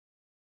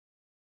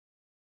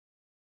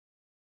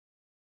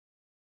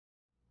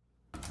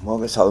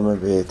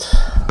მოგესალმებით.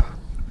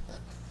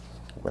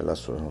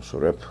 ყველას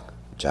ვუსურებ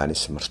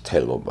ჯანის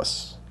მრთელობას.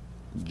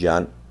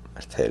 ჯან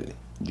მრთელი,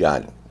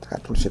 ჯანი.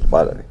 ქართული სიტყვა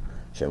არის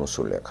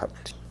შემოსული აქ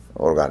აპრილი.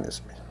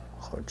 ორგანიზმი.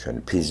 ხო,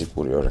 ჩვენი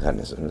ფიზიკური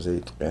ორგანიზმზე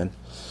იტყვიან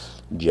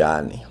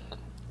ჯანი.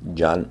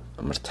 ჯან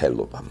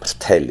მრთელობა,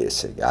 მრთელი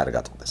ესე იგი, არ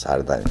გატყდეს, არ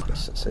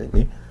დაიმყრეს ესე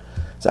იგი.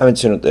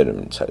 სამედიცინო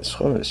ტერმინიც არის,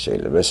 ხო,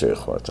 შეიძლება ესე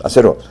ვიხმაროთ. ასე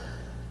რომ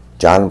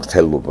ჯან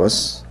მრთელობას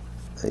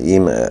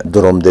იმ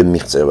დრომდე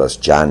მიღწევას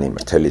ჯანი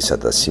მრთელისა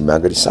და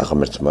სიმაგრისა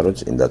ღმერთმა რო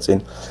წინ და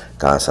წინ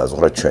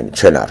განსაზღვრა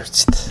ჩვენ არ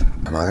ვიცით.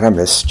 მაგრამ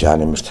ეს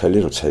ჯანი მრთელი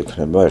როცა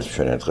იქნება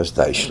ჩვენ ერთ დღეს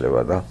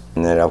დაიშლება და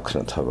რა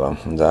ვქნათ აბა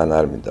ძალიან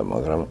არ მინდა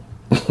მაგრამ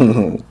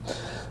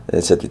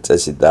ესეთი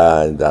წესი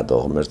დადო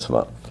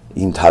ღმერთმა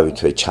იმ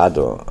თავითვე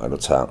ჩადო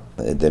როცა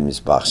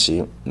ედემის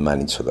ბაღში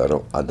მან იცოდა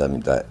რომ ადამი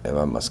და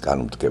ევა მას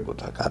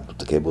განუდგებოდა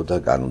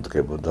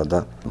და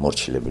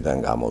მორჩილებიდან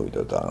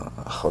გამოვიდოდა.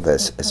 ხო და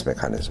ეს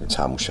მექანიზმიც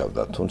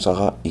ამუშავდა, თუმცა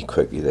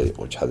იქვე კიდე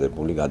იყო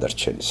ჩადებული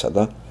გადარჩენისა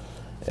და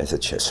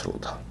ესეც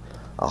შესრულდა.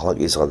 ახლა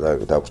კი ისღა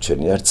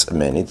დაგვრჩენია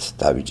რწმენით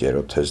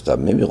დავიჯეროთ ეს და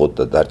მივიღოთ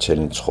და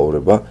დარჩენი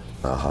ცხოვრება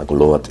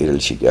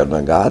გლოვატირილში კი არ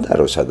უნდა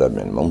გაადაროს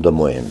ადამიანმა, უნდა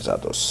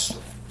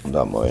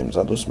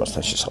მოემზადოს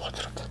მასთან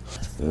შესახვედრად.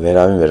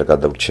 ვერავინ ვერ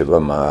გადაგვრჩება,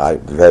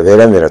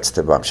 ვერავინ ვერ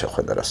აცდება ამ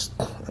შეხვედრას.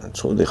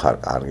 ცუდი ხარ,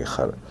 კარგი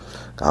ხარ,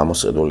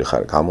 გამოსყიდული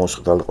ხარ,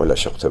 გამოსყიდული ყველა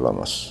შეხვდება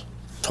მას.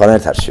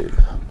 სხვანაირად არ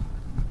შეიძლება.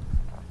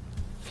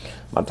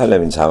 მართალია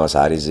ვინც ამას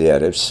არ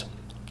იზიარებს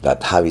და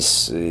თავის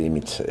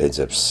იმით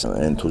ეძებს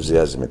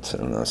ენთუზიაზმით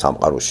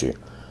სამყაროში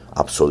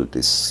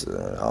აბსოლუტის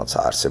რაღაცა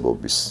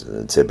არსებობის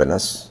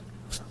ძებნას,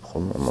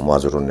 ხომ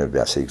მოაზროვნეები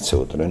ასე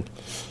იქცეოდნენ.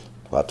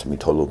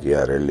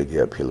 მითოლოგია,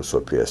 რელიგია,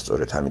 ფილოსოფია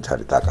სწორედ ამით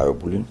არის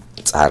დაკავებული,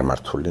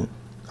 წარმართული,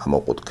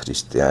 გამოყოთ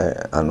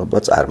ქრისტიანობა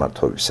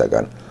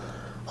წარმართობისაგან.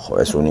 ხო,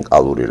 ეს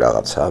უნიკალური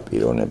რაღაცაა,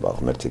 პიროვნება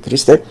ღმერთი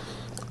ქრისტე.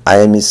 აი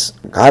ამის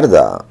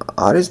გარდა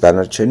არის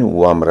დანარჩენი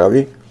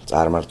უამრავი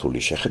წარმართული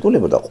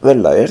შეხედულება და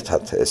ყველა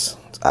ერთად ეს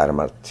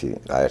წარმართი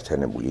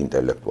გაერთიანებული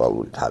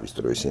ინტელექტუალური, თავის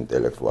დროის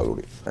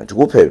ინტელექტუალური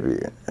ჯგუფები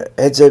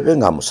ეძებენ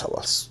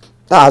გამოსავალს.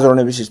 და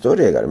აზროვნების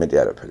ისტორია ეგ არის, მეტი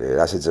არაფერი,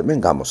 რას ეძებენ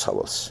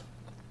გამოსავალს.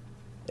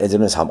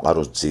 ეძებენ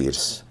სამყაროს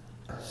ძირს.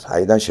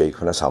 საიდან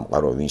შეიქმნა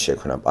სამყარო, ვინ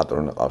შექმნა,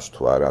 პატრონი ყავს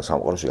თუ არა,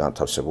 სამყაროში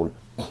განთავსებულ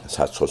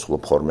საცოცხლო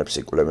ფორმებს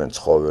იკვლევენ,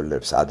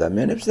 ცხოველებს,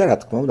 ადამიანებს და რა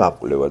თქმა უნდა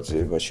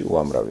აკვლევაძიებაში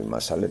უამრავი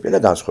მასალებია და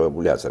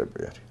განსხვავებული აზრები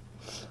არის.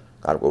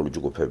 გარკვეული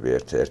ჯგუფები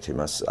ერთ-ერთი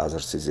მას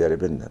აზრს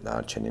იზიარებენ და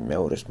დანარჩენი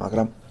მეორეს,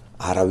 მაგრამ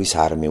არავის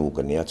არ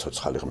მეუგნია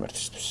ცოცხალი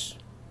ღმერთისთვის.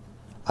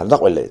 არ და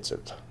ყველა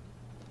ეძებდა.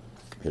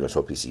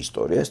 ფილოსოფიის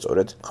ისტორია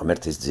სწორედ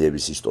ღმერთის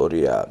ძიების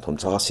ისტორია,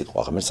 თუმცა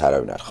სიტყვა ღმერთს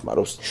არავინ არ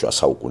ხმარობს შუა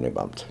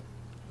საუკუნეებამდე.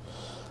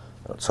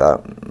 როცა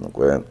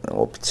უკვე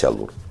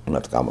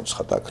ოფიციალურად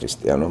გამოცხადდა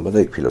ქრისტიანობა და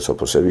იქ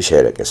ფილოსოფოსები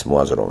შეერეკეს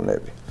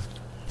მოაზროვნეები.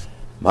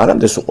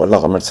 მანამდე სულ ყველა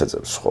ღმერთს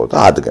ეძებს, ხო, და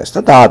ადგენს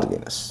და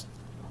დაადგინეს.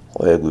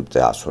 ხო, ეგვიპტე,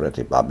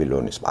 ასურეთი,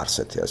 ბაბილონი,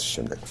 სპარსეთი ასე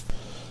შემდეგ.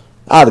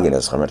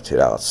 ადგენს ღმერთი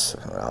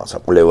რაღაცა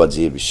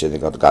კვლევაძიების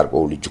შედეგად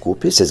გარკვეული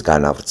ჯგუფის ეს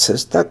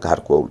განავრცეს და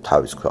გარკვეულ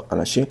თავის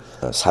ქვეყანაში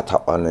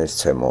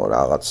სათაყვანისცემო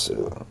რაღაც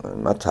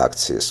მათ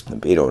აქციეს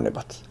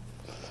პიროვნებად.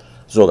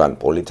 ზოგან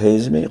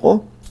პოლითეიზმი იყო,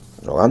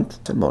 ზოგან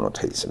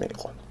მონოთეიზმი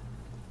იყო.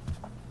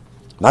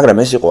 მაგრამ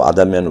ეს იყო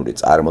ადამიანური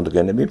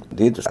წარმოდგენები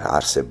დიდ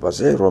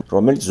არსებაზე,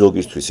 რომელიც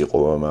ზოგისთვის იყო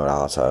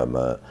რაღაცა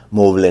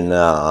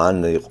მოვლენა ან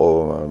იყო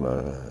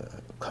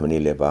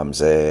ქმნილება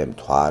მზე,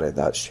 მთვარე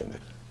და ამ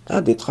შემდეგ. და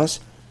დიდხანს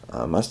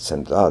ამას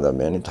ცემდა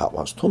ადამიანი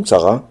თაყვანს. თუმცა,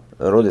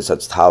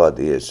 როდესაც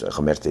თავადი ეს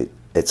ღმერთი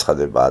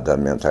ეცხადება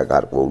ადამიანთა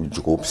გარკვეულ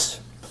ჯგუფს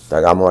და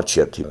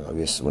გამოარჩიათ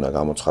ის უნდა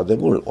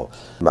გამოცხადებულიყო,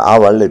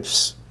 ავალებს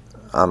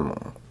ამ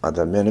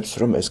ადამიანებს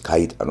რომ ეს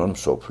გაიტანონ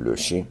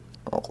მსოფლიოში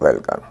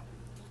ყველგან.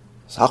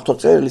 საღვთო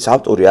წერილის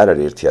ავტორი არ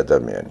არის ერთი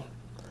ადამიანი.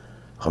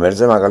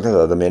 ღმერთზე მაგალითად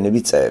ადამიანები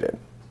წერენ,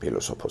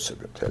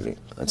 ფილოსოფოსები, მთელი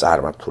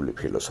წარმართული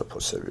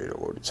ფილოსოფოსები,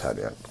 როგორიც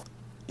არიან.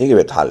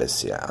 იგივე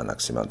თალესია,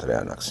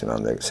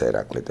 ანაქსიმანდრე,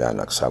 სერაკლიტე,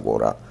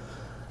 ანაქსაგორა,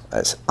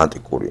 ეს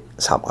ანტიკური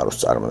სამყაროს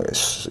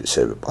წარმოდგენას,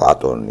 ისევე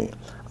პლატონი,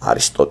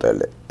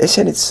 არისტოტელე.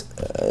 ესენიც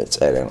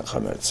წერენ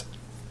ღმერთს,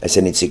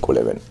 ესენიც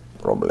იკვლევენ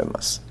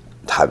პრობლემას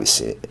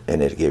თავისი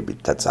ენერგიებით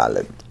და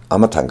ძალებით.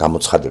 ამათან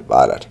გამოცხადება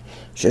არ არის.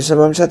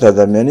 შესაბამისად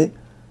ადამიანი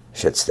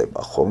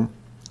შეცდება, ხომ?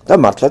 და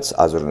მართლაც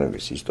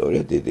აზროვნების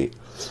ისტორია დიდი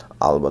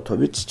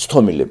ალბათობით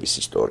ცდომილების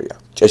ისტორია,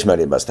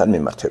 ჭეშმარიტებასთან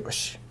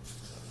მიმართებაში.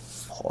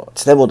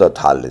 ცდებოდა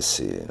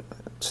თალესი,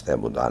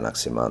 ცდებოდა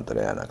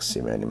ანაქსიმანდრე,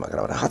 ანაქსიმენი,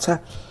 მაგრამ რაღაცა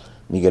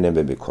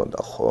მიგენებები ქონდა,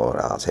 ხო,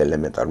 რაღაც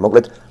ელემენტარ.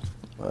 მოკლედ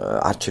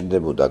არ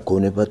ჩნდებოდა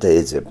გონება და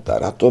ეძებდა,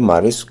 რატომ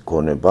არის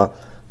გონება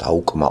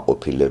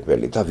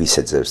დაუკმაყოფილებელი და ვის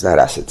ეძებს და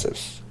რას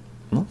ეძებს.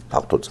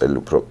 ფაქტო წელი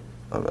უფრო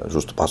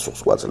ზუსტ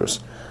პასუხს გვაძლევს.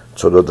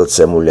 ცოდვადად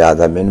სემული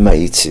ადამიანმა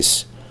იცის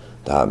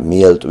და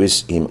მიელტვის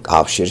იმ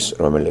კავშირს,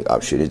 რომელიც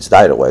კავშირიც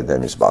დაირღვა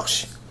ედემის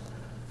ბაღში.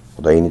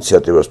 და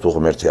ინიციატივას თუ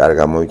ღმერთი არ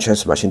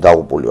გამოიჩენს, მაშინ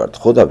დაღუპული ვართ.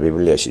 ხო და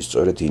ბიბლიაში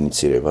სწორედ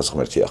ინიცირებას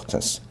ღმერთი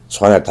ახდენს.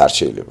 სხვანაირად არ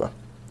შეიძლება.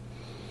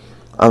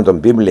 ამიტომ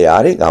ბიბლია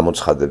არის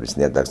გამოცხადების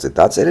ნიადაგზე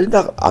დაწერილი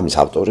და ამის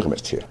ავტორი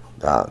ღმერთია.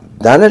 და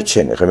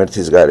დანარჩენი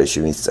ღმერთის გარეშე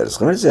ვინც წერს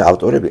ღმერთზე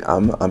ავტორები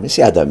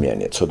ამისი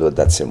ადამიანია,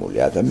 ცოდვადაცემული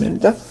ადამიანი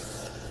და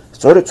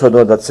სწორედ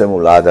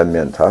ცოდვადაცემულ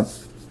ადამიანთა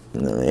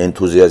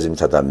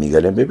ენთუზიაზმითა და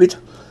მიგონებებით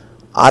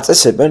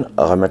აწესებენ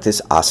ღმერთის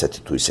ასეთი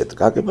თუ ისეთ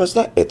გაგებას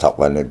და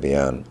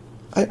ეთაყვანებიან.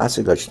 აი ასე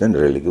გაჩნდნენ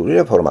რელიგიური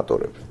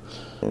რეფორმატორები.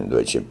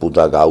 ინდოეთში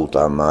ბუდა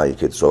გაუტამა,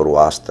 იქეთ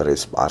ზოროასტრი,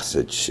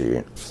 სპარსეთში,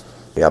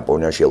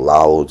 იაპონიაში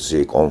ლაოცი,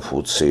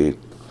 კონფუცი,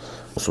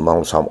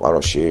 მუსულმანურ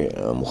სამყაროში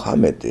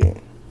მუჰამედი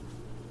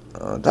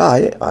და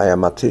აი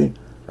ამათი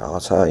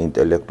რაღაცა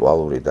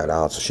ინტელექტუალური და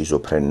რაღაც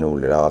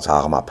შიზოფრენიული რაღაც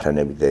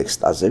აღმაფრენები და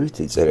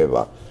ექსტაზებით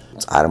იწერება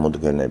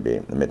წარმოდგენები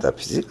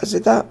მეტაფიზიკაზე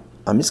და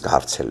ამის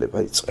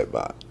გავრცელება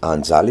იწყება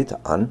ან ძალით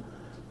ან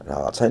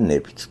რაღაცა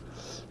ნებით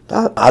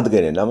და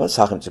ადგენენ ამას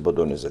სახელმწიფო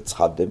დონეზე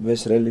ცხადდება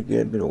ეს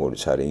რელიგიები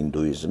როგორიც არის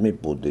ინდუიზმი,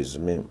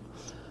 ბუდიზმი,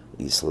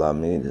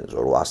 ისლამი,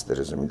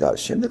 ზოროასტრიზმი და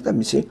შემდეგ და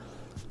მისი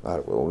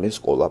გარკვეული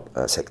სკოლა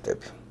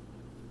სექტები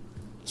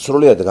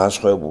სრულიად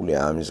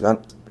განსხვავებულია ამისგან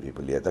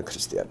ბიბლია და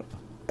ქრისტიანობა.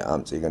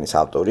 ამ წიგნის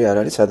ავტორი არ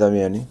არის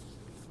ადამიანი.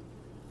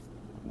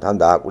 თან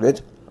დააკვირდეთ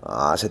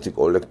ასეთი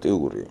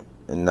კოლექტიური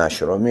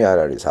ნაშრომი არ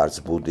არის არც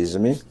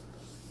ბუდიზმი,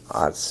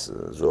 არც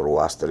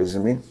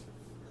ზოროასტრიზმი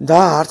და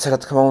არც რა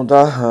თქმა უნდა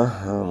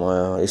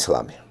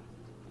ისლამი.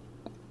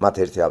 მათ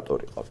ერთი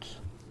ავტორი ყავთ.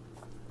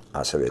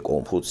 ასევე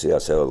კონფუცი,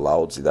 ასევე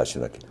ლაოცი და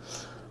შემდეგი.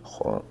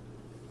 ხო.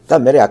 და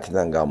მე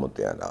აქედან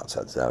გამოდიან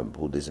რაღაცა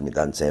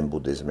ბუდიზმიდან ძენ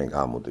ბუდიზმი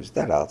გამოდის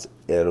და რაღაც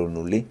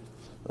ეროვნული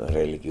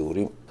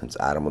რელიგიური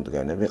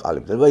წარმოდგენები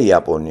ყალიბდება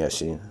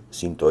იაპონიაში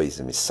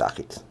სინტოიზმის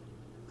სახით.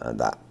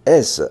 და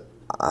ეს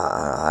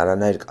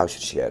არანაირ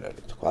კავშირში არ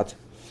არის, თქვათ,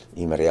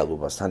 იმ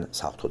რეალობასთან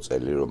საღვთო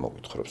წერილი რომ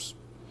მოგვითხრობს.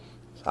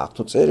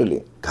 საღვთო წერილი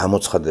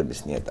გამოცხადების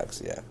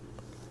ნიადაგზეა.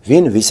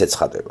 ვინ ვის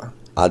ეცხადება?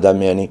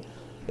 ადამიანი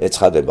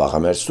ეცხადება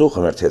ღმერთს თუ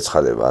ღმერთი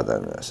ეცხადება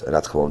ადამიანს? რა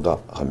თქმა უნდა,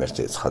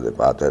 ღმერთი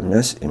ეცხადება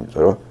ადამიანს,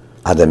 იმიტომ რომ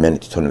ადამიანი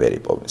თვითონ ვერ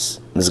იპოვნის.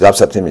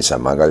 მსგავსად იმისა,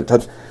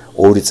 მაგალითად,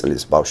 2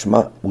 წლის ბავშვმა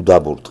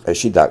უდაბურ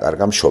ტყეში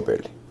დაკარგა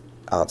მშობელი.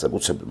 რაღაცა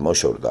უცებ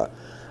მოშორდა,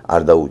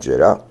 არ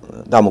დაუჯერა,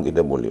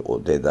 დამოკიდებული იყო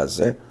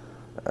დედაზე,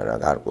 რა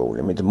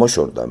გარკვეული მით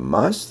მოშორდა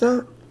მას და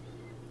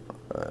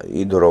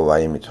იდროვა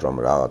იმით, რომ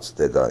რაღაც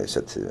დედა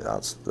ისეთი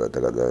რაღაც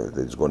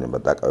დედის გონება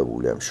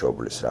დაკავებულია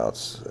მშობლის რაღაც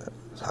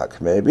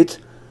საქმეებით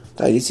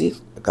და ისი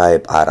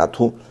გაეპარა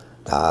თუ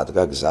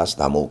დაადგა გზას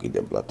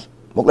დამოუკიდებლად.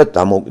 მოკლედ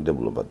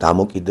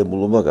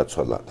დამოუკიდებლობა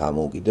გაცვალა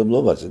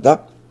დამოუკიდებლობაზე და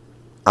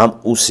ამ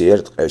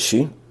უსიერ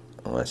ტყეში,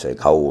 ესე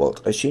გაუვალ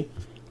ტყეში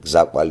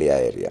გზაკვალი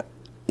აერია.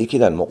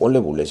 იქიდან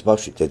მოყოლებული ეს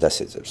ბავშვი დედას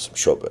ეძებს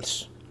მშობელს.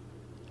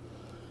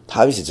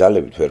 თავისი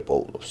ძალებით ვერ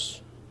პოულობს.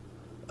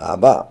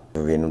 აბა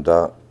ვინ უნდა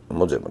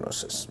მოძებნოს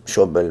ეს?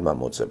 მშობელმა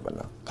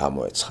მოძებნა,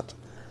 გამოეცხადა.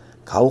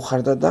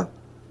 გაუხარდა და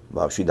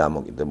ბავშვი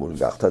დამოკიდებული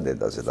გახდა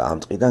დედაზე და ამ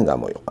ტყიდან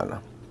გამოიყვანა.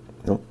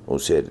 ნუ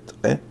უსიერი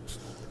ტყე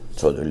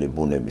ცოდვილი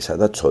ბუნებისა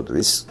და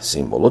ცოდვის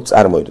სიმბოლოდ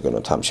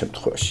წარმოიდგენოთ ამ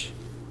შემთხვევაში.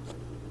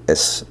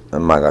 ეს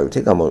მაგალითი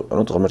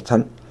გამოიყენოთ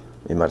ღმერთთან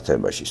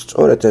მიმართებაში.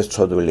 სწორედ ეს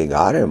ცოდვილი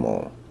გარემო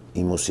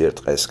იმ უსიერ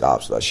ტყეს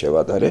გავს და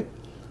შევადარე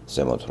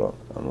ზემოთ რომ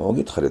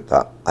მოგითხრეთ და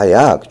აი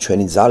აქ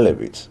ჩვენი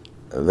ძალებით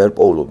ვერ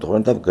პოულობთ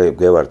ღმერთს და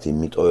გევართ იმ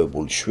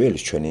მიტოვებული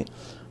შვილს ჩვენი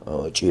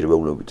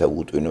ჭირვეულობით და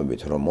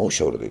უტვინობით რომ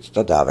მოვშორდით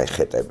და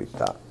დავეხეტებით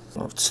და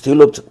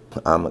ვცდილობთ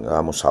ამ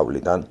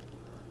გამოსავლიდან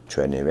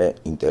ჩვენივე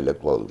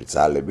ინტელექტუალური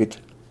ძალებით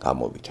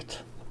გამოვიდეთ.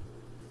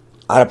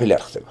 არაფერი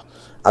არ ხდება.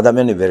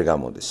 ადამიანი ვერ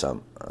გამოდის ამ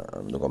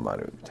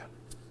მდგომარეობიდან.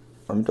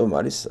 ამიტომ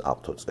არის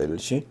ავთო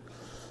წერილში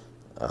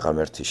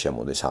ღმერთი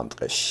შემოდის ამ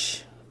ტყეში,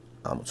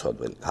 ამ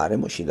უცოდველ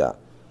გარემოში და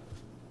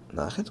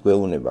ნახეთ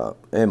გვეუბნება,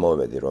 მე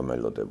მოვედი რომ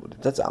ელოდებოდი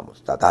და წამოთ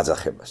და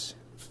დაძახებასი.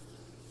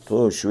 თუ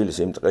შვილის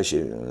იმ ტყეში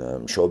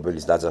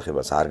მშობელის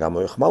დაძახებას არ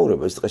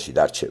გამოეხმაურება, ის ტყეში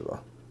დარჩება.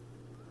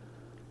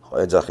 ხო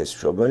ეძახის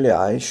მშობელი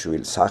აი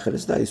შვილს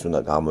სახელს და ის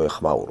უნდა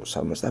გამოეხმაუროს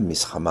ამას და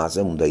მის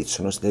ხმაზე უნდა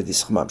იცნოს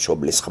დედის ხმა,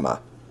 მშობლის ხმა.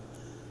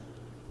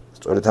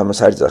 სწორედ ამას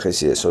არ იძახის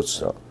იესოც,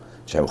 რომ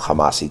ჩემ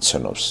ხმას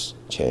იცნობს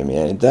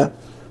ჩემიანი და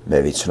მე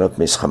ვიცნობ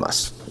მის ხმას.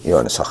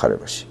 იონეს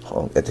სახარებაში,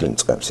 ხო, კეთილი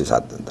მწყემს ის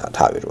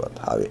თავი როა,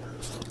 თავი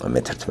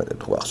მე-11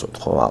 თუ ახსოვთ,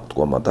 ხო,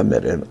 აღდგომა და მე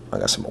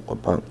მაგას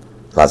მოყვება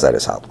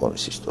ლაზარეს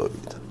აღდგომის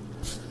ისტორიით.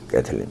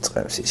 კეთილი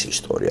მწყემს ის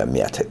ისტორია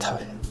მე-10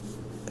 თავი.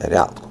 მე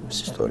აღდგომის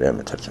ისტორია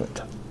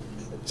მე-11.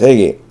 ესე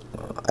იგი,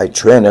 აი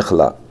ჩვენ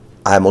ახლა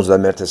აი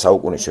 21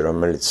 საუკუნეში,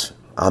 რომელიც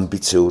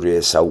ამბიციურია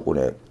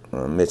საუკუნე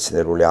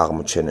მეცნიერული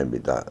აღმოჩენები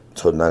და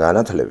ცოდნა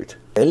განათლებით,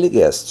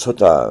 რელიგიას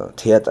ცოტა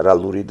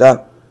თეატრალური და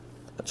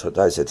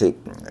ცოტა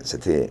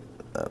ესეთი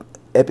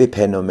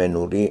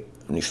ეპიფენომენური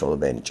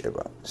ნიშნულობა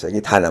ენიჭება. ესე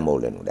იგი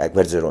თანამოვლენური, აი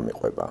გვერდზე რომ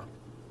იყვება.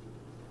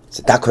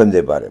 ესე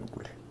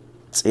დაქვემდებარებული.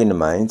 წინ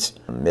მაინც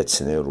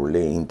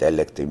მეცნიერული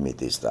ინტელექტი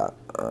მიდის და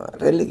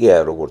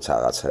რელიგია როგორც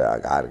რაღაც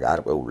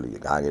გარკვეული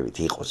გაგებით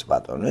იყოს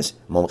ბატონეს,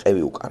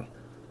 მომყევი უკან.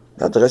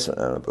 და დღეს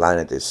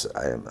პლანეტის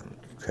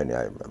ჩვენი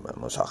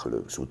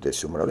მოსახლეობის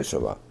უდიდესი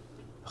უმრავლესობა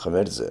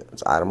ღმერთზე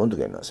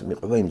წარმოდგენას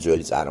მიყვება იმ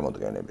ძველი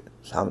წარმოდგენები.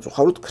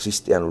 სამწუხაროდ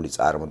ქრისტიანული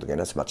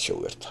წარმოდგენაც მათ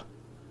შეუერთა.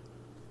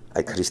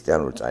 აი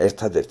ქრისტიანული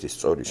ერთადერთი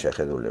სწორი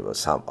შეხედულება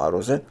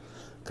სამყაროზე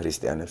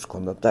ქრისტიანებს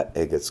ჰქონდათ და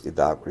ეგეც კი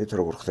დააკვირდით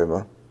როგორ ხდება.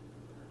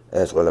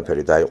 ეს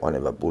ყველაფერი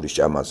დაიყვანება პურის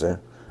ჭამაზე,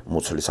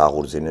 მუცლის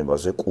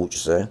აღორძინებაზე,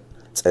 კუჭზე,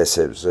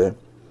 წესებზე,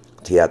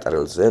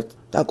 თეატრებზე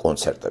და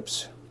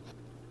კონცერტებზე.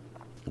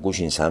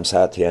 გუშინ 3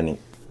 საათიანი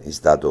ის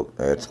დადო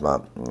ერთმა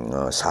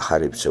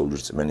სახარებისეული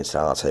რწმენის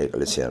რაღაცა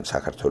ეკლესიამ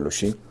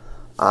საქართველოში.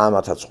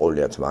 ამათაც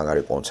ყოლიათ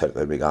მაგარი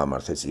კონცერტები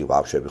გაამართეს, იქ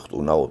ბავშვები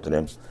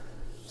ხტუნაოდნენ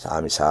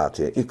 3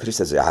 საათი. იქ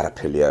ქრისტეზე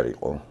არაფერი არ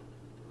იყო.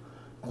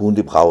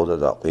 გუნდი ბღავოდა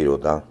და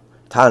ყვიროდა.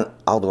 თან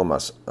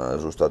აღდგომას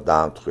ზუსტად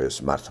დაამტყიეს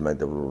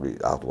მართლმადიდებლური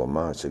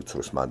აღდგომა, ესე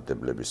ცრუს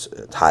მადიდებლების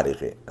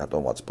თარიღი,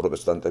 რატომღაც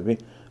პროტესტანტები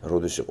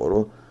როდის იყო,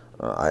 რომ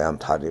აი ამ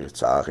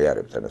თარიღს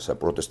აღიარებდნენ, ესა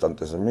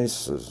პროტესტანტიზმის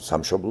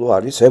სამშობლო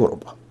არის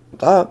ევროპა.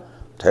 და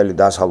მთელი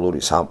დასავლური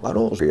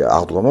სამყარო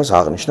აღდგომას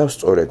აღნიშნავს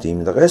სწორედ იმ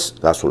დღეს,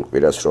 გასულ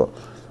კვირას, რომ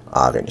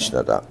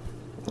აღენიშნა და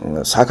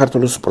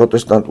საქართველოს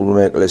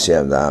პროტესტანტულმა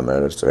ეკლესიამ და ამ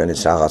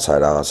რწმენის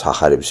რაღაცა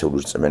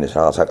სახარებისეული რწმენის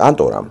რაღაცა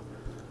კანტორამ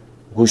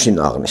გუშინ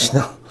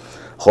აღნიშნა.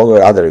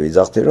 ხოლო ადრე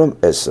ვიძახდი, რომ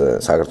ეს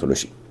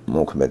საქართველოში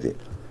მოქმედი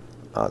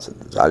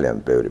ძალიან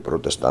ბევრი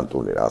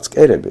პროტესტანტული რაღაც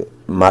კერები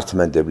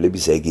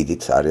მართლმადიდებლების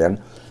ეგიდით არიან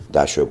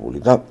დაშვებული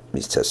და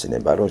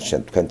მისცესინება, რომ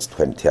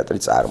თქვენი თეატრი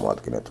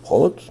წარმოადგენთ,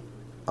 მხოლოდ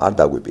არ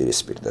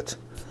დაგვიპირისპირდეთ.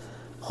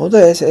 ხო და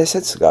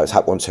ესეც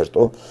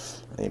საკონცერტო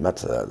იმათ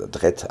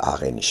დღეთ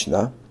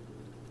აღენიშნა.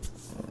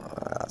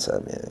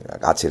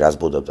 კაცი რას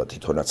ბოდობდა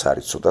თვითონაც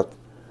არის ცოტა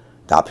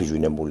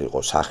დაფიჟვინებული იყო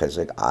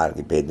სახეზე,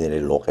 კარგი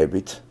ბედნიერი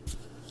ლოყებით,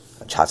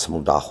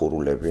 ჩაცმულ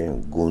დახურულები,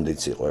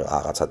 გუნდიც იყო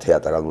რაღაცა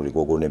თეატრალური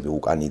გოგონები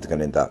უკან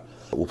იდგნენ და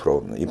უფრო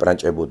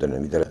იპრანჭებოდნენ,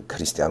 ვიდრე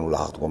ქრისტიანულ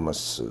აღდგომას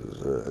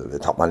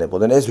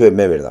ეთაყვანებოდნენ. ეს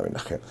მე ვერ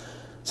დავინახე.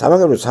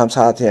 სამაგერო 3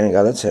 საათიანი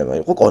გადაცემა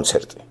იყო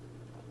კონცერტი.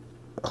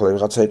 ახლა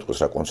ვიღაცა იტყვის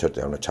რა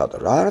კონცერტია უნდა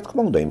ჩაატარო. რა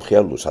თქმა უნდა, იმ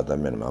ხიალუს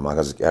ადამიანმა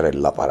მაგაზე კი არ არის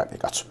ლაპარაკი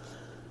კაცო.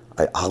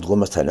 აი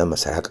აღდგომასთან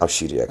ამას რა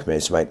კავშირი აქვს? მე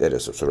ეს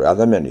მაინტერესებს, რომ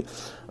ადამიანი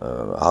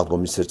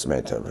აღდგომის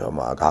რწმენით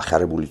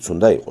გახარებულიც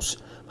უნდა იყოს,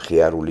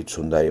 ხიარულიც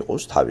უნდა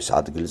იყოს თავის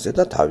ადგილზე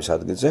და თავის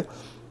ადგილზე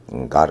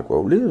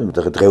გარკვეული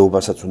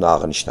დღეობასაც უნდა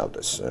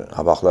აღნიშნავდეს.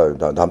 ახლა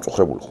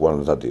დამწუხრებული ხო არ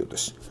უნდა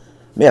დადიოდეს.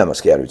 მე ამას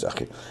კი არ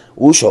ვიძახი.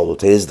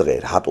 უშუალოდ ეს დღე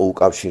რატო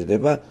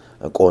უკავშირდება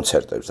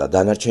კონცერტებს და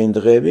დანარჩენი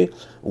დღეები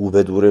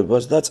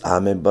უბედურებას და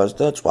წამებას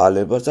და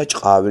წვალებას და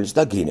ჭყავილს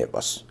და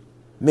გინებას.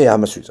 მე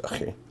ამას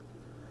ვიძახი.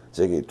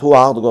 ესე იგი, თუ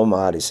აღდგომა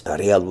არის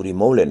რეალური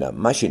მოვლენა,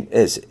 მაშინ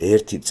ეს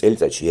ერთი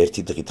წელიწადში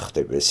ერთი დღით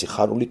ხდება ეს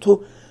სიხარული, თუ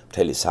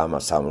მთელი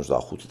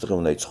 365 დღე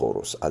უნდა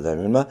იცხოვროს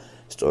ადამიანმა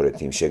სწორედ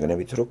იმ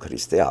შეგნებით, რომ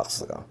ქრისტე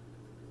აღსდგა.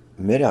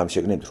 მე ამ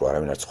შეგნებით რომ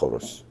არავინ არ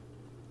ცხოვრობს.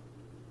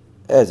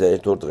 ეს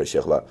ერთ-ორ დღეში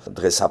ახლა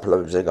დღეს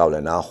საფლავებზე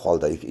გავლენ ახვალ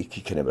და იქ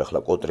იქნება ახლა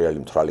კოტრიალი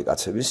მთვრალი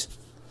კაცების.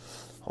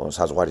 ხო,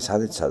 საზღვარი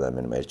სადაც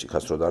ადამიანმა ერთ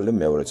ჭიქას რო დალე,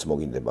 მეორეც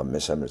მოგინდება,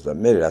 მესამეც და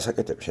მე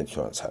რასაკეთებ შენ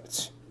თვითონაც არის.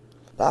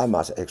 და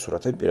ამას ეგ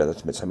სურათები პირადად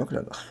მეც ამაკ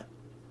ნახე.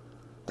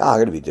 და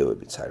აგერ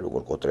ვიდეოებიც არის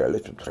როგორ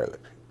კოტრიალებს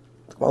მთვრელები.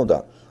 თქმა უნდა,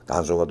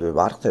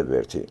 განზოგადებება არ ხდება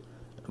ერთი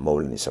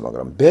მოვლენისა,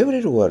 მაგრამ ბევრი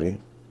რო არის,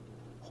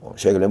 ხო,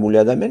 შეგნებული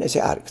ადამიანი ესე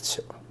არ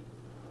იქცევა.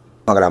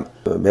 მაგრამ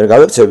მე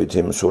გავექცევით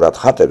იმ სურათ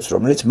ხატებს,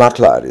 რომელიც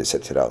მართლა არის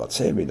ესეთი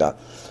რაღაცები და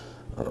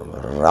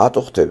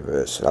რატო ხდება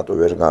ეს, რატო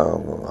ვერ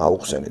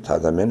აუხსენით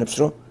ადამიანებს,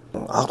 რომ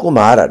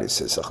აღდგომა არ არის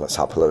ეს ახლა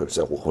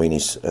საფლავებზე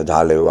ღვინის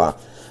დალევა,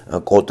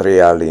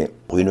 კოტრიალი,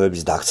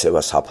 ღვინოების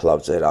დაქცევა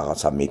საფლავზე,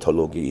 რაღაცა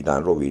მითოლოგიიდან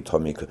რო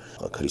ვითომ იქ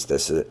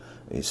ქრისტეს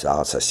ის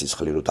რაღაცა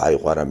სისხლი რო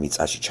დაიყვარა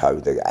მიწაში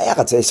ჩავიდა. აი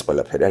რაღაცა ეს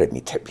ყველაფერი არის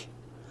მითები.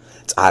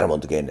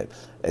 წარმოდგენები.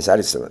 ეს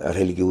არის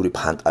რელიგიური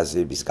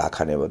ფანტაზიების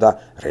გაქანება და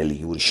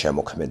რელიგიური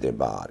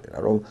შემოქმედება არის,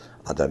 რომ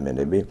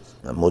ადამიანები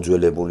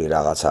მოძველებული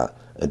რაღაცა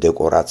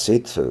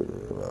დეკორაციით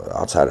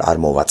რაღაც არ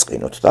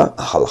მოვაწყინოთ და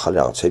ახალ-ახალ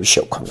რაღაცები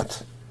შევქმნათ.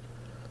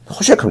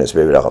 ხო შექმნეს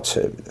ბევრი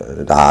რაღაცები,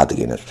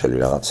 დაადგინეს მთელი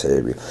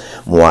რაღაცები,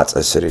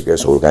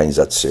 მოაწესრიგეს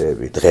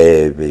ორგანიზაციები,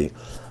 დღეები,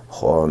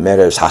 ხო, მე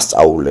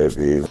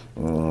სასწაულები,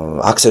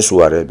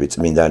 აქსესუარები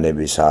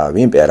წმინდანებისა,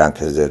 ვინ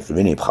პერანქეზებს,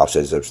 ვინ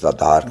იფხავსეზებს და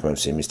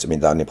დაარქმევს იმის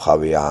წმინდანი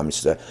ფხავია, ამის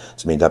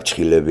წმინდა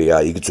ფრჩხილებია,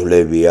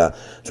 იგძვლებია,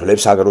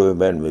 ძვლებს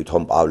აგროვებენ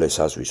ვითომ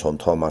პავლესას, ვითომ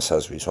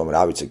თომასას, ვითომ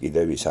რა ვიცი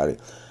კიდევ ვის არის.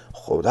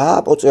 ხო, და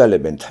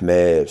აპოწიალებენ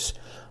თმებს.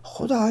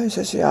 ხო და ეს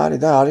ესე არის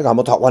და არის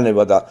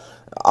გამოთაყვანება და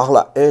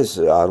ახლა ეს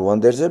არ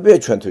უანდერძებია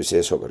ჩვენთვის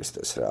იესო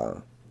ქრისტეს რა.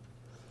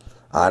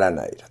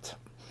 არანაირად.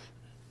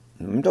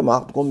 იმიტომ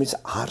აღდგომის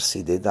არსი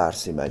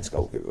დედაარსი მაინც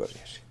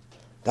გაუგებარია.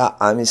 და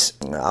ამის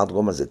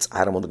აღდგომაზე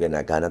წარმოდგენა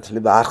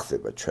განათლება არ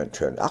ხდება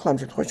ჩვენ. ახლა ამ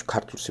შემთხვევაში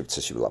ქართულ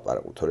სივრცეში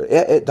ვლაპარაკობ, თორე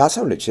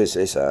დასავლეთში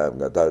ეს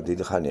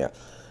დიდი ხანია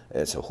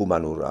ეს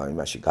ჰუმანურ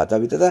იმაში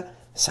გადავიდა და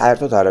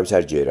საერთოდ არავის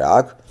არ ჯერა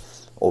აქ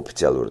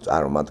ოფიციალურ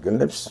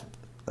წარმომადგენლებს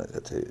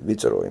ესეთი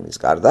ვიწრო იმის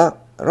გარდა,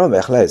 რომ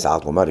ეხლა ეს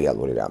აღდგომა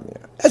რეალური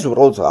რამეა. ეს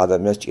უბრალოდ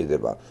ადამიანს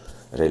ჭირდება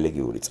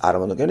რელიგიური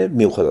წარმოდგენები,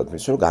 მიუხედავად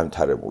იმისა, რომ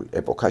განვითარებული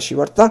ეპოქაში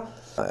ვართ და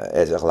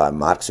ეს ახლა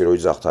მარქსი რო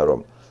იძახდა, რომ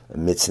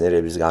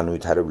მეცნიერების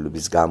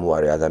განვითარებლობის გამო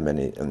არის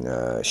ადამიანი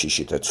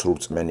შიშით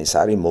ცრურწმენის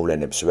არის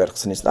მოვლენებს ვერ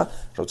ხსნის და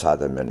როცა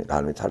ადამიანი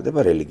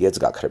განვითარდება რელიგიაც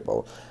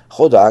გაქრებაო.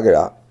 ხო და აგერ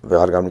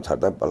ვეღარ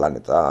განვითარდა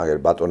პლანეტა, აგერ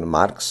ბატონ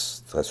მარკს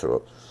დღეს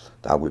რომ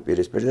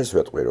დაგვიპირისპირდეს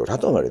ვეტყვი რომ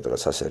რატომ არის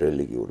დღეს ასე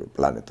რელიგიური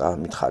პლანეტა,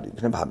 მითხარი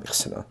იქნებ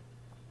ამიხსნა.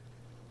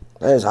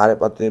 ეს არ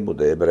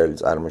ეპატიებოდა ებრაელი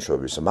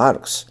წარმოშობის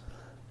მარკს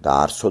და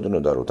არ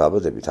ცოდნოდა რომ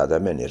დაბადებით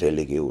ადამიანი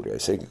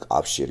რელიგიურია, ესე იგი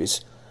კავშირის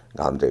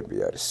გამდები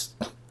არის.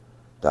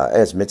 და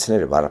ეს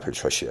მეცნიერება არაფერი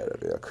შუაში არ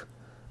არის აქ.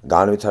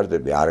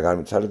 განვითარდები, არ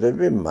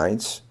განვითარდები,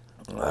 მაინც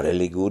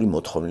რელიგიური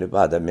მოთხოვნილება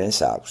ადამიანს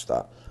აქვს და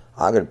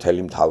აგერ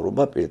მთელი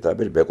მთავრობა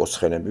პირდაპირ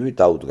ბეკოსხენებივით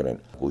დაუდგნენ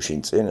გუშინ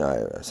წინ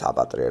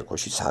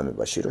საპატრიარქოში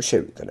სამებაში რომ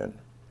შევიდნენ.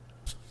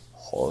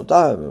 ხო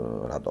და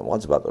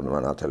რატომღაც ბატონმა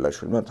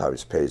ნათელაშვილმა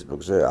თავის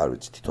Facebook-ზე არ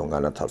ვიცი თვითონ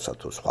განათავსა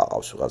თუ სხვა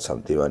ყავს ვიღაცა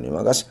მდივანი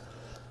მაგას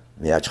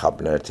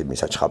მიაჩხაპნა ერთი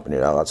მისაჩხაპნი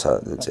რაღაცა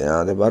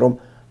წინააღმდება რომ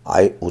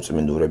აი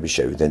უწმინდურები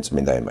შევიდნენ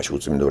წმინდა იმაში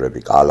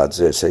უწმინდურები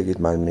კალაძე ესე იგი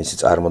მისი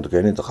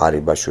წარმოდგენით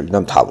ღარიბაშვილი და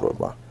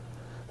მთავრობა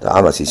და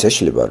ამას ის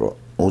ეშლება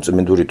რომ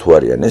უწმინდური თუ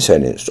არიან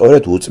ესენი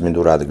სწორედ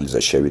უწმინდურ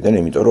ადგილზე შევიდნენ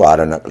იმიტომ რომ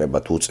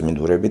არანაკლებად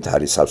უწმინდურებით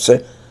არის სავსე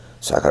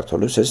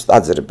საქართველოს ეს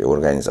ტაძრები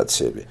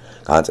ორგანიზაციები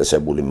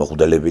განაწესებული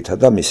მოხდელებითა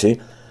და მისი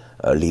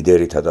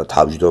ლიდერითა და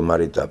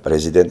თავმჯდომარით და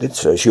პრეზიდენტით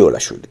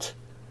შიოლაშვილით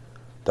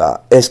და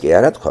ეს კი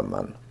არა თქვა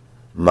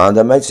მან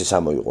და მაინც ის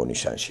ამოიღო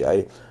ნიშანში აი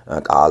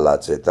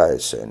კალაძე და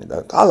ესენი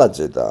და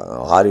კალაძე და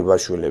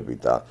ღარიბაშვილები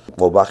და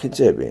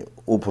ყობახიძეები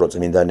უფრო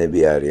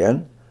წმინდანები არიან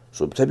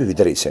სუფთები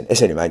ვიდრე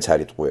ესენი მაინც არ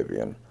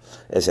იტყუებიან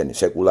ესენი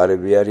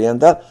სეკულარები არიან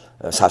და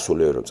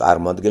სასულიერო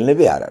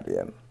წარმოადგენლები არ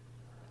არიან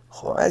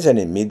ხო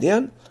ესენი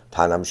მიდიან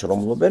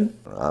თანამშრომლობენ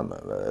ამ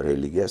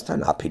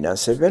რელიგიასთან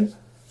აფინანსებენ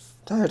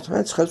და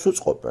ერთმანეთს ხელს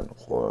უწყობენ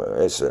ხო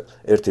ეს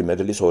ერთი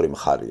მედლის ორი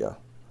მხარეა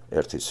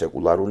ერთი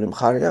სეკულარული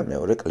მხარეა,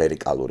 მეორე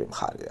კლერიკალური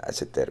მხარეა.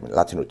 ესე ტერმინი,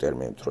 ლათინური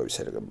ტერმინით რო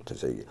ვისერგებოთ,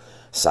 ესე იგი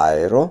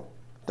საერო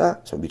და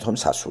ვითომ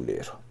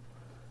სასულიერო.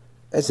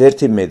 ეს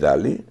ერთი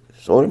მედალი,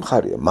 ორი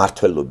მხარეა,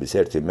 მართლობის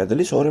ერთი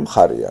მედლის ორი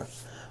მხარეა.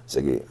 ესე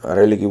იგი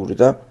რელიგიური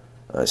და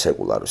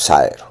სეკულარი,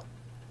 საერო.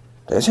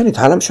 და ესენი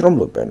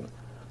თანამშრომლობენ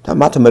და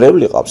მათ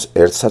მრევლი ყავს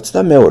ერთსაც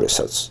და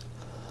მეორესაც.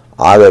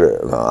 აღარ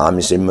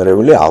ამის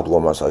იმრევლი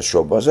აღდგომასაც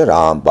შობაზე რა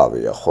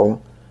ამბავია, ხო?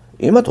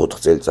 იმათ 4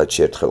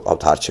 წელიწადში ერთხელ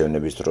ყავთ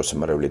არჩევნების დროს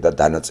მრევლი და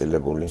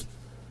დანაწილებული.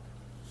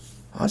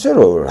 ასე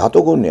რომ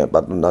რატო გონია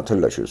ბატონ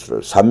ნათელაშვილს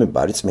რომ სამება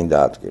არის წმინდა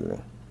ადგილი?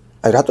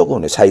 აი რატო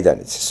გონია საიდან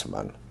იცის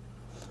მან?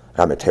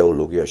 რამე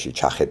თეოლოგიაში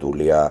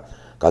ჩახედულია,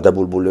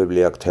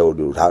 გადაბულბულებული აქვს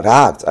თეოლოგიური რა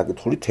აქვს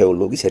წაკითხული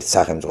თეოლოგიის ერთ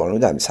სახელმძღვანელო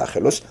და ამის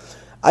სახელოს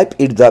აი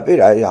პირდაპირ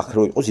აი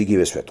ახრო იყოს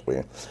იგივეს ვეტყვი.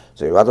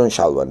 ესე ბატონ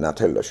შალვა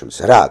ნათელაშვილს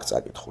რა აქვს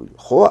წაკითხული?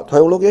 ხო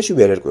თეოლოგიაში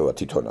ვერ ერკვევა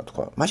თვითონა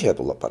თქვა. მაშინ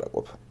რატო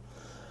ლაპარაკობ?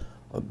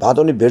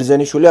 ბატონი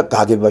ბერძენიშვილია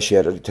გაგებაში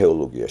არ არის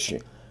თეოლოგიაში.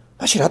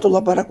 მაშინ რატო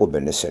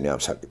ლაპარაკობენ ესენი ამ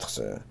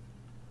საკითხზე?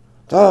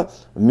 და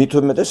მით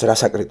უმეტეს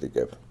რას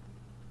აკრიტიკებ?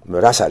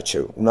 რას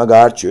არჩევ? უნდა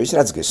გაარჩიო ის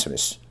რაც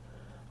გესმის.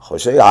 ხო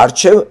ესე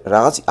არჩევ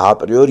რაღაც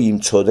აპრიორი იმ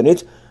ცოდნით,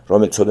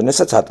 რომელიც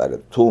ცოდნასაც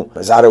ატარებ. თუ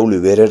ზარეული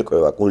ვერ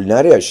ერკვევა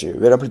კულინარიაში,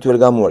 ვერაფრით ვერ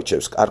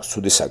გამოარჩევს კარგ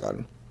ცუდისაგან.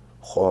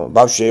 ხო,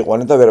 ბავშვი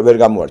შეიყვანე და ვერ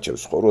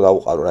გამოარჩევს, ხო, რომ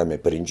დაუყარო რაიმე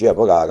ბრინჯი,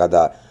 აბა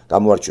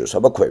გამოარჩიოს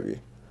აბა ქვევი.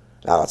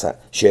 რაღაცა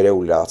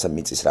შერეული რაღაცა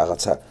მიწის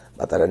რაღაცა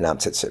პატარა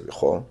ნამცეცები,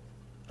 ხო?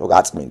 რომ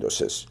გაწმინდოს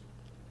ეს.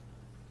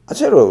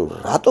 ასე რომ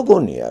რატო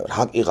გონია,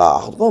 რა ყიღა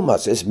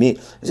აღდგომას ეს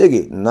ესე იგი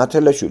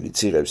ნათელაშვილი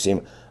ცირებს იმ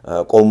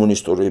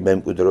კომუნისტური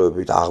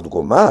მემკვიდრეობით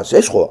აღდგომას?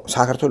 ეს ხო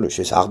საქართველოში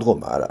ეს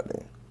აღდგომა არ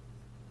არის.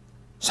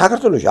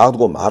 საქართველოში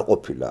აღდგომა არ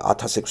ყოფილა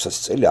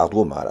 1600 წელი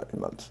აღდგომა არ არის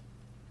მანდ.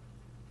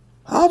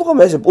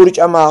 აღდგომა ეს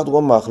პურიჭამა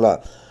აღდგომა ახლა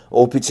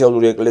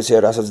ოფიციალური ეკლესია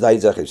რასაც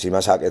დაიძახებს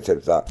იმას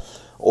აკეთებს და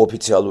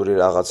ოფიციალური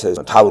რაღაცა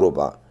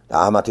მთავრობა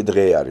და ამათი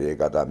დღე არის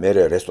ეგა და მე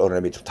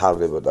რესტორნებით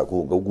მთავრდებოდა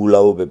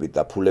გულაობებით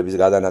და ფულების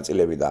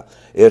გადანაწილებით და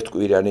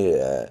ერთკვირიანი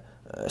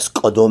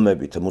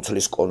სკდომებით,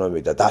 მუცლის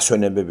კონომებით და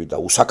დასვენებებით და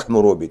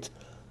უსაქმრობით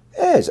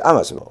ეს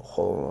ამას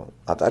ხო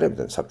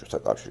ატარებდნენ საბჭოთა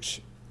კავშირში.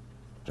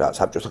 რა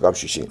საბჭოთა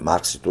კავშირში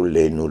მარქსისტული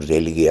ლენინური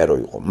რელიგია რო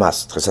იყო, მას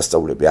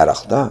დღესასწაულები არ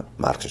ახდა,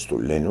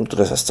 მარქსისტული ლენინური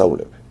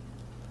დღესასწაულები.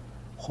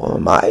 ხო,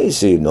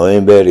 მაისი,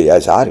 ნოემბერი,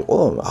 ეს არის ხო,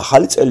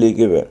 ახალი წელი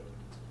იგივე.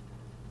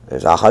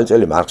 ეს ახალი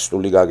წელი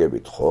მარქსისტული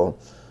გაგებით, ხო?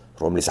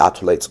 რომლის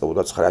ათვლა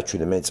იწყებოდა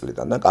 9-7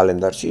 წლიდან და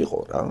კალენდარში იყო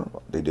რა.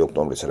 დიდი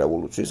ოქტომბრის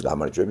რევოლუციის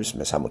გამარჯვების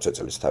მე-60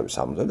 წლის თავის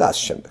 60 და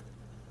ასე შემდეგ.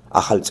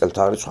 ახალი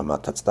წელთაღრიცხვა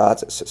მათაც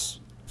დააწესეს.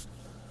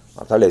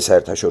 მართალია ეს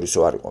საერთაშორისო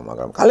არ იყო,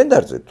 მაგრამ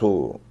კალენდარზე თუ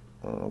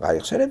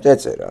გაიხსენებთ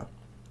ეწერა.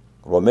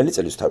 რომელი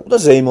წლის თავი და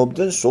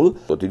ზეიმობდნენ სულ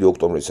დიდი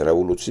ოქტომბრის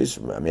რევოლუციის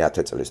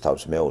მე-10 წლის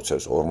თავს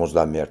მე-20-ს,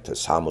 51-ს,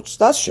 60-ს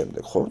და ასე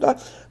შემდეგ, ხო? და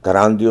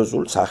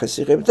გრანდიოზულ სახეს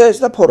იღებდა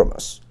ეს და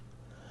ფორმას.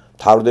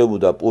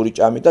 თავდებოდა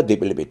პურიჭამი და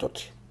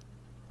დიპლიპიტოთი.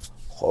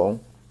 ხო?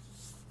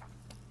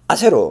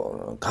 ასე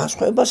რომ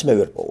განსხვავებას მე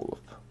ვერ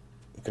პოულობ.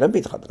 იქნებ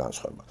მითხრათ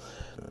განსხვავება.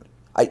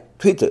 აი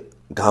თვით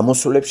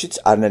გამოსულებშიც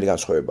არნაირი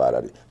განსხვავება არ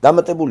არის.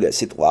 დამატებულია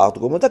სიტყვა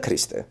აღდგომა და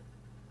ქრისტე.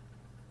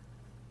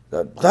 და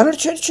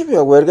დანარჩენში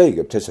ვერ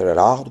გაიგებთ ეს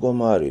რა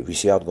აღდგომა არის,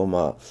 ვისი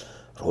აღდგომა,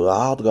 რა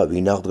აღდგა,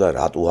 ვინ აღდგა,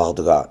 რატო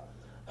აღდგა,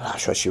 რა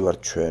შვაში ვართ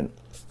ჩვენ.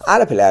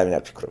 არაფერი არ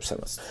ვფიქრობს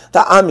ამას. და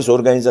ამის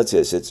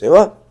ორგანიზაციას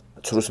ეწევა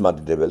ცრუს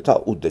მადიდებელთა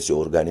უდიდესი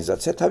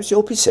ორგანიზაცია თავისი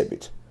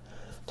ოფისებით.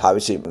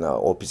 თავისი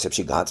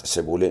ოფისებში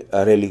გაწესებული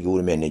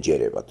რელიგიური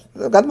მენეჯერებად.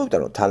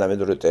 გადმოვიტანოთ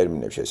თანამედროვე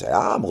ტერმინებში ეს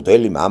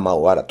მღვდელი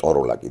მამაო არა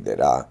ტოროლა კიდე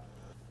რა.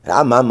 რა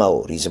მამაო,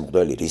 რის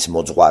მღვდელი, რის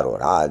მოძღვარო,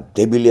 რა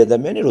დებილი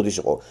ადამიანი როდის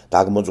იყო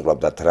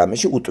დაგმოძღვრებდათ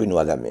რამეში უთვინო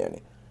ადამიანი.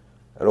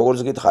 როგორც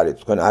გითხარით,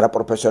 თქვენ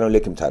არაპროფესიონალი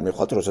ექიმთან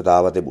მიხვალთ, როცა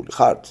დაავადებული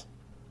ხართ?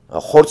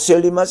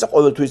 ხორციელი მასე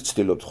ყოველთვის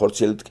ცდილობთ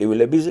ხორციელი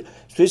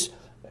ტკივილებისთვის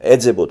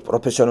ეძებოთ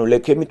პროფესიონალი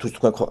ექიმი თუ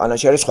თქვენ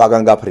ქვეყანაში არის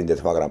სხვაგან გაფრინდეთ,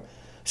 მაგრამ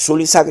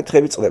სული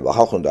საკითხები წდება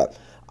ხალხო და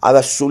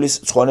არა სულის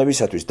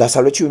ცხონებისათვის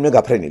დასავლეთში ვინმე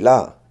გაფრენილა?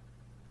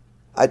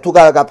 აი თუ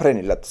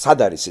გაფრენილად, სად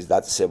არის ის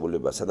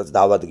დაწესებულება, სადაც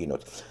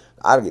დავადგინოთ?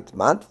 კარგით,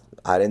 მან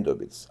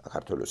არენდობით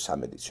საქართველოს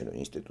სამედიცინო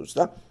ინსტიტუტს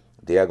და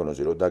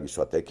დიაგნოზი რო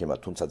დაგისვათ ექიმად,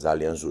 თუმცა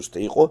ძალიან ზუსტი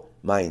იყო,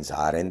 მაინც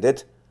არენდეთ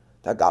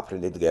და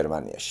გაფრინდით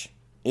გერმანიაში.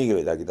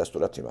 იგივე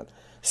დაგიდასტურათ იმან.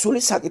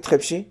 სულის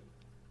საკითხებში,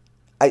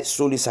 აი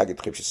სულის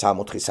საკითხებში,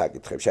 სამოთხის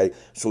საკითხებში, აი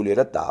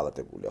სულიერად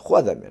დაავადებულია ხო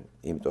ადამიანი,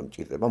 იმიტომ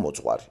ჭირდება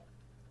მოძღვარი.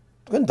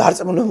 თქვენ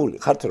დარწმუნებული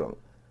ხართ რომ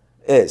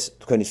ეს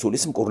თქვენი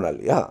სულის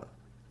მკურნალია?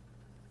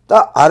 და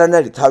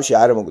არანაირი თავში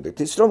არ მოგდეთ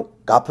ის რომ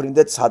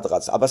გაფრინდეთ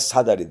სადღაც, აბა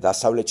სად არის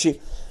დასავლეთში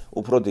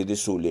უფრო დიდი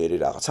სულიერი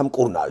რაღაცა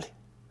მკურნალი.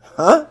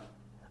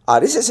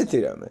 არის ესეთი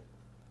რამე?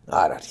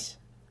 არ არის.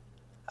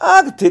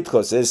 აქ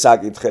თითქოს ეს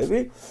საკითხები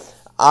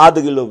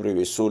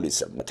ადგილობრივი სულის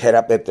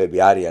თერაპევტები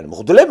არიან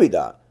მღვდლები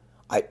და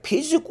აი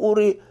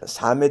ფიზიკური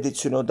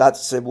სამედიცინო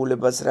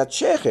დაწესებულებას რაც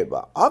შეეხება,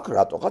 აქ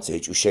რატოღაც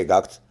ეჭვი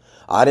შეგაქვთ.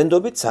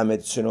 არენდობით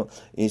სამედიცინო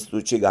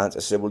ინსტიტუტში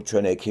განაწესებულ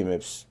ჩვენ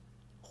ექიმებს.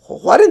 ხო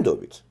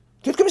არენდობით.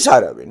 თითქმის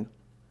არავინ.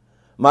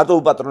 მარტო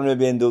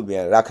უპატრონები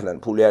ენდობიან, რაქნან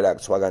ფული არ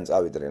აქვს, სხვაგან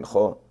წავიდნენ,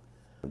 ხო?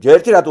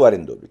 ჯერთი რატო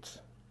არენდობით?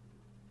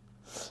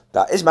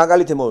 და ეს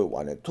მაგალითი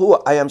მოვიყვანეთ. თუ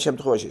აი ამ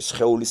შემთხვევაში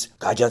სხეულის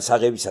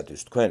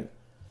გაჯანსაღებისათვის თქვენ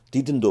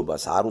დიდ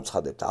ნდობას არ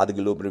უცხადებთ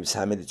ადგილობრივ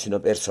სამედიცინო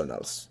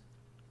პერსონალს.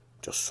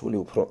 სული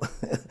უფრო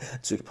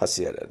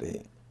ძვირფასი არ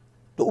არის.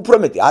 თუ უფრო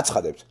მეტი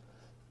აცხადებთ,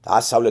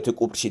 დასავლეთი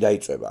კუპრში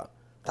დაიწვება.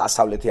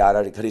 დასავლეთი არ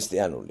არის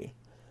ქრისტიანული.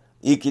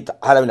 იქით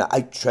არავინ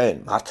აი ჩვენ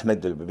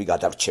მართლმადიდებლები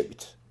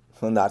გადარჩებით.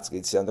 არც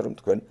გიციან რომ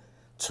თქვენ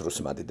ცრუს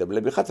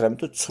მადიდებლები ხართ, რამე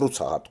თუ ცრუც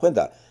ხართ თქვენ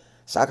და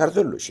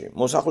საქართველოში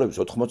მოსახლეობის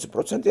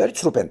 80% არის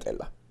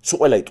ცრუპენტელა. სულ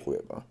ყველა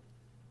იტყუება.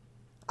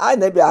 აი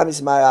ნები ამის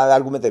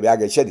არგუმენტები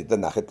აგერ შედით და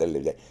ნახეთ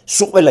ტელევიზია.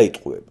 სულ ყველა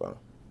იტყუება.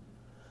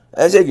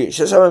 ესე იგი,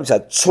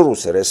 შესაბამისად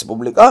ცრუს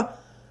რესპუბლიკა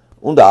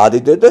უნდა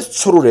ადიდებდეს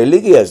ცრუ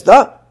რელიგიას და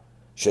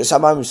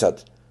შესაბამისად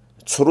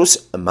ცრუს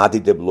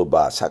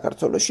მადიდებლობა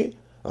საქართველოში,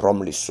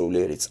 რომლის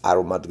სულიერი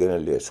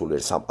წარმომადგენელია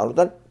სულიერ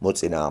სამყაროდან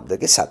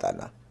მოწინააღმდეგე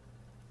სატანა.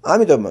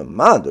 ამიტომ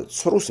მანდ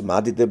ცრუს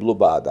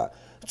მადიდებლობაა და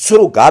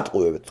ცრუ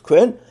გატყუებთ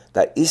თქვენ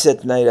და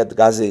ისეთნაირად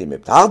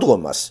გაზეიმებთ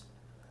აღდგომას,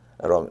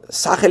 რომ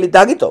სახელი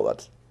დაგიტოვათ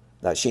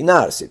და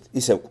შინაარსით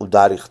ისევ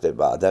მკვდარი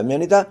ხდება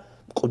ადამიანი და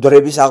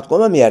მკვდრების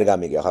აღდგომა მე არ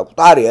გამიგია ხა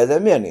მკვდარი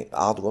ადამიანი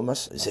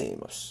აღდგომას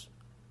ზეიმობს.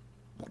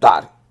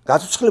 მკვდარი,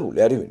 გაცოცხლებული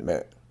არის ვინმე.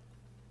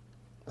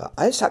 და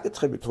აი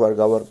საკითხები თუ არ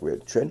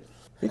გავარკვიეთ ჩვენ,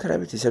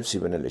 ვიქნებით ისევ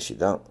სიბნელეში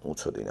და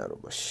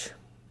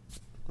უცოდინარობაში.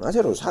 ასე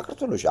რომ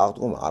საქართველოში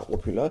აღდგომა არ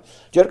ყოფილა,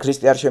 ჯერ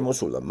ქრისტე არ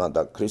შემოსულა, მან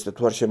და ქრისტე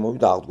თუ არ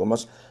შემოვიდა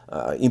აღდგომას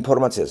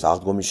ინფორმაციას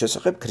აღდგომის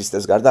შესახებ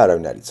ქრისტეს გარდა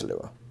არავინ არ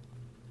იძლევა.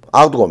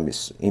 აღდგომის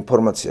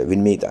ინფორმაცია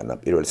ვინ მიიტანა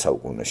პირველ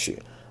საუკუნეში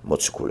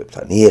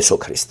მოციქულებთან? იესო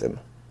ქრისტემ.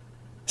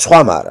 სხვა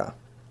არა.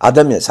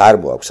 ადამიანს არ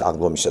მოაქვს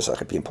აღდგომის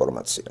შესახებ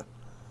ინფორმაცია.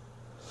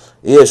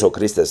 იესო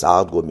ქრისტეს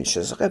აღდგომის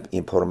შესახებ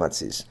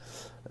ინფორმაციის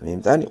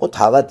მიმდანი იყო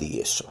თავად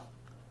იესო.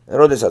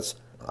 როდესაც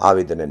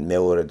ავიდნენ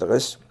მეორე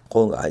დღეს,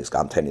 ხო აი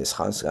გამთენის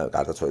ხანს,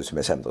 გარდაცვალების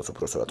მესამე დღეს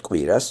უпроსტად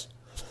კვირას,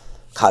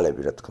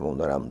 ქალები რა თქმა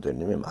უნდა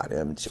რამდენიმე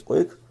მარიამიც იყო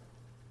იქ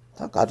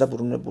და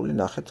გადაბრუნებული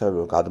ნახეთ,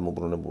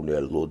 გადმობრუნებულია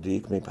ლოდი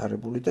იქ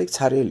მიფარებული და იქ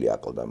ცარიელი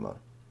აკლდამა.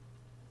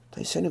 და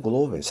ისინი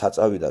გლოვობენ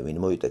საწავიდა ვინ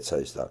მოიტეცა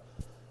ის და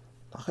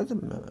ნახეთ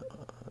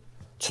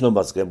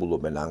ცნობას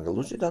გებულობენ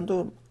ანგელოზიდან და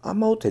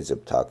ამაოდ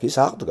ეძებთ აქ ის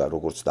აღდგა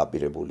როგორც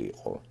დაპირებული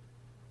იყო.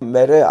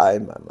 მერე აი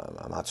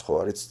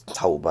მაცხოვარიც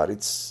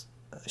თაუბარიც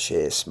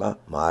შეესმა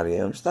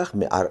მარიამს და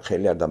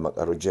ხელი არ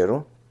დამაკარო ჯერო.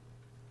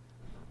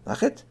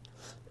 ნახეთ?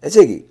 ესე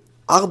იგი,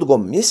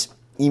 აღდგომის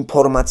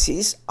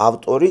ინფორმაციის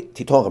ავტორი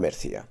თვითონ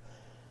ღმერთია.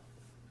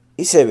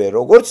 ისევე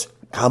როგორც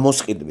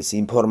გამოსყიდვის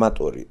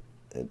ინფორმატორი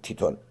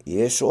თვითონ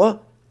იესოა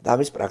და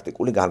ამის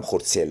პრაქტიკული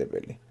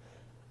განხორციელებელი.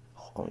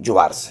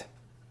 ჯვარზე.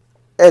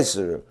 ეს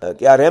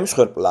კი არ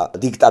ემსხვერპლა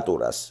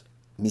დიქტატურას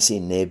მისი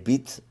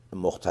ნებით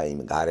მოხდა იმ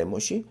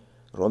გარემოში,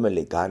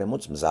 რომელიც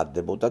გარემოც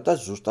მზადდებოდა და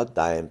ზუსტად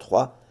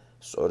დაემთხვა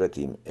სწორედ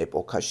იმ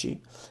ეპოქაში,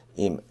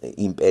 იმ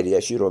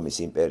იმპერიაში, რომის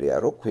იმპერია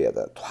რო ქვია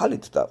და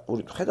თვალით და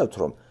ყურით ხედავთ,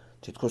 რომ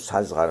თითქოს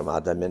საზღარმა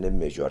ადამიანები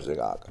მეჯვარზე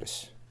გააკრეს.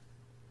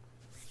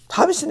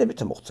 თავისნებით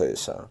მოხდა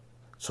ესა,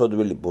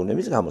 ცოდვილი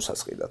ბუნების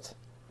გამოსასყიდად.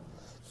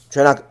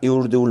 ჩვენ აქ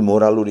იურიდიული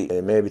მორალური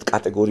მეებით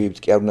კატეგორიებით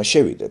კი არ უნდა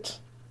შევიდეთ.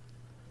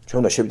 ჩვენ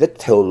უნდა შევიდეთ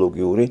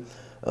თეოლოგიური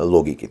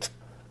ლოგიკით.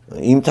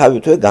 იმ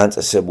თავითვე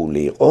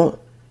განწესებული იყო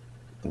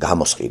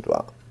გამოსყიდვა.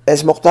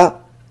 ეს მოხდა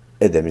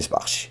ედემის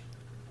ბაღში.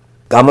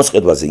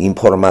 გამოსყიდვაზე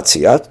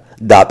ინფორმაცია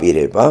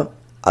დაპირება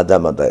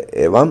ადამა და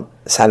ევამ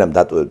სანამ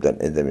დატოვებდნენ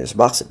ედემის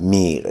ბაღს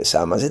მიიღეს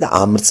ამაზე და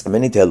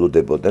ამრწმენით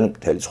ელოდებოდნენ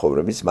მთელი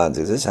ცხოვრების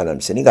მანძილზე სანამ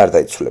ისინი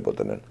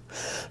გარდაიცვლებოდნენ.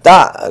 და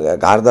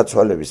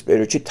გარდაცვალების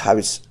პერიოდში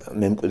თავის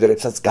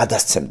მემკვიდრეებსაც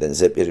გადასცემდნენ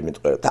ზეპირი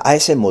მიტყველად და აი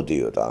ესე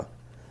მოდიოდა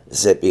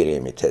ზეპირი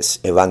იმით ეს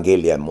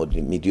ევანგელია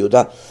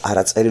მიდიოდა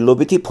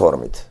არაწერილობითი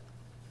ფორმით.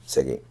 ესე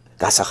იგი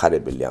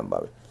გასახარებელი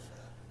ამბავი.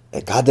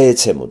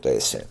 გადაეცემოდა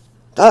ესე.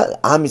 და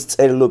ამის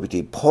წერილობითი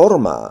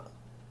ფორმა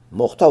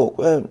მოხდა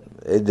უკვე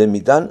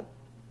ედემიდან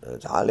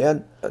ძალიან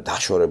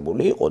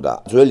დაშორებული იყო და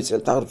ძველი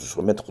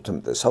წელთაღრიცხვის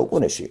მე-15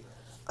 საუკუნეში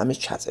ამის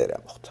ჩაწერა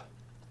მოხდა.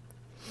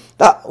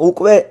 და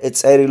უკვე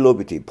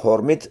წერილობითი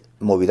ფორმით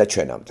მოვიდა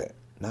ჩვენამდე.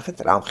 ნახეთ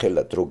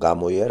რამხელა დრო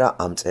გამოიარა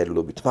ამ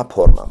წერილობითმა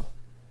ფორმამ.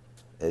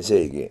 ესე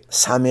იგი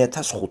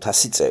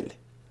 3500 წელი.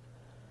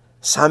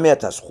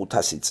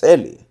 3500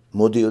 წელი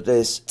მოდიოდა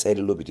ეს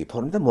წერილობითი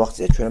ფორმა და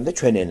მოაღწია ჩვენამდე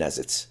ჩვენ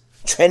ენაზეც.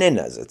 ჩვენ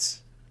ენაზეც.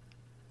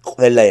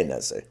 ყველა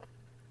ენაზე.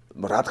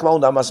 რა თქმა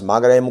უნდა ამას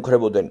მაგრა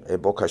ემუქრებოდნენ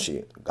ეპოქაში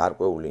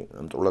გარკვეული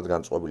მტრულად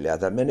განწყობილი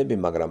ადამიანები,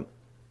 მაგრამ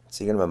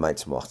წიგნმა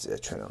მაინც მოაღწია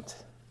ჩვენამდე.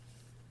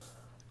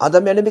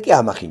 ადამიანები კი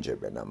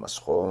ამახინჯებენ ამას,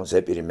 ხო?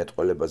 ზეპირი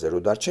მეტყველებაზე რო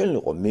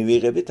დარჩენილიყო,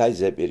 მივიღებით აი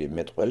ზეპირი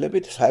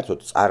მეტყველებით, საერთოდ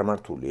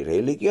წარმართული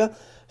რელიგია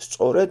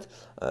სწორედ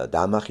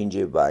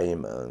დამახინჯება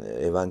იმ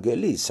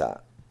ევანგელიისა,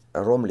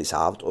 რომლის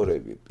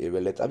ავტორები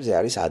პირველ ეტაპზე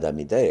არის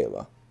ადამი და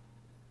ევა.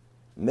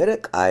 მერე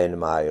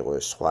კაენმა აიღო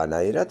ეს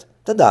სხვანაირად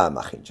და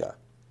დაამახინჯა.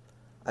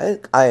 აი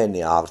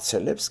კაენი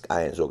ავრცელებს,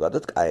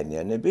 ზოგადად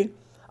კაენიანები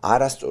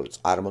არასწორ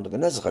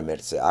წარმოდგენას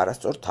ღმერთზე,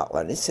 არასწორ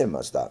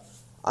თაყვანისცემას და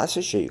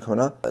ასე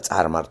შეიქმნა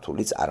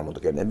წარმართული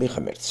წარმოდგენები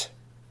ღმერთზე.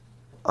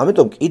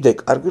 ამიტომ კიდე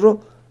კარგი რომ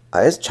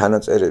აი ეს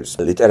ჩანაწერების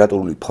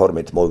ლიტერატურული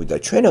ფორმით მოვიდა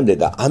ჩვენამდე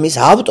და ამის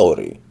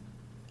ავტორი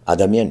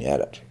ადამიანი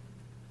არ არის.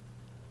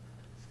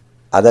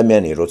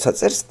 ადამიანი როცა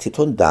წერს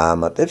თვითონ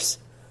დაამატებს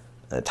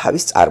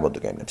თავის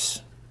წარმოდგენებს.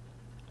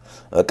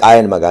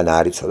 კაენმა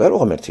განაარიცოდა რომ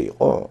ღმერთი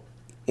იყო.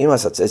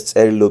 იმასაც ეს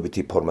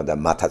წერილობითი ფორმა და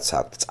მათაც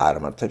აქვთ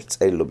წარმართებს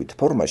წერილობით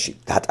ფორმაში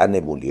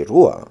დატანებული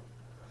როა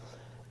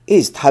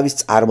ის თავის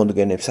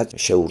წარმოდგენებსაც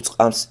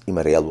შეურწყავს იმ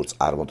რეალურ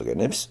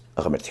წარმოდგენებს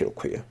ღმერთი რო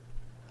ქვია.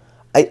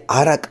 აი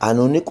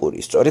არაკანონიკური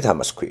სწორედ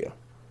ამას ქვია.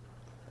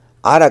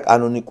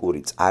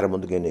 არაკანონიკური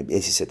წარმოდგენები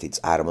ეს ისეთი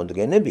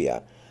წარმოდგენებია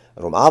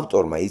რომ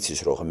ავტორმა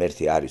იცის რომ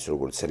ღმერთი არის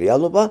როგორც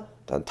რეალობა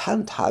და თან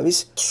თავის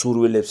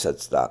სურვილებსაც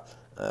და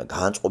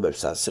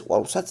განწყობებსაც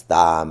სიყვარულსაც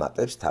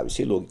დაამატებს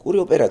თავისი ლოგიკური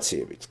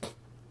ოპერაციებით.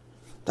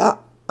 და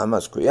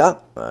ამას ქვია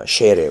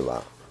შერევა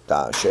და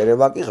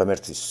შერევა კი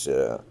ღმერთის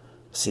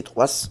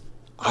სიტყვას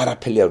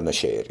არაფერი არ უნდა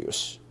შეერიოს.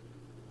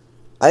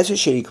 აი ესე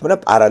შეიქმნა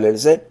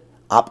პარალელზე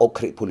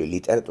აპოკრიფული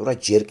ლიტერატურა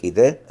ჯერ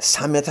კიდე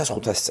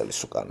 3500 წელს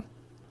უკან.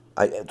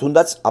 აი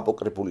თუნდაც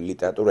აპოკრიფული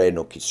ლიტერატურა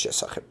ენოქის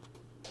შესახებ.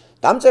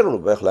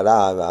 დამწერლობა ეხლა რა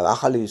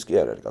ახალი ის კი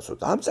არ არის გასულ.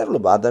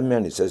 დამწერლობა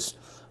ადამიანის ეს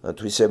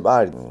თვისება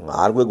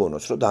არ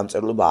გვეგონოს რომ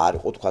დამწერლობა არ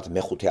იყო თქვა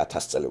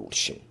მე-5000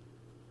 წელიწადში.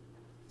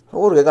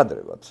 როგორ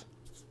გეკადრებათ?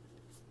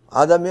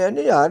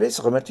 ადამიანი არის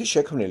ღმერთის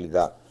შექმნილი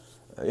და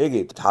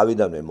იგი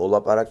თავიდანვე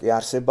მოლაპარაკი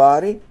არსება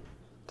არის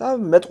და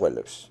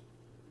მეტყველებს.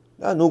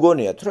 და ნუ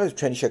გონიათ რომ ეს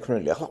ჩვენი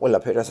შექმნილი ახლა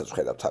ყველაფერი რასაც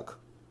ვხედავთ აქ.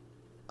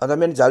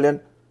 ადამიანი ძალიან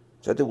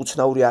ზედი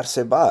უცნაური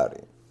არსება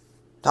არის.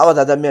 თავად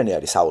ადამიანი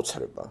არის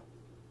საოცრება.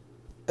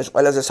 ეს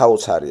ყველაზე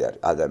საოცარი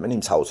არის ადამიანი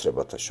იმ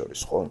საოცრებათა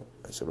შორის, ხო?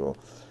 ესე რომ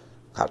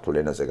ქართულ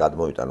ენაზე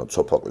გადმოვიტანოთ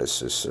სოფოკლეს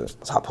ეს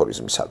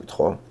საფორიზმისავით,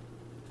 ხო?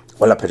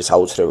 ყველაფერი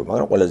საოცრება,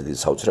 მაგრამ ყველაზე დიდი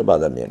საოცრება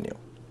ადამიანია.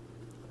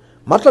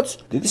 მართლაც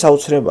დიდი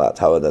საოცრებაა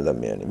თავად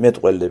ადამიანი,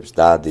 მეტყველებს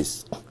დაადის,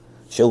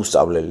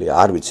 შეუსწავლელია,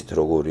 არ ვიცით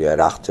როგორია,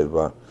 რა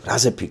ხდება,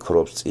 რაზე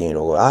ფიქრობს წინ,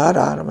 როგორ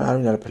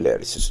არაფერი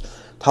არის ეს.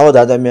 თავად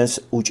ადამიანს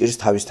უჭირს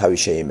თავის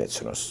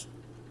შეიმეცნოს.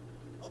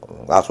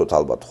 გახსოვთ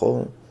ალბათ, ხო?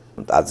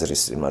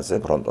 ტაძრის იმაზე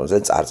ფრონტონზე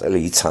წარწელი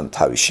იცან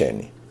თავი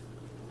შენი.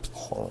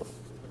 ხო?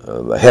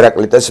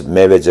 ჰერაკლიტეს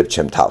მე ვეძებ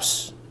ჩემ თავს.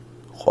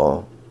 ხო?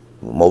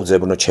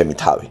 მოვძებნო ჩემი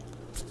თავი.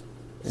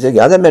 ესე იგი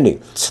ადამიანი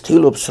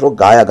ცდილობს რომ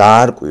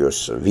გაარკვიოს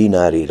ვინ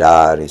არის, რა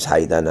არის,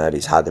 აიდან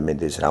არის,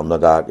 ადმედეს, რა უნდა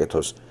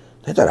გააკეთოს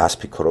და რას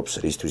ფიქრობს,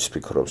 რისთვის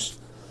ფიქრობს.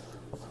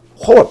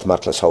 ხო ვართ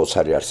მართლა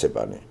საოცარი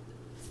არსებანი.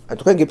 აი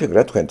თქვენ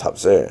გიფიქრეთ თქვენ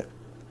თავზე?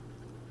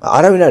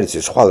 არავინ არ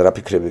იცის ხვალ რა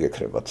ფიქრები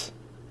გეკრებათ.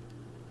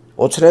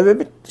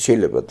 ოცნებები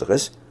შეიძლება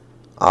დღეს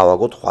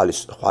ავაგოთ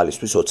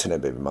ხვალისთვის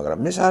ოცნებები, მაგრამ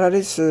ეს არ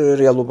არის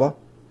რეალობა.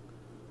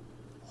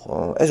 ხო,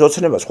 ეს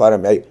ოცნება სხვა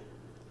რამე, აი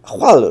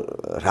ხვალ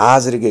რა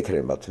აზრი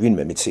გეკრებათ,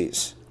 ვინმე მიცის?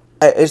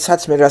 აი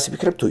ერთსაც მე რას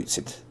ვიფიქრებ თუ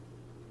იცით?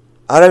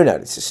 არავინ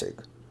არ იცის ეგ.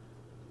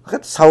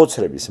 ხეთ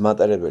საოცრების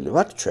მატარებელი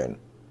ვართ ჩვენ.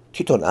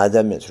 თვითონ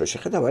ადამიანს რო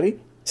შეხედავ არის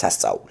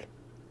სასწაული.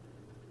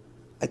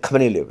 აი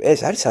ქმნილება, ეს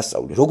არის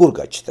სასწაული, როგორ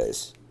გაჩნდა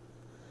ეს?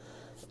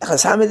 ახლა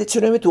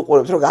სამედიცინოებით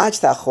უყურებთ რომ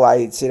გააჩნდა ხო აი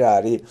იცი რა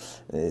არის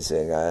ესე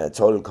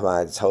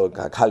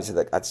ქალისა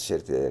და კაცის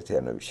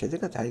ერთიანობის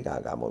შედეგად აი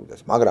გამოვიდა.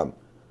 მაგრამ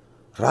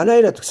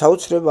რანაირად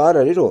საოცრება არ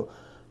არის რომ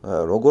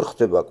როგორ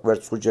ხდება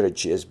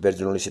კვერცხუჯრედში ეს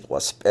ბერძნული სიტყვა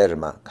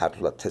სპერმა,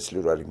 ქართულად თესლი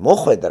რარი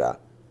მოხვედრა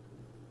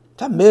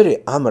და მე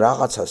ამ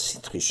რაღაცა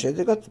სითხის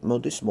შედეგად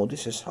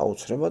მოდის ეს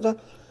აუცრება და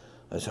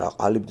ეს რა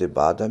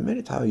ყალიბდება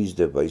ადამიანი, თავი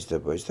იზრდება,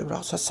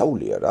 რაღაცა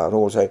საულია რა,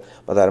 როგორც აი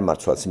პატარა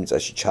მარცვალს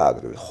მიწაში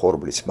ჩააგდებით,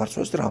 ხორბლის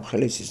მარცვალს და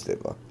რამხელის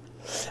იზრდება.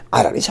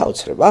 არ არის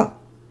საოცრება,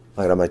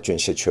 მაგრამ მათ ჩვენ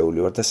შეჩეული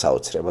ვარ და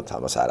საოცრებად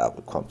ამას არ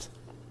აღვიქვამთ.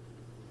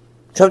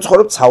 ჩვენ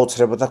ცხოვრობთ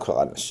საოცრებათა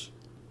ქვეყანაში.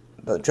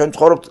 და ჩვენ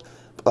ცხოვრობთ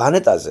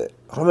პლანეტაზე,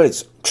 რომელიც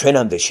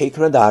ჩვენამდე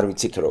შეიქმნა და არ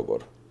ვიცით როგორ.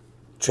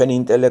 ჩვენი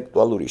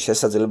ინტელექტუალური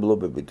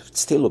შესაძლებლობებით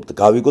ვცდილობთ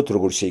გავიგოთ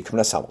როგორ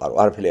შეიქმნა სამყარო,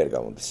 არაფერი არ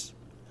გამოდის.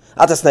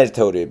 ათასნაირი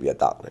თეორიებია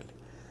დაყრილი.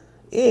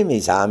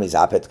 იმის, ამის,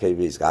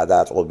 აფეთქების,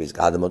 გადაწყობის,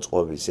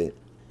 გადმოწყობის.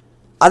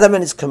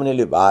 ადამიანის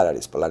ქმნილება არ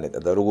არის პლანეტა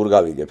და როგორ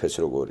გავიგებ ეს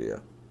როგორია.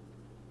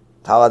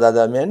 თავად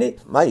ადამიანი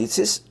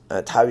იცის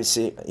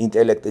თავისი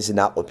ინტელექტის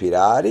ნაყოფი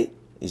რა არის,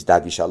 ის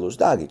დაგიშალოს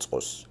და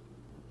აგიწყოს.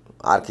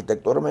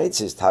 არქიტექტორმა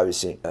იცის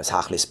თავისი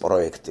სახლის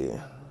პროექტი,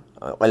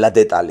 ყველა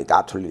დეტალი,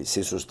 კათვლის,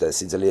 სისუსტე,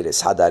 სიძლიერე,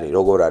 სად არის,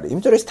 როგორ არის,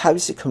 იმიტომ რომ ეს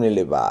თავისი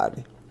ქმნილება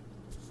არის.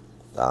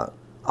 და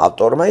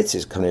ავტორმა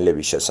იცის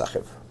ქმნილების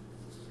შესახებ.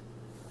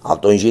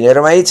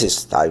 ავტოინჟინერმა იცის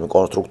იმ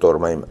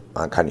კონსტრუქტორმა იმ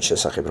მანქანის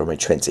შესახებ, რომელიც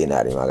ჩვენ წინ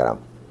არის, მაგრამ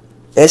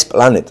ეს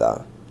პლანეტა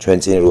ჩვენ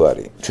წინ რო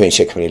არის, ჩვენ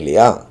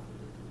შექმნილია?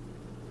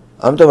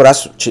 ამიტომ რას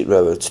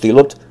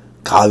ვცდილობთ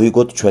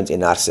გავიგოთ ჩვენ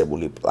წინ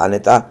არსებული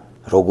პლანეტა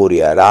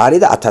როგორია რა არის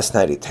და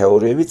ათასნაირი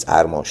თეორიები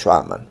წარმოშვა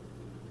ამან.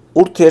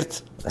 ურთიერთ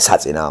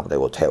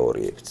საწინააღმდეგო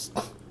თეორიებიც.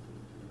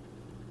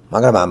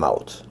 მაგრამ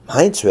ამაოდ,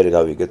 მაინც ვერ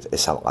გავიგეთ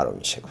ეს სამყარო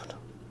მის შექმნა.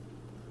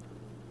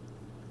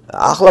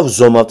 ახლა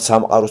ვზომავთ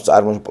სამყაროს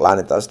წარმოშვა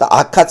პლანეტას და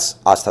აქაც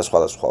ასთა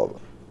სხვადასხვაობა.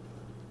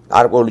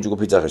 გარკვეული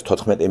ჯგუფი ძახის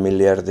 14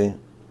 მილიარდი,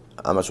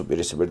 ამას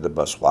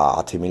უპირისპირდება სხვა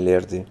 10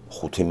 მილიარდი,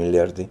 5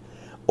 მილიარდი,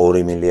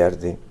 2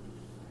 მილიარდი.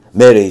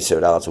 მერე ისევ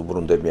რაღაც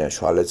უბრუნდებიან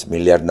შვალეთს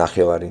მილიარდ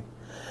ნახევარი.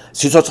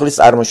 სიცოცხლის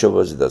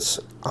წარმოშობაზედაც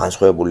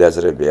განსხვავებული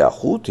აზრებია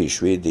 5,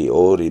 7,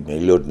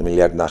 2,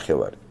 მილიარდ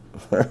ნახევარი.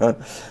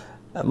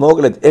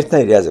 მოკლედ,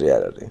 ერთნაირი აზრი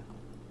არ არის.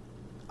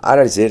 არ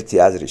არის ერთი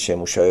აზრი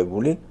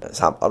შემუშავებული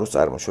სამყაროს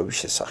წარმოშობის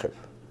შესახებ.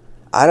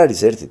 არ არის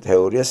ერთი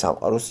თეორია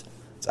სამყაროს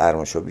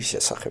წარმოშობის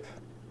შესახებ.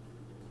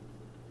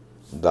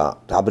 და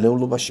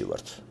დაბნეულობაში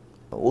ვართ.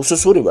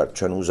 უსუსური ვართ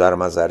ჩვენ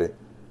უზარმაზარი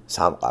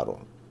სამყარო.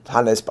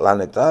 თან ეს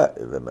პლანეტა,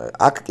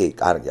 აქ კი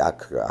კარგი, აქ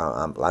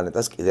ამ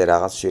პლანეტას კიდე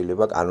რაღაც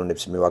შეიძლება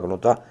კანონებს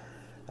მივაგნოთ და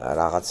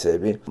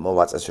რაღაცები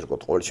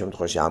მოვაწესრიგოთ ყოველ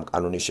შემთხვევაში ამ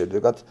კანონის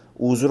შედეგად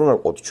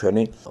უზრუნველყოთ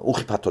ჩვენი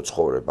უხიფათო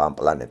ცხოვრება ამ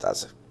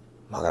პლანეტაზე.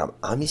 მაგრამ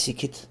ამის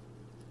იქით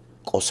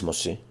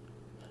კოსმოსი,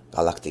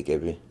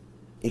 გალაქტიკები,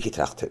 იქით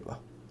რა ხდება?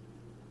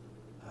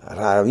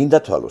 ვინ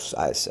დათვალოს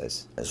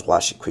ეს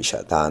ზღვაში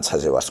ქვიშა და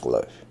ანცაზე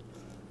ვარსკვლავები?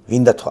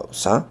 ვინ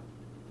დათვალოს,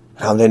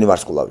 რამდენი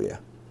ვარსკვლავია?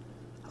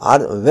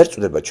 ვერ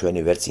წვდება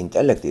ჩვენი ვერც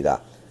ინტელექტი და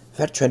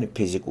ვერ ჩვენი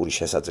ფიზიკური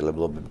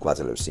შესაძლებლობები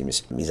გვაძლევს იმის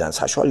მიზანს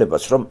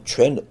საშუალებას, რომ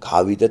ჩვენ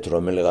გავიდეთ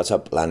რომელიღაცა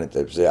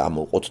პლანეტებზე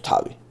ამოვყოთ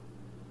თავი.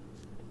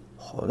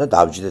 ხო და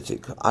დავჯდეთ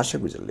იქ, არ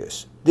შეგვიძლია ეს.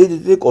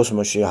 დიდი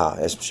კოსმოსში,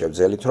 ეს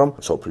შევძელით, რომ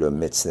მსოფლიო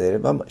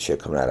მეცნიერებამ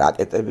შექმნა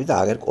რაკეტები და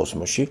აგერ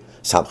კოსმოსში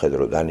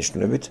სამხედრო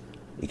დანიშნულებით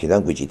იქიდან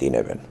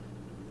გვიჭიტინებენ.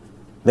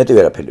 მეტი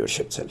ვერაფერი ვერ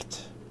შევძელით.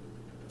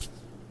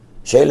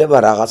 შეიძლება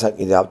რაღაცა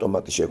კიდე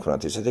ავტომატი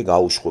შექმნათ ისეთი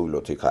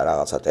გაუშხვილოთ იქ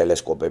რაღაცა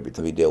ტელესკოპებით,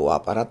 ვიდეო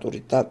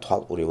აპარატურით და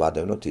თვალყური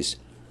ვადევნოთ ის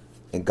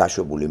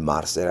გაშვებული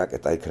მარსზე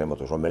რაკეტა იქნებოთ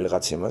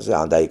რომელიღაც იმაზე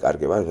ან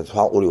დაიკარგება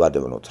თვალყური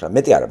ვადევნოთ რა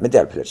მეტი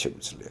არაფერი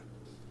შეგვიძლია.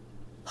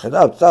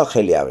 ხედავთ და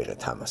ხელი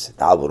ავიღეთ ამაზე.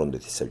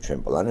 დააბრუნდით ისევ ჩვენ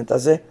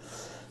პლანეტაზე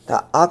და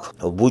აქ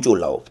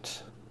ბუჭულაობთ.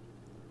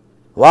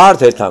 ვართ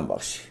ერთ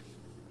ამბავში.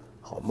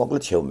 ხო,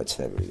 მოკლედ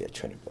შეუმეცნებელია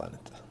ჩვენი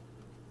პლანეტა.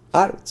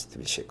 არ ვიცით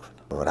ვის შექმნა,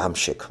 რამ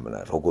შექმნა,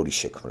 როგორი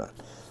შექმნა.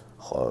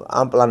 ხო,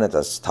 ამ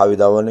პლანეტას თავი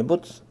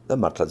დავანებოთ და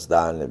მართლაც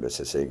დაანებეს,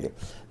 ესე იგი,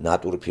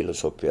 ნატურ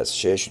ფილოსოფიას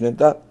შეეშნენ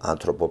და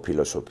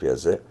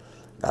ანთროპოფილოსოფიაზე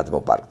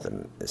გადმოპარკდნენ,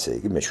 ესე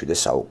იგი, მე-7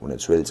 საუკუნე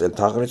ძველი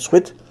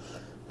წელთაღრიცხვით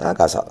და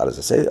გასაყარეს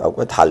ესე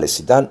უკვე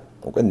თალესიდან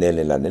უკვე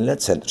ნელ-ნელა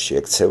ცენტრში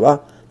ექცევა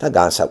და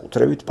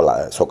განსაკუთრებით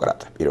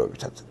სოკრატე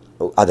პირობითად.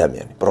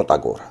 ადამიანი,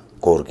 პროტაგორა,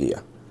 გორგია,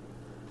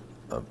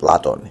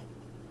 პლატონი,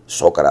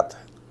 სოკრატე,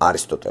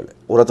 არისტოტელე.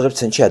 ყურადღების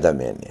ცენტრში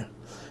ადამიანია.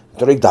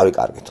 იმიტომ რომ იქ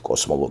დავიკარგეთ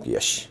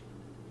კოსმოლოგიაში.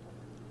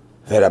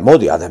 ვერა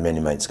მოდი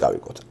ადამიანი მაინც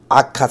გავიგოთ.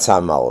 აქაც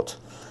ამაოდ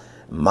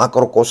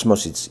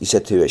მაკროკოსმოსიც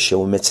ისეთივე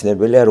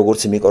შეუმეცნებელია,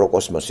 როგორც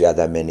მიკროკოსმოსი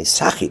ადამიანის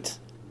სახით.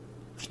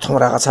 თვითონ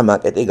რაღაცა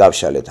მაკეტი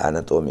გავშალეთ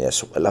ანატომიას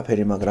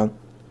ყველაფერი, მაგრამ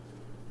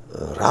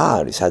რა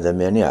არის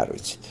ადამიანი არ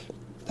ვიცით.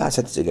 და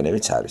ასეთი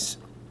წიგნებიც არის.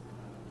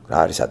 რა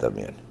არის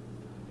ადამიანი?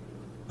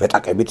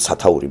 ვეტაკებით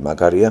სათაური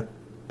მაგარია,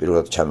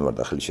 პირველად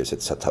ჩამევარდა ხელი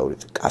ესეთ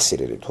სათაურით,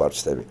 კასირერი თუ არ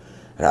ვცდები.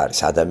 რა არის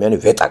ადამიანი?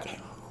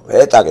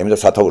 ვეტაკი, იმიტომ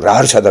სათაური რა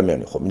არის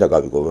ადამიანი, ხო, მინდა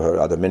გავიგო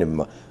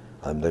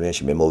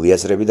ადამიანში მე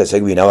მოვიაზრები და ესე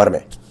ვინა ვარ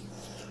მე.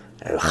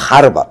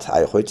 ხარბათ,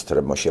 აი ხო იცით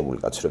რომ მოშებული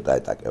კაცი რო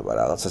დაეტაკება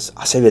რაღაცას,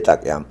 ასე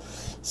ვეტაკი ამ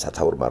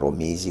სათაურმა რომ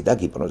მიიზიდა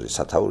გიპნოზის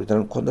სათაურიდან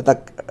მქონდა და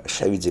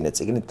შევიძინე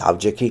წიგნი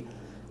დავჯექი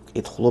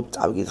კითხულობ,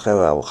 წავიკითხე,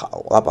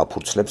 აბა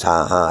ფურცლებს,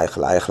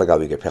 ახლა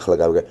გავიგებ,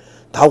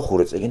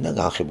 დავხურე წიგნი და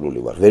განხიბლული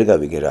ვარ, ვერ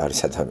გავიგე რა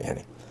არის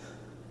ადამიანი.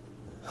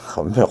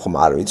 მე ხომ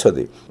არ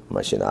ვიცოდი,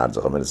 მაშინ არც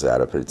ღმერთზე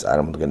არაფერი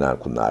წარმოდგენა არ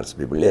ქონდა არც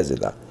ბიბლიაზე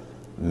და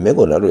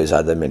მეგონა რომ ეს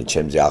ადამიანი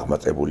ჩემზე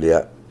აღმატებულია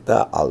და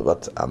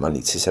ალბათ ამან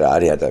იცის რა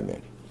არის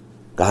ადამიანი.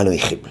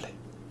 განვიხიბლე.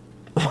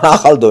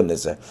 ახალ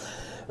დონეზე.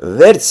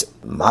 ვერც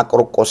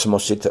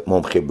მაკროკოსმოსით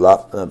მომხიბლა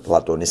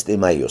პლატონის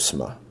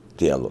ტიმაიოსმა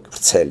დიალოგი,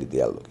 ვრცელი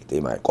დიალოგი,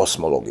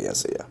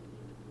 კოსმოლოგიაზეა.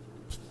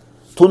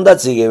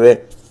 თუნდაც იგივე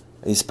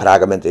ის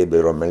ფრაგმენტები,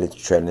 რომელიც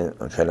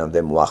ჩვენამდე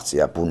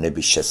მოაღწია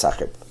ბუნების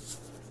შესახებ.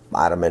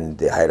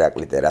 მარმენიდე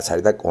ჰერაკლიტე რაც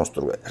არის და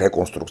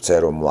რეკონსტრუქცია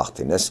რომ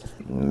მოახდინეს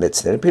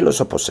მეცნიერ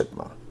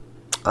ფილოსოფოსებმა.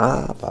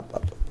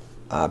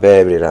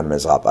 ბევრი რამე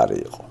ზღაპარი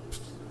იყო.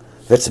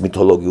 ვერც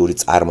მითოლოგიური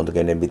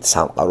წარმოდგენებით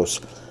სამყაროს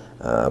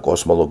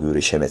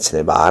კოსმოლოგიური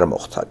შემეცნება არ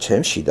მოხდა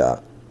ჩემში და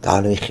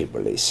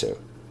განვიხიბლე ისევ.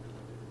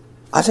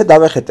 ასე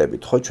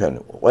დავეხეტებით ხო ჩვენ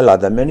ყველა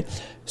ადამიანი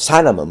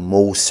სანამ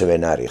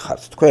მოუსვენარი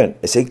ხართ თქვენ,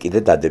 ესე იგი კიდე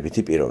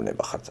დადებითი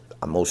პიროვნება ხართ.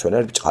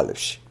 მოუსვენარი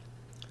ბჭყალებში.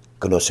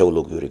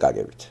 გნოსეოლოგიური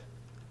გაგებით.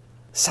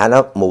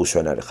 სანამ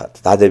მოუსვენარი ხართ,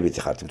 დადებითი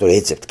ხართ, იმიტომ რომ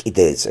ეძებთ,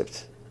 კიდე ეძებთ.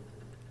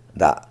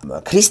 და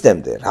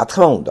ქრისტემდე, რა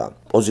თქმა უნდა,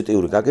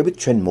 პოზიტიური გაგებით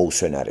ჩვენ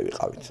მოუსვენარი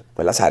ვიყავით.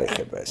 ყველას არ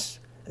ეხება ეს.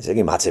 ესე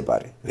იგი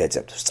მაწებარი,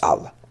 ვეძებთ,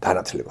 სწავლა,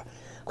 განათლება.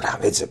 რა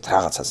ვეძებთ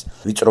რაღაცას,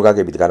 ვიწრო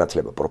გაგებით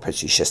განათლება,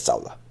 პროფესიის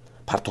შესწავლა.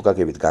 ფართო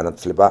გაგებით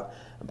განათლება,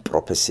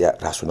 პროფესია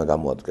რას უნდა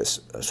გამოადგეს,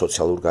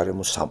 სოციალურ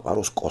გარემოს,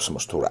 სამყაროს,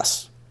 კოსმოს თუ რას.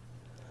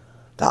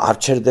 და არ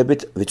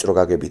ჩერდებით ვიწრო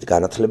გაგებით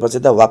განათლებაზე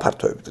და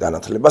ვაფართოებით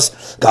განათლებას,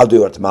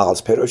 გავდივართ მაღალ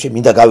სფეროებში,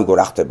 მინდა გავიგო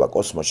რა ხდება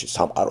კოსმოსში,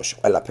 სამყაროში,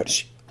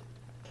 ყველაფერში.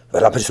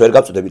 ყველაფერს ვერ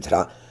გავწოდებით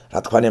რა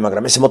თქმანია,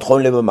 მაგრამ ეს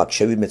მოთხოვნილება მაქვს,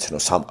 შევიმეცნო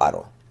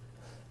სამყარო.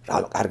 რა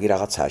კარგი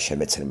რაღაცაა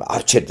შემეცნება,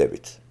 არ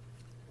ჩერდებით.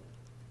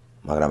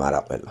 მაგრამ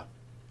არა ყველა.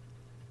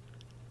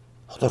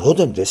 ხოდა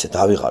როდემდე ესე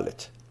დავიღალეთ.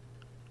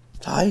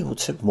 და აი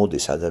უცებ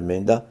მოდის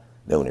ადამიანი და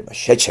მეუნება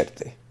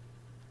შეჩერდი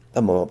და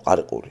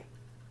მომყარიყური.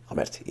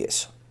 ღმერთი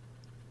იესო.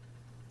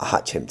 აჰა,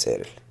 ჩემ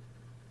წერილი.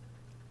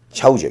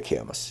 ჩაუჯექი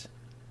ამას.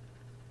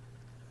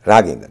 რა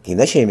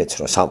გინდა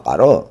შეიმეცნო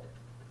სამყარო?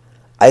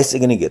 აი ეს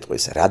წიგნი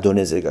გეტყვის, რა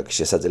დონეზე გაქვს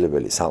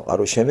შესაძლებელი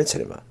სამყარო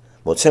შემეცნება,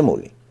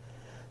 მოცემული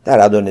და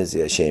რა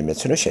დონეზეა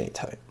შეიმეცნო შენი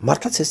თავი.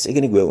 მართლაც ეს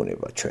წიგნი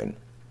გვეუბნება ჩვენ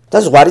და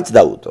ზღვარით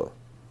დავუტო.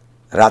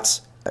 რაც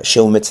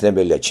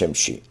შეუმეცნებელია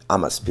ჩემში,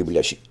 ამას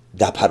ბიბლიაში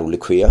დაფარული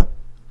ქვია,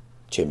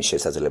 ჩემი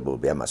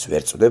შესაძლებლობები ამას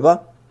ვერ წვდება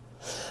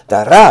და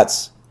რაც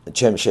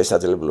ჩემი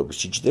შესაძლებლობის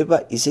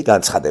ჩიჯდება, ისე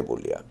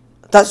განცხადებულია.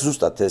 და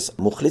ზუსტად ეს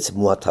მუხლიც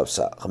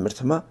მოათავსა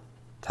ღმერთმა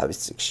თავის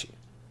წიგნში.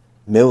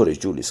 მეორე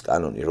ჯულის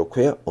კანონი რო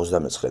ქვია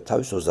 29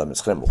 თავის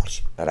 29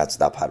 მუხლში. რაც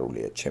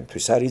დაფარულია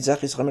ჩემთვის არის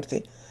იძახის ღმერთი,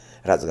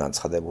 რაც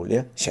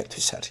განცხადებულია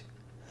შენთვის არის.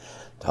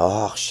 და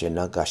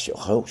შენაგაში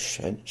ხო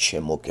შენ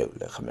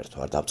შემოგევლე ღმერთო,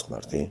 არ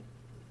დავწყნარდი?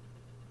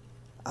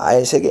 აი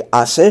ესე იგი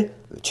ასე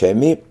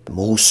ჩემი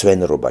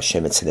მოუსვენრობა,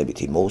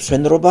 შემეცნებითი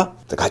მოუსვენრობა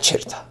და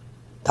გაჩერდა.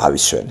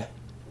 დავისვენე.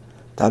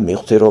 და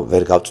მივხვდი რომ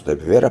ვერ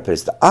გავწდები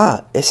ვერაფერს და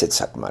ესეც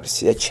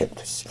საკმარისია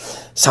ჩემთვის.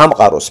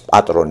 სამყაროს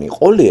პატრონი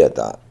ყოლია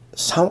და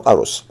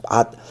სამყაროს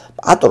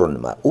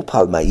პატრონმა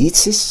უფალმა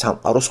იცის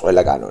სამყაროს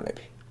ყველა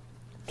კანონები.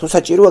 თუ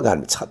საჭიროა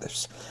განმიცხადებს.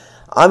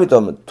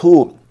 ამიტომ თუ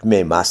მე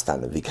მასთან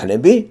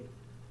ვიქნები,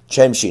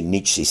 ჩემში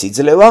ნიჭს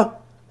იძლევა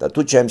და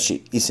თუ ჩემში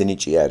ის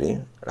ნიჭი არის,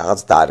 რაღაც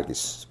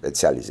დარგის,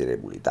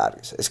 სპეციალიზირებული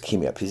დარგის, ეს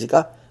ქიმია, ფიზიკა,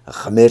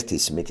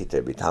 ღმერთის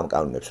მითითებით ამ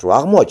კანონებს რო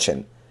აღმოაჩენ,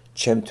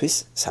 ჩემთვის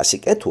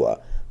სასიკეთოა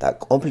და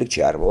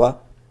კონფლიქტში არ მოვა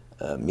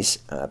მის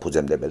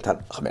ფუძემდებელთან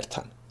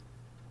ღმერთთან.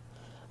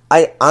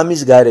 აი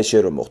ამის გარეშე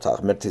რომ მოხდა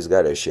ღმერთის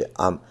გარეშე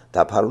ამ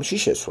დაფარულში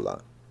შესვლა,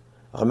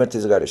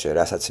 ღმერთის გარეშე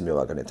რასაც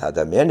მივაგნეთ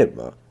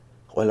ადამიანებმა,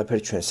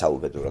 ყველაფერი ჩვენ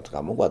საუბედურად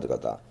გამოგვადგა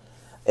და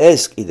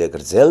ეს კიდე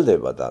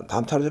გრძელდება და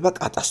დამთავრდება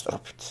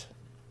კატასტროფით.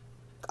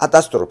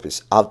 კატასტროფის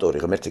ავტორი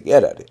ღმერთი კი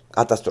არ არის,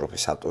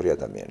 კატასტროფის ავტორი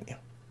ადამიანია.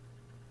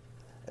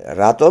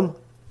 რატომ?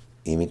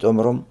 იმიტომ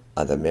რომ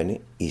ადამიანი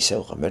ისევ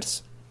ღმერთს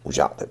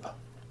უჯაყდება.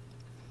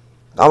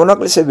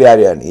 გამონაკლისები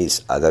არიან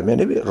ის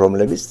ადამიანები,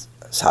 რომლებიც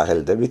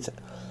სახელდებით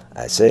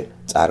ასე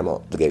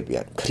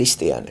წარმოდგებიან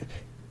ქრისტიანები,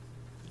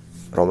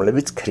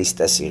 რომლებიც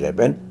ქრისტეს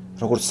იღებენ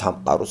როგორც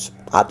სამყაროს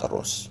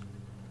პატრონს,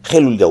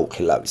 ხელული და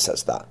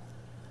უხილავისას და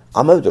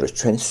ამავე დროს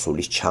ჩვენ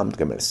სულის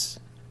ჩამდგმელს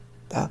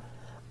და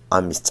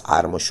ამის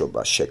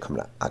წარმოშობა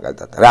შექმნა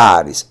აგადად რა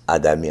არის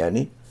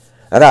ადამიანი,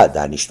 რა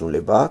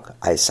დანიშნულება აქვს,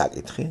 აი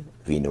საკითხი,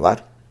 ვინ ვარ,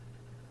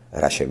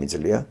 რა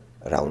შემიძლია,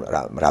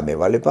 რა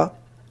მევალება,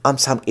 ამ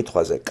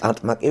სამკითხვაზე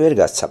კანტმა კი ვერ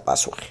გასცა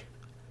პასუხი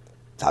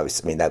თავის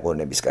წმინდა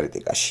გონების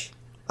კრიტიკაში.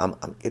 ამ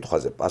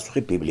კითხვაზე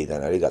პასუხი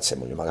ბიბლიიდან არის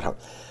გაცემული, მაგრამ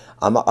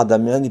ამ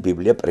ადამიანი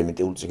ბიბლია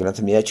პრიმიტიულ წიგნად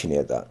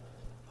მიაჩნია და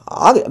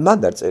მან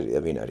დაწერია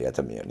ვინ არის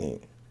ადამიანი,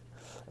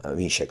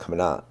 ვინ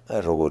შექმნა,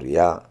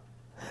 როგორია,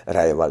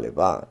 რა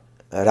ევალება,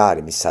 რა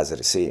არის მის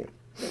საზრისი.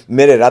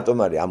 მე რატომ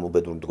არის ამ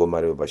უბედურ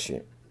მდგომარეობაში,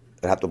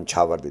 რატომ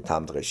ჩავარდით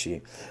ამ დღეში,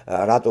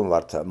 რატომ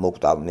ვართ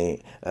მოკვდავნი,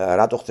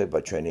 რატო ხდება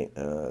ჩვენი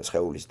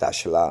სხეულის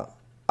დაშლა,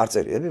 არ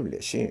წერია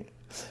ბიბლიაში?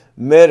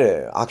 მე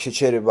აქ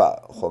შეჩერება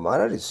ხომ არ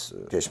არის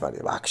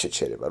გეშმარიტება, აქ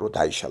შეჩერება რომ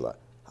დაიშალა.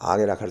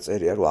 აგერ აქ არ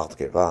წერია რომ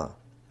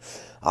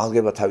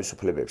აღდგება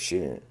თავისუფლებებში.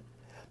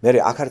 მე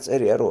აქ არ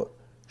წერია რომ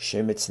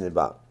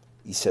შემეცნება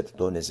ისეთ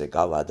დონეზე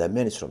გავა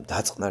ადამიანის რომ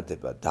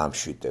დაწყნარდება,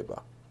 დამშვიდდება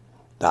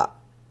და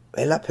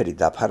ყველაფერი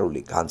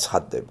დაფარული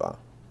განცხადდება.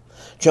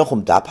 ჩვენ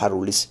ხომ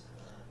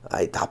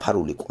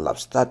დაფარული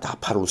ყვლავს და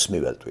დაფარულს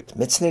მიველტვით.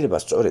 მეცნიერება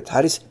სწორედ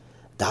არის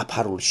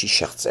დაფარულში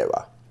შეღწევა.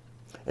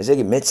 ესე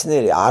იგი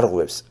მეცნიერი არ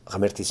ღვევს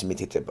ღმერთის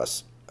მითითებას,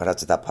 რაც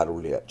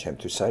დაფარულია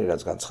ჩემთვის არის,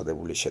 რაც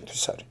განცხადებული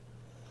შენთვის არის.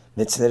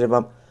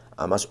 მეცნიერებამ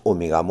ამას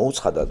ომი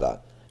გამოუცხადა და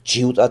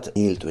ჯიუტად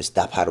მიილტვეს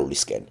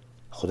დაფარულისკენ.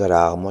 ხო და რა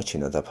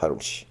აღმოაჩინა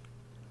დაფარულში?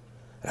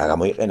 რა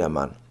გამოიყენა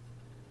მან?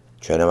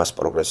 ჩვენ ამას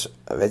პროგრესს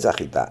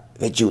ვეძახით და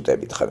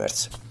ვეჯიუტებით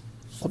ღმერთს.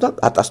 ხო და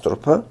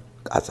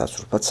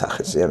კატასტროფად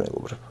სახეზეა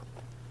მეგობრებო.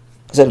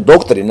 ეს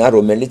დოქტრინა,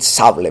 რომელიც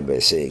სავლება,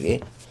 ესე იგი,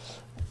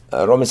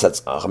 რომელსაც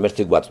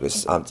ღმერთი გვაწვის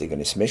ამ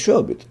წიგნის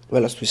მეშვეობით,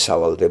 ყველასთვის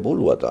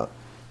სავალდებულოა და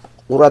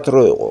ყურად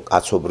რო იყო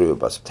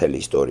კაცობრიობას მთელი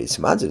ისტორიის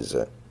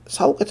მანძილზე,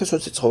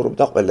 საუკეთესოდ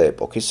ცხოვრობდა ყველა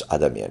ეპოქის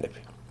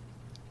ადამიანები.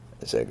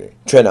 ესე იგი,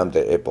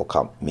 ჩვენამდე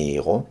ეპოქამ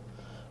მიიღო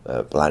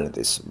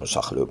პლანეტის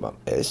მოსახლეობამ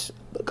ეს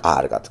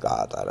კარგად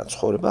გაატარა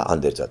ცხოვრება,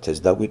 ანდერძად ეს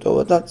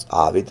დაგვიტოვა და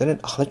წავიდნენ,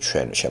 ახლა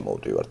ჩვენ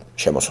შემოვდივართ.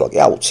 შემოსვლა კი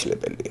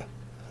აუცილებელია.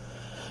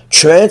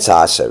 ჩვენც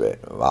ასევე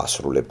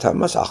ვასრულებთ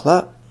ამას, ახლა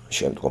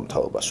შემდგომ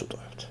თაობას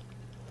ვუტოვებთ.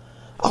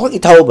 ახლა კი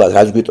თაობა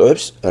რაც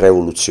გვიტოვებს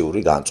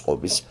რევოლუციური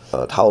განწყობის,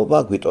 თაობა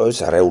გვიტოვებს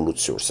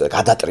რევოლუციურს,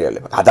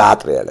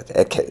 გადაატრიალეთ,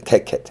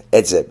 ეკეთ,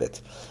 ეძებეთ.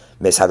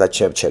 მე სადაც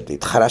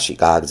შევჩერდით ხრაში,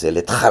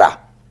 გააგზელეთ ხრა.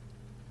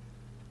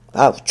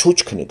 და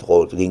ჩუჩქნით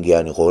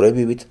დინგიანი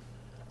ღორებივით,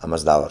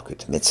 ამას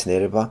დავარქვით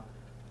მეცნიერება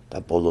და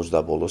ბოლოს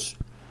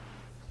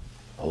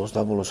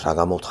რა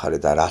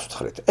გამოვთხარეთ და რას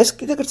ვთხარეთ. ეს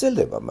კიდე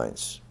გრძელდება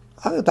მაინც.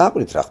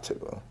 დააკვირდით რა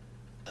ხდება.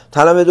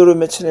 თანამედროვე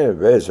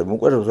მეცნიერება ეს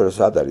უყურებელს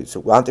სად არის,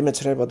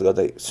 ანტიმეცნიერებად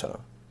გადაიქცა.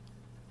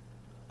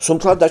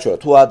 სუმთლად დაჭრა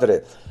თუ ადრე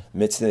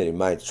მეცნიერი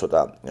მაინც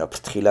ცოტა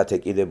ფრთხილად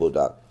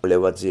ეკიდებოდა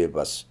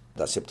ლევაძიებას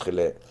და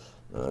სიფრთხილე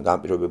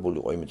განპირობებული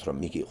იყო იმით, რომ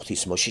იგი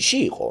ღვთისმოშიში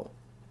იყო.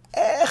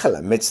 ეხლა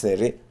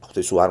მეცნიერი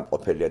ღვთის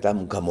უარმყოფელია და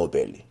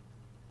მგმობელი.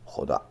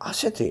 ხო და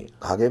ასეთი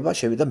გაგება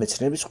შევიდა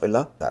მეცნიერების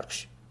ყველა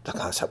დარგში და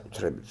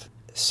განსაკუთრებით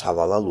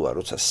სავალალოა,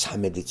 როცა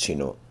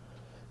სამედიცინო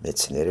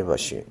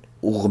მეცნიერებაში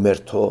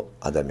უღმერთო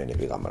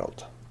ადამიანები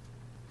გამრავლდა.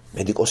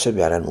 მედიკოსები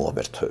არიან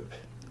უღმერთოები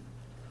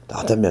და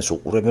ადამიანს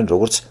უყურებენ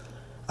როგორც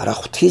არა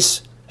ღვთის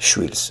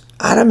შვილს,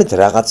 არამედ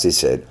რაღაც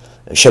ისე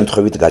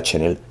შემთხვევით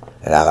გაჩენილ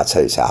რაღაცა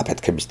ისე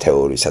აფეთქების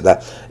თეორიისა და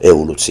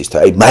ევოლუციის და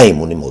აი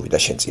მაიმუნი მოვიდა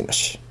შენ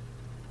წინაშე.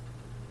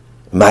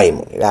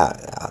 მაიმუნი რა,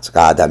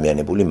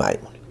 გაადამიანებული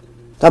მაიმუნი.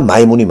 და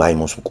მაიმუნი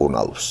მაიმუნს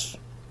მკურნალობს.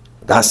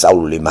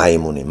 განსწავლული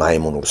მაიმუნი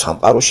მაიმუნურ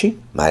სამყაროში,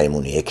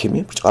 მაიმუნი ექიმი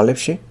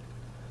ბრჭყალებში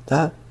და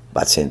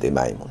პაციენტი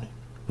მაიმუნი.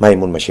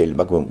 მაიმუნმა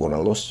შეიძლება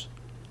გვემკურნალოს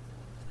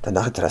და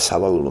ნახეთ რა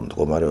სავალალო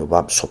მდგომარეობა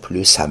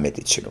სოფლიო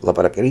სამედიცინო.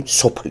 ლაპარაკი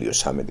სოფლიო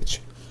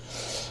სამედიცინო.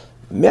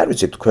 მე არ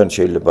ვიცი თქვენ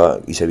შეიძლება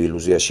ისევ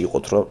ილუზიაში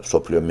იყოთ, რომ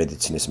სოფლიო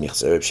მედიცინის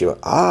მიღწევებში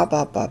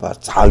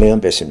ძალიან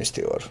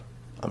პესიმისტი ვარ.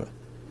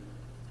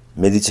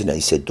 მედიცინა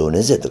ისე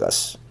დონეზე დგას,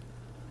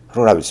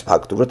 რომ რა ვიცი,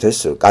 ფაქტურად ეს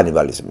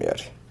კანიბალიზმი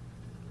არის.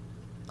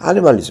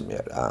 კანიბალიზმი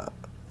არა.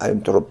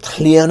 იმიტომ რომ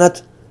მთლიანად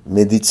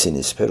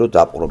მედიცინის სფერო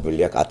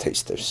დაპყრობილი აქვს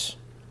ათეისტებს.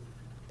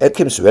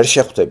 ექიმს ვერ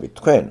შეხვდებით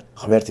თქვენ,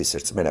 ღმერთის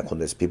რწმენა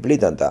გქონდეს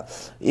ბიბლიდან და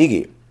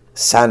იგი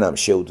სანამ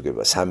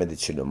შეუდგება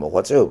სამედიცინო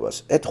მოღვაწეობას,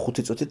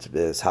 5 წუთით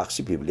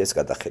სახლში ბიბლიას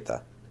გადახედა.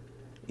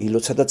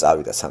 ილოცა და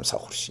წავიდა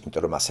სამსახურში,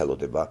 იმიტომ რომ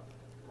ასალოდება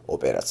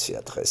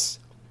ოპერაცია დღეს.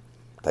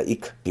 და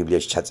იქ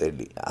ბიბლიაში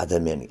ჩაწერილი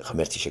ადამიანი,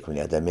 ღმერთი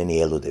შექმნილი ადამიანი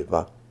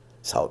ელოდება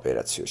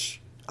საოპერაციოში.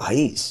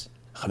 აი ის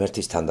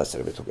ღმერთის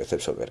თანდასწრებით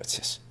უკეთებს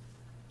ოპერაციას.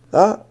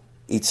 და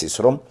იცის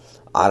რომ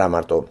არა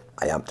მარტო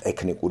აი ამ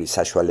ტექნიკური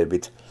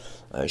საშუალებით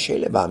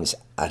შეიძლება ამის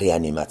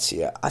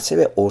რეანიმაცია,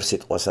 ასევე ორ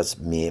სიტყვასაც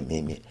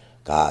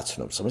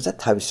გააცნობს, რომელსაც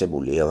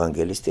თავისებული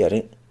ევანგელისტი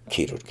არის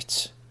ქირურგიც.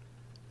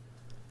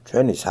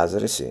 ჩვენი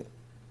საზრისი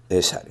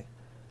ეს არის.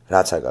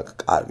 რაც აქვს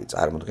კარგი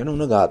წარმოდგენა,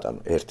 უნდა გაატანო.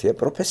 ერთია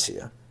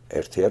პროფესია,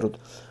 ერთია რომ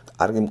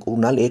კარგი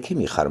მკურნალი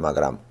ექიმი ხარ,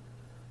 მაგრამ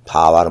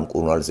თავარ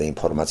მკურნალზე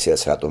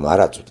ინფორმაციას რატომ არ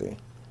აწვდი,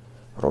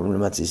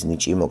 რომელმაც ის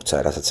ნიჭი მოგცა,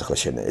 რასაც ახლა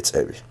შენ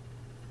ეწევი.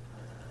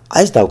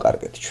 აი ეს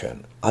დავკარგეთ ჩვენ.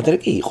 ადრე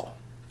კი იყო,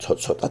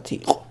 ცოტათი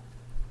იყო.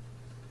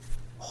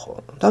 ხო,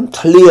 და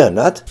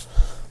მთლიანად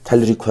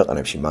მთელ რიგ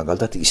ქვეყნებში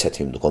მაგალითად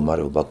ისეთი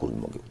მდგომარეობა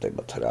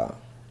გულმოგიხვდებათ რა.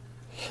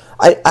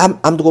 აი ამ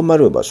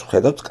მდგომარეობას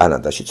ვხედავთ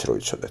კანადაშიც რო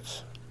იცოდეთ.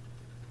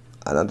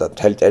 კანადა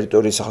მთელი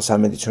ტერიტორიის ახლა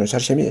სამედიცინოს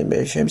არ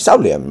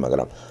შემისწავლია,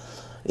 მაგრამ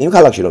იმ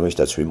ქალაქში რომ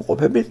ისედაც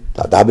ვიმყოფებით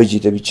და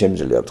დაბეჭდებით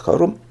შემიძლია ვთქვა,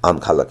 რომ ამ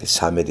ქალაქის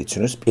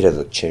სამედიცინოს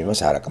პირადად ჩემი მას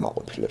არ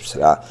აკმაყოფილებს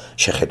რა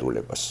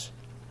შეხედულებას.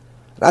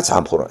 რაც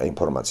ამ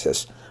ინფორმაციას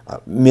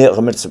მე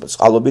ღმერთს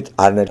წყალობით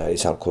არნაირ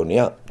ის არ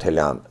მქონია მთელი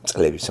ამ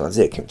წლების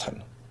მანძილზე ექიმთან.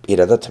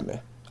 პირადად მე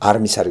არ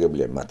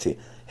მისარგებლია მათი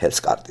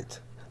ჰელსკარტით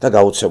და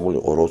გაუცემული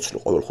ყო როცლი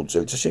ყოველ 5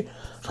 წელიწადში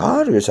რა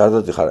არის ეს არ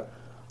დადიხარ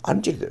არ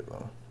მჭირდება.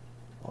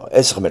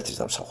 ეს ღმერთის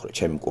დამსახურება,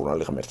 ჩემი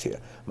მკურნალი ღმერთია,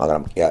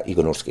 მაგრამ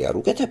იგნორს კი არ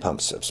უკეთებ ამ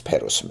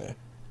სფეროს მე.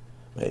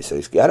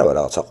 ეს კი არა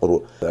რაღაცა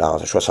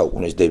რაღაცა შუა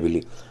საუკუნის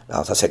დებილი,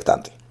 რაღაცა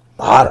სექტანტი.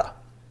 არა.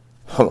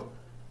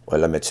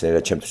 ყველა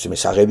მეცნიერა ჩემთვის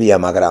მისაღებია,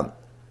 მაგრამ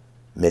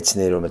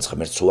მეცნიერი რომელიც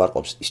ღმერთს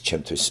უარყოფს, ის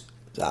ჩემთვის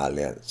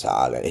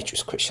ძალიან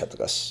ეჭვის ქვეშ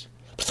დგას.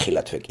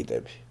 ფრთხილად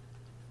ვეკიდები.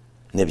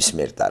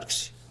 ნებისმიერ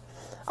დარგში.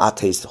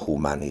 ათეისტ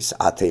ჰუმანის,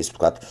 ათეისტ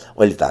ვთქვათ,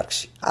 ყველი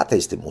დარგში.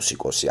 ათეისტი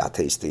მუსიკოსი,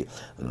 ათეისტი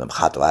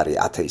მხატვარი,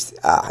 ათეისტი,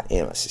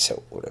 იმას ისე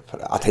უყურებ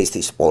რა. ათეისტი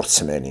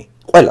სპორტსმენი,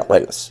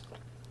 ყველას.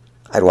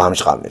 აი რომ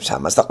ამჟღავნებს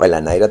ამას და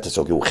ყველანაირად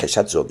ზოგი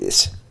უხეშად ზოგი ეს.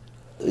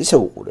 ისე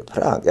უყურებ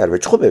რა, კი არ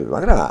ვეჩხუბები,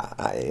 მაგრამ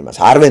იმას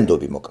არ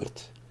ვენდობი მოკლედ.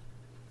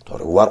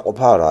 თორე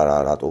უარყოფა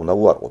რატო უნდა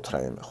უარყოთ რა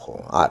იმე ხო?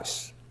 არის.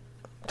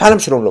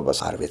 თანამშრომლობას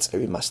არ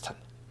ვეწევი მასთან.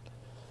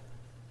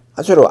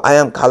 ასე რომ აი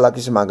ამ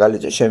ქალაქის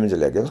მაგალითზე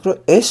შემიძლია გქონდეს, რომ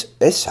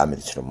ეს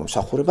სამედიცინო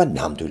მომსახურება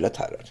ნამდვილად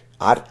არ არის.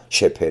 არ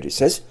შეფერის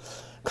ეს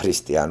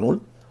ქრისტიანულ,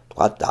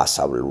 თქვა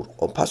დასავლურ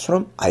ყოფას,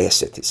 რომ აი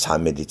ესეთი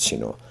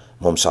სამედიცინო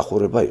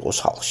მომსახურება იყოს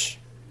ხალხში.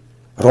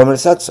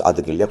 რომელსაც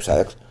ადგილი აქვს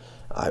აი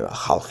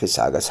ხალხის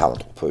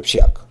საავადმყოფოებში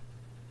აქ.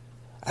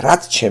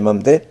 რაც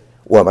ჩემამდე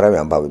უამრავი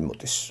ამბავი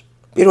მოდის.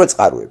 პირველ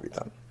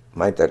წყაროებიდან.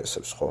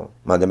 მაინტერესებს ხო?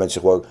 მანდ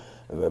სიყვა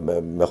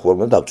მე ხوار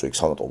უნდა დავწვიქ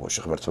საავადმყოფოში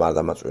ღმერთმა არ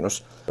დამაწვინოს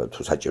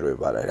თუ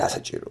საჭიროება არა, რა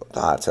საჭიროა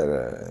და არც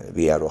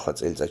ვიარო ხა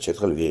წელიწადში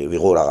ერთხელ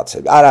ვიღო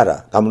რაღაცები. არა,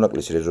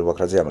 გამონაკლისი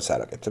რეზერვაქრაძე ამას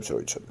არ აკეთებს, რო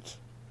იცოდეთ.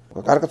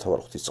 კარგად ვარ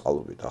ღვთის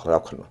წყალობით, ახლა რა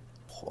ვქნა.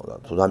 ხო და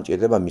თუ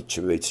დამჭირდება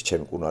ვიცი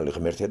ჩემი მკურნალი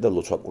ღმერთია და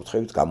ლოცვა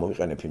კურთხევით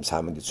გამოვიყენებ იმ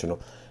სამედიცინო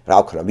რა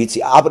ვქნა, ვიცი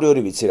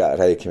აპრიორი ვიცი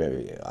რა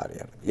ექიმები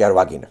არიან. იარ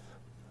ვაგინებ.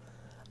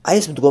 აი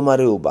ეს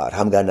მდგომარეობა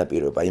რამ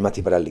განაპირობა,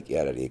 იმათი ბრალი კი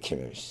არ არის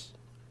ექიმების.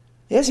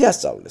 ეს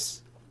იასწავლეს.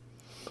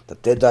 და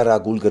დედა რა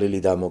გულგრილი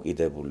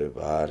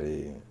დამოკიდებულება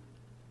არის.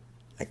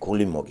 აი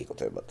გული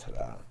მოგიკვდებათ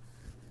რა.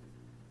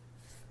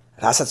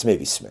 რასაც მე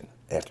ვისმენ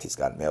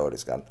ერთისგან,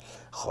 მეორისგან,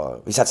 ხო,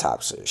 ვისაც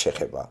აქვს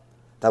შეხება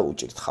და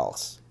უჭირთ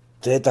ხალხს.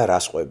 დედა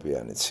რას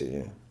ყვებიან, იცი?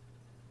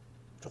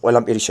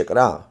 ყველამ პირი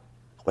შეკრა?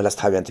 ყველას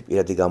თავიანთი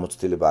პირადი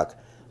გამოცდილება აქვს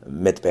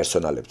მეტ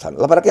პერსონალებთან.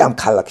 ლაპარაკი ამ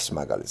ქალაქის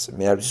მაგალითზე.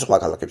 მე არ ვიცი სხვა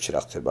ქალაქებში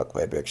რა ხდება,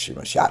 კვებეკში,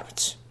 მაშინ არ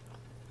ვიცი.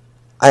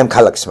 აი ამ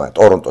ქალაქის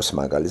ტორონტოს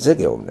მაგალითზე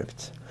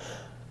გეუბნებით.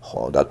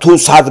 ხო და თუ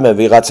სადმე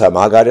ვიღაცა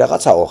მაგარი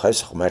რაღაცა, ოხ ეს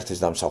ღმერთის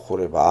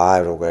დამსახურება, აი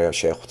როგორ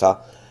შეხვდა,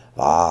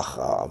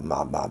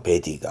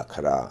 ბედი გაქვს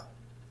რა.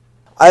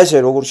 აი ესე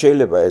როგორ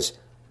შეიძლება ეს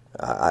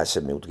ასე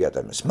მიუდგია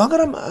ადამიანს,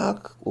 მაგრამ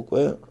აქ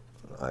უკვე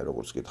აი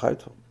როგორც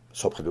გითხარით,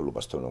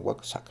 მსოფლმხედველობასთან უნდა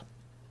გვაქვს საქმე.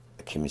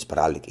 ექიმის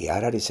ბრალი კი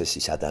არ არის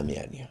ის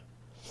ადამიანია.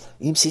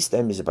 იმ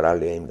სისტემის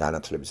ბრალია, იმ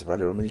განათლების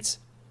ბრალი,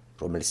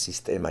 რომელიც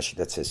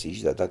სისტემაშიდაც ეს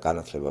იჯდა და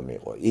განათლება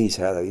მიიღო.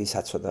 ის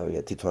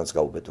აცოდავია, თვითონაც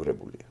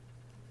გაუბედურებულია.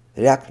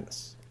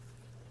 რეაქნას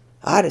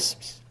არ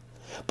ესმის.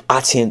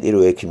 პაციენტი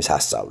რო ექიმს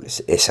ასწავლის,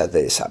 ესა და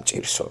ეს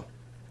ამჭირსო.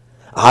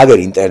 აგერ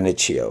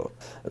ინტერნეტშიაო.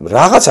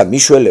 რაღაცა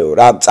მიშველეო,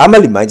 რა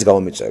წამალი მაინც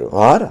გამომიწერო.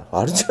 არა,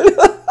 არ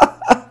ძლია.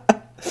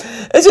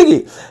 ესე იგი,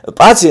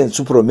 პაციენტს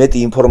უფრო მეტი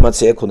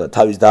ინფორმაცია ექონა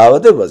თავის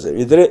დაავადებაზე,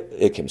 ვიდრე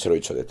ექიმს რო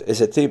იცოდეთ.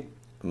 ესეთი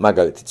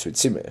მაგალითიც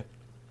ვიცი მე.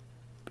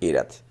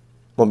 პირად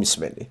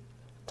მომისმენი.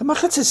 და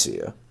მართლაც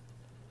ესეა.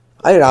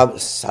 აი რა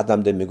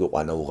სადამდე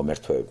მიგვიყვანა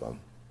უღმერთოება.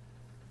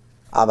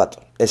 აბატო,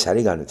 ეს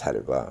არის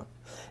განვითარება.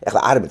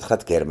 ეხლა არ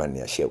მითხრათ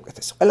გერმანიაში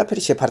უკეთეს.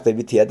 ყველაფერი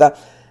შეფარდებითია და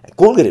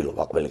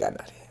გულგრილობა ყველგან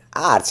არის.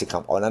 არც იქ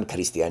ამყავდნენ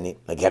ქრისტიანი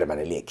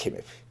გერმანელი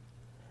ექიმები.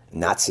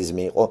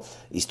 ნაციზმი იყო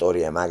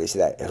ისტორია მაგისი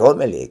და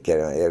რომელი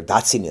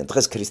დაცინიან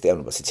დღეს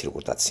ქრისტიანობას იცი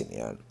როგორ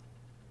დაცინიან.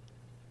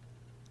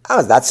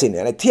 ამას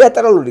დაცინიან,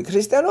 თეატრალური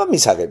ქრისტიანობა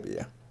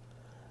მისაღებია.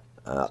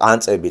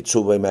 ყანწებით,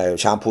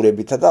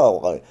 შამფურებით და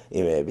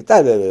იმეებით და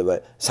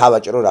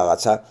სავაჭრო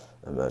რაღაცა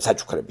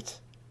საჩუქრებით.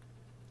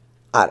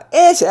 არა,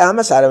 ეს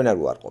ამას არავინ არ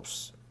უარყოფს.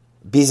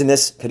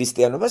 ბიზნეს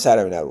ქრისტიანობას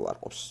არავინ არ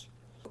უარყოფს.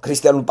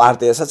 ქრისტიანულ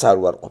პარტიასაც არ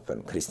უარყოფენ,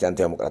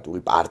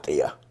 ქრისტიან-დემოკრატიული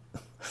პარტია.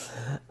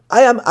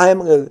 აი ამ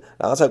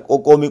რაღაცა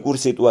კომიკურ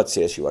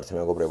სიტუაციაში ვართ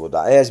მეგობრებო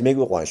და ეს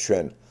მიგვიყვანს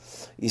ჩვენ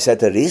ისეთ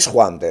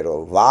რისხვამდე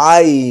რომ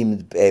ვაი იმ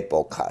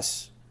ეპოქას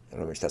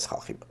რომელშიც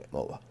ხალხი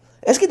მოვა.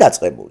 ეს კი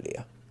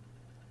დაწყებულია.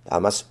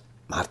 ამას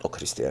მარტო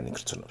ქრისტიანი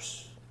გრძნობს.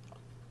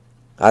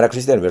 არა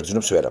ქრისტიანი ვერ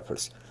გრძნობს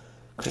ვერაფერს.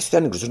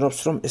 ქრისტიანი გრძნობს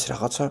რომ ეს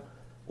რაღაცა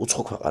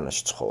უცხო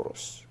ქვეყანაში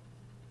ცხოვრობს.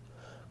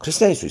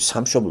 ქრისტიანისთვის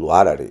სამშობლო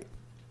არ არის.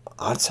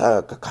 არც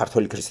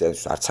ქართველი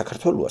ქრისტიანისთვის არც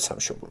საქართველოა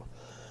სამშობლო.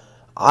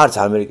 არც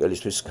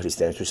ამერიკელისთვის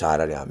ქრისტიანისთვის არ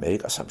არის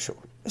ამერიკა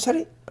სამშობლო. ეს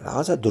არის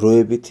რაღაცა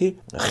დროებითი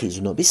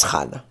ხიზნობის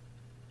ხანა.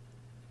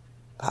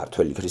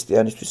 ქართველი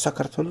ქრისტიანისთვის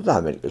საქართველო და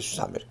ამერიკელისთვის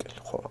ამერიკელი,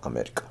 ხო,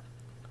 ამერიკა.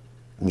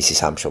 მისი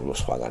სამშობლო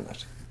სხვაგან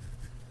არის.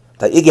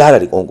 და იგი არ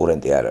არის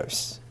კონკურენტი არავის.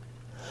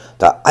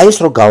 და აი ეს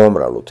რო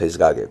გავამრავლოთ ეს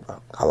გაგება,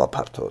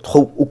 გავაფართოვოთ, ხო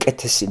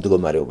უკეთესი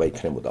მდგომარეობა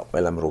იქნებოდა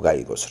ყველამ რო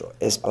გაიგოს, რომ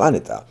ეს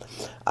პლანეტა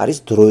არის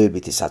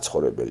დროებითი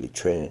საცხოვრებელი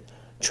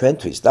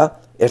ჩვენთვის და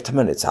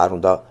ერთმანეთს არ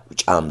უნდა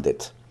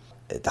ვჭამდეთ.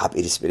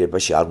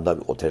 დაპირისპირებაში არ უნდა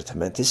ვიყოთ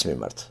ერთმანეთის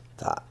მიმართ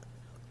და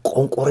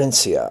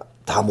კონკურენცია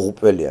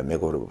დამოუყველია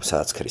მეგობრებო,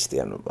 სადაც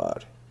ქრისტიანობა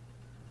არის.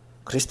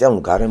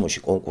 ქრისტიანულ გარემოში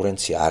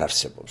კონკურენცია არ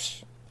არსებობს.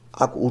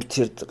 აქ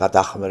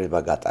ურთიერთგადახმარება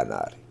გატანა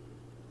არის.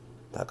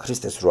 და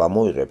ქრისტეს რო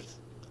ამოიღებთ,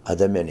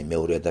 ადამიანი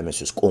მეორე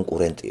ადამიანისთვის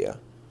კონკურენტია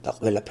და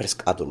ყველაფერს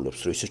კადრულობს,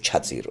 რომ ისო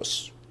ჩაძიროს.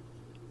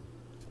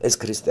 ეს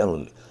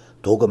ქრისტიანული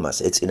დოგმას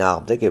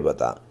ეწინააღმდეგება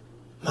და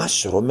მას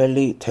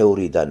რომელი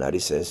თეორიიდან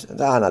არის ეს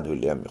და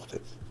ანადვილია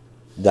მიხვდეთ.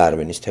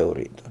 დარვინის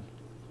თეორიიდან.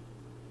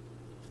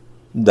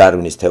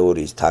 დარვინის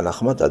თეორიის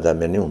თანახმად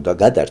ადამიანი უნდა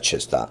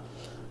გადარჩეს და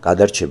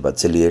გადარჩება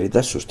ძლიერი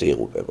და სუსტი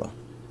იღუპება.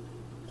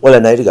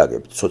 ყველანაირი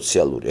გაგებთ,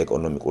 სოციალური,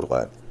 ეკონომიკური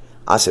ყველანი.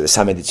 ასევე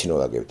სამედიცინო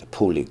გაგებთ,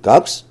 ფული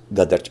გაქვს,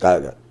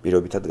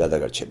 პირობითად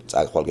გადაგარჩენით.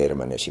 წაიღვალ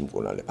გერმანიაში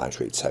იმკურნალებ, ან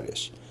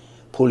შვეიცარიაში.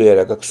 ფული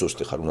არა გაქვს,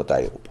 სუსტი ხარ, უნდა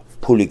დაიღუპო.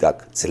 ფული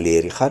გაქვს,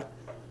 ძლიერი ხარ,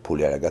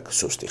 ფული არა გაქვს,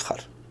 სუსტი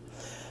ხარ.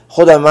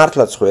 ხო და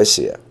მართლაც ხო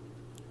ესეა.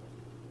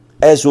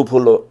 ეს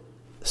უფულო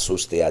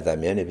სუსტი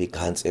ადამიანები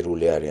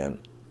განწირული არიან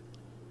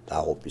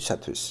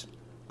დაღუპვისათვის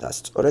და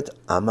სწორედ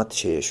ამათ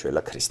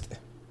შეეშველა ქრისტე.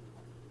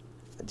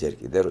 ჯერ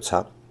კიდევ როცა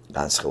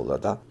განსხეულა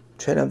და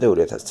ჩვენამდე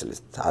 2000 წლის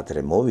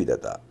ადრე მოვიდა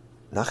და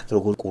ნახეთ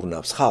როგორ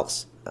კურნავს ხალხს,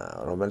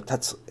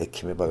 რომელთაც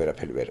ექიმება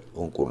ვერაფერი ვერ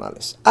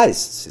უნკურნალეს. არის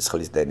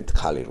სისხლის დენით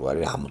ხალი რო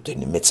არის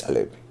რამოდენიმე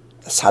წლები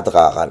და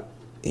სადღა აღარ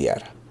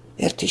იარა.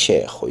 ერთი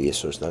შეეხო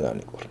იესოს და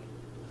განიკურნა.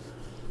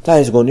 და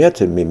ეს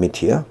გონიათ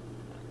მითია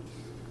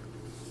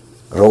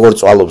როგორ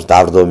წვალობს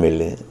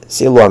დავდომილი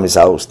სილვამის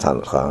აუზთან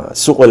ხა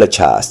სულ ყველა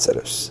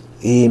ჩაასწერებს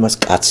იმას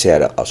კაცი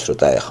არ აყავს რომ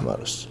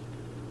დაეხმაროს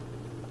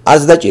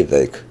არც დაჭირდა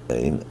იქ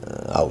იმ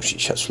აუზში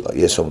ჩასვლა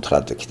იესო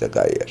მთხრადექი და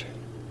გაიარე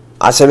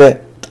ასევე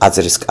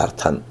ტაძრის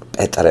კართან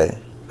პეტრე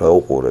რო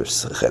უყურებს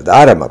ხედა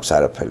არა მაქვს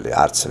არაფერი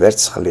არც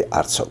ვერცხლი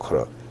არც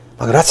ოქრო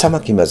მაგრამ რაც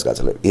ამაკ იმას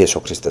გაძლევ იესო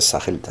ქრისტეს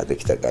სახელით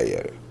ადექი და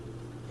გაიარე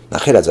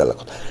ნახე რა ძალა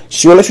ქონდა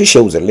შიოლეში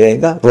შეუძლია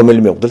იგა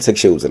რომელიმე უგდელს ეგ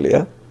შეუძლია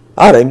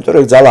არა იმიტომ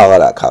რომ ძალა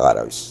აღარ აქვს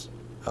აღარავის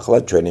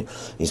ახლა ჩვენი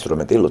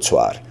ინსტრუმენტი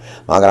ლოცვა არის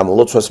მაგრამ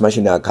ლოცვას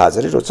მაშინ აქვს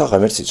აზრი როცა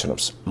ღმერთს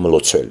იცნობს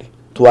მლოცველი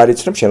თუ არ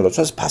იცნობს შენ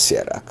ლოცვას ფასი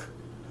არ აქვს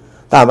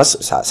და ამას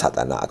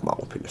სატანა აქ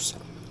მაყოფილებს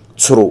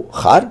ცრუ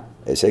ხარ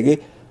ესე იგი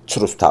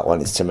ცრუს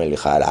თაყვანისმცემელი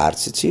ხარ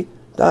არც იცი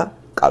და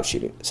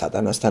კავშირი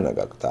სატანასთან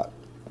აქვს და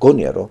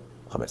გონია რომ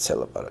ღმერთს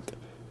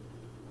ელაპარაკები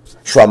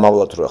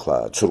შუამავლად რო ახლა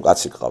ცრუ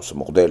კაცი გყავს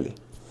მღვდელი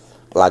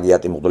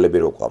პლაგიატი მღვდლები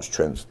რო გყავს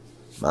ჩვენ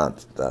მანდ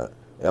და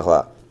ახლა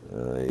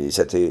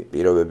ისეთი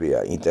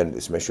პირობებია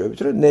ინტერნეტის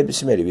მეშვეობით რომ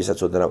ნებისმიერი ვისაც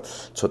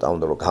ცოტა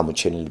უნდა რომ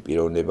გამოჩენილი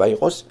პიროვნება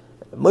იყოს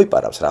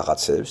მოიპარავს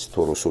რაღაცებს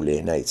თუ რუსული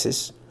ენა იცის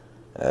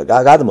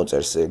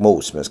გადმოწერს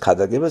მოусმენს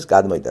ქადაგებას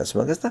გადმოიტანს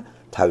მაგას და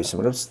თავის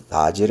მრებს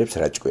დააჯერებს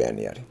რა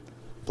ჭკვიანი არის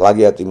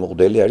პლაგიატი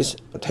მღვდელი არის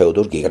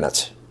თეოდორ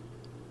გიგნაცი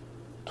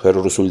თუ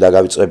რუსული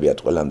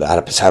დაგავიწყებიათ ყველამ და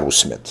არაფერს არ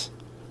უსმენთ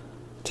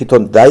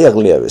თვითონ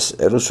დაიაღლიავეს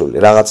რუსული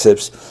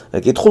რაღაცებს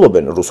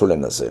კითხულობენ რუსულ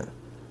ენაზე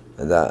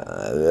და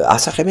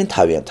ასახებენ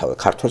თავიანთ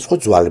ქართველს ხო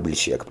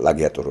ძვალებილში აქვს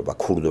პლაგიატორობა,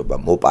 ქურდობა,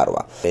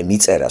 მოპარვა,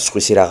 მიწერა,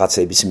 სხვისი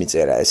რაღაცების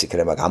მიწერა, ეს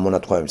იქნება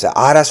გამონათქვამების,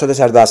 არასოდეს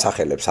არ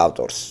დაასახელებს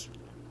ავტორს.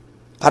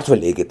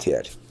 ქართველი ეგეთი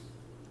არის.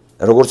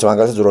 როგორც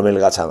მაგალითად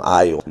რომელიღაცამ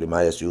აიღო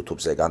მაიას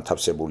YouTube-ზე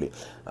განთავსებული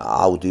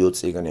აუდიო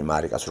წიგნი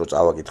მარიკას რო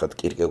წავაკითხეთ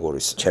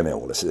კირკეგორის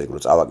ჩემეულეს, ეგ რო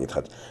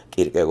წავაკითხეთ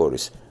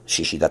კირკეგორის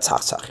შიში და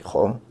ცახცახი,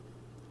 ხო?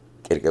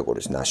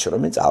 კირკეგორის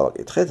ნაშრომი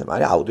წავაკითხეთ,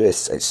 მაგრამ აუდიო ეს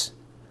წეს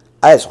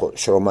აი ეს ხო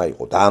შრომა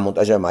იყო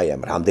დაამონტაჟა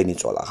მაიამ რამდენი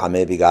წოლა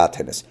ღამეები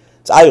გაათენეს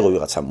წაიღო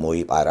ვიღაცა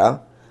მოიპარა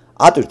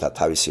ატვირთა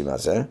თავის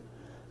იმაზე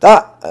და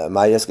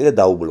მაიას კიდე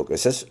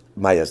დაუბლოკეს ეს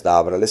მაიას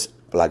დააბრალეს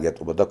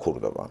პლაგიატობა და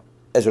ქურდობა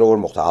ეს როგორ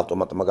მოხდა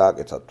ავტომატმა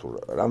გააკეთა თუ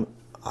რამ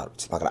არ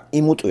ვიცი მაგრამ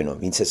იმ უტვინო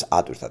ვინც ეს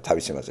ატვირთა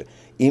თავის იმაზე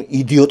იმ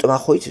იდიოტმა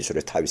ხო იცის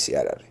რომ თავისი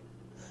არ არის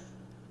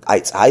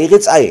აი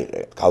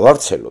წაიღე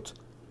გავავრცელოთ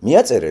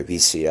მიაწერე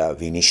ვისია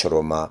ვინის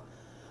შრომა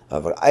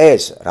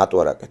ეს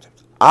რატო არ აკეთებ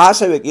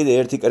ასევე კიდე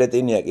ერთი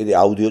კრეტინია კიდე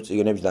აუდიო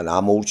წიგნებიდან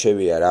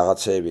ამოურჩევია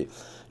რაღაცები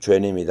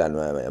ჩვენიმიდან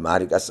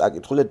მარიკას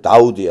წაკითხულე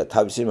დაუდია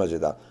თავის იმაზე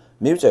და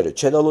მივწერე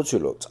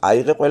ჩედალოცილო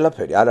წაიღე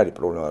ყველაფერი არ არის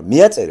პრობლემა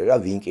მიაწერე რა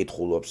ვინ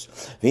კითხულობს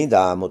ვინ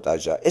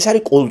დაამონტაჟა ეს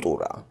არის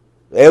კულტურა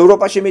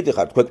ევროპაში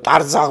მიდიხართ თქვენ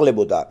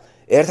ტარზაღლებო და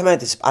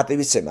ერთმანეთის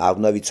პატივისცემა არ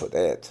უნდა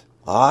ვიცოდეთ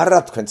არა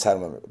თქვენც არ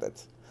მომიკვდეთ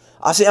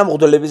ასე ამ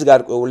მღვდლების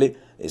გარკვეული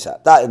ისა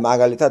და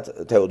მაგალითად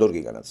თეოდორ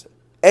გიგანაძე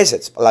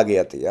ესეც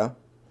პლაგიატია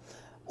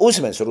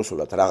უსმენს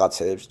რუსულად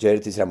რაღაცებს,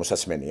 ჯერეთის რა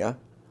მოსასმენია,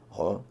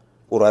 ხო?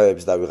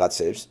 ყურავებს და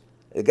ვიღაცებს.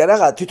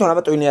 რა თვითონ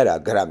აბა ტვინი არა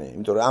გრამი,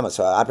 იმიტომ რომ ამას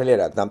აპრილი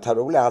არა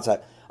დამთავრებული, რაღაცა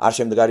არ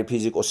შემდგარი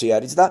ფიზიკოსი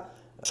არის და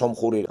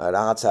სომხური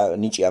რაღაცა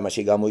ნიჭი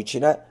ამაში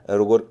გამოიჩინა,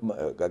 როგორ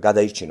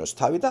გადაირჩინოს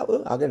თავი და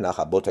აგერ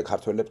ნახა ბოთე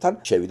ქართველებთან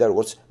შევიდა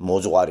როგორც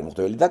მოძღვარი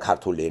მღვდელი და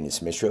ქართული ენის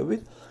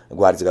მეშვეობით,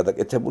 გვარიც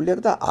გადაკეთებული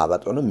აქვს და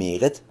აბატონო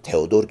მიიღეთ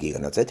თეოდორ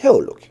გიგნაძე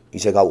თეოლოგი.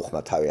 ისე გაუხმა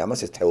თავი ამას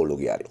ეს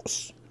თეოლოგი არ იყოს.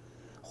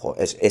 ხო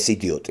ეს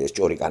იდიოტი ეს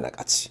ჭორი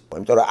კანაკაცი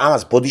იმიტომ რომ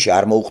ამას ბოდიში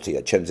არ მოუხდია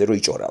ჩემზე რომ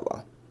იჭორავა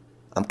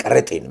ამ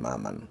კრეტინმა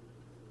ამან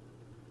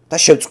და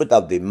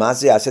შევწყვიტავდი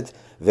მასზე ასეთ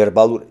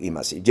ვერბალურ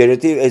იმასი ჯერ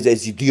ერთი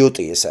ეს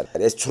იდიოტი ეს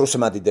არის ეს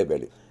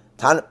ცრუსმადიდებელი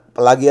თან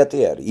პლაგიატი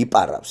არის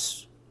იპარავს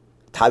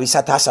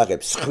თავისად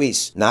ასაღებს ხვის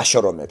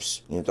ნაშრომებს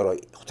იმიტომ რომ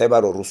ხდება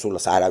რომ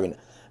რუსულს არავინ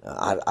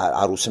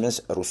არ უსმენს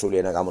რუსული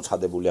ენა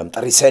გამოცხადებულია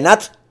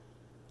მტრისენად,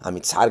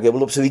 ამით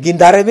სარგებლობს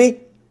ვიგინდარები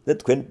და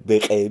თქვენ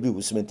ბეყეები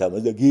უსმენთ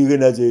ამას და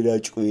გიგნაძე რა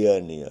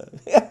ჭკვიანია.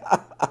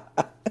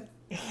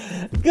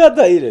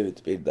 გადაირევით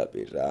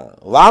პირდაპირ რა.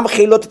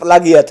 ვამხილოთ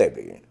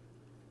პლაგიატები.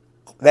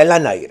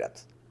 ყველანაირად.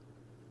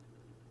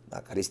 და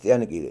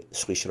ქრისტიანი კიდე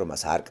სხვის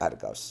შრომას არ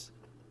კარგავს.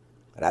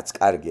 რაც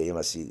კარგია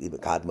იმას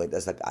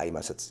გადმოიტანს და აი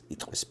იმასაც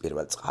იტყვის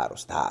პირველ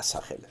წყაროს და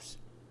ასახელებს.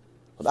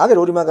 აგერ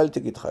ორი მაგალითი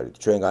გითხარით,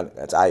 ჩვენგან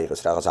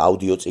წაიღეს რაღაც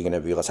აუდიო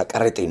წიგნები ვიღაცა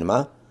კრეტინმა,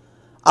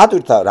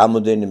 ატვირთა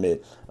რამოდენიმე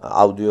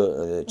აუდიო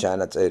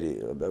ჩანაწერი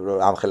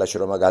ამ ხელაში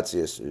რომ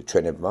გაციეს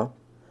ჩვენებმა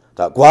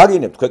და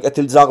გვაგინებთ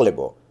ქვეკეთილ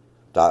ძაღლებო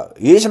და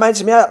ის მაინც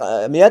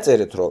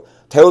მიაწერეთ რომ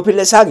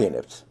თეოფილეს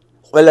აგინებთ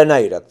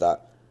ყველანაირად და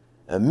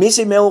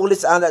მისი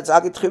მეუღლის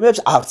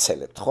წაკითხებებს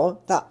ავრცელებთ, ხო?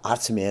 და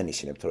არც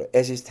მეანიშნებთ, რომ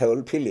ეს ის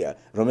თეოფილია,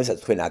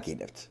 რომელსაც თქვენ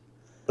აგინებთ.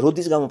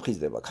 როდის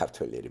გამოფხიზდება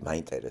ქართველი,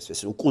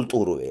 მაინტერესებს,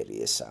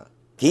 უკულტურული ესა.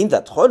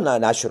 გინდათ ხო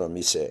ნაშრომ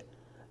ისე?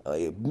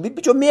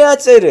 ბიჭო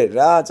მიაწერე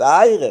რა,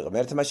 წაიღე,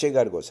 ღმერთმა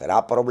შეგარგოს, რა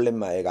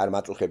პრობლემაა ეგ არ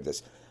მაწუხებდეს,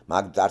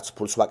 მაგ არც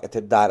ფულს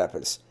ვაკეთებ და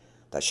არაფერს.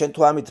 და შენ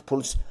თუ ამით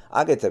ფულს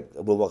აკეთებ,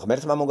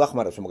 ღმერთმა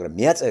მოგახმაროს, მაგრამ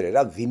მიაწერე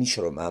რა,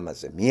 ვინიშრომ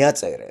ამაზე,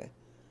 მიაწერე.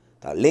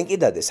 და ლინკი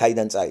დადე,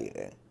 საიდან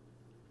წაიღე.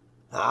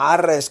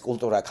 არ ეს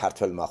კულტურა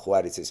ქართველმა ხო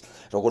არის ის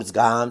როგორც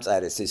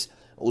გაამწარეს ის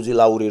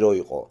უძილაური რო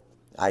იყო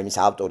აი მის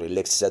ავტორი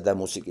ლექსისა და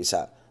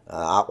მუსიკისა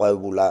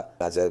აყვებულა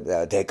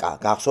დეკა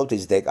გახსოვთ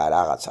ის დეკა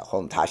რაღაცა ხო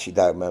მთაში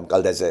და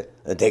მკლდეზე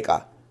დეკა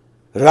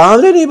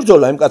რამდენი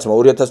იბრძოლა იმ კაცმა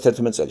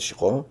 2011 წელს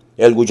ხო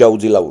ელგუჯა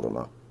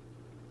უძილაურმა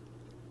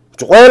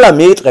ყველა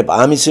მიიტყება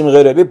ამის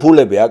სიმღერები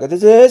ფულები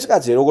აკეთეს ეს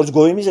კაცი როგორც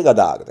გოიმისე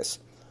გადააგდეს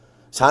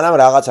სანამ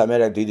რაღაცა მე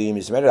დიდი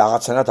იმის მე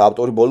რაღაცანაირად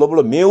ავტორი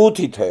ბოლო-ბოლო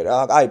მიუთითე რა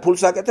აი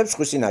ფულს აკეთებს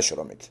სხვისი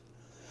ნაშრომით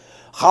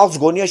ხალხს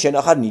გონია შენ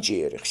ახარ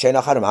ნიჭიერი შენ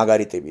ახარ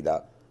მაგარი ტიპი და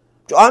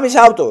ამის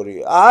ავტორი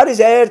არის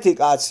ერთი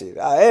კაცი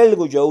რა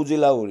ელგუჯა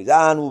უძილაური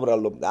ძალიან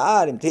უბრალო და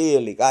არის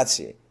მთელი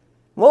კაცი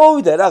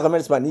მოვიდა რა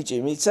ღმერთმა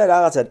ნიჭი მიცა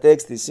რაღაცა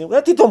ტექსტის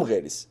სიმღერა თვითონ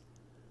მღერის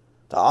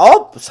და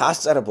ოპ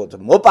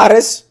სასწრაფოდ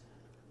მოპარეს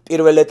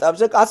პირველ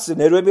ეტაპზე კაცს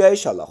ნერვები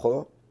აიშალა ხო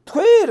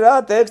თქვი რა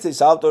ტექსტის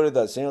ავტორი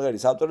და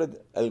სიმღერის ავტორი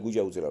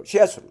ელგუჯა უძილაური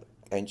შეასრულა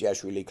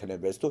კენჭიაშვილი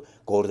იქნებეს თუ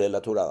გორდელა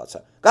თუ რაღაცა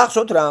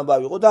გახსოვთ რა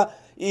ამბავი იყო და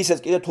ისეც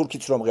კიდე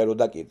თურქიც რომ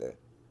ღეროდა კიდე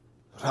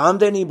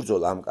რამდენი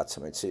იბრძოლა ამ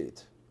კაცმა იცით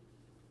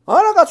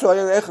არა კაცო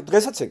ეხ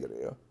დღესაც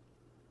ეგრეა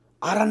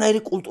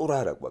არანაირი კულტურა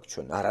არ აქვს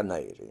ჩვენ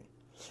არანაირი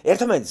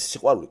ერთმანეთის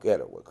სიყვარული კი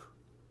არა გვაქვს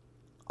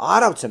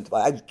არ ავცემთ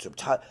აი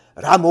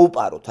რა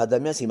მოუპაროთ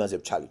ადამიანს იმაზე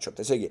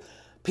ვჩალიჩობთ ესე იგი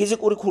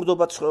ფიზიკური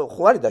ქურდობაც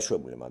ხო არის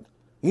დაშვებული მანდ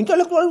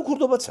ინტელექტუალური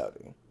ქურდობაც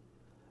არის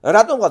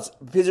რატომღაც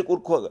ფიზიკურ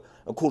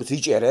ქურდს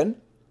იჭერენ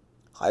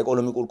ხა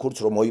ეკონომიკურ ქურდს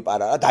რომ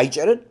მოიპარა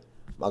დაიჭერენ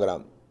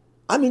მაგრამ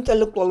ამ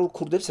ინტელექტუალურ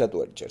ქურდებს რატო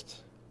არ იჭერთ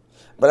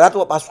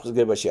რატო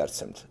პასუხისგებაში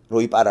არცემთ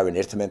რომ იპარავენ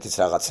ერთმანეთის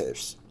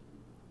რაღაცეებს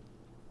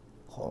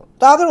ხო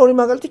და აგერ ორი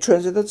მაგალითი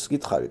ჩვენზედაც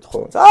გითხარით ხო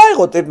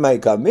აიღო ტიპმა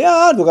იქა მე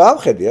არ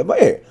გავხედი აბა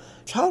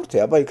ჩავრთე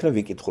აბა იქნე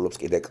ვიკითხულობს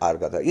კიდე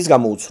კარგად ის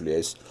გამოუცვლია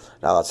ეს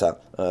რაღაცა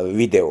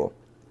ვიდეო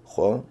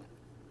ხო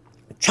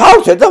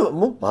ჩავრთე და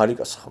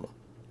მარიკას ხმა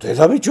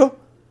დედაბიჭო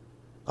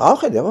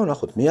გავხედე აბა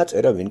ნახოთ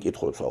მიაწერა ვინ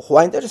კითხულობს ხო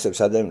აინტერესებს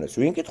ადამიანებს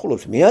ვინ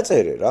კითხულობს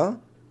მიაწერე რა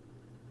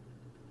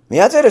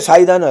მიაწერე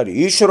საიდან არის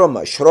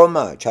იშრომა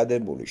შრომა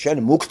ჩადებული შენ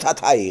მუქთად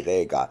აიღე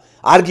ეგა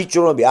არ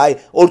გიჭრობი აი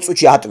 2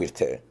 წუთში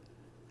ატვირთე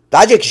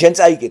დაჯექი შენ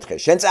წაიკითხე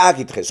შენ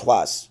წააკითხე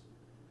სხვას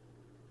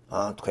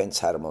თქვენც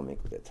არ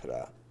მომიკვდეთ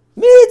რა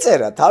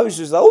მიწერა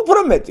თავისთვის და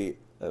უფრო მეტი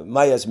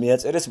მაიას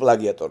მიაწერეს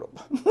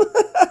პლაგიატორობა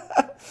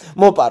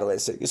მოპარვა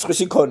ესე იგი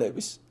სხვისი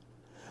ქონების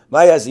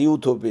მაიას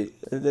YouTube-ი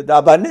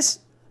დაბანეს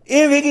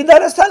იმ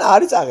ვიგინდარასთან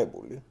არის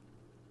აღებული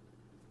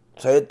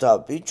ცეთა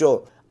ბიჭო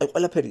აი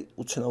ყველაფერი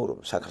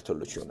უცნაურობა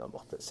საქართველოში უნდა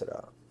მოხდეს რა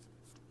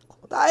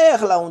და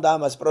ეხლა უნდა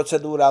ამას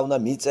პროცედურა უნდა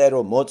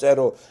მიწერო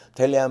მოწერო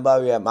მთელი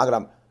ამბავია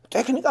მაგრამ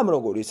ტექნიკამ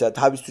როგორ ისა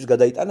თავისთვის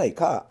გადაიტანა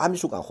იქა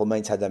ამის უკან ხო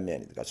მაინც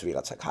ადამიანი დგას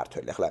ვიღაცა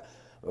ქართველი ეხლა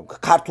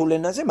ქართულ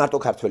ენაზე მარტო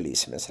ქართველი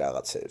ისმენს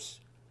რაღაცებს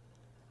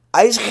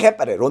აი ეს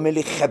ხეპრე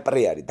რომელი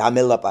ხეპრე არის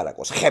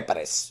დამელაპარაკოს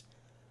ხეპრეს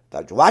და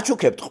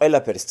ვაჩუქებთ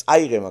ყველაფერს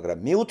წაიღე მაგრამ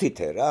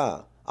მიუთითე რა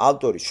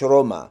ავტორი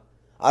შრომა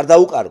არ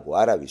დაუკარგო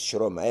არავის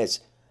შრომა ეს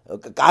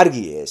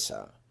კარგია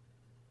ესა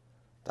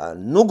და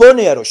ნუ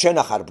გონია რომ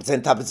შენ ახარ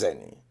ბძენთა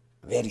ბძენი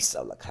ვერ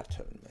ისწავლა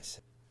ქართველმა ეს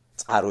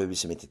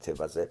წყაროების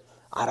მითითებაზე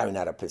არავინ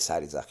არაფერს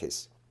არ იძახის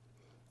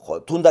ხო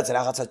თუნდაც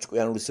რაღაცა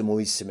ჭკვიანურის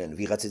მოისმენ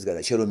ვიღაცისგან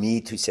და შენ რომ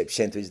მიითვისებ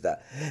შენთვის და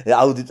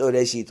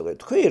აუდიტორიაში იტყვე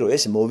თქვი რომ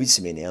ეს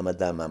მოვისმენი ამ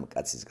და ამ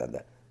კაცისგან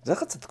და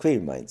რაღაცა თქვი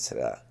მაინც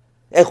რა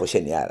ეხო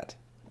შენი არ არის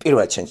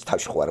პირველად შენ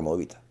თავში ხო არ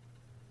მოვიდა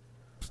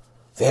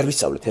ვერ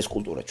ვისწავლეთ ეს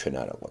კულტურა ჩვენ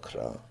არ აქვს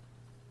რა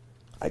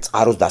აი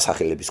წყაროს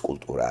დასახელების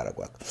კულტურა არ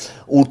აქვს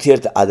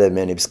ურთიერთ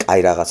ადამიანებს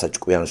კაი რაღაცა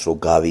ჭკვიანს რო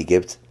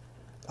გავიგებთ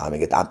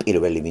ამეგეთ ამ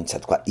პირველი ვინცა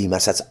თქვა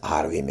იმასაც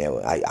არ ვიმე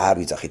აი არ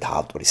ვიძახით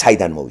ავტორი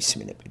საიდან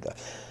მოვისმინები და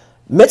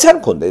მეც არ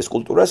მქონდა ეს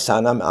კულტურა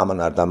სანამ ამან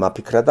არ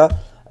დამაფიქრა და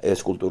ეს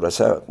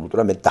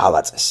კულტურა მე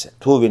დავაწესე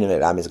თუ ვინმე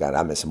რამისგან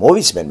რამეს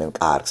მოვისმენ მე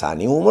კარგს ან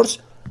იუმორს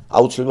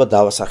აუცილებლად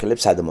დავასახელებ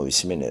სად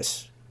მოვისმენ ეს.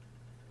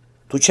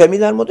 თუ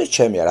ჩემიდან მოდის,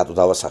 ჩემია, რატო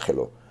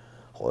დავასახელო?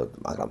 ხო,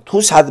 მაგრამ თუ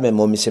სადმე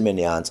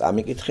მომისმენი ან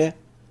წამიკითხე,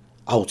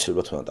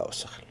 აუცილებლად უნდა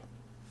დავასახელო.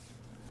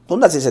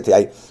 თუნდაც ესეთი,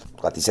 აი,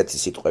 ვთქვათ, ისეთი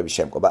სიტყვები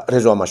შემკობა,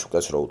 რეზო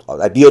ამაშუკლეს რო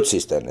უტყავდა. აი,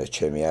 ბიოცისტერნე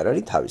ჩემი არ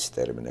არის თავისი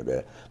ტერმინები.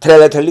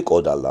 თრელეთელი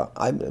კოდალა.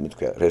 აი,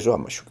 მithქვია, რეზო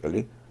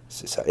ამაშუკლელი,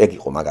 ეგ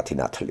იყო მაგათი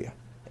ნათლია.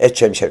 ეს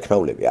ჩემი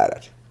შერქმეულები არ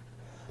არის.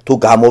 თუ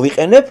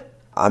გამოვიყენებ,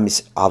 ამის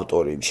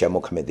ავტორი,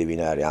 შემოქმედი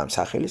ვინ არის ამ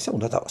სახელისა,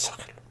 უნდა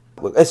დავასახელო.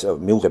 ეს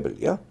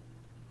მიუღებელია.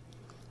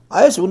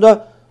 აი, ეს უნდა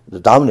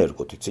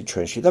დავნერგოთ იცი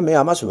ჩვენში და მე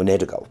ამას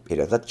ვნერგავ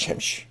პირადად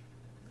ჩემში.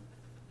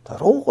 და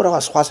რა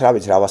სხვას რა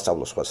ვიცი, რა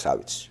ვასწავლო სხვას რა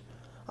ვიცი.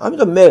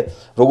 ამიტომ მე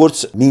როგორც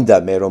მინდა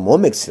მე რომ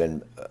მომექცენ,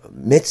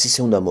 მეც ისე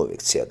უნდა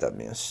მოვექცე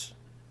ადამიანს.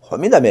 ხო,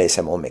 მინდა მე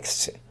ესე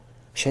მომექცე.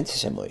 შენც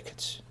ისე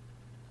მოიქცე.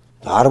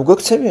 და არ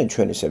მგვექცევიან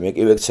ჩვენ ისე, მე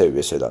კი ვექცევი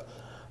ესე და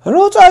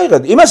რო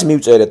წაიღეთ, იმას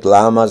მივწერეთ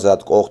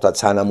ლამაზად, ყოხთად,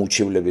 სანამ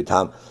უჩივლებით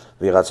ამ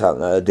ვიღაცა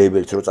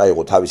დებელს რო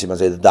წაიღო თავის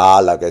იმაზე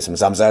დაალაგა ეს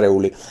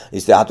მზამზარეული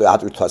ის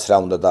ატვირთვას რა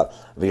უნდა და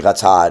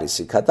ვიღაცა არის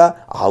იქა და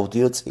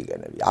აუდიო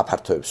წიგნები,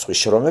 აფართოებს სხვის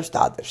შრომებს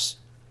დაადევს.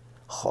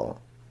 ხო.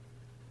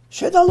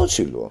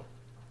 შედალოცილო.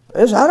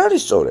 ეს არ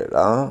არის სწორი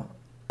რა.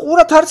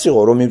 ყურად არც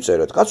იყო რომ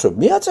მივწერეთ, კაცო,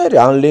 მიაწერე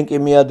ან ლინკი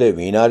მიადე,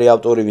 ვინ არის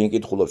ავტორი, ვინ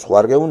კითხულობს, ხო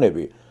არ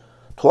გეუნები.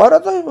 თუ არა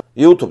და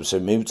YouTube-ზე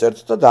მივწერთ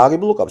და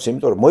დააგიბლოკავს,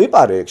 იმიტომ რომ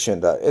მოიპარე ეგ შენ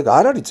და ეგ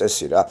არ არის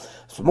წესი რა.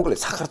 მოკლედ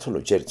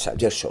საქართველოს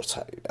ჯერ შორს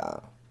არის რა.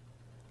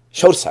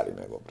 შორს არის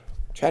მეგობრებო.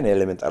 ჩვენ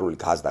ელემენტარული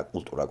გაზდა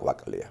კულტურა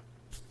გვაკლია.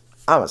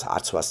 ამას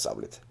არც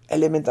ვასწავლეთ.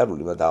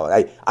 ელემენტარული დავა.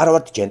 აი, არ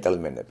ვართ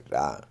ჯენტლმენები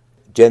რა.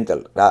 ჯენტლ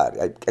რა არის?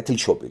 აი,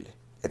 კეთილშობილი.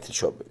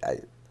 აი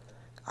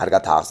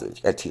კარგად აღზევით,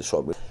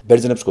 კეთილშობილი.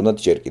 ბერძნებს გონდათ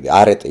ჯერ კიდე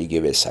არეტე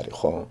იგივე ეს არის,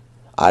 ხო?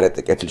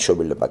 არეტე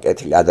კეთილშობილება,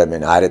 კეთილი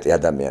ადამიანი, არეტე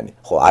ადამიანი,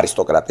 ხო,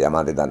 არისტოკრატია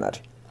მანდედან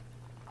არის.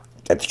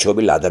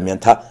 კეთილშობილი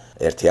ადამიანთა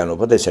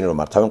ერთიანობა და ესენი რომ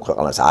მართავენ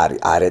ქვეყანას არის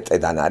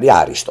არეტედან არის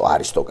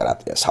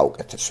არისტოკრატია,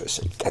 საუკეთესო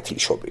ესე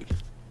კეთილშობილი.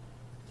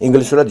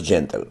 ინგლისურად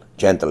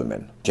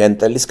gentleman,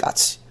 gentlelis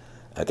კაცი,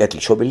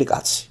 კეთილშობილი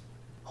კაცი.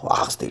 ხო,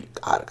 აღზრდილი,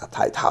 კარგად,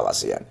 აი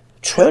თავაზიანი.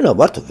 ჩვენ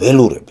ვართ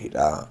ველურები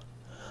რა.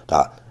 და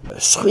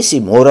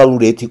სხვისი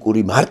მორალური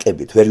ეთიკური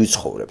მარკებით ვერ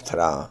ვიცხოვრებთ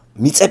რა.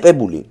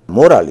 მიწეპებული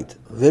მორალით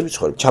ვერ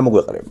ვიცხოვრებთ,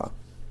 ჩამოგვეყრება.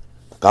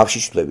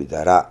 გავშიშვლები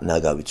და რა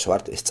ნაგავიც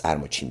ვართ, ეს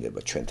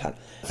წარმოჩინდება ჩვენთან.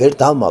 ვერ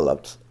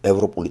დავმალავთ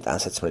ევროპული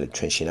ტანსაცმელით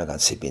ჩვენ შინაგან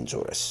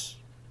სიბინძურეს.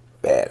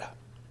 ვერა.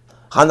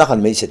 ხანდახან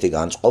მე ისეთი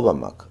განწყობა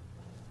მაქვს,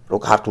 რომ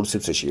ქართულ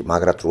სივრცეში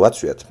მაგრად რო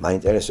აცვიათ,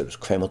 მაინტერესებს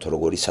ქვემოთ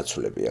როგორი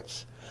საცვლები აქვს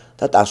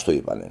და ტანს თუ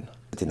იპანენ.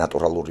 ესეთი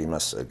ნატურალური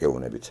იმას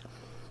გეუბნებით.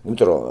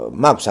 იმიტომ რომ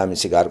მაქვს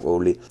ამისი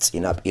გარკვეული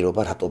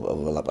წინაპირობა რატო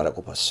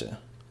ვლაპარაკობ ასე.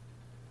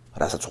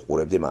 რასაც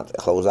უყურებდი მან.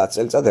 ახლა 30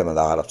 წელიწადია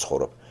და აღარ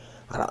ვცხოვრობ.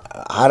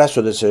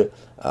 არასოდეს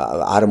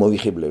არ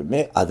მოვიხიბლებ მე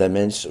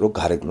ადამიანს რომ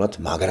გარეგნულად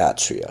მაგრა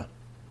აცვია.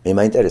 მე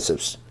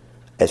მაინტერესებს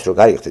ეს რო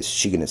გაიხდეს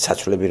შიგნით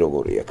საცვლები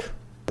როგორი აქვს.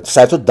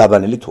 საერთოდ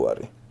დაბანელი თუ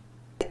არის.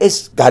 ეს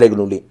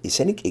გარეგნული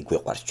ისენი კი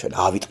გვეყვარს ჩვენ.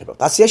 ავიტყიბებთ.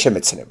 ასეა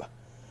შემეცნება.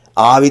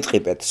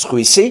 ავიტყიბეთ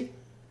სხვისი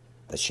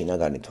და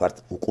შინაგანით ვართ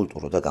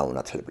უკულტურო და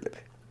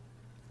გაუნათლებლები.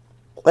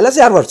 ყველაზე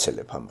არ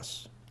ვარცელებ ამას.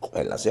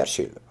 ყველაზე არ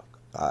შეიძლება.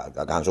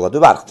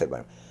 განზოგადება არ ხდება.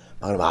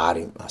 მაგრამ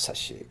არის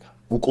მასაში ეგ.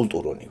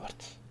 უკულტურონი ვართ.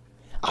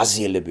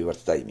 აზიელები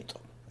ვართ და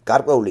იმიტომ.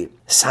 გარკვეული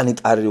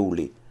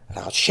სანიტარიული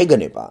რაღაც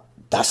შეგნება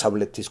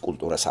დასავლეთის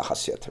კულტურას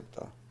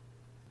ახასიათებდა.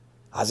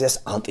 აზიას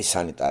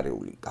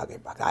ანტისანიტარიული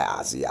გაგება. აი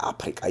აზია,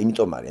 აფრიკა,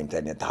 იმიტომ არის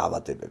იმდენია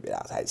დაავადებები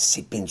რა. აი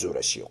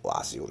სიბინძურეში იყო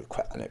აზიური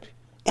ქვეყნები.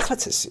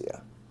 ეხლაც ესეა.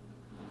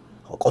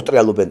 ხო,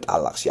 კონტროლობენ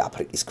ტალახში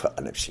აფრიკის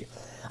ქვეყნებში.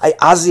 აი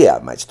აზია,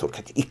 მაინც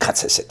თურქეთი, იქაც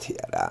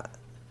ესეთია რა.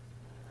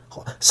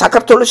 ხო,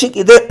 საქართველოში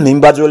კიდე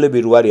მიმბაძველები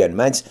რო არიან,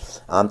 მაინც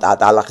ამ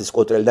ტალახის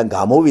კონტროლიდან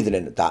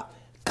გამოვიდნენ და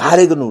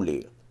გარეგნული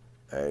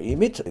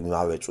იმით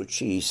იმავე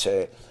წუთში ისე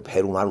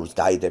ფერუმარულს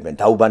დაიდებენ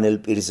დაუბანელ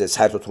პირზე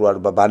საერთოდ რო არ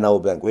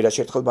ბანაობენ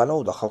კვირაში ერთხელ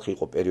ბანაობდა ხალხი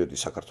იყო პერიოდი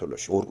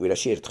საქართველოში ორ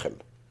კვირაში ერთხელ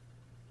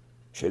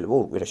შეიძლება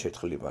ორ კვირაში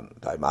ერთხელ იბანო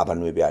და იმ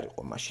აბანოები არ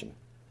იყო მაშინ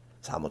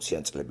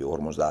 60-იან წლები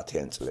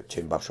 50-იან წლები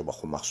ჩემი ბავშვობა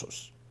ხომ ახსოვს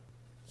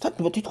და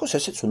თითქოს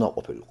ესეც უნდა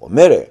ყოფილიყო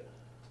მე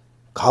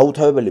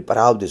გაუთავებელი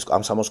პრავდის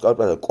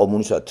კომსომოლსკაია და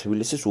კომუნისტთა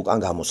თბილისის უკან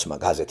გამოსმა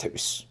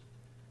გაზეთების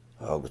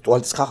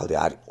ტუალეტის ხახალდი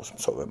არ იყოს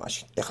მსოვე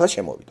მაშინ ეხლა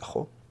შემოვიდა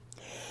ხო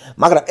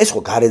მაგრამ ეს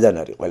ხო გარედან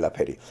არის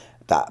ყველაფერი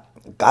და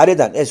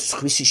გარედან ეს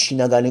სხვისი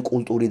შინაგანი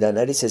კულტურიდან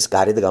არის ეს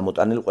გარედ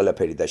გამოტანილი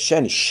ყველაფერი და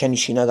შენი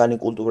შინაგანი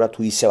კულტურა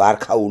თუ ისევ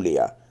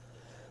არქაულია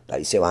და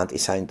ისევ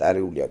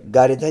ანტისანიტარულია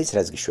გარედან ის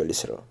რაც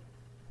გიშველის რო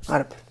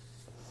არაფერი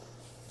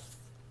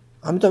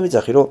ამიტომ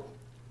ვიძახი რომ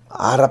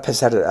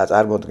არაფერს არ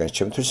წარმოადგენს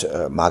ჩემთვის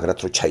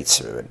მაგრად რო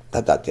ჩაიცმევენ და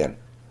დადიან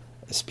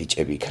ეს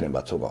ბიჭები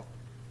იქნება თუ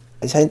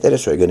ეს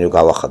საინტერესოა ეგენი რომ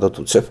გავახადოთ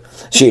უცებ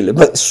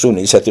შეიძლება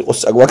სუნი ისეთ იყოს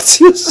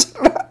საგვაქციოს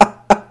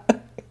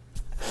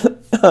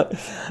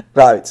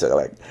რა ვიცი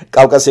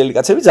კავკასიელი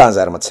კაცები ძალიან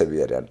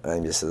ზარმაცები არიან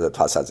იმის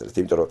თვალსაზრისით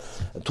იმიტომ რომ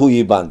თუ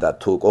იბან და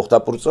თუ ყოხდა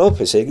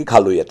პურწობ ესე იგი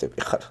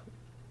ქალოიატები ხარ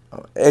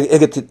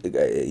ეგეთი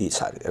ის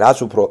არის. რაც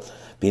უფრო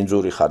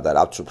ბინძური ხარ და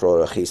რაც უფრო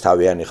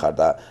ხისთავიანი ხარ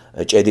და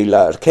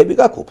ჭედილა რქები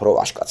გაქვს, უფრო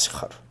ვაშკაცი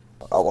ხარ.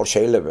 აღარ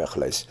შეიძლება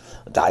ახლა ეს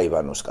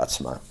დაიბანოს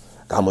კაცმა,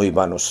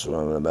 გამოიბანოს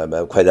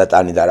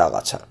ქვედატანი და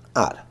რაღაცა.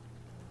 არა.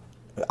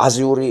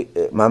 აზიური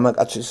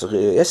მამაკაცის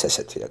ეს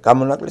ესეთია.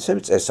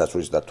 გამონაკლისები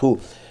წესასწრის და თუ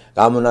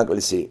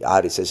გამონაკლისი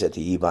არის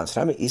ესეთი იბანს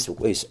რამე, ის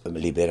უკვე ის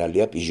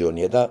ლიბერალია,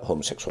 პიჟონია და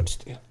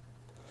ჰომოსექსუალისტია.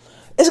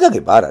 ეს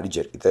გაგება არ არის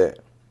ჯერ კიდე?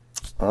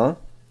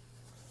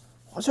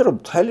 ასე რომ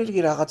მთელი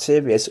რიგი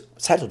რაღაცეები ეს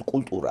საერთოდ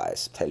კულტურაა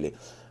ეს მთელი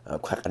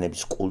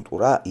ქვეყნების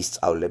კულტურა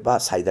ისწავლება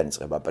საიდან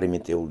იწყება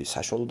პრიმიტიული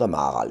საშუალო და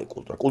მაღალი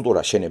კულტურა.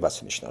 კულტურა შენებას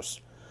ნიშნავს.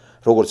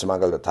 როგორც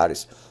მაგალითად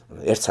არის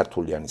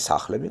ერთსართულიანი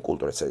სახლები,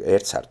 კულტურაც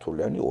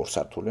ერთსართულიანი,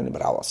 ორსართულიანი,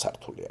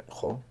 მრავალსართულიანი,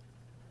 ხო?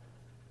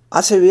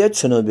 ასევეა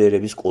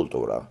ცნობიერების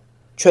კულტურა.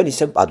 ჩვენ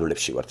ისევ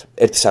პადულებში ვართ.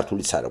 ერთი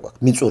სართულიც არ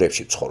გვაქვს.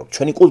 მიწურებში ვცხოვრობ.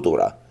 ჩვენი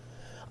კულტურა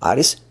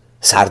არის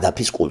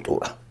სარდაფის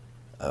კულტურა.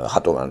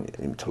 ხატოვანი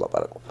იმით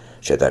ვლაპარაკობ.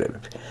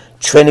 შედარებები.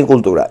 ჩვენი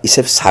კულტურა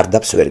ისევ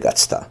სარდაფს ვერ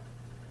გაცდა.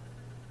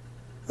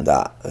 და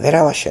ვერ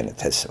ავაშენეთ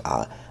ეს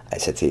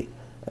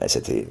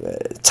ესეთი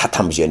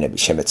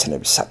ცათამბჟენების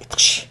შემეცნების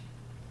საკითხში.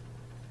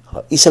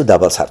 ისევ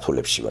დაბალ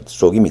სართულებში ვართ,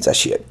 ზოგი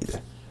მიწაშია კიდე.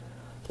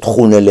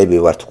 თხუნელები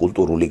ვართ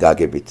კულტურული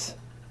გაგებით.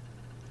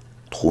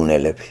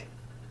 თხუნელები.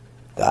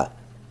 და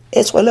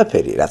ეს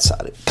ყველაფერი რაც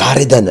არის,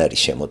 გარედან არის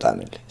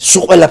შემოტანილი.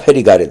 სულ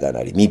ყველაფერი გარედან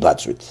არის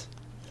მიბაძვით.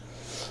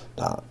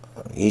 და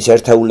ის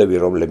ერთეულები,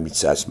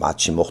 რომლებიც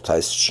მათში მოხდა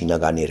ეს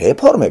შინაგანი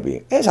რეფორმები,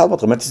 ეს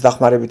ალბათ ღმერთის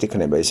დახმარებით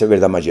იქნება, ესე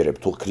ვერ დამაჯერებ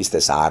თუ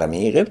ქრისტეს არ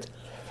მიიღებთ.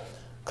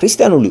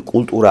 ქრისტიანული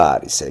კულტურა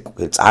არის,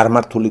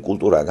 წარმართული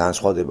კულტურა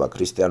განსხვავდება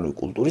ქრისტიანული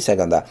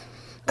კულტურისგან და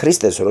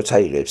ქრისტეს როცა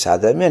იღებს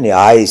ადამიანი,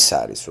 აი ეს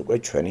არის უკვე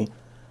ჩვენი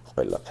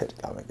ყველაფერი.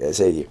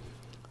 ესე იგი,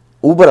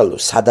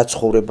 უბრალოდ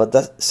სადაცხოვრება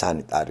და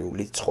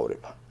სანიტარიული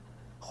ცხოვრება.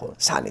 ხო,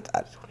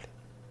 სანიტარიული.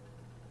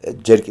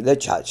 ჯერ კიდე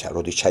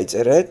როდის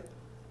ჩაიწერა ეგ?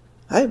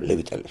 აი,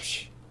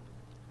 ლევიტელებში.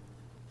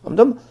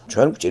 ამიტომ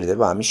ჩვენ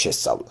გვჭირდება ამის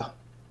შესწავლა.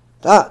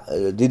 და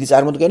დიდი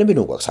წარმოდგენები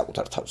ნუ გვაქვს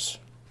საკუთარ თავს.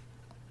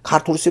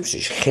 ქართულ სიფრში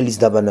ხელის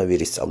დაბანავი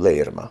სწავლა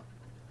ერმა.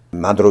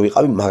 მან დრო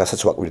ვიყავი,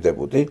 მაგასაც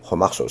ვაკვირდებოდი, ხო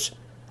მახსოვს?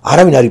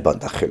 არავინ არ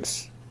იბანდა ხელს.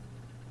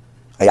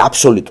 აი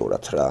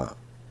აბსოლუტურად რა.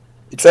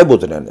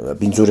 იწვებოდნენ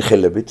ბინძური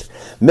ხელებით.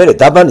 მე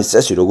დაბანის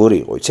წესი როგორი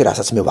იყო, იცი,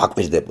 რასაც მე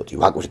ვაკვირდებოდი.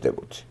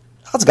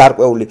 რაღაც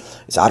გარკვეული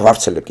ის არ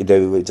ვარცელებ კიდევ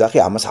ვიძახი,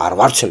 ამას არ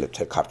ვარცელებ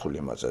ქართული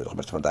ემაზე,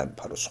 ღმერთმა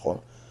დაიმფაროს, ხო?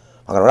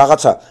 მაგრამ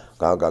რაღაცა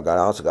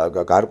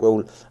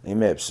გარკვეულ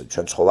იმებს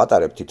ჩვენ ხო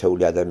ვატარებთ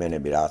თითეული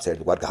ადამიანები რაღაც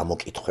ერთგვარ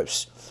გამოკითხვებს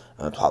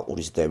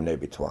თვალყურის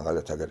დევნებით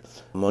მაგალითად აგერ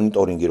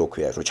მონიტორინგი რო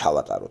ქვია რო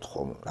ჩავატაროთ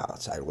ხო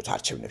რაღაც აი როგორც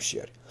არჩევნებში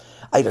არის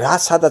აი რა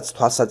სადაც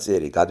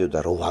თვალსაჩინო გადიოდა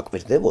რო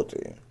ვაკვირდებოდი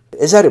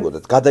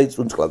ეზარებოდათ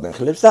გადაიწუნწყლავდნენ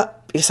ხელებს და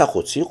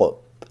პირსახოცი იყო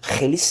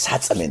ხელის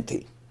საწმენდი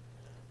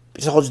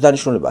პირსახოცის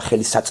დანიშნულება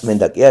ხელის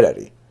საწმენდა კი არ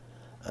არის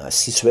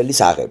სისვლის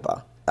აღება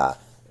და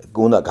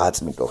გუნა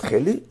გააწმინდო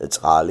ხელი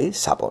წყალი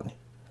საპონი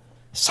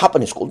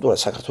საპნის კულტურა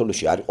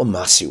საქართველოში არ იყო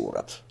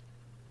მასიურად.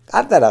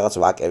 გარდა რაღაც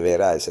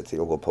ვაკევერა ესეთი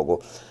როგორ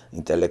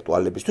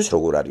ინტელექტუალებისთვის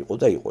როგორ არ იყო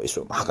და იყო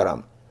ესო, მაგრამ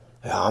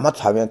ამათ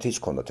თავიანთი ის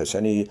ქონდათ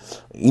ესენი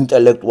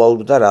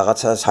ინტელექტუალური და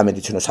რაღაცა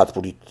სამედიცინო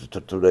სათბური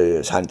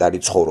სანიტარი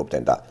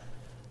ცხოვრობდნენ და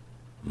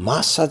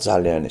მასა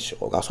ძალიან ის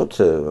იყო. გახსოვთ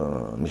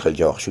მიხეილ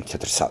ჯავახიშვილის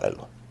თეთრი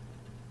საყელო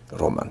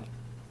რომანი.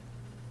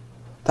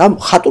 და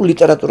ხატულ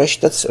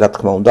ლიტერატურაშიც რა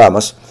თქმა უნდა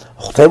ამას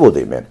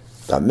ხვდებოდი მე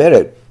და მე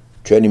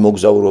ჩვენი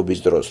მოგზაურობის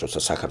დროს, როცა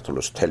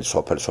საქართველოს მთელი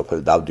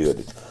სოფელ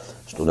დავდიოდით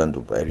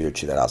სტუდენტურ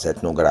პერიოდში და რაღაც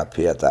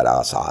ეთნოგრაფია და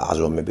რაღაც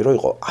აზომები რო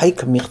იყო, აი იქ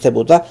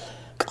მიხდებოდა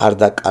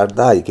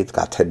კარდა იქით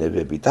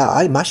გათენებები და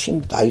აი მაშინ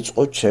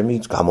დაიწყო ჩემი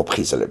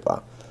გამოფხიზლება,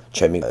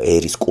 ჩემი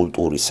ერის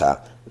კულტურისა,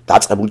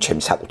 დაწყებული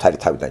ჩემი საკუთარი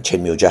თავიდან,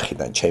 ჩემი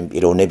ოჯახიდან, ჩემი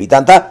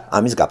პიროვნებიდან და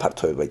ამის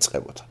გაფართოება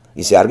იწყებოდა.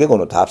 ისე არ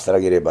გეგონოთ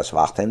აბსტრაგირებას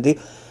ვახდენდი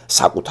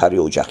საკუთარი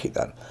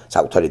ოჯახიდან,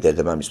 საკუთარი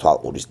დედამამის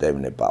თვალყურის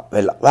დევნება,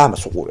 ყველა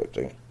ამას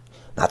უყურებდი.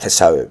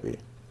 ნათესავები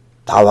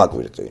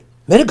დავაკვირდი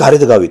მე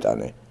გარეთ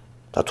გავიტანე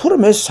და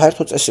თურმე ეს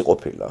საერთო წესი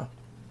ყოფილა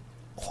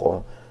ხო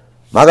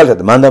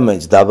მაგალითად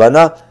მანდამაინც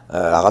დაბანა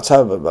რაღაცა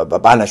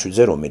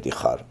პანაშვიძე რომ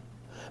მიდიხარ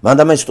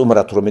მანდამაინც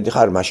სტუმრად რომ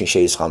მიდიხარ მაშინ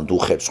შეისხამ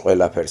დუხებს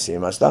ყველაფერს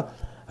იმას და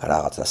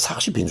რაღაცა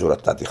სახში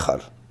ბინძურად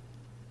დადიხარ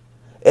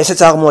ესეც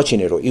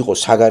აღმოაჩინე რომ იყო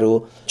საგარეო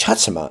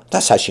ჩაცმა და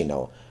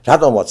საშინაო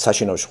რატომაც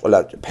საშინაოში ყველა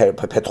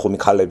ფეთხუმი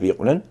ქალები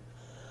იყვნენ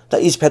და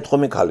ის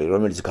ფეთხუმი ქალი,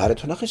 რომელიც გარეთ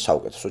ვნახეს,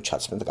 საუკეთესო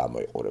ჩაცმად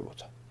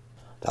გამოიყურებოდა.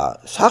 და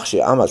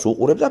სახში ამას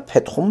უყურებდა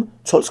ფეთხუმ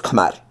ცოლს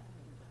ქმარი.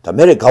 და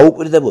მე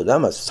გაუკვირდებოდა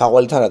ამას,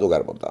 საყვალთან რატო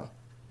გარბოდა.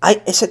 აი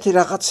ესეთი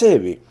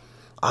რაღაცეები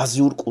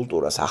აზიურ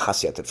კულტურას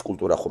ახასიათებს,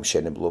 კულტურა ხომ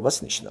მშენებლობას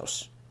ნიშნავს.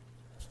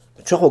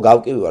 ჩვენ ხო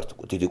გავკივი ვართ,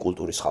 დიდი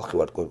კულტურის ხალხი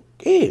ვართ.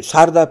 კი,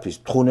 სარდაფის,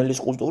 თხუნელის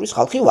კულტურის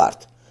ხალხი ვართ,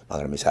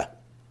 მაგრამ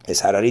ეს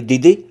არ არის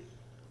დიდი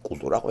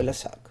კულტურა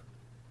ყველას აქვს.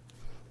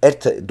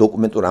 ერთ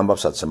დოკუმენტურ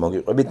ამბავსაც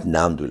მოგიყვებით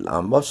ნამდვილ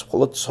ამბავს,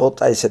 მხოლოდ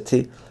ცოტა ესეთი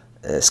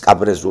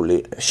სკაბრეზული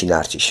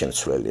შინაარსის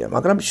შემცვლელია,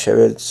 მაგრამ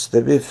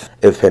შევეცდები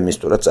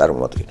ევფემისტურად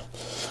წარმოვადგინო.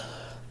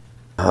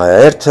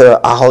 ერთ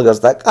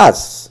ახალგაზრდა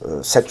კაცს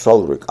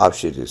სექსუალური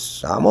კავშირის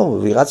გამო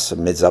ვიღაც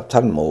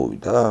მეძაბთან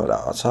მოუვიდა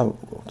რაღაცა.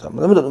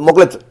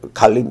 მოკლედ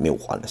ქალი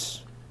მიუყვანეს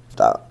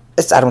და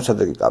ეს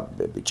წარმოსადეგი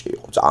ბიჭი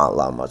იყო, ძალიან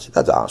ლამაზი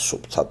და ძალიან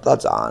სუფთა და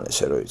ძალიან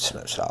ესე რომ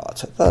იცნობს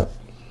რაღაცა და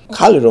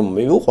ქალი რომ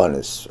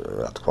მიუყვანეს,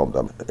 რა თქმა უნდა,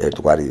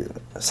 ერთგვარი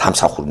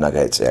სამსახური უნდა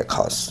გაეწია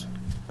ქალს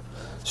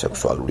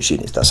სექსუალური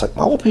ჟინის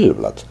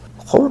დასაკმაყოფილებლად.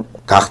 ხო,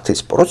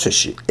 გახთის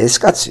პროცესში ეს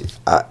კაცი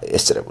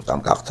ესწრებოდა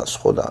ამ გახთას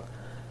ხო და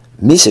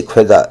მისი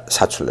ქვედა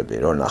საცვლები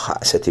რო ნახა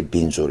ესეთი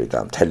ბინძური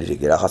და მთელი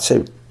რიგი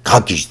რაღაცები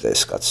გაგიჟდა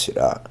ეს კაცი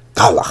რა,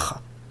 გალახა.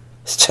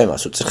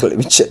 სცემას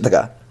უწიხლებით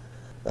შედგა.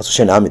 ასე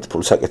შენ ამით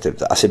ფულს აკეთებ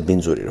და ასე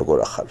ბინძური როგორ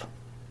ახარ.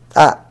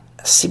 და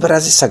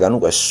სიბრაზისაგან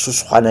უკვე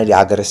სხვანაირი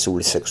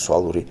აგრესიული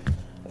სექსუალური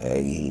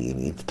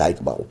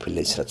დაიკმაყოფილა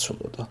ის რაც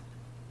უნდა.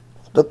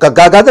 და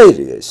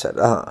გადაირია ისა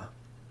რა.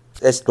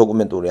 ეს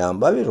დოკუმენტური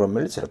ამბავი,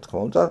 რომელიც რა თქმა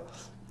უნდა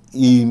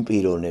იმ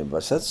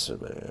პიროვნებასაც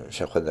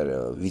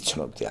შეხვედრა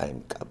ვიცნობდი აი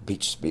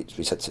ბიჭს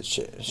ვისაც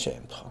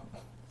შეემთხვა.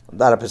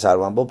 და არაფერს არ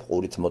ვამბობ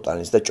ყურით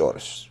მოტანის და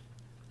ჭორეს.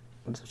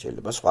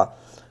 შეიძლება სხვა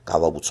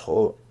გავაბუცხო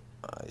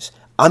ის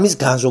ამის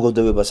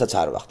განზოგადებასაც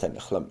არ ვახდენ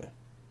ახლა მე.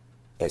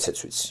 ესეც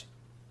ვიცი.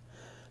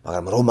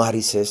 მაგრამ რომ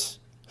არის ეს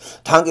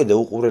თან კიდე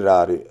უყურე რა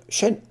არის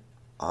შენ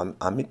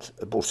ამით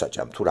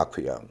ბურსაჭამ თუ რა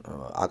ქვია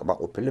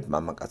აკმაყოფილებ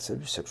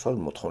მამაკაცების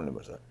სექსუალურ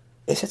მოთხოვნებაზე.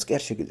 ესეც კი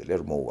არ შეგიძლია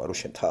რომ მოუვარო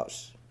შენ თავს.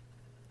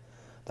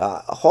 და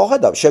ხო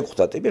ხედავ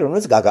შეგხვდა ტიპი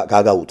რომელიც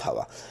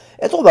გაგაუთავა.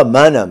 ეთყობა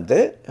მანამდე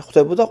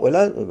ხვდებოდა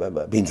ყველა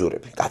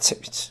ბინძურები,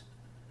 კაცებიც.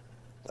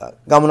 და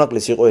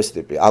გამონაკლისი იყო ეს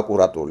ტიპი,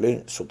 აკურატული,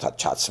 სულთან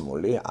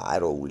ჩაცმული,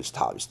 აეროულის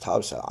თავის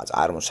თავს,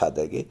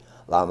 წარმოსადეგი,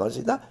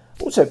 ლამაზი და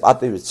უცებ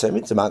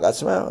პატივისცემით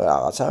მაგაცმა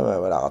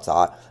რაღაცა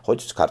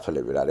ხოჭის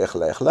ქართველები რა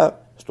ეხლა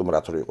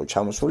სტუმრათური იყო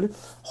ჩამოსული,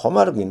 ხომ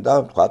არ გინდა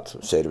ვთქვათ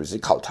სერვიზი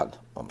ქალთან,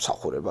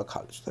 მომსახურება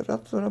ქალის და რა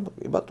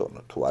კი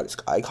ბატონო თუ არის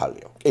კაი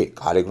ქალია. კი,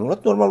 გარეგნულად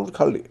ნორმალური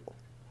ქალი იყო.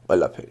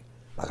 ყველაფერი,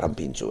 მაგრამ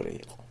ბინძური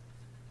იყო.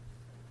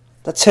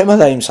 და ცემა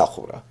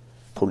დაიმსახურა.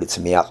 ფულიც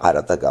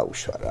მიაყარა და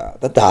გაუშვა რა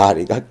და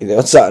დაარიგა კიდევ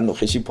ძალიან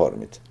უხეში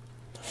ფორმით.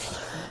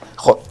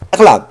 ხო,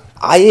 ახლა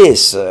აი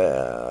ეს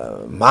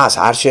მას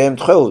არ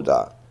შეემთხვეოდა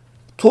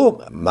თუ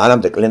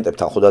მანამდე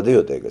კლიენტებთან ხო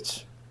დადიოდა ეგეც.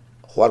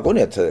 ხო არ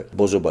გონიათ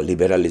ბოზობა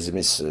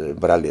ლიბერალიზმის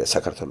ბრალია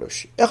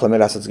საქართველოში. ახლა მე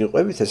რასაც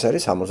გიყვებით ეს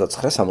არის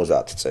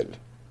 69-70 წელი.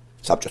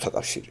 საბჭოთა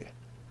კავშირია.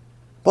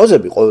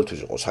 ბოზები ყოველთვის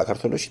იყო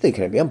საქართველოში და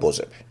იქნებიან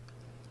ბოზები.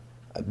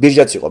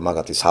 ბირჟაც იყო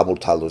მაგათი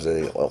საბურთალოზე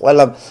იყო.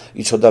 ყველა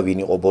იცოდა ვინ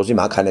იყო ბოზი,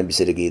 მანქანების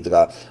რიგი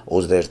იდგა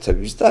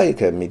 21-ების და იქ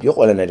მიდიო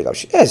ყველანაირი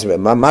კავშირი. ეს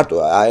მარტო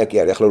აი კი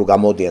არის ახლა რომ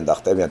გამოდიან და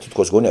ხტებიან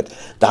თითქოს გონიათ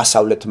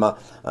დასავლეთმა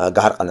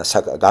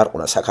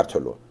გარყნა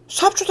საქართველო.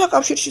 საბჭოთა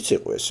კავშირშიც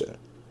იყო ესე.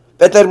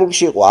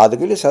 პეტერბურგში იყო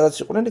ადგილი, სადაც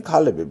იყვნენ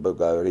ქალები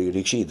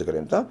რიგში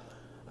იდგნენ და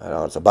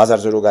რაღაცა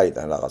ბაზარზე რო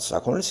გაიტან რაღაც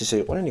საქონელს ისე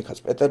იყვნენ იქაც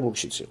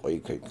პეტერბურგშიც იყო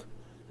იქ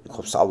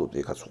ხო სწავლობდი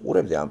იქაც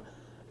უყურებდი ამ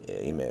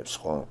იმეებს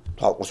ხო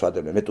თვალყურს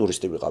ვადებდი მე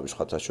ტურისტი ვიყავი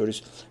სხვათა შორის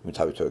მე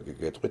თავითო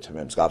გეტყვით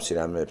მე მსგავსი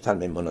რამეებთან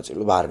მე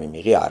მონაწილეობა არ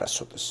მიმიღე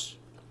არასოდეს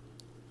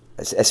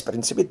ეს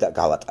პრინციპი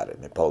გავატარე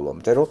მე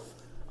ბოლომდე რომ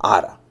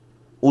არა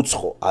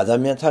უცხო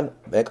ადამიანთან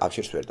მე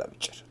კავშირს ვერ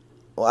დავიჭერ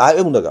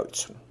აი უნდა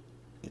გავიცნო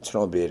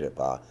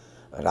იცნობიერება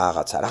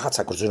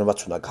რაღაცა გრძნობაც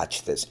უნდა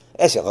გაჩნდეს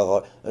ეს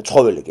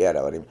ცხოველი კი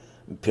არა ვარ იმ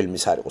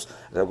ფილმის არ იყოს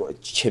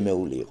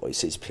ჩემეული იყო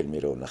ის ფილმი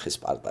რომ ნახე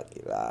სპარტაკი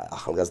რა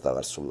ახალგაზრდა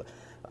ვარ სულ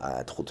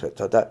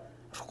 15 და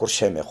როგორ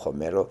შემეხო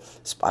მე რომ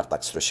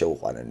სპარტაკს რო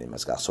შეუყვანენ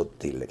იმას გახსოვთ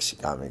დილექსი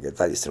გამიგე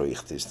და ის რო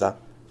იხდის და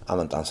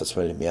ამან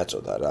ტანსაცმელი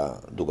მიაწოდა რა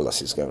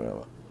დუგლასის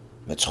გემრევა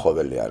მე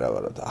ცხოველი არა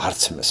ვარ და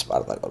არც მე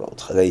სპარტაკა რა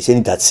უთხრა და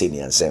ისინი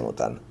დაცინიან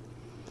ზემოდან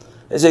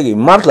ესე იგი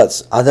მართლაც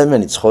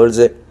ადამიანი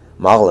ცხოველზე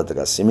მაღლა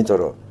დგას იმიტომ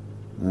რომ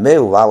მე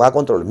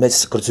ვაკონტროლე მე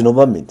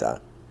გრძნობა მინდა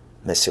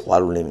მე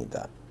სიყვარული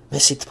მინდა მე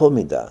სითბო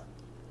მინდა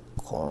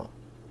ხო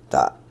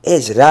და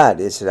ეს რა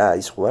არის რა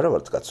ის ხო არა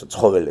ვარ კაცო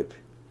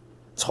ცხოველები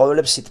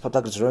ცხოველებს სითბო და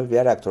გრძნობები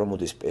არ აქვს რომ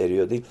მოდის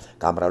პერიოდი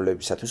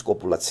გამრავლებისათვის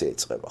კოპულაცია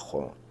იწყება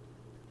ხო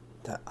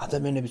და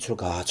ადამიანებიც რო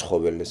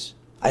გააცხოველეს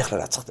აი ხლა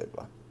რაც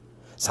ხდება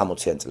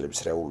 60-იან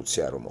წლების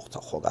რევოლუცია რომ მოხდა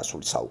ხო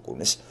გასული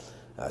საუკუნის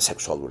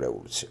სექსუალური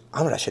რევოლუცია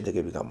ამ რა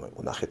შედეგები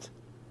გამოიყო ნახეთ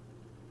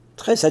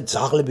დღეს აი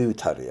ძაღლები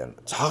ვით არიან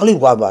ძაღლი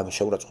ამ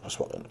შეურაცხყოფას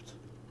ვაყენებთ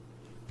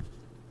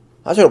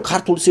ასე რომ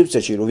ქართულ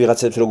სივრცეში რომ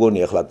ვიღაცებს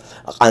როგორია ახლა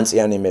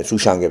ყანწიანი მე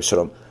უშანგებს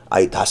რომ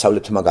აი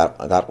დასავლეთმა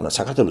გარყნა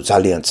საქართველოს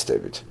ძალიან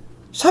ცდებით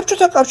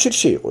საბჭოთა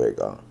კავშირში იყო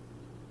ეგა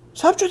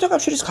საბჭოთა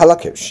კავშირის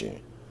ქალაქებში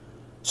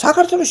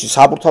საქართველოში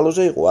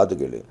საბურთალოზე იყო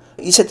ადგილი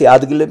ისეთი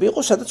ადგილები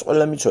იყო სადაც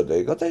ყველა მიცოდა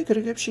ეგა და იქ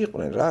რიგებში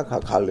იყვნენ რა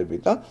ქალები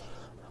და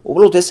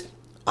უბრალოდ ეს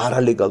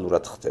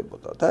არალეგალურად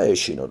ხდებოდა და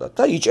ეშინოდა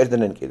და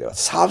იჭერდნენ კიდევ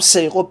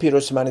სავსე იყო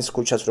ფიროსმანის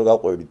ქუჩას რო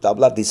გავყვებით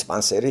დაბლა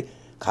დისპანსერი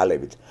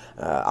ქალებით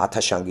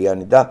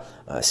ათაშანგიანი და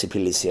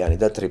სიფილისიანი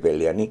და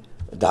ტრიპელიანი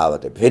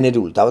დაავადები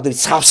ვენერიული დაავადები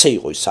სავსე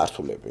იყო ის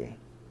სართულები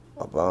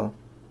აბა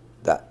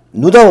და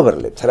ნუ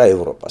დავაბრალებთ რა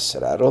ევროპას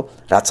რა რომ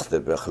რაც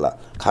ხდება ახლა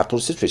ქართულ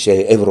სივრცეში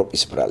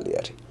ევროპის ბრალი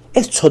არის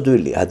ეს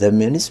ცოდვილი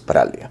ადამიანის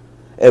ბრალია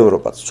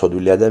ევროპაც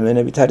ცოდვილი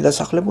ადამიანებით არის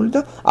დასახლებული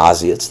და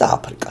აზიაც და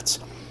აფრიკაც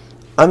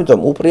ამიტომ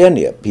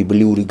უპრიანია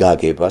ბიბლიური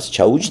გაგებას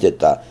ჩაუჯდეთ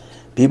და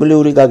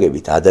ბიბლიური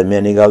გაგებით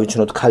ადამიანი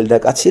გავიცნოთ ქალი და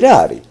კაცი რა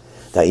არის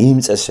და იმ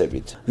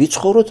წესებით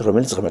ვიცხოვროთ,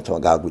 რომელიც ღმერთმა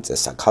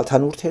გააგვიწესა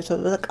ქალთან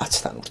ურთიერთობა და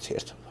კაცთან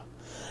ურთიერთობა.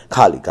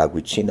 ქალი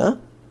გაგვიჩინა,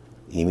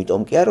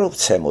 იმიტომ კი არა, რომ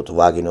ვცემოთ,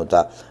 ვაგინოთ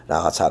და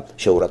რაღაცა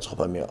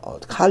შეურაცხყოფა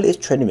მივაყავთ. ქალი ეს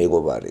ჩვენი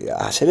მეგობარია,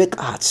 ასევე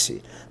კაცი,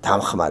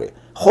 დამხმარე.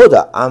 ხო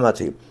და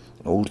ამათი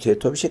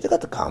ურთიერთობის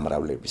შედეგად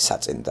გამრავლების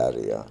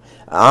საწინდარია.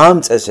 ამ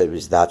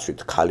წესების დაცვით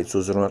ქალიც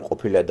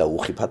უზრუნველყოფილია და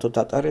უხიფათოდ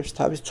ატარებს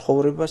თავის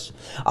ცხოვრებას,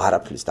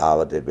 არაფრის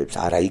დაავადებებს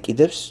არ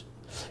აიკიდებს,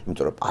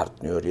 იმიტომ რომ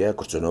პარტნიორია,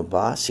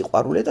 გრძნობაა,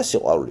 სიყვარულია და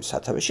სიყვარულის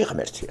სათავეში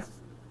ღმერთია.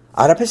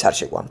 არაფერს არ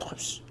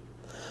შეგვამთხვევს.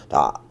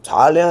 და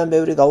ძალიან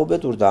ბევრი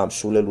გაუბედურდა ამ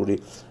სულელური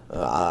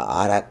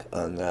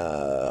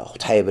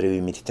ღვთაებრივი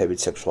მითითებით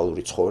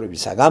სექსუალური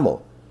ცხოვრებისა გამო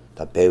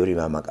და ბევრი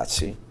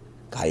მამაკაცი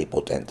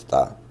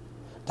გაიპოტენტდა,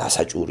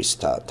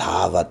 დასაჭურისდა,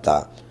 დაავადდა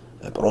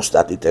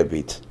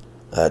პროსტატიტებით,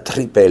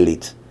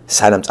 ტრიპელით,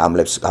 სანამ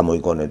წამლებს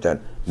გამოიგონებდნენ,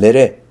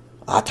 მერე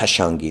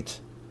ათაშანგით,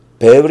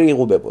 ბევრი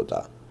იღუპებოდა.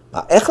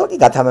 ეხლა კი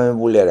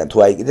გათამამებული არიან, თუ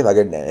აიკიდებ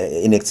აგერ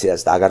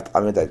ინექციას და აგარ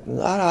ტყამენ და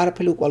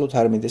არაფერი უკვალოდ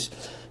არ მიდის,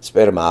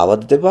 სპერმა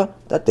ავადდება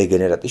და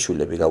დეგენერატი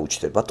შვილები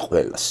გაუჩნდებათ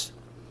ყველას.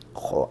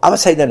 ხო, აბა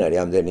საიდან არის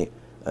ამდენი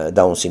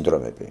დაუნ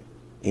სინდრომები?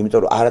 იმიტომ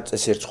რომ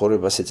არაწესიერ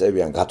ცხოვრებას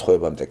ეწევიან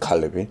გათხოვებამდე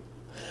ქალები,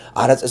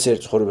 არაწესიერ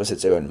ცხოვრებას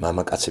ეწევიან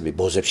მამაკაცები,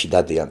 ბოზებში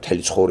დადიან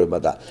მთელი ცხოვრება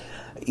და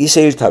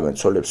ისე ირთავენ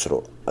ცოლებს,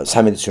 რომ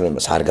სამედიცინო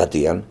იმას არ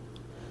გადიან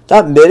და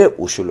მერე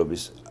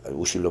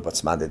უშვილობაც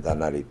მანდედან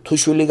არის. თუ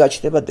შვილი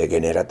გაჩნდება,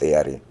 დეგენერატი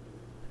არის.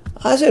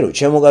 ასე რომ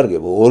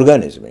შემოგარგებო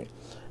ორგანიზმი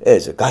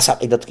ეს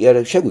გასაყიდად კი არ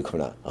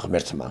შეგვიქმნა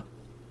ღმერთმა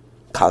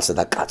ქალსა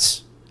და კაცს.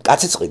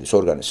 კაციც ყიდის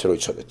ორგანიზმს რო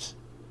იცოდეთ.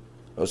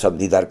 როცა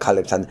მდიდარ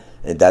ქალებთან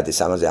დადის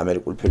ამაზე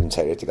ამერიკული ფილმიც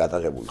არის ერთი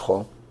გადაღებული, ხო?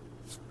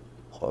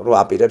 ხო, რო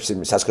აპირებს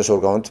იმ სასქესო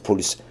ორგანოთ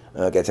ფულის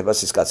კეთებას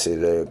ის კაცი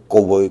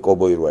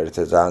კოვბოი რო ერთ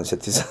ძალიან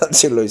ისეთი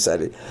საცილო ის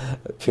არის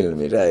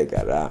ფილმი რა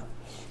ეგა რა.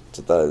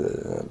 ცოტა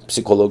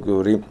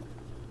ფსიქოლოგიური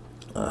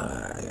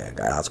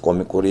რაღაც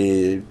კომიკური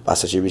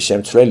პასაჟების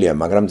შემცვლელია,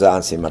 მაგრამ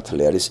ძალიან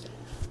სიმართლე არის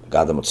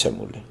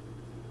გადმოცემული.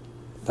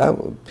 და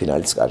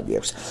ფინალიც კარგი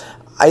აქვს.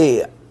 აი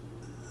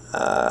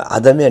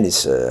ადამიანის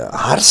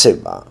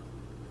არსება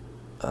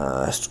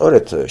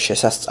სწორედ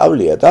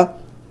შესასწავლია და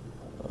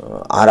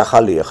არ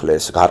ახალია ხლე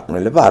ეს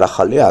გარყვნილება, არ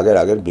ახალია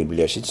აგერ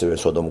ბიბლიაშიც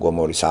სოდომ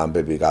გომორის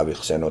ამბები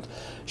გავიხსენოთ.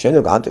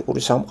 შემდეგ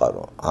ანტიკური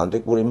სამყარო,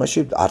 ანტიკურ იმაში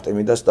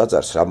არტემიდას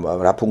ტაძარს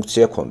რა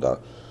ფუნქცია ჰქონდა?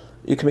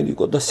 იქ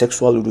მიდიოდა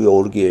სექსუალური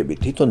ორგიები,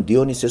 თვითონ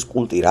დიონისეს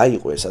კულტი რა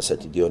იყო ეს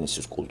ასეთი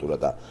დიონისეს კულტურა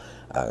და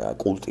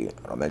კულტი,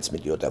 რომელიც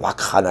მიდიოდა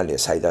ვაკხანალია,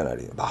 საიდან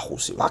არის?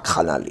 ვახუსი,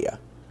 ვაკხანალია.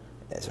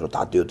 ეს რო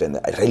დადიოდნენ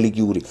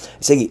რელიგიური,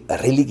 ესე იგი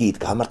რელიგიით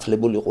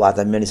გამართლებული იყო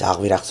ადამიანის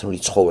აღვირახსნული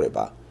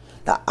ცხოვრება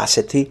და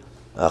ასეთი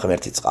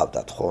ღმერთი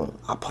წავდათ, ხო?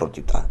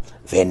 აფროდიტა,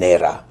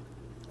 ვენერა,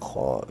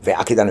 ხო?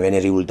 აქედან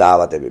ვენერიული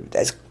დაავადებები და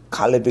ეს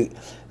ქალები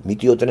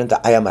მიდიოდნენ და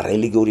აი ამ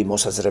რელიგიური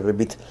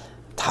მოსაზრებებით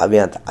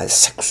თავიანთ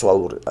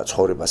სექსუალურ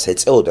ცხოვრებას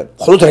ეწეოდნენ,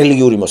 მხოლოდ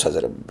რელიგიური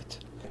მოსაზრებებით.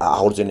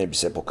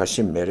 აღორძინების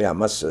ეპოქაში მერე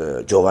ამას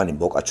ჯოვანი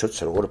ბუკაჩოც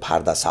როგორ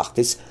ფარდას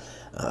ახდის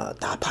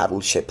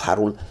დაფარულ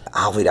შეფარულ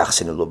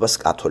აღვირახსნილობას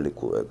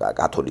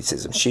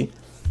კათოლიციზმში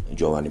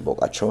ჯოვანი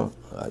ბუკაჩო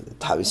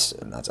თავის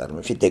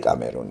ნაწარმოებში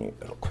დეკამერონი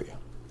რო ქვია.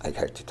 აი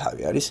ერთი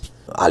თავი არის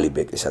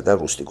ალიბეკისა და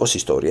რუსტიკოს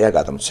ისტორია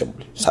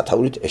გადამცემული.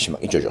 სათაურით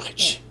ეშმაკი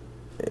ჯოჯოხეთში.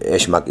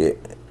 ეშმაკი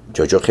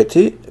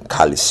ჯოჯოხეთი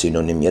ქალის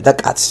სინონიმია და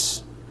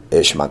კაცის.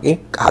 ეშმაკი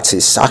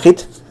კაცის სახით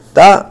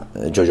და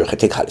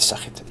ჯოჯოხეთი ქალის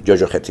სახით.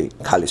 ჯოჯოხეთი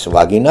ქალის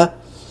ვაგინა,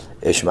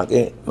 ეშმაკი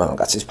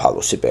მამაკაცის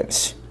ფალოსი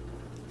პენისი.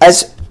 ეს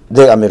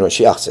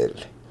დეკამერონში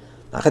აღწერილი.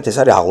 ნახეთ, ეს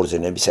არის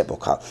აღორძინების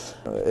ეპოქა.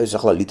 ეს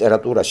ახლა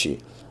ლიტერატურაში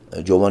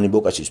ჯოვანი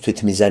ბუკაჩის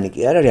თვითმიზანი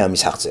კი არ არის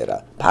ამის აღწერა.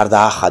 ფარდა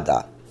ახადა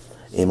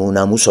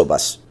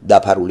ემუნამუსობას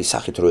დაფარული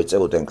სახით რო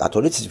ეწეოდნენ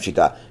კათოლიციზმში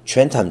და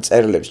ჩვენთან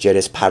მწერლებს ჯერ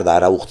ეს ფარდა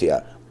არ აუხდია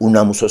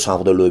უნამუსო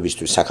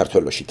სამღვდელოებისთვის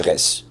საქართველოში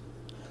დღეს.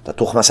 და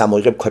თუ ხმას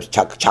ამოიღებ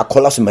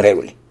ჩაქოლავს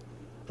მრევლი.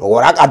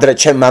 როგორ აკადრე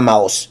ჩემ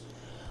მამაოს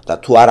და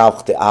თუ არ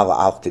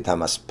ავხდით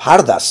ამას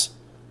ფარდას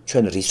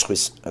ჩვენ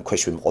რიცხვის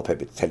ქვეშ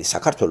ვიმყოფებით მთელი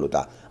საქართველო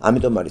და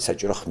ამიტომ არის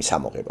საჭირო ხმის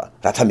ამოღება.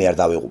 რათა მე არ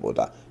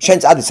დავეღუპოდა. შენ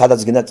წადი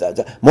სადაც გინდა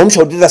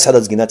მომშორდი და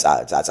სადაც გინდა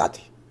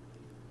წადი.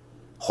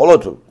 ხოლო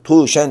თუ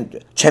შენ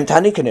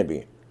ჩემთან იქნები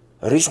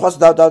რისხვას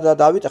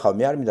დავიტეხავ,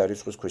 მე არ მინდა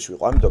რიცხვის ქვეშ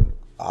ვიყო, ამიტომ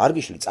არ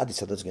გიშლი წადი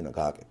სადაც გინდა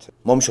გააკეთე.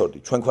 მომშორდი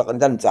ჩვენ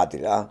ქვეყნიდან წადი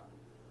რა.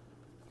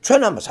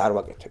 ჩვენ ამას არ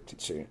ვაკეთებთ,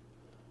 იცი?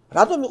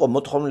 რატომ იყო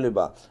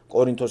მოთხოვნილება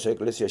კორინთოს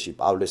ეკლესიაში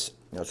პავლეს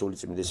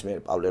სულიწმინდის მიერ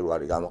პავლე რო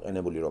არის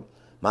გამოყენებული, რომ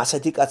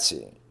მასეთი კაცი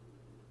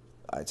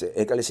აი ეს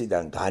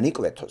ეკლესიიდან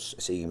განიკვეთოს,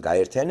 ესე იგი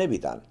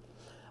გაერთიანებიდან,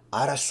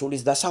 არა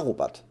სულის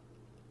დასაღუპად,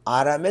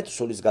 არამედ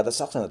სულის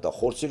გადასახსნად და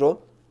ხორცი რო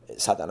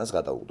სატანას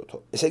გადაუგდოთო.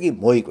 ესე იგი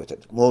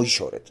მოიკვეთეთ,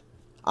 მოიშორეთ.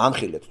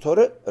 ამხილეთ,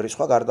 თორე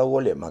რისხვა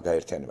გარდაუვალია მაგ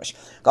გაერთიანებაში.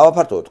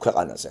 გავაფართოვოთ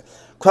ქვეყანაზე.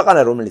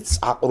 ქვეყანა რომელიც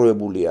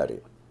წაყრუებული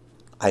არის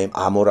აი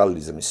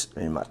ამორალიზმის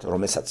მიმართ,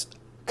 რომელსაც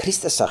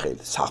ქრისტეს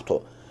სახელით საღვთო,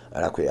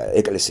 რა ქვია,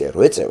 ეკლესია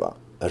რო ეწევა,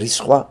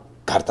 რისხვა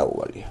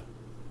გარდაუვალია.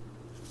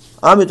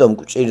 ამიტომ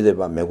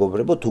გვჭირდება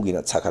მეგობრებო, თუ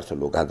გინდათ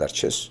საქართველო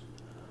გადარჩეს,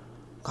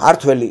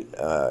 ქართველი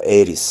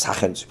ერის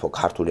სახელმწიფო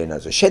ქართულ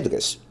ენაზე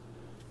შედგეს,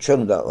 ჩვენ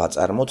უნდა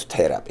ვაწარმოოთ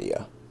თერაპია.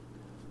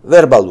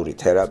 ვერბალური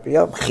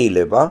თერაპია,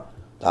 მხილება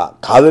და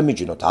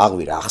გავემიჯნოთ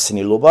აღვირ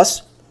ახსნილობას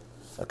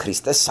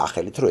ქრისტეს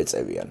სახელით რო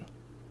ეწევიან.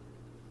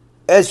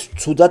 ეს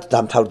ცუდად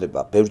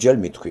დამთავრდება, ბევრჯერ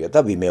მithქვია და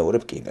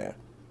ვიმეორებ კიდე.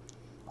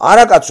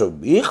 არა კაცო,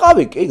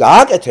 იყავი კი,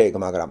 გააკეთე ეგ,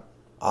 მაგრამ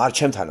არ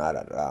ჩემთან არ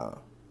არა რა.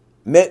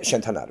 მე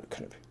შენთან არ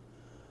ვიქნები.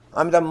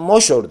 ამიტომ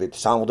მოშორდით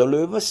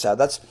სამღვდელოებას,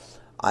 სადაც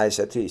აი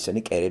ესეთი ისინი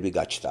კერები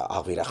გაჩნდა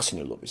აღვირ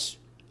ახსნილობის.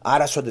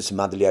 არასოდეს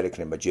მადლი არ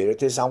ექნება ჯერ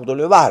ერთი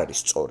სამღვდელოება არ არის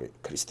სწორი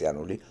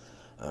ქრისტიანული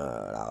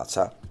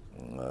რაღაცა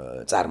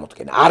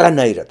წარმოდგენა.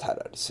 არანაირად არ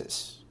არის ეს.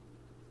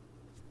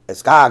 ეს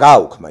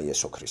გააუქმა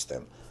იესო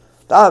ქრისტემ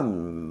და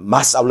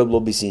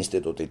მასწავლებლობის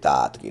ინსტიტუტი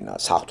დაადგინა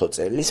საღვთო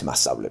წერილის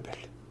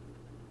მასწავლებელი.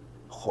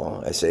 ხო,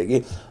 ესე იგი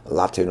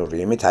ლათინური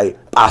იმით აი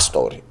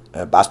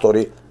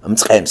პასტორი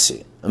მწყემსი.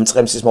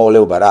 მწყემსის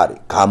მოვალეობა რა არის?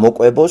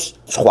 გამოკვებოს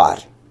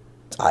ცხვარი,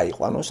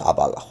 წაიყვანოს,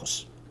 აბალახოს.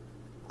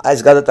 აი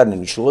ეს გადატანილი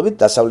მნიშვნელობით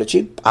დასავლეთში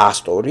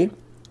პასტორი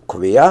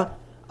ქვია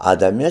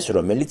ადამიანს,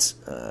 რომელიც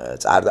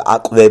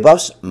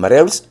აკვებავს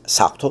მრევლს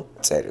საღვთო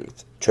წერილით.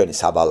 ჩვენი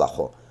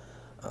საბალახო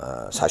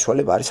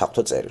საშუალება არის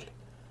საღვთო წერილი.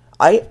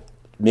 აი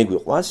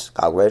მიგვიყვანს,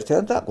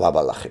 გაგვაერთიანა და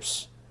გვაბალახებს.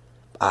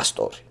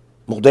 პასტორი.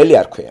 მღვდელი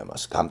არ ქვია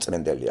მას,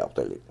 გამწმენდელია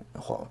მღვდელი,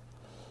 ხო?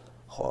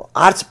 ხო,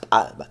 არც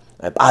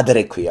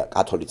პადრე ქვია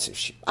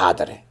კათოლიციზმში,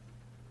 პადრე.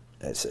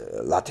 ეს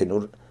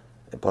ლათინურ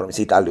ფორმის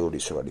იტალიური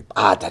სრული,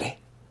 პადრე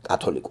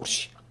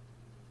კათოლიკურში.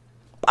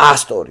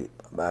 პასტორი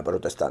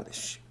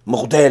პროტესტანტიზმში,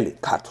 მღვდელი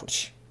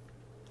ქართულში.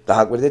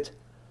 დააკვირდით?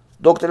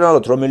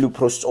 დოქტრინალურად რომელი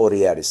უფრო სწორი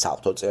არის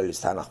საღვთო წერილის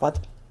თანახმად?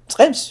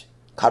 მწყემსი.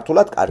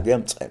 ქართულად კარგია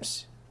მწყემსი.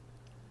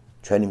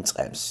 ჩვენი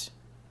მწყემსი.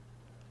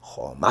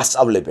 ხო,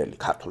 მასწავლებელი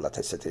ქართულად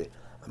ესეთი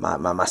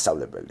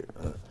მასწავლებელი,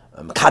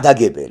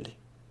 მქადაგებელი.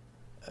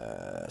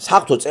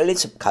 საღვთო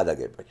წერილიც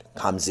მქადაგებელი,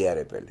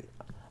 გამზიარებელი,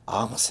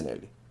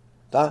 აღმსნელი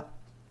და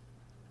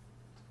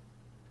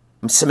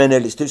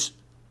მსმენელისთვის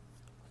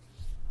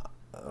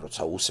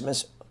როცა უსმენს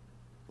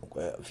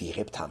უკვე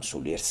ვიღებთ ამ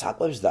სულიერ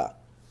საკვებს და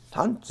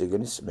თან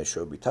ზეგნის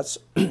მეშვეობითაც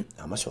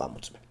ამას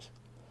ვამოწმებთ.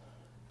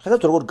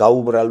 ხედავთ როგორ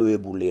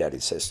გაუბრალოებული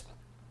არის ეს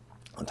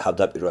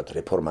თავდაპირველად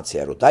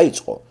რეფორმაცია რო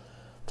დაიწყო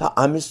და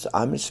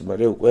ამის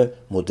მერე უკვე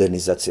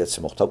მოდერნიზაციაც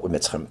მოხდა უკვე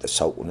მე-19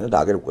 საუკუნეში და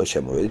აგერ უკვე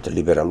შემოვედით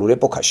ლიბერალურ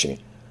ეპოქაში.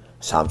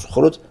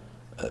 სამწუხაროდ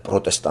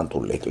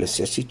პროტესტანტულ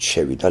ეკლესიაში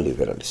შევიდა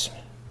ლიბერალიზმი.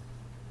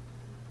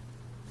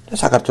 და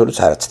საქართველოს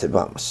არ აცდება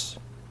ამას.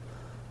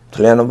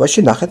 მთლიანობაში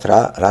ნახეთ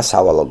რა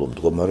სავალალო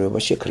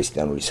მდგომარეობაში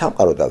ქრისტიანული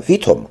სამყარო და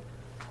ვითომ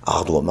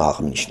აღდგომა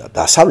აღნიშნა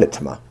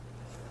დასავლეთმა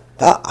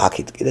და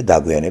აქეთ კიდე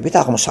დაგვიანებით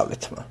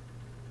აღმოსავლეთმა.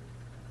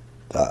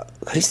 და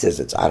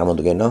ქრისტეზე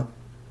წარმოდგენა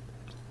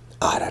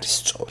არ არის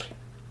სწორი.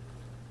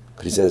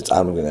 ქრისტეზე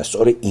წარმოდგენა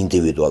სწორი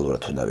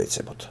ინდივიდუალურად უნდა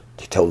ვეცებოთ.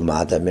 თითოეულმა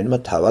ადამიანმა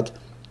თავად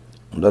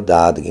უნდა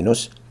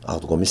დაადგინოს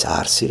აღდგომის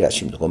არსი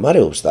რაში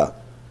მდგომარეობს და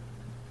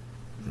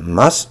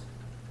მას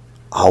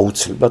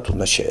აუცილებლად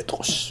უნდა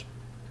შეეტყოს.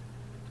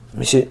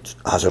 მისი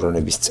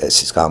აზროვნების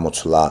წესის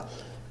გამოცვლა,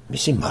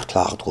 მისი მართლა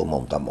აღდგომა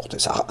უნდა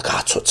მოხდეს,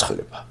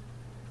 გაცოცხლება.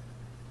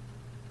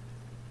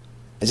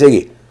 ესე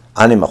იგი,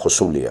 ანიმა ხო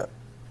სულია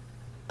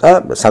და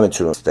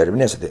სამედიცინო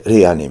ტერმინი ასეთი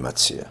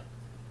რეანიმაცია.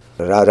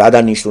 რა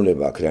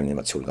დანიშნულება აქვს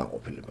რეანიმაციულ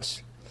განყოფილებას?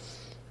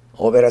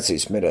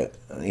 ოპერაციის მერე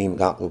იმ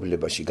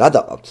განყოფილებაში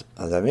გადაყავთ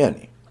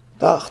ადამიანი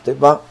და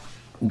ხდება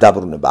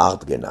დაბრუნება,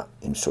 აღდგენა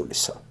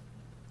ინსულისა.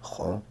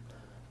 ხო?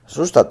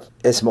 ზუსტად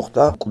ეს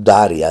მოხდა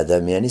მკვდარი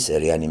ადამიანის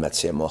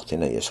რეანიმაცია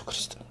მოახდინა იესო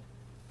ქრისტემ.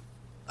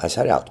 აი ეს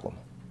არის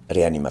აღდგომა.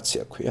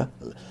 რეანიმაცია ქვია.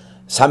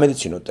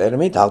 სამედიცინო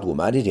ტერმინით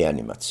აღდგომა არის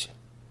რეანიმაცია.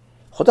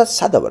 ხო და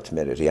სადა ვართ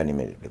მე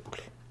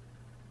რეანიმირებული?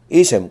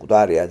 ისე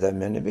მკვდარი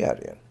ადამიანები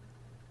არიან.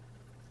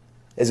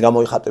 ეს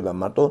გამოიხატება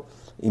მარტო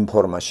იმ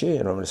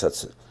ფორმაში, რომელსაც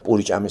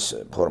პურიჭამის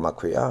ფორმა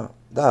ქვია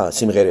და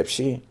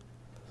სიმღერებში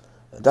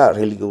და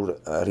რელიგიურ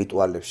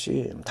რიტუალებში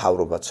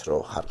მთავრობაც რო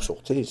ხარკს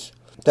უხდის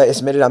და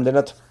ეს მე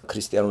რამდენად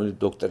ქრისტიანული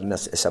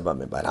დოქტრინას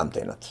ესაბამება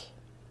რამდენად.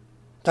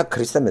 და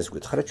ქრისტემ ეს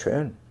გითხრა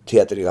ჩვენ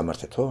თეატრი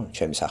გამართეთო,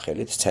 ჩემი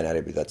სახელით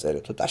სცენარები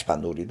დაწერეთო,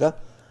 ტაშფანდური და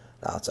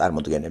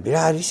წარმოდგენები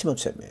რა არის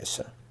მოცემე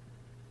ესა.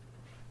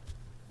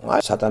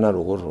 აი სატანა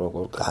როგორ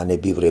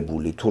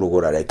განებივრებული თუ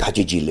როგორ არის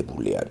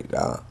გაჯიჯილებული არის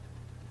რა.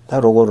 და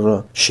როგორ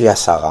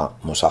შეასაღა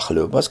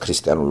მოსახლეობას,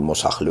 ქრისტიანულ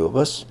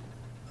მოსახლეობას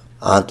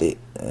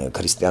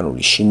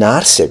ანტიქრისტიანული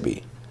შინაარსები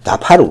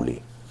დაფარული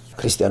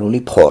ქრისტიანული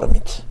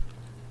ფორმით.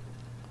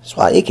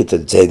 სხვა იქით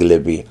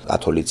ძეგლები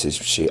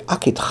კათოლიციზმში,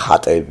 აქეთ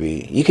ხატები,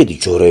 იქით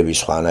ჯორები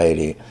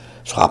სხვანაირი,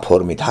 სხვა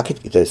ფორმით, აქეთ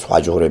კიდე სხვა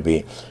ჯორები,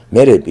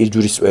 მერე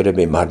პირჯვრის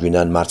წვერები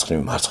მარჯვიდან მარცხნივ,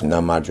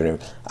 მარცხნიდან მარჯვნივ,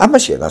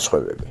 ამაშია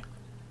განსხვავებები.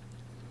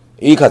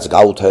 იქაც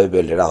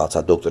გაუთავებელი რაღაცა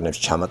დოქტრინებს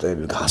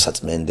ჩამატებები,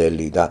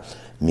 გასაწმენდელი და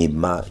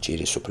მიბმა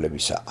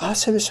ჭირისუფლებისა,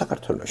 ასევე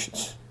საქართველოშიც.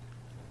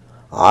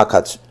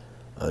 აქაც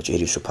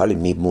ჭირისუფალი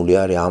მიბმული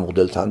არის ამ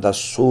მღვდელთან და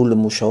სულ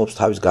მუშაობს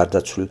თავის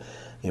გარდაცვლილ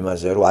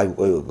იმაზე, რომ აი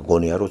უკვე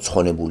გონია რომ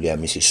ცხონებულია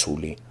მისი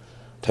სული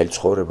მთელი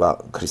ცხოვრება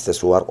ქრისტეს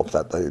უარყოფდა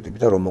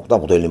და რომ მოხდა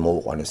მღვდელი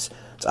მოუყვანეს.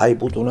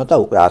 წაიბუტუნა და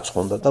უკვე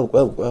აცხონდა და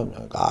უკვე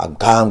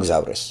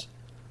გაამგზავრეს.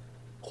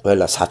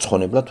 ყველა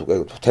საცხონებლად უკვე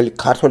მთელი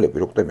ქართველები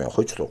რო ყვდებიან,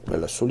 ხო იცით,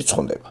 ყველა სული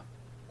ცხონდება.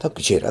 და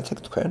გჯერათ ეგ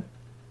თქვენ?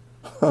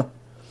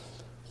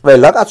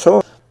 ყველა კაცო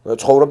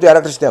ცხოვრობდი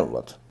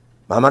არაქრისტიანულად.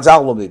 მამა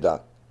ძაღლობდი და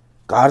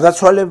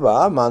გარდაცვალება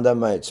მანდა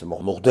მაინც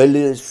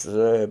მღვდელის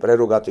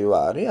პრეროგატივა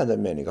არის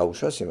ადამიანი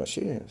გაუშვას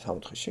იმაში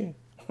სამოთხეში?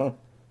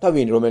 და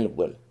ვინ რომელი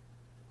მღვდელი?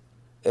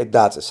 ეგ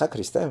დააწესა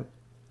ქრისტემ?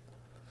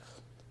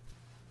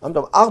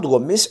 ამიტომ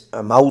აღდგომის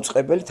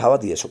მაუწყებელი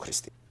თავად იესო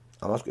ქრისტე.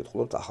 ამას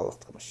ვკითხულობთ ახალ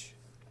აღთქმაში.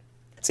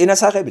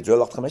 წინასახები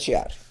ძველ აღთქმაში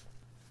არის.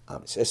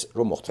 ამის ეს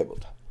რომ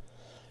მოხდებოდა.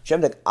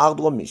 შემდეგ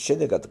აღდგომის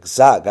შედეგად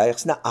გზა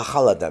გაიხსნა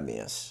ახალ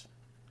ადამიანს.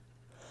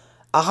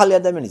 ახალი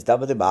ადამიანის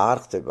დაბადება არ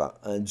ხდება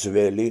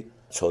ძველი,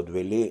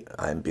 ცოდვილი,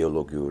 აი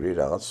ბიოლოგიური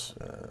რაღაც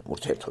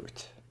ურთიერთობით.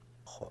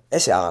 ხო,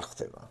 ესე აღარ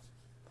ხდება.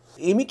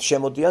 იმით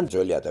შემოდიან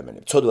ძველი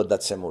ადამიანები,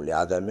 ცოდვადაცემული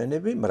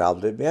ადამიანები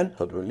მრავლდებიან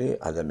ცოდვილი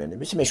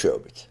ადამიანების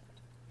მეშვეობით.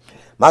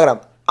 მაგრამ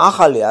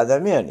ახალი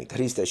ადამიანი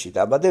ქრისტეში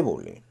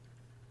დაბადებული,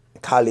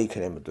 ქალი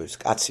იქნებოდეს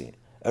კაცი,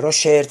 რო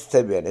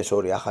შეერთდებიან ეს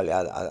ორი ახალი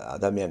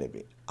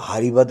ადამიანები,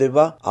 არ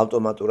იბადება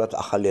ავტომატურად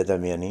ახალი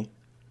ადამიანი,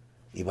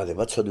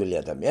 იბადება ცოდვილი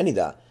ადამიანი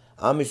და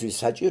ამისთვის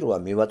საჭიროა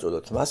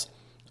მივაწოდოთ მას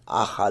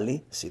ახალი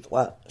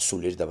სიტყვა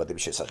სულიერი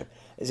დაბადების შესახებ.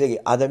 ესე იგი,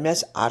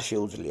 ადამიანს არ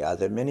შეუძლია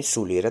ადამიანი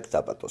სულიერად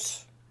დაბადოს.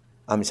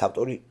 ამის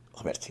ავტორი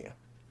ღმერთია.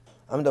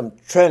 ამიტომ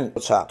ჩვენ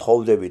როცა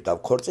თხოვდებით და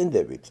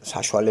ვქორწინდებით,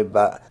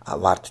 საშუალება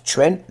ვართ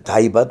ჩვენ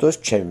დაიბადოს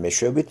ჩემი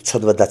მეშვეობით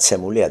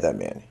ცოდვადაცემული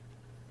ადამიანი.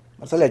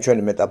 მართალია ჩვენ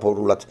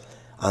მეტაფორულად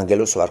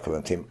ანგელოს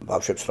ვარქვევთ იმ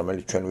ბავშვებს,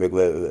 რომელიც ჩვენ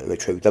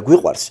ვეჩვევით და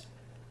გვიყვარს,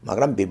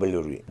 მაგრამ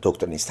ბიბლიური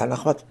დოქტრინის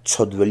თანახმად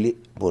ცოდველი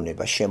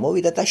ბუნება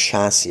შემოვიდა და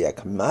შანსი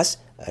აქვს მას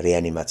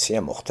რეანიმაცია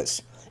მოხდეს.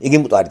 იგი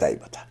მკვდარი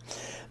დაიბადა.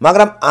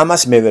 მაგრამ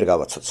ამას მე ვერ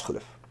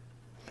გავაცოცხლებ.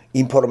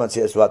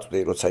 ინფორმაციას ვაწვდი,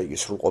 როცა იგი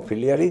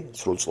სრულყოფილი არის,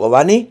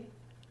 სრულწლოვანი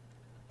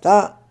და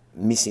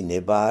მისი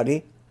ნება არის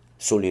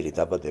სულიერი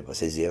დაბადებას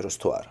ეზიაროს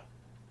თუ არა.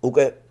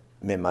 უკვე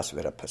მე მას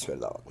ვერაფერს ვერ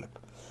დავაკლებ.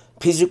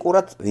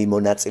 ფიზიკურად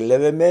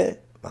ვიმონაწილევე მე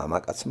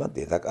მამაკაცმა,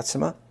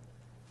 დედაკაცმა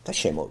და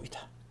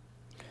შემოვიდა.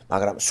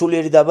 მაგრამ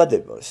სულიერი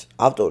დაბადებას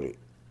ავტორი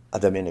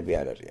ადამიანები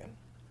არ არიან.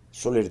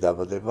 სულიერი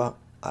დაბადება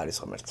არის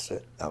ღმერთზე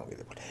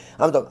დამოკიდებული.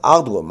 ამიტომ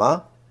აღდგომა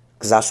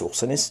გზას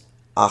უხსნის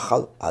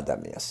ახალ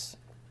ადამიანს.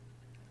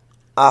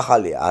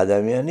 ახალი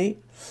ადამიანი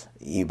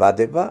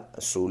იბადება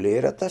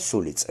სულიერად და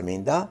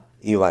სულიწმინდა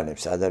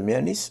ივანებს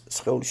ადამიანის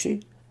სხეულში,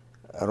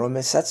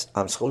 რომელსაც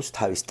ამ სხეულს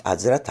თავის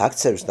ტაძრად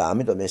აქცევს და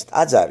ამიტომ ეს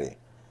ტაძარი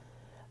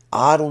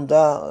არ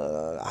უნდა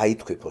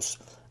აითქვიფოს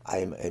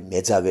აი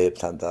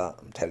მეძავეებთან და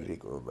მთელი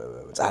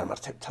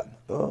წარმართებთან,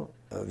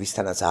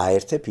 ვისთანაც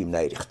აერთებ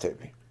იმნაირი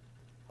ხდები.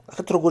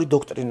 ახლა როგორი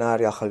დოქტრინა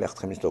არის ახალი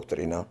აღთქმის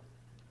დოქტრინა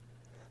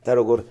და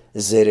როგორ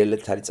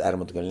ზერელეთ არის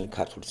წარმოდგენილი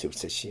ქართულ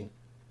სივრცეში.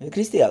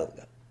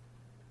 ქრისტიანობა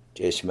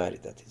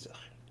ჭეშმარიტად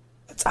იძახი.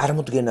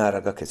 წარმოდგენა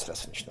არა გაქვს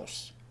რას ნიშნავს.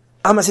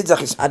 ამას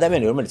იძახის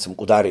ადამიანი, რომელიც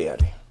მკვდარი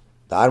არის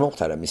და არ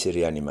მომხდარა მისი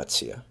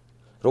რეანიმაცია.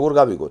 როგორ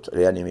გავიგოთ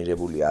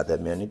რეანიმირებული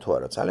ადამიანი თუ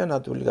არა? ძალიან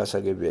ადვილი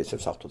გასაგებია ისევ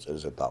საფრთხო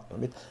წელზე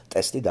დავყნობით,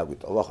 ტესტი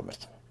დაგვიტოვა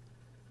ღმერთმა.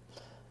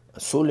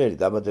 სულიერი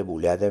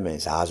დაბადებული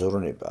ადამიანის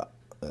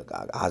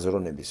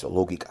აზროვნების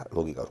ლოგიკა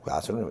ვთქვა,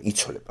 აზროვნება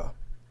იცვლება.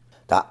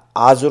 და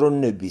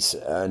აზროვნების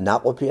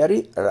ნაყოფი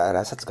არის,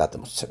 რასაც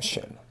გადმოსცემს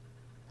შენ.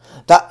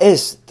 და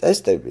ეს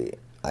ტესტები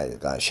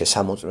აი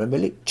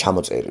შესამოწმებელი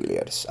ჩამოწერილი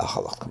არის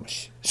ახალ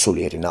აღთქმაში.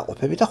 სულიერი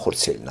ნაყოფები და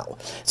ხორციელი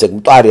ნაყოფი. ესე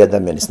მკვდარი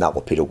ადამიანის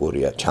ნაყოფი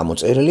როგორია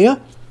ჩამოწერილია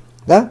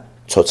და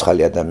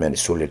ცოცხალი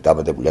ადამიანის სულიერი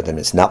დაბადებული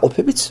ადამიანის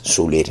ნაყოფებიც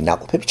სულიერი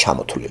ნაყოფები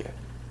ჩამოთვლილია.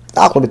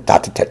 დაახლოებით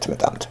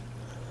 10-11-მდე.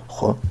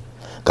 ხო?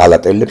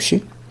 გალატელებში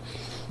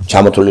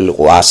ჩამოთვლილი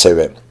იყო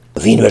ასევე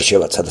ვინ ვერ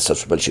შევაცა და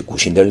სასუფეველში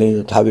გუშინდელი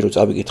თავი რო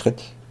წავიკითხეთ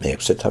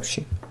მე-6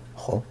 თავში,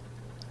 ხო?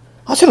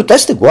 ასე რომ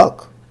ტესტი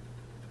გვაქვს.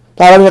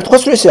 და არავინ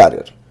თქვას რომ ესე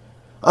არის.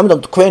 ამიტომ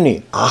თქვენი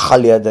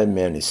ახალი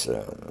ადამიანის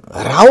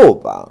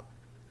რაობა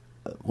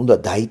უნდა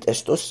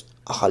დაიტესტოს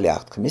ახალი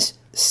აღთქმის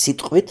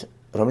სიტყვით,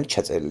 რომელიც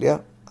ჩაწერილია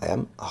აი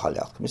ამ ახალი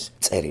აღთქმის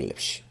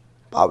წერილებში.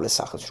 პავლეს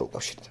სახელს რო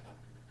უკავშირდება.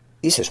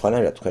 ისე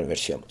სხვანაირად თქვენ ვერ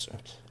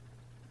შეამოწმებთ.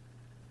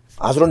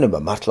 აზროვნება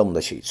მართლა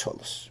უნდა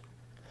შეიცვალოს.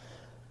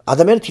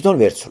 ადამიანი თვითონ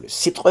ვერ ცვლის.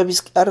 სიტყვების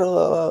კი არ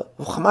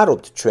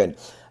ვხმარობთ ჩვენ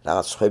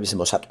რაღაც სხვების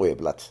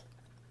მოსატყუებლად.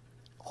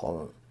 ხო,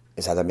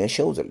 ეს ადამიანს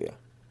შეუძლია.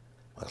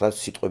 მაგრამ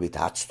სიტყვებით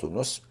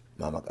აცთუნოს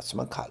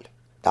მამაკაცმა ქალი.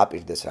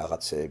 დაპირდეს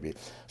რაღაცეები,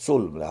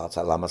 სულ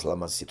რაღაცა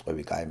ლამაზ-ლამაზ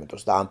სიტყვები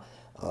გაემეტოს და ამ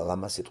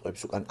ლამაზ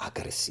სიტყვებს უკან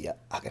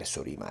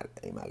აგრესორი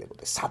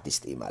იმალებოდეს,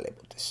 სადისტი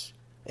იმალებოდეს.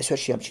 ეს ვერ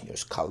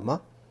შეამჩნიოს ქალმა,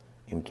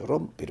 იმიტომ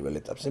რომ პირველ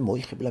ეტაპზე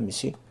მოიხიბლა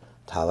მისი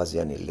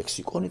თავაზიანი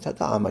ლექსიკონითა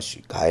და ამაში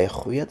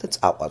გაეხვია და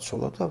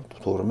წაყვაცოლა და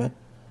თურმე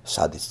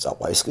სადიც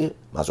წაყვა. ეს კი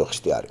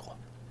მაზოხისტი არ იყო.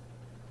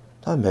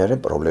 და მერე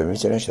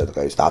პრობლემის წინაშე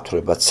დადგა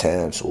დათვრება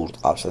ცემს,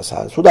 ურტყავს და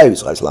სადაც თუ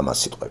დაივიწყა ეს ლამაზ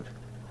სიტყვები.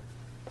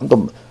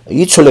 ამიტომ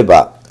იცვლება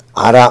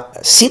არა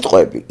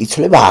სიტყვები,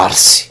 იცვლება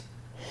არსი.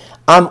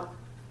 ამ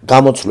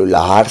გამოცვლილ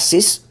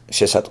არსის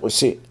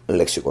შესატყვისი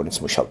ლექსიკონიც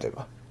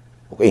მუშავდება.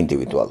 უკვე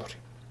ინდივიდუალური.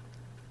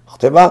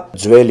 ხდება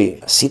ძველი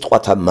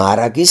სიტყვათა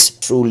მარაგის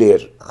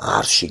სულიერ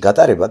არში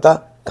გატარება და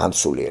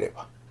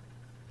განსულიერება.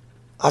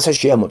 ასე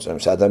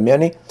შეამოწმებს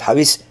ადამიანი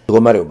თავის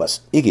მდგომარეობას.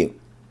 იგი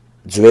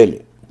ძველი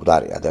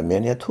მკვდარი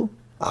ადამიანია თუ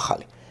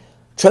ახალი.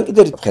 ჩვენ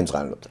კიდევ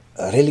ხელმძღვანელობთ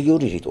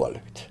რელიგიური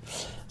რიტუალებით.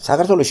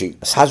 საქართველოში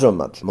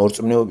საზომად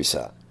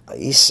მორწმუნეობისა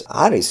ის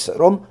არის,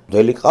 რომ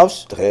ძველი ყავს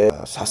დღე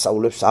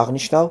სასწაულებს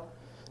აღნიშნავ,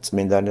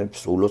 წმინდანებს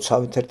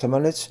ულოცავთ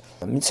ერთმანეთს,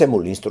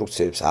 მიცემულ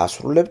ინსტრუქციებს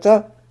აასრულებ და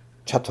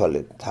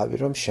ჩათვალე თავი,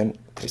 რომ შენ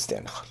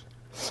ქრისტიანი ხარ.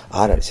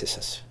 არ არის ეს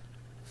ასე.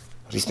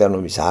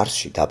 ქრისტიანობის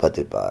არსში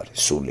დაბადება არის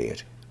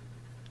სულიერი.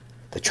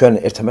 და ჩვენ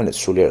ერთმანეთს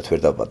სულიერად ვერ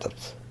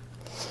დავბადავთ.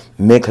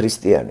 მე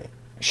ქრისტიანი,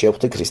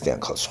 შევხვდი ქრისტიან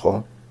ხალხს, ხო?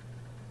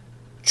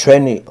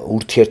 ჩვენი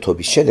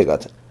ურთიერთობის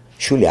შედეგად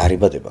შვილი არ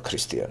იბადება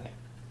ქრისტიანი.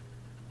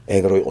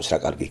 ეგ რო იყოს რა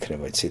კარგი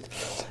იქნება, იცით?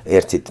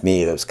 ერთით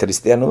მიიღებს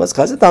ქრისტიანობას,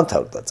 ხაზე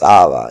დამთავრდა,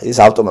 წავა, ის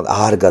ავტომატ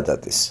არ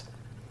გადადის.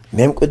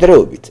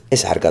 მემკვიდრეობით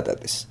ეს არ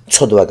გადადის,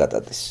 ცოდვა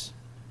გადადის.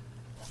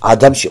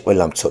 ადამიანში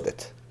ყველა მცოდეთ.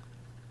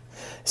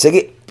 ესე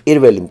იგი,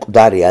 პირველი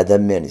მკვდარი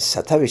ადამიანის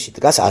სათავეში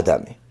დგას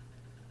ადამი.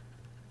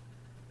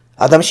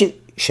 ადამიანში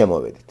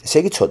შემოვედით, ესე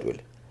იგი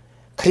ცოდვილი.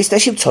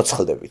 ქრისტეში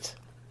მცოცხლდებით.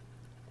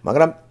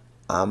 მაგრამ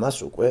ამას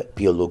უკვე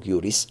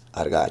ბიოლოგიურის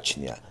არ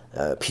გააჩნია,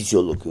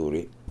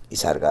 ფიზიოლოგიური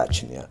ის არ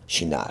გააჩნია,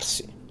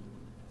 შინაარსი.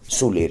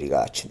 სულიერი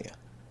გააჩნია.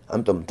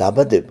 ამიტომ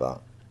დაბადება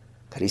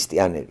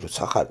ქრისტიანი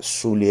როცა ხარ,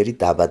 სულიერი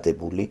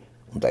დაბადებული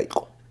უნდა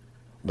იყო.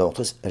 უნდა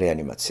მოხდეს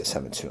რეანიმაცია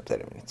სამედიცინო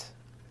ტერმინით.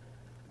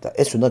 და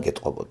ეს უნდა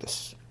გეტყობოდეს.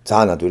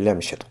 ძალიან ადვილია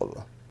ამის შეტყობა.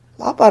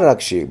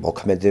 ლაპარაკში,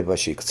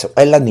 მოქმედებაში,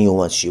 ყველა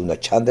ნიუანსში უნდა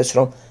ჩანდეს,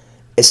 რომ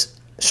ეს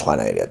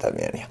სხვანაირი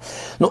ადამიანია.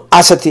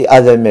 ასეთი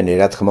ადამიანი,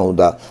 რა თქმა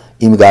უნდა,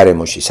 იმ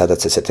გარემოში,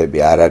 სადაც ესეთები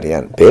არ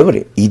არიან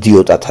ბევრი,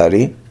 იდიოტად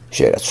არის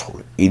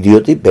შერაცხული.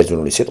 იდიოტი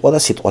ბერძნული სიტყვა და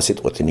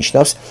სიტყვასიტყვეთი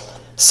ნიშნავს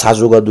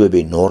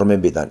საზოგადოებრივი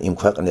ნორმებიდან იმ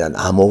ქვეყნიდან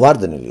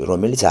ამოვარდნილი,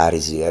 რომელიც არ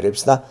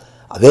იზიარებს და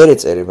ვერ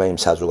ეწერება იმ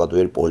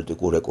საზოგადოებრივ,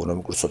 პოლიტიკურ,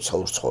 ეკონომიკურ,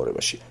 სოციალურ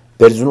ცხოვრებაში.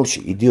 ბერძნულში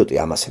იდიოტი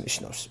ამას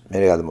ნიშნავს. მე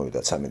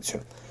გადმოვიდათ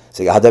სამედიცინო.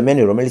 ესე იგი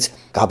ადამიანი, რომელიც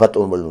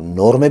გაბატონებული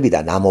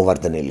ნორმებიდან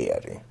ამოვარდნილი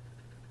არის.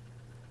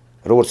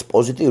 როგორც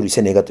პოზიტიური,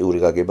 ისე ნეგატიური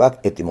გაგება აქვს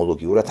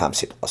ეტიმოლოგიურად ამ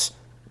სიტყვას.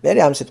 მე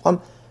ამ სიტყვამ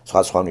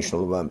სხვა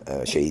მნიშვნელობა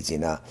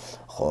შეიძინა,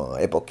 ხო,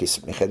 ეპოქის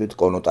მიხედვით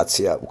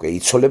კონოტაცია უკვე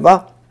იცოლება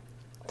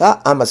და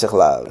ამას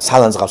ახლა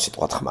სალანძღავს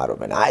სიტყვა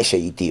ხმარობენ. აი შე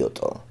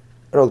იდიოტო.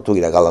 რო თუ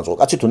გიდა გალანძღო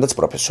კაცი, თუნდაც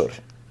პროფესორი.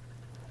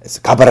 ეს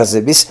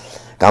გაბრაზების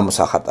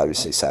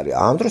გამოსახატავის ის არის.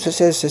 ამ დროს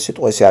ეს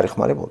სიტყვა ესე არ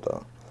იხმარებოდა.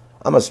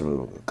 ამას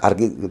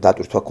კარგი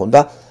დატვირთვა ჰქონდა,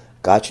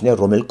 გააჩნია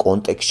რომელ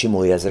კონტექსტში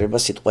მოიაზრება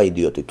სიტყვა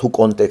იდიოტი. თუ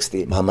კონტექსტი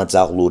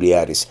მამაძაღლური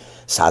არის,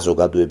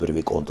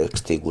 საზოგადოებრივი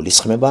კონტექსტი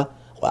გულისხმება,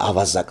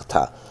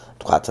 ავაზაკთა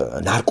თქვათ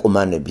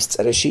ნარკომანების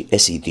წრეში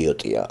ეს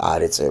იდიოტია,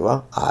 არ ეწევა,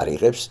 არ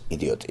იღებს,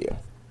 იდიოტია.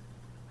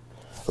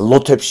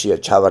 ლოთებშია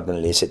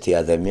ჩავარდნილი ესეთი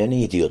ადამიანი,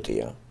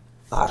 იდიოტია.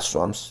 არ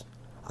სვამს,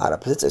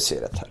 არაფერზე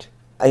წესიერად არის.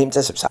 აი იმ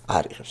წესებს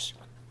არ იღებს.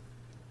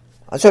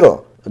 ასე რომ,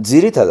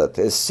 ძირითადად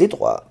ეს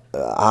სიტყვა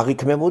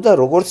აღიქმებოდა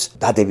როგორც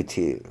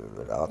დადებითი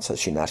რაღაცა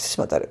შინაარსის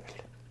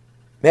მატარებელი.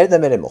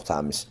 მე მოხდა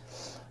ამის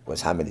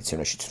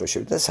სამედიცინოშიც რო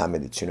შევიდა,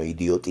 სამედიცინო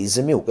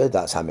იდიოტიზმი უკვე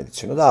და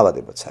სამედიცინო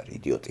დაავადებაც არის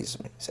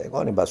იდიოტიზმი. ესე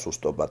იქნება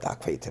სუსტობა,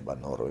 დაქვეითება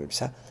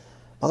ნორმებისა.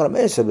 მაგრამ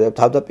ეს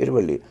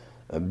თავდაპირველი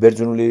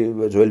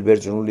ძველი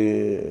ბერძნული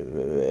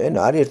ენა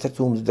არის ერთ-ერთი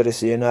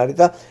უმდიდრესი ენა არის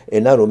და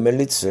ენა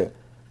რომელიც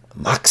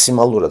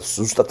მაქსიმალურად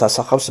ზუსტად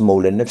ასახავს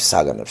მოვლენებს,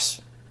 საგნებს.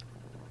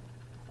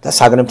 და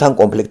საგნებთან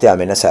კონფლიქტი ამ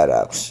ენას არ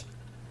აქვს.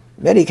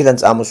 მე იქიდან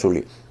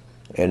წამოსული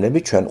ენები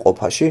ჩვენ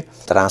ყოფაში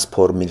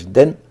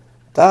ტრანსფორმირდნენ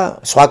და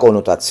სხვა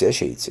კონოტაცია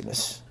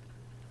შეიძინეს.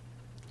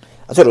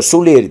 ასე რომ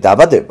სულიერი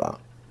დაბადება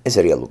ეს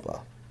რეალობაა.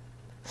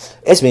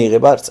 ეს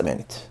მიიღება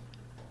რწმენით.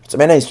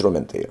 რწმენა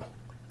ინსტრუმენტია,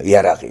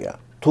 იარაღია.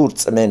 თუ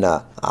რწმენა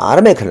არ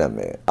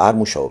მექნამე, არ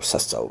მუშაობს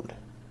სასწაული.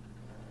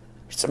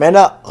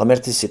 რწმენა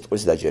ღმერთის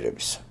სიტყვის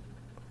დაჯერებისა.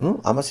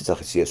 ამას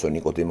იცახის იესო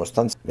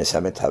ნიკოდიმოსთან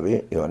მესამე თავი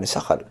იოანეს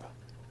ახარება.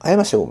 აი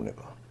ამას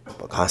ეუბნება.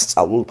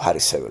 განსწავლულ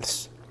ფარისეველს.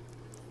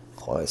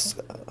 ხო ეს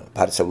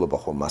ფარისევლობა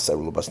ხო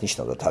მასწავლებლობას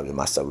ნიშნავდა თავი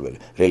მასწავლებელი,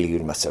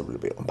 რელიგიური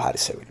მასწავლებლები იყო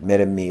ფარისეველი. მე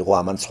მიიღო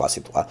ამან სხვა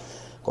სიტყვა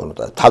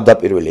კონოტაცია.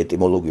 თავდაპირველი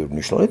ეტიმოლოგიური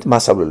მნიშვნელობით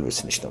მასწავლებლებს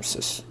ნიშნავს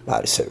ეს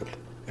ფარისეველი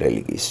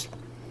რელიგიის.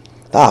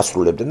 და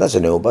ასრულებდნენ და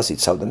ზნეობას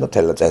იცავდნენ და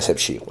თელა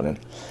წესებში იყვნენ.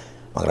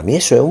 მაგრამ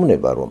იესო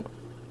ეუბნება რომ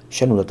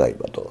შენ უნდა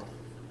დაიბადო.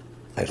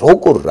 აი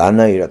როგორ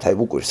რანაირად აი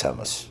უკვირს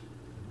ამას.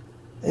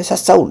 ეს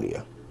ასწაულია.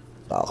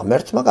 და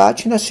ღმერთმა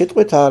გააჩინა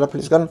სიტყვით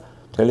არაფლისგან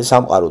მთელი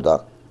სამყარო და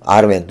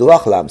არ ვენდო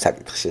ახლა ამ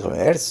საკითხში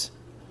ღმერთს.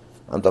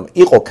 ამიტომ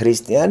იყო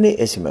ქრისტიანი,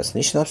 ეს იმას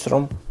ნიშნავს,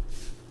 რომ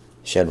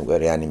შენ უკვე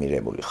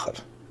რეანიმირებული ხარ.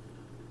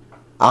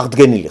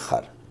 აღდგენილი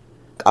ხარ.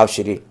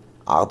 კავშირი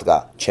აღდგა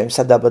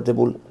ჩემსა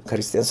დაბადებულ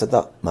ქრისტიანსა და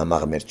მამა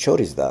ღმერთს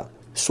შორის და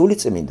სული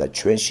წმინდა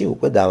ჩვენში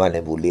უკვე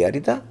დავალებული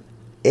არის და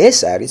ეს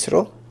არის,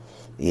 რომ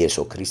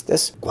იესო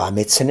ქრისტეს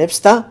გვამეცნებს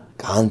და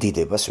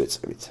განდიდებას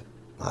ვეწევით.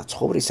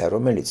 მაცხოვრისა,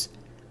 რომელიც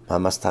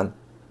მამასთან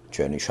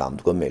ჩვენი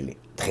შამდგომელი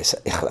დღეს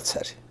ეხლაც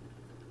არის.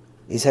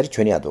 ის არის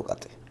ჩვენი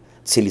ადვოკატი.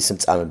 ცილის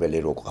მწამებელი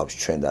რო ყავს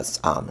ჩვენ და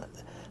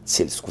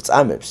ცილის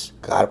გვწამებს,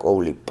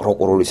 გარკვეული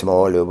პროკურორის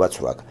მოვალეობაც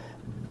რო აქვს,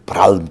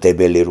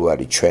 ბრალმდებელი რო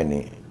არის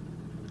ჩვენი,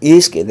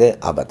 ის კიდე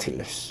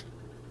აბათილებს.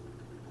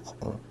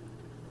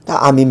 და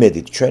ამ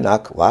იმედით ჩვენ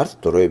აქ ვართ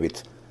დროებით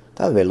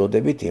და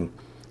ველოდებით იმ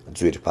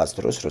ძვირფას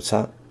დროს, როცა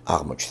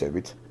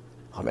აღმოჩნდებით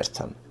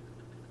ღმერთთან.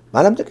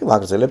 მანამდე კი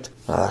ვაგრძელებთ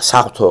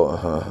საღვთო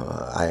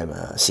აი ამ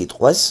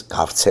სიტყვას,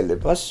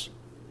 გავრცელებას,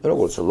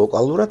 როგორც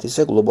ლოკალურად,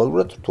 ისე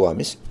გლობალურად თუ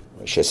ამის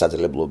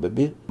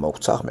შესაძლებლობები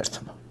მოგვცა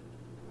ღმერთმა.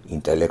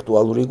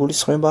 ინტელექტუალური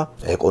გულისხმება,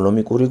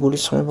 ეკონომიკური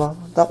გულისხმება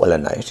და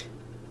ყველანაირი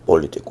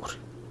პოლიტიკური.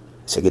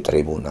 ესე იგი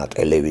ტრიბუნა,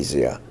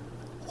 ტელევიზია.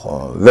 ხო,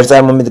 ვერ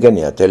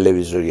წარმომიდგენია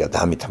ტელევიზია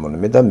დამითმონ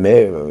და მე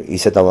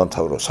ისე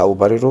დავამთავრო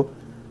საუბარი, რომ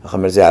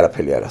ღმერთზე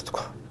არაფერი არ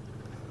თქვა.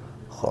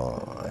 ხო,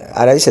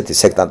 არა ისეთი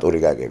სექტანტური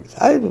გაგებით.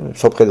 აი,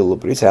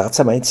 მსოფლმხედველობის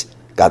რაღაცა მაინც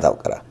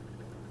გადავკრა.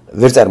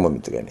 ვერ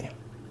წარმომიდგენია.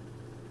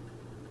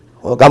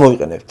 ხო,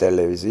 გამოვიყენებ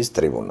ტელევიზიის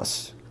ტრიბუნას.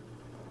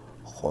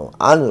 ხო,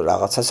 ან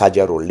რაღაცა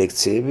საჯარო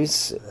ლექციების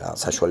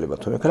საშუალება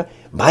თუ მექნა,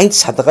 მაინც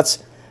სადღაც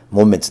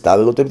მომენტს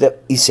დაველოდებ და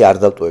ისე არ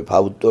დავტოვებ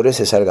აუდიტორიას,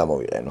 ეს არ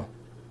გამოვიყენო.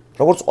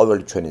 როგორც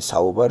ყოველი ჩვენი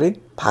საუბარი,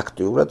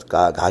 ფაქტიურად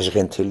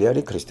გაჟღენთილი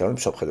არის ქრისტიანული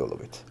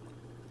მსოფლმხედველობით.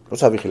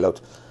 როცა ვიხილავთ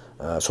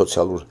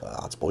სოციალურ,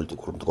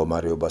 პოლიტიკურ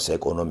მდგომარეობას,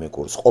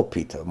 ეკონომიკურს,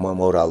 ყოფით,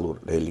 მორალურ,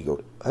 რელიგიურ.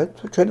 აი,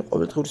 ჩვენი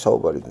ყოველდღიური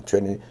საუბარი და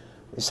ჩვენი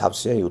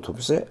სავსეა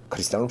YouTube-ზე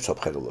ქრისტიანული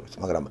მსოფლმხედველობით,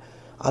 მაგრამ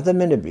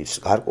ადამიანების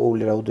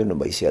გარკვეული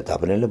რაოდენობა ისეა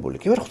დაბნელებული,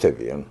 კი ვერ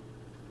ხვდებიან.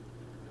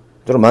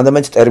 იმიტომ რომ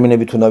მანდ-მაინც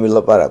ტერმინებით უნდა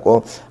ვილაპარაკო,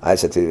 აი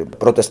ესეთი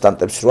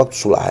პროტესტანტებს რო აქვს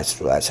სულ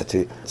აი ესეთი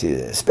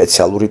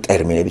სპეციალური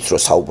ტერმინებით რო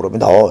საუბრობენ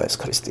და ეს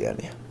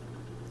ქრისტიანია.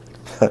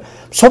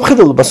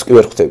 მსოფლმხედველობას კი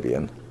ვერ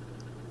ხვდებიან.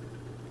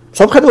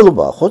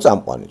 მსოფლმხედველობაა ხო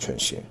წამყვანი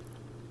ჩვენში.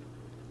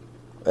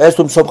 ეს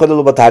თუ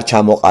მსოფლმხედველობად არ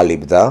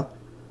ჩამოყალიბდა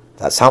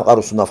და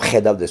სამყაროს უნდა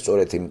ვხედავდეს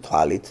სწორედ იმ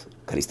თვალით,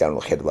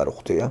 ქრისტიანული ხედვა რო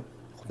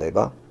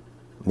ხვდება,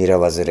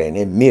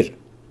 მირავაზრენე,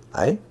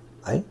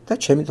 აი და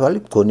ჩემი თვალი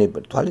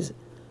თვალი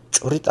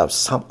ჭვრიტავს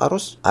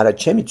სამყაროს, არა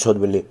ჩემი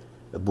ცოდვილი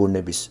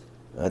ბუნების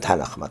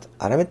თანახმად,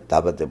 არამედ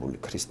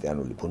დაბადებული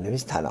ქრისტიანული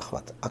ბუნების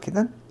თანახმად.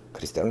 აქედან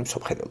ქრისტიანული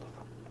მსოფლმხედველობა.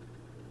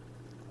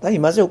 და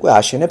იმაზე უკვე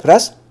აშენებ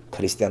რას?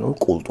 ქრისტიანულ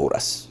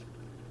კულტურას.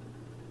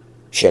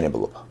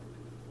 შენებლობა.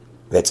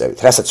 ვეწევით,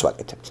 რასაც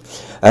ვაკეთებთ.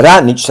 რა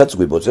ნიჭსაც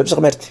გვიბოძებს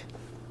ღმერთი?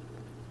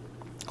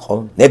 ხო,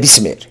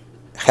 ნებისმიერი.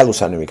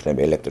 ხელოსანი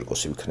ვიქნები,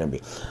 ელექტრიკოსი ვიქნები.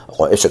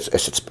 ხო, ესეც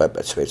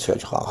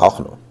სპეციალისტი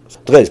ხახნო.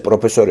 დღეს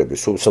პროფესორები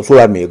სულ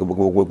არ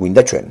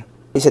გვინდა ჩვენ.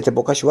 ისეთ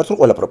ეპოქაში ვართ, რომ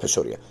ყველა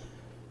პროფესორია.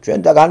 ჩვენ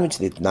და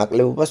განვიცდით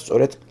ნაკლებობას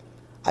სწორედ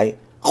აი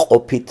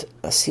ყოფით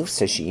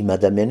სივრცეში იმ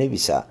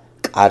ადამიანებისა,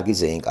 კარგი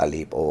ზეინკალი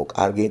იყო,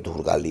 კარგი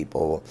დურგალი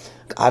იყო,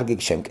 კარგი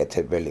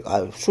შემკეთებელი.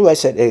 სულ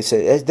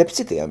ეს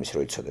დეფიციტია ამის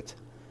რო იცოდეთ.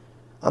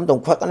 ამიტომ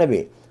ქვეყნები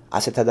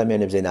ასეთ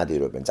ადამიანებზე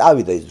ნადირობენ.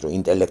 წავიდა ის დრო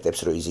ინტელექტებს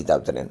რო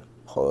იზიდავდნენ.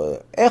 ხო,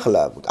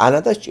 ეხლა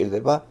კანადას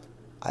ჭირდება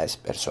აი ეს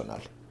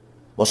პერსონალი.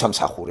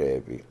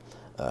 მოსამსახურეები,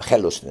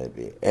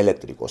 ხელოსნები,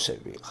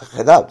 ელექტრიკოსები.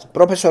 ხედავთ,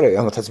 პროფესორები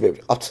ამათაც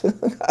ბევრი ყავთ.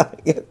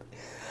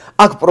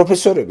 აქ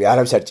პროფესორები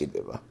არავის არ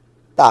ჭირდება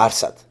და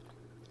არსად.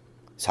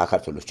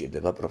 საქართველოს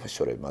ჭირდება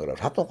პროფესორები, მაგრამ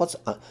რატომღაც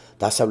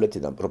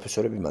დასავლეთიდან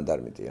პროფესორები მანდ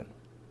არ მიდიან.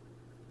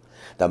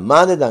 და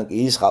მანდედან კი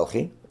ის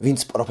ხალხი, ვინც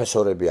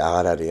პროფესორები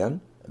აღარ არიან,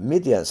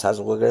 მიდიან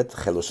საზღვარგარეთ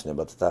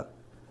ხელოსნებად და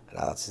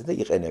რაღაცას და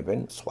იყენებენ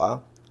სხვა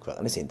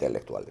ქვეყნის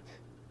ინტელექტუალები.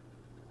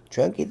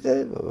 ჩვენ კიდე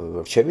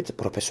რჩებით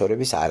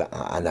პროფესორების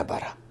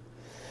ანაბარა.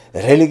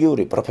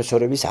 რელიგიური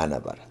პროფესორების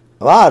ანაბარა.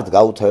 ვართ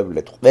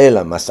გაუთავებლეთ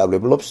ყველა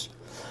მასწავლებლობს,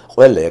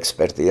 ყველა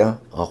ექსპერტია,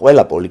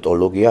 ყველა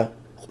პოლიტოლოგია,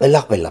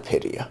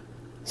 ყველაფერია.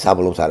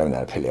 საბოლოოდ არავინ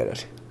არაფერი არ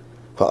არის.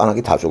 ქვეყანა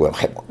კი თავზე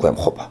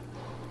გვემხობა.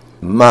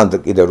 მანდ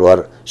კიდე რო არ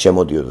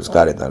შემოდიოდეს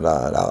გარედან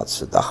რაღაც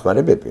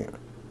დახმარებები,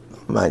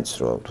 მაინც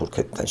რო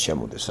თურქეთიდან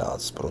შემოდის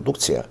რაღაც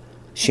პროდუქცია,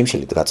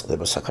 შიმშილით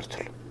გაწყდება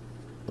საქართველოს.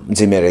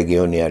 მძიმე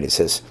რეგიონი არის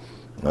ეს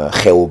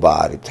ხეობა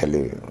არის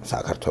მთელი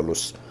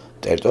საქართველოს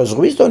ტერიტორია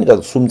ზღვის დონიდან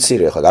სულ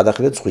მცირე ხა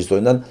გადახედეთ ზღვის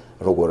დონიდან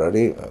როგორ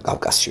არის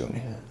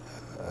კავკასიონი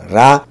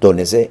რა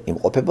დონეზე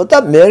იმყოფება და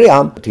მე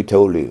ამ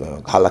თითეული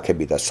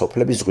ქალაქები და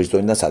სოფლები ზღვის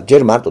დონიდან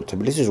ჯერ მარტო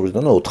თბილისის ზღვის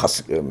დონიდან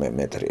 400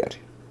 მეტრი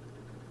არის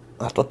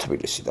მარტო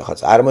თბილისი და ხა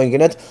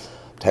წარმოიდგინეთ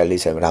მთელი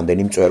ეს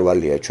რამდენი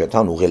მწვერვალია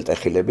ჩვენთან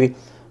უღელტეხილები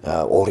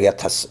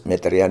 2000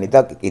 მეტრიანი და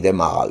კიდე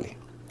მაღალი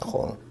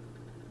ხო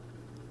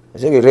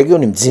ესე იგი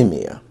რეგიონი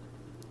მძიმეა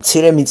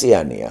მცირე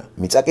მიწიანია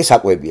მიწა კი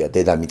საკვებია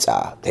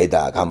დედამიწაა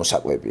დედა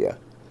გამოსაკვებია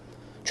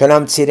ჩვენ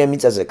ამ მცირე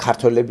მიწაზე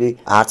ქართველები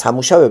არც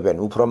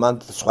ამუშავებენ უფრო მან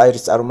სხვა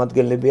ერის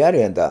წარმომადგენლები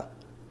არიან და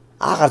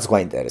აღარც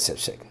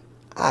გვაინტერესებს ეგ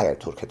აგერ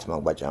თურქეთმა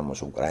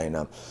გვაჭამოს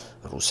უკრაინამ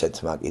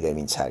რუსეთმა კიდე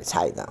ვინც არის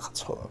საიდან ხაც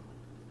ხო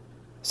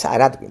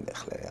საერთოდ გინდა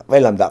ხლა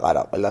ყველამ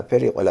დაყარა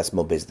ყველაფერი ყველას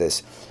მობეზდეს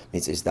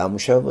მიწის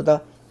დამუშავება და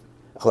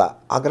ხლა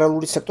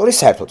აგრარული სექტორი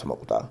საერთოდ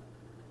მოკვდა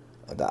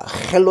და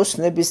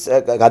ხელოსნების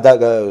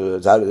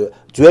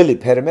ძველი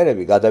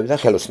ფერმერები გადავიდნენ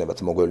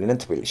ხელოსნებად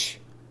მოგვევლინენ თბილისში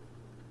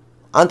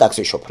ან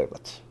ტაქსის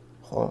შოფრებად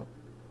ხო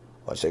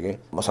ასე იგი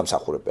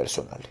მოსამსახურე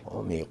პერსონალი.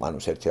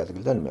 მიიყვანოს ერთი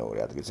ადგილიდან მეორე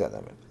ადგილზე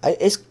ადამიანი. აი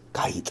ეს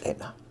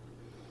გაიტენა.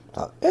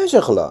 და ეს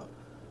ახლა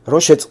რო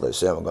შეწყდეს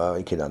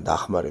იქიდან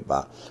დახმარება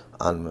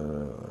ან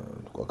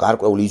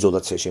გარკვეული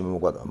იზოლაციაში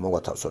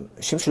მოგვათავსონ,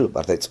 შიმშილობა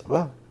არ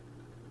დაიწყება?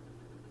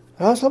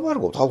 რას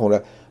ლაპარაკობთ ხალხო,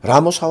 რა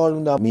მოსავალი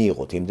უნდა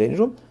მიიღოთ იმდენი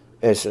რომ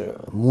ეს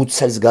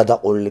მუცელს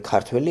გადაყოლილი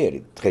ქართველიერი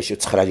დღეში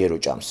 9-ჯერ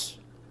უჭამს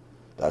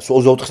და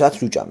 24 საათს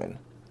უჭამენ.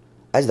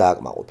 აი ეს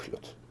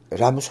დააკმაყოფილოთ.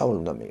 რა მოსავალი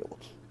უნდა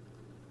მიიღოთ?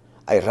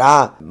 აი რა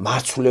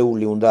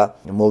მარცვლეული უნდა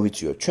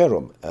მოვიწიოთ ჩვენ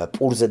რომ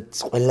პურზე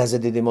ყველაზე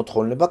დიდი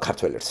მოთხოვნება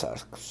ქართველებს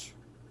აქვს.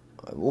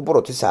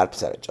 უბრალოდ ის არც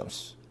არ აჭამს.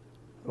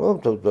 რომ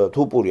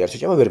თუ პური არ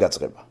შეჭამა ვერ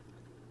გაწყება.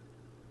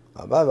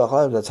 აბა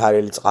ახლა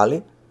ცარიელი წყალი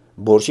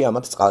ბორში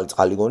ამათ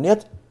წყალი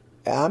გონიათ,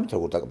 ამით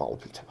როგორ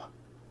დაკმაყოფილდება.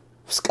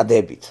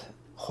 სკდებით,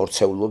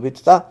 ხორცეულობით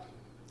და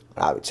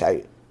რა ვიცი, აი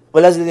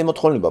ყველაზე დიდი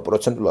მოთხოვნება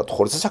პროცენტულად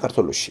ხორცზე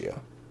საქართველოსია.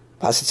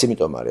 ფასიც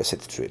იმიტომ არის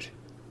ესეთი ძვირი.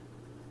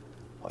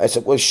 ეს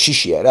უკვე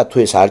შიშია რა, თუ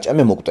ეს არ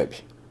ჭამე მოკვდები.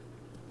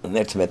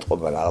 ერთ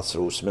მეტყობა რაღაც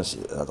რო უსმენს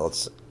რაღაც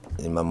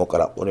იმა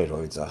მოკრაყური რო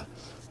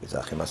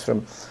ვიძახი მას რომ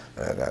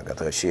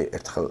დღეში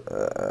ერთხელ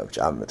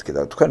ჭამეთ კიდე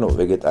თქვენ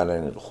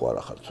ვეგეტარიანელი ხარ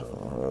ახართ.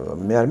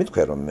 მე არ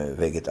მითქვია რომ მე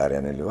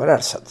ვეგეტარიანელი ვარ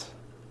არსად.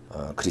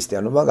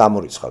 ქრისტიანობა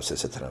გამორიცხავს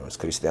ესეთ რამეს.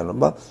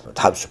 ქრისტიანობა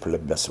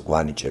თავისუფლებას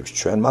გვანიჭებს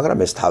ჩვენ, მაგრამ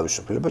ეს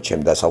თავისუფლება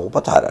ჩემ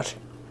დასაღუპად არ არის.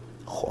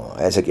 ხო,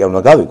 ესე კი არ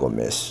უნდა გავიგო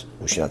მე ეს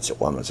უშინაც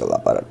იყო ამაზე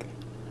ლაპარაკი.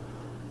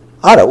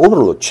 არა,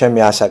 უბრალოდ ჩემი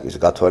ასაკის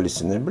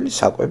გათვალისწინებელი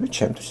საკვები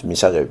ჩემთვის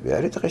მისაღები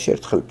არის დღეში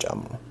ერთხელ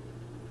ჭამო.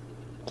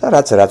 და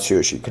რაც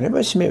რაციოში იქნება,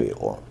 ის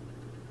მივიღო.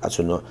 რაც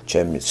უნდა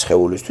ჩემი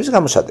სხეულისთვის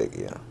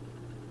გამოსადეგია.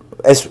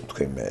 ეს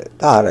ვთქვი მე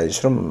და არა ის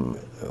რომ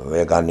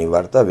ვეგანი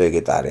ვარ და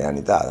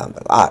ვეგეტარიანი და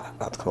არა,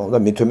 რა თქმა უნდა,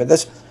 მით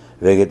უმეტეს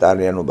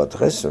ვეგეტარიანობა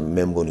დღეს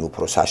მე მგონი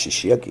უფრო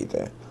საშიშია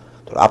კიდე.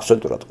 თორე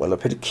აბსოლუტურად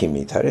ყველაფერი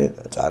ქიმიით არის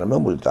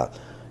წარმოებული და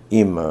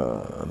იმ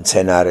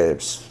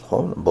მცენარეებს, ხო,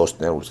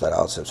 ბოსტნეულს და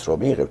რაღაცებს რომ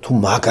მიიღებ, თუ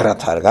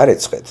მაგრად არ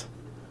გარეცხეთ,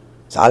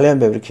 ძალიან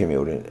ბევრი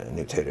ქიმიური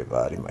ნივთიერება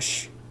არის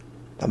მასში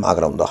და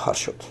მაგრა უნდა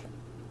ხარშოთ.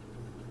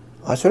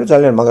 ასე რომ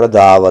ძალიან მაგრა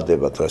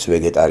დაავადება დღეს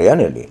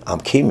ვეგეტარიანელი ამ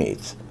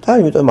ქიმიით და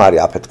იმიტომ არის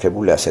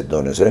აფეთქებული ასეთ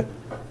დონეზე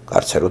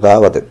გარცერო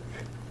დაავადებები.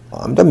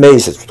 ამიტომ მე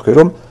ისიც ვთქვი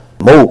რომ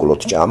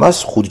მოუკლოთ ჭამას,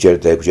 5-ჯერ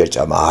და 6-ჯერ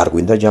ჭამა არ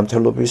გვინდა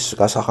ჯანმრთელობის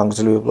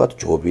გასახანგრძლივებლად,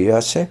 ჯობია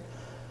ასე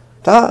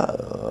და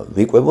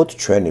ვიკვებოთ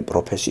ჩვენი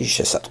პროფესიის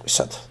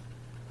შესატყვისად.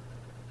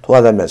 თუ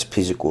ადამიანს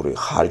ფიზიკური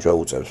ხარჯვა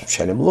უწევს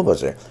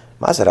მშენებლობაზე,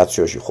 მას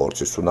რაციონში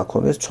ხორცის უნდა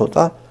ქონდეს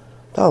ცოტა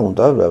და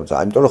უნდა,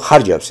 იმიტომ რომ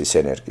ხარჯავს ის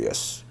ენერგიას.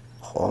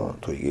 ხო,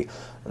 თუ იგი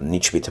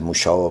ნიჩვით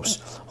მუშაობს,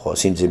 ხო,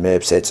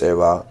 სიმძიმეებს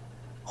ეწევა,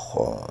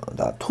 ხო,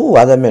 და თუ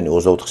ადამიანი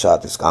 24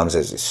 საათის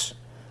გამზეზის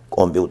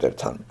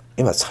კომპიუტერთან,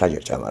 იმას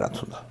 9-ჯერ ჭამა რა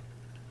თუნდა.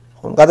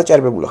 ხო,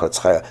 გადაჭარბებული ხარ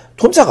 9,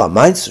 თუმცა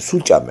მაინც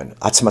სულ ჭამენ,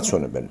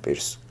 აცმაცონებენ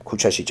პირს,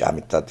 ქუჩაში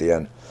ჭამით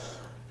დადიან.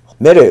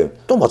 მე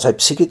თუმცა აი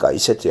ფსიქიკა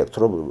ისეთი აქვს,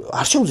 რომ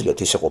არ შეუძლიათ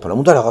ისე ყოფნა,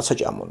 უნდა რაღაცა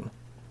ჭამონ.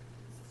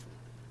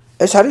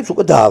 ეს არის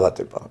უკვე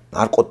დაავადება.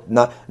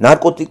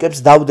 ნარკოტიკებს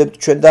დავდებთ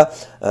ჩვენ და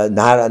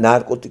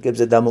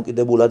ნარკოტიკებზე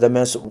დამოკიდებულ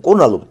ადამიანს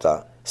მკურნალობთ და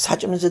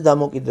საჭმელზე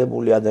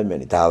დამოკიდებული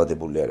ადამიანი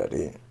დაავადებული არ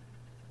არის.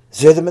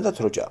 ზედმეტად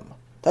რო ჭამა.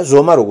 და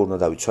ზომა როგორ უნდა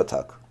დავიცვათ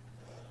აქ?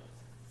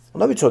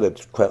 უნდა ვიცოდეთ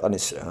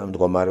ქვეყნის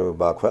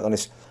მდგომარეობა,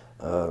 ქვეყნის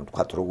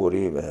თქვათ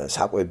როგორი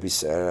საკვების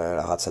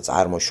რაღაცა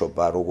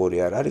წარმოშობა, როგორი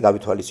არ არის,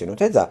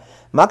 გავითვალისწინოთ და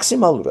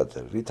მაქსიმალურად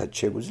რითაც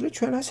შეგვიძლია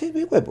ჩვენ ასე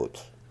ვიყვებოთ.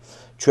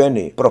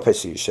 ჩვენი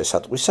პროფესიის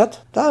შესატყვისად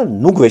და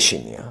ნუ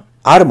გვეშინია.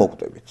 არ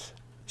მოკვდებით.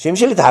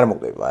 შიმშილით არ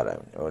მოკვდებით, არა,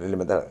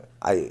 ელემენტარულად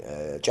აი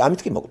ჭამით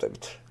კი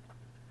მოკვდებით.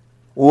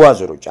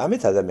 უაზრო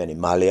ჭამით ადამიანი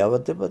მალე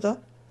ავადდება და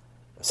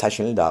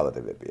საშინელი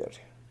დაავადებები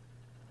არის.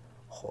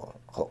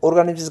 ხო,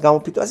 ორგანიზმის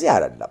გამოფიტვაზე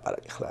არ არის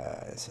ლაპარაკი, ხლა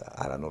ეს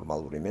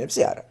არანორმალური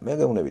იმენებზე არა. მე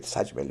გეუბნებით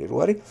საჭმელი რო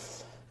არის,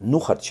 ნუ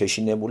ხართ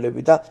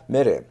შეშინებულები და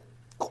მე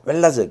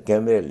ყველაზე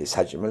გემრიელი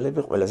საჭმელები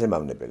ყველაზე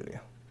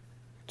მავნებელია.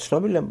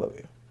 ცნობილი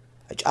ამბავია.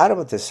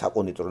 ჭარბად ეს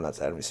საკონდიტრო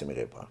ნაწარმის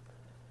მიღება,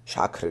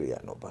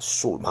 შაქრიანობა,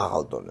 სულ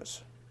მაღალ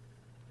დონეზე.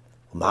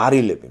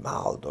 მარილები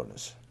მაღალ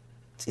დონეზე.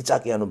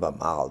 წიწაკიანობა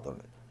მაღალ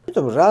დონეზე.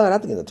 იმიტომ რა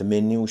რადგანაც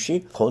მენიუში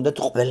ხონდეთ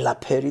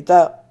ყველაფერი და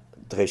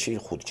დღეში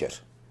 5-ჯერ.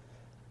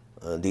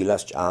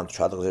 დილას ჭამთ,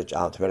 შუადღეზე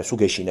ჭამთ, მე სულ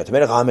გეშინათ, მე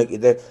ღამე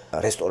კიდე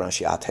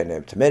რესტორანში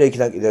ათენებთ, მე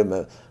იქიდან კიდე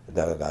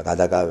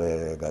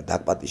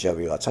დაგპატიშა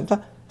ვიღაცამ და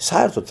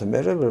საერთოდ მე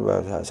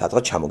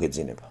სადღაც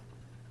ჩამოგეძინება.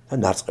 და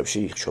ნარწყებში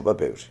იხშობა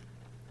ბევრი.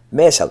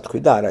 მე ესა ვთქვი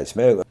და არა ის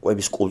მე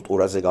კვების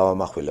კულტურაზე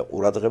გავამახვილე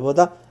ყურადღება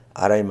და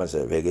არა იმაზე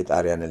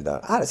ვეგეტარიანელი და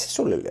არა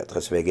სისულელია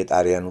დღეს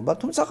ვეგეტარიანობა,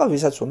 თუმცა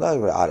ვისაც უნდა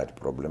არ არის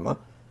პრობლემა.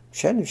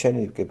 შენი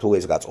თუ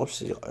ეს გაწყობს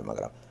იყავი,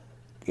 მაგრამ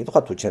კითხვა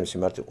თუ ჩემს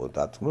იმართ იყო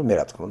და მე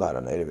რა თქმა უნდა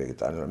არანაირი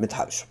ვეგეტარიანი, მე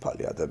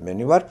თავისუფალი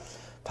ადამიანი ვარ,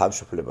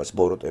 თავისუფლებას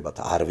ბოროტებად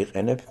არ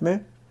ვიყენებ მე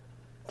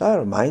და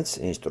მაინც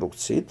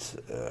ინსტრუქციით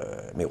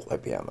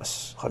მიყვები ამას.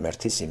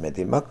 ღმერთის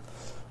იმედი მაქვს,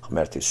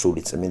 ღმერთის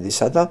სული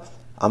წმინდისა და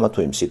ამა თუ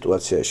იმ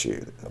სიტუაციაში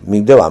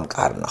მიგდევ ამ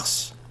კარნახს.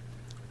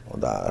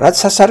 და რაც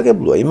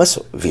სასარგებლოა, იმას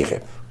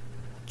ვიღებ.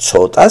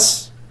 ცოტას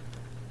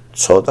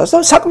ცოტას და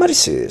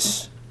საკმარისი ის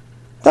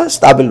და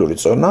სტაბილური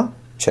ზონა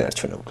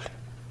შენარჩუნებული.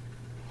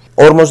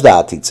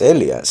 50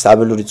 წელია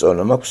სტაბილური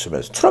ზონა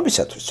მაქვს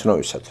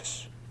ცნობისათვის.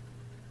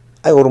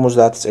 აი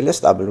 50 წელია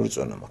სტაბილური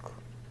ზონა მაქვს.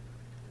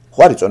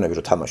 ხო არის ზონები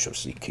რომ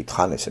თამაშობს იქით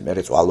ხან ესე მე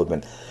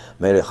წვალობენ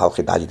მე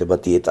ხალხი დაიდება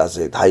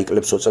დიეტაზე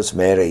დაიკლებს ოცას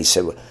მე ისე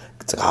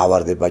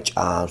გავარდება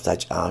ჭამს და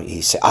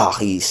ისე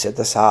ისე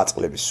და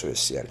საწყლების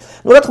სუესი არის.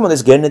 ნუ რა თქმა უნდა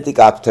ეს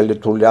გენეტიკა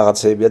აფთელეთული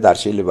რაღაცეებია და არ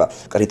შეიძლება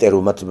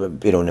კრიტერიუმად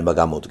პიროვნება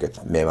გამოვდგეთ.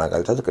 მე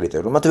მაგალითად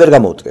კრიტერიუმად ვერ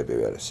გამოვდგები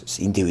ვერ ეს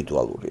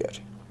ინდივიდუალური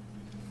არის.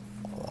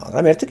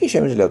 მაგრამ ერთი კი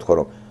შემიძლია ვთქვა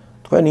რომ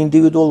თქვენ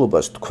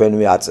ინდივიდუალობას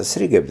თქვენვე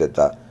აწესრიგებდეთ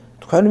და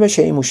თქვენვე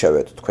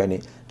შეიმუშავეთ თქვენი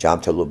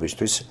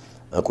ჯანმრთელობისთვის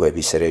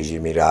კვების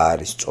რეჟიმი რა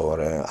არის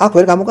სწორი. აქ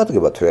ვერ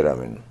გამოგადგებათ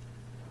ვერავინ.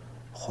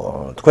 ხო,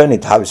 თქვენი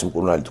თავის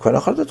მკურნალი თქვენ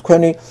ახართ და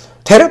თქვენი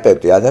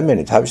თერაპევტი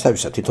ადამიანი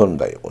თავისთავისად თვითონ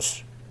უნდა იყოს.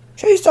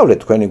 შეისწავლეთ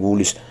თქვენი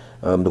გულის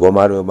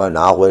მდგომარეობა,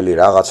 ნაღველი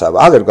რაღაცა.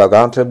 აგერ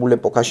განათლებული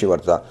ეპოქაში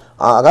ვართ და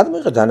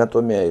გადმოიღეთ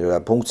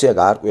ანატომია, ფუნქცია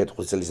გაარკვიეთ,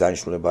 ღვიძლის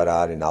დანიშნულება რა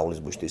არის, ნაღვლის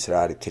ბუშტის რა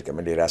არის,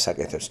 თირკმელი რას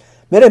აკეთებს.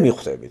 მერე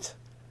მიხვდებით.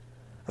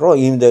 რომ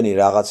იმდენი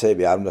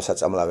რაღაცეები არ უნდა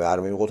საწამლავი არ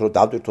მივიღოთ, რომ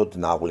დავტვირთოთ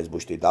ნაღვლის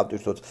ბუშტი,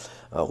 დავტვირთოთ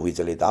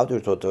ღვიძლი,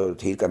 დავტვირთოთ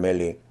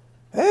თირკმელი.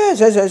 ეს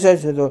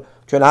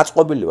ჩვენ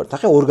აწყობილი ვართ.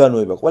 ახლა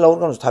ორგანოება, ყველა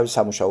ორგანოს თავის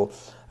სამუშაო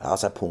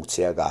რაღაცა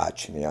ფუნქცია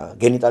გააჩნია.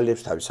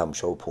 გენიტალიებს თავის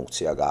სამუშაო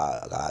ფუნქცია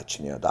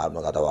გააჩნია და არ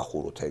უნდა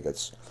გადავახუროთ ეგეც.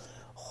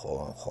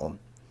 ხო.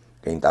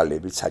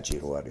 გენიტალიებიც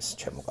საჭირო არის,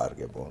 ჩემო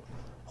კარგებო.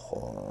 ხო,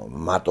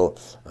 მარტო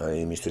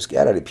იმისთვის კი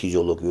არ არის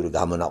ფიზიოლოგიური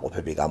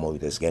გამონაყოფები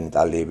გამოვიდეს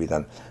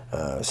გენიტალიებიდან,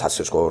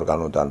 საცეცხლო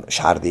ორგანოდან,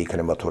 შარდი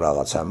იქნება თუ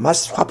რაღაცა. მას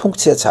სხვა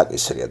ფუნქციაც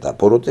აკისრია და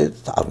ბოროტე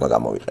არ უნდა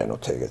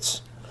გამოვიყენოთ ეგეც.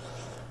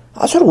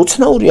 ასე რომ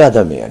უცნაური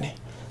ადამიანი,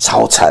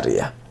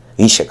 საოცარია.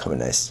 ვინ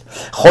შექმნა ეს?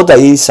 ხო და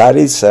ის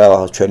არის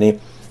ჩვენი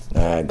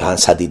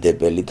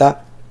განსადიდებელი და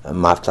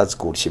მართლაც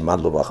გულში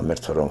მადლობა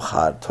ღმერთო რომ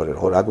ხარ, თორე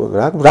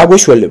რა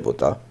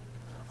გვეშველებოდა.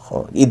 ხო,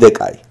 იდე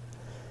კაი.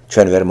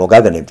 ჩვენ ვერ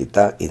მოგაგნებდით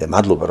და იდე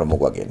მადლობა რომ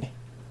მოგვაგენი.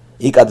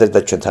 იკადრეთ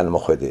და ჩვენთან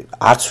მოხვედი.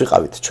 არც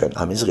ვიყავით ჩვენ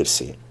ამის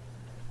ღირსი.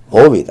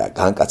 მოვიდა,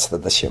 განკაცდა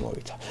და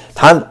შემოვიდა.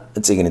 თან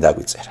წიგნი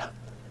დაგვიწერა.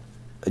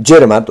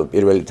 ჯერ მარტო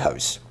პირველი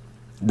თავის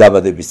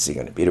დაბადების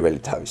წიგნი პირველი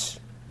თავის.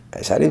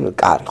 ეს არის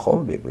კარი ხო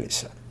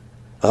ბიბლისა.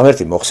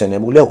 ღმერთი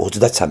მოხსენებულია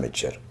 33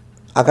 ჯერ.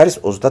 აქ არის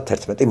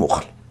 31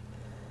 მუხლი.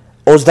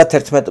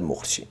 31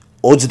 მუხლში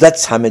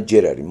 33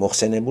 ჯერ არის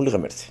მოხსენებული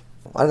ღმერთი.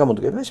 არ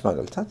გამოდგება ეს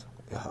მაგალითად?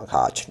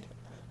 გააჩნია.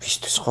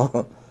 ვისთვის ხო?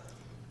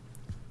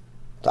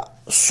 და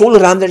სულ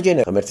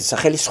რამდენჯერ ღმერთის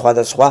სახელი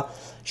სხვადასხვა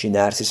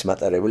შინაარსის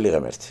მატარებელი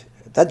ღმერთი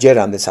და ჯერ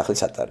რამდენ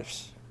სახელს ატარებს.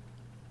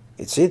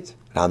 იცით?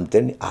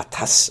 რამდენ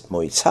 1000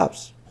 მოიცავს?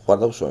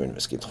 ხوارდავს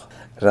ვინმეს კითხვა.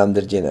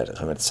 რამდენჯერ არის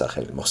ღმერთის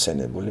სახელი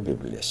მოხსენებული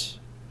ბიბლიაში?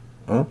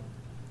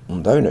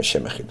 უნდა ვინმე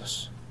შემეხიდოს.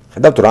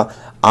 ხედავთ რა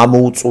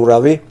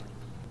ამოუწურავი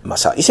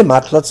მასა ისე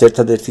მართლაც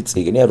ერთადერთი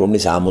წიგნია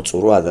რომლის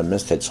ამოწურვა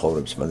ადამიანს თელ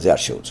ცხოვრების მანძილზე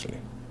არ შეუძლია.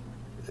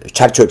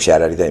 ჩარჩოებში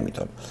არ არის და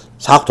იმიტომ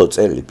საღვთო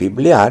წელი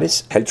ბიბლია არის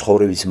თელ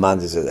ცხოვრების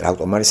მანძილზე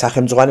რატომ არის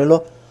სახელმძღვანელო?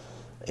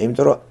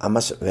 იმიტომ რომ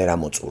ამას ვერ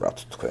ამოწურავთ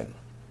თქვენ.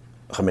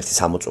 ღმერთის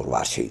ამოწურვა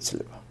არ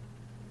შეიძლება.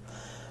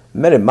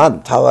 მან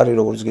თავარი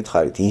როგორც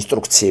გითხარით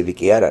ინსტრუქციები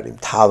კი არ არის,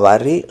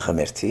 თავარი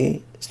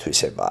ღმერთის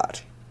თვისება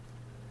არის.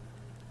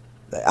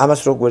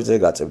 ამას როგვერზე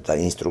გაწევთ და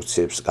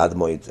ინსტრუქციებს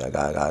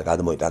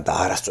გადმოიტანთ და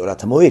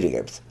არასწორად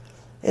მოირიგებთ.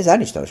 ეს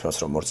არნიშნავს მას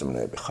რომ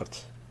მორწმუნეები ხართ.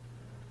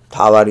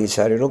 თავარი ის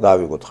არის რომ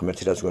გავიგოთ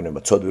ღმერთი რაც გვეუბნება,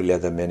 ცოდვილი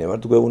ადამიანი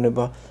ვართ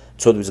გვეუბნება,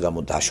 ცოდვის გამო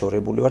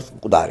დაშორებული ვართ,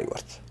 მკვდარი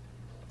ვართ.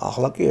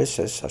 ახლა კი ეს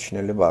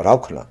საშინელება რა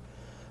ვქნა?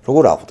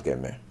 როგორ აღვდგე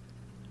მე?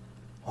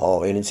 ხო,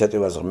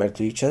 ინიციატივას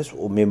ღმერთი იჩენს,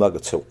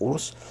 მიმაგცე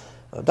ყურს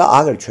და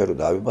აგერ ჩვენ რო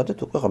დავიბადეთ,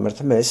 უკვე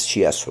ღმერთმა ეს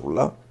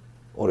შეასრულა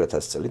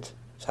 2000 წელით,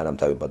 სანამ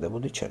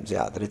დავიბადებოდი ჩემზე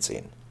ადრე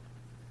წინ.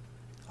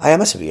 აი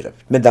ამას ვიღებ.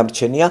 მე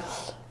დამრჩენია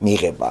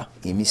მიღება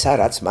იმისა,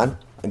 რაც მან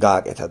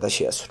გააკეთა და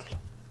შეასრულა.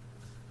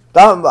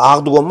 და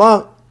აღდგომა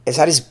ეს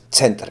არის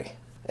ცენტრი,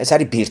 ეს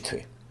არის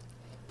ბირთვი.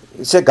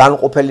 ისე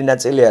განყოფელი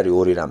ნაწილი არის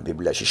ორი რამ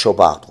ბიბლიაში,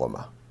 შობა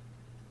აღდგომა.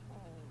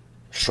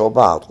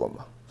 შობა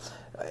აღდგომა.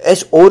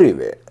 ეს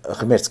ორივე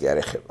ღმერთს კი არ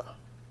ეხება.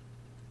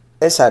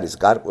 ეს არის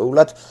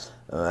გარკვეულად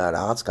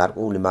რაღაც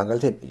გარკვეული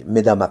მაგალითი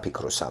მე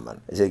დამაფიქროს ამან.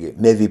 ესე იგი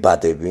მე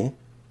ვიბადები,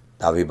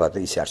 დავიბადე,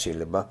 ისე არ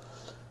შეიძლება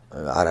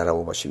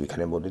არარავობაში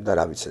ვიქნებოდი და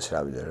რა ვიცი ეს რა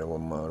ვიცი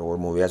როგორ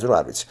მოვიაზრო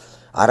არ ვიცი.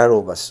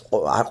 არარავობას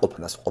არ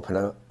ყოფნას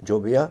ყოფნა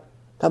ჯობია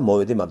და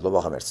მოვედი მადლობა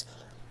ღმერთს.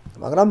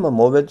 მაგრამ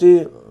მოვედი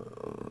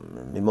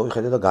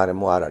მიმოვიხედე და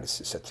გარემო არ არის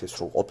ისეთი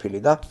სრულყოფილი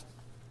და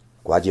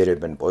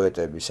გვაჯერებენ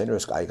პოეტები ისინი რომ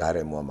ეს კაი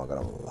გარემოა,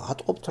 მაგრამ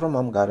ვატყობთ რომ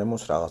ამ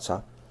გარემოს რაღაცა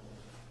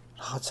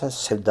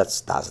სევდაც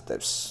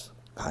დაძდებს,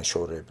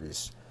 განშორების,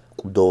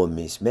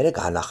 ყდომის, მერე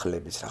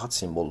განახლების რაღაც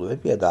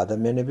სიმბოლოებია და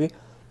ადამიანები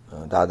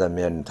და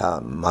ადამიანთა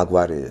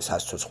მაგვარი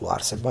სასიცოცხლო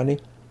არსებანი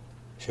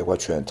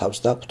შეგვაჩვენ თავს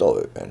და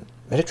გვტოვებენ.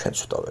 მერე ჩვენც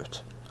ვტოვებთ.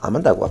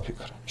 ამან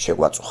დაგვაფიქრა,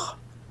 შეგვაწუხა.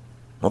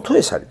 ნუ თუ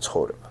ეს არის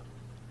ცხოვრება.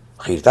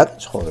 ღირდად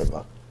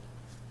ცხოვრება.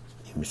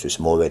 იმისთვის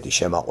მოვედი,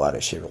 შემაყვარე,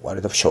 შევიყვარე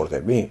და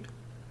ვშორდები?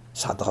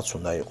 სადღაც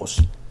უნდა იყოს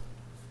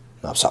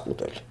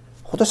ნავსაყუდელი.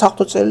 ხო და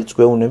საღვთო წერილიც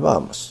გვეუბნება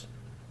ამას.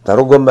 და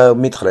როგორ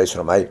მითხრა ის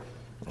რომ აი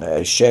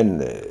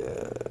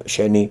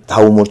შენი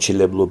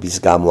დაუმორჩილებლობის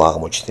გამო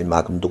აღმოჩნდი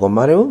მაგ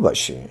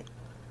მდგომარეობაში,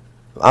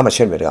 ამას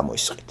შენ ვერ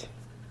გამოისყიდი.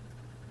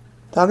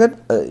 და აგერ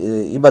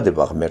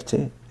იბადება ღმერთი,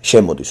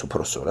 შემოდის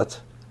უпроსორად,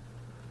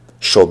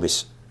 შობის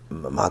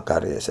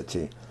მაგარი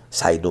ესეთი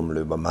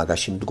საიდუმლოება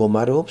მაგაში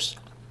მდგომარეობს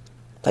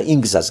და იმ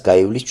გზას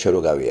გაივლის ჩვენ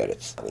რო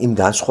გავიარეთ. იმ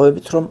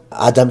განსხვავებით რომ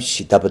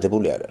ადამიანში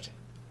დაბადებული არ არის.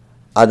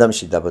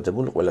 ადამიანში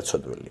დაბადებული ყველა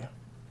ცოდვილია.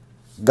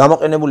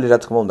 გამოყენებული რა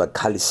თქმა უნდა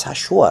ქალის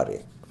საშუარი,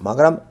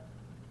 მაგრამ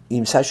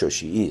იმ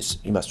საშოში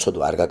იმას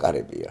ცოდვა არ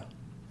გაკარებია.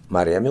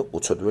 მარიამი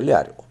უცოდველი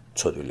არ იყო,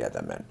 ცოდველი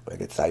ადამიანი.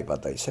 ეგეთ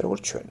დაიბადა ისე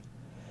როგორც ჩვენ.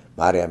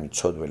 მარიამი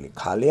ცოდველი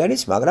ქალი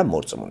არის, მაგრამ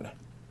მორწმუნე.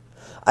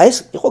 აი ეს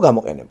იყო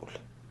გამოყენებული.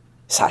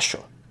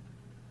 საშო.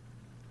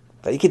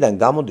 და იქიდან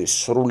გამოდის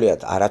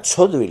სრულიად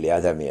არაცოდვილი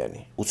ადამიანი,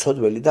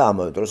 უცოდველი და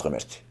ამავე დროს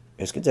ღმერთი.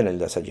 ეს კი ძნელი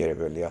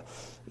დასაჯერებელია.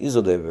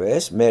 იზრდება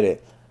ეს, მერე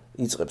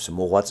იწყებს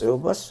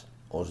მოღვაწეობას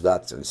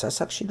 30 წლის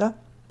ასაკში და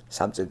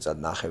 3 წელიწად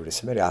ნახევრის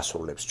მერე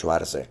ასრულებს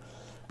ჯვარზე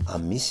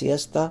ამ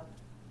მისიას და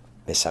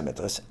მესამე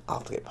დღეს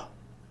აღდგება.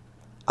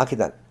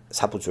 აქედან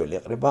საფუძველი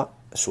ეყრება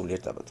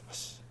სულიერ დაბადებას.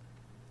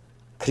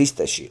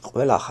 ქრისტეში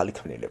ყველა ახალი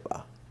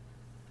ქმნილებაა.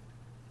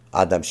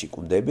 ადამიანში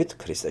კვდებით,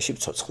 ქრისტეში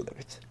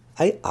ვცოცხლდებით.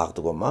 აი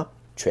აღდგომა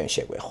ჩვენ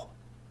შეგვეხო.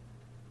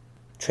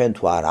 ჩვენ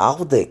თუ არ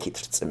აღვდექით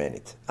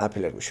რწმენით,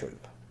 აფილე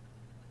გვიშველება.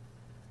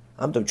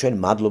 ამიტომ ჩვენ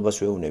მადლობას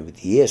ვეუბნებით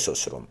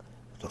იესოს რომ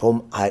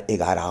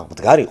ეგ არ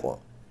აღდგარიყო,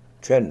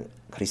 ჩვენ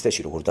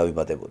ქრისტეში როგორ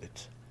დავიბადებოდით.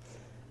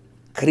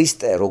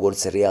 ქრისტე როგორც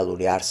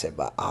რეალური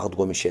არსება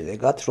აღდგომის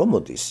შედეგად რომ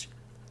მოდის,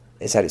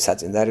 ეს არის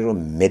საწინდარი რომ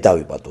მე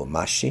დავიბადო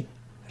მასში,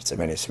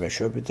 რწმენის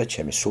მეშვეობით და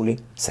ჩემი სული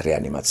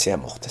რეანიმაცია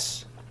მოხდეს.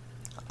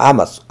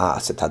 ამას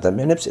ასეთ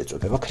ადამიანებს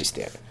ეწოდება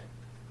ქრისტიანები.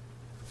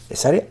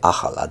 ეს არის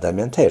ახალ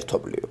ადამიანთა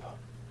ერთობლიობა,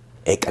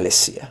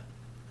 ეკლესია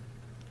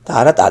და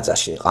არა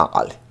ტაძარში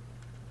ყანყალი.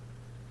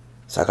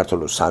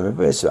 საქართველოს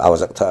სამეფო ეს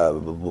ავაზაკთა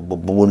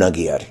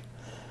ბუნაგი არის.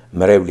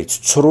 მრევლიც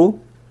ცრუ,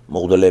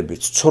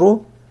 მღვდლებიც ცრუ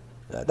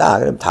და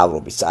აგრე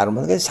მთავრობის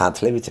წარმოადგენს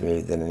სანთლებით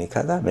მივიდნენ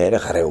იქა და მე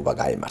ღრეობა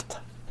გაიმართა.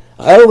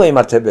 ღრეობა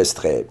იმართება ეს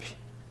დღეები.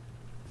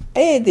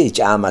 ედი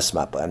ჭამას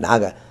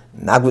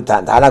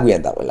ნაგვთან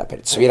დანაგვიან და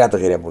ყველაფერი ცვირად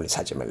ღირებული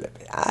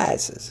საჭმელები.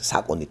 ეს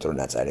საკონდიტრო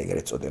ნაწარი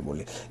ეგრეთ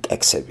წოდებული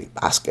კექსები,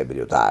 პასკები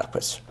და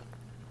არქვეს.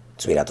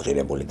 ცვირად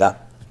ღირებული და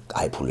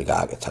კაიფული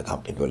გააკეთა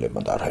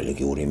გამყიდველებმა და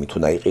რელიგიური იმით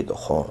უნდა იყიდო,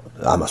 ხო?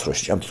 ამას რო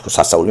შეჭამ თქო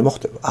სასწაული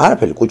მოხდება.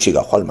 არაფერი კუჩი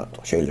გახვალ მარტო.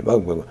 შეიძლება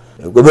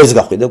გვერდს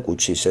გახვიდე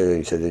კუჩი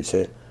ისე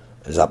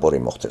ზაპორი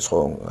მოხდეს, ხო?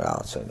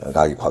 რაღაც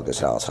გაგიქვავდეს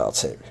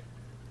რაღაცები.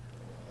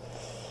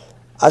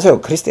 ასე რომ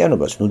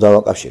ქრისტიანობას ნუ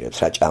დავაკავშირებთ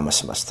რა ჭამას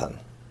მასთან.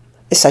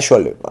 ეს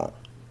საშუალებაა.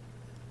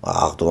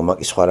 აღდგომა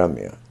კი სხვა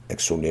რამეა, ეგ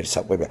სულიერი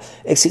საკვებია.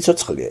 ეგ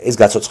სიცოცხლეა, ეს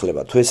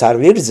გაცოცხლება. თუ ეს არ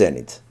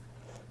ვიბრძენით,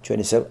 ჩვენ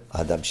ისე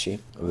ადამიანში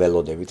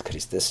ველოდებით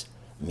ქრისტეს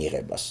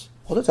მიღებას.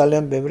 ხო და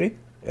ძალიან ბევრი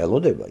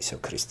ელოდება ისევ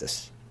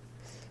ქრისტეს.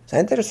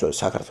 საინტერესოა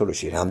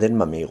საქართველოში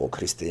რამდენმა მიიღო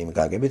ქრისტე იმ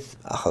გაგებით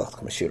ახალ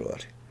აღთქმაში რო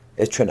არის.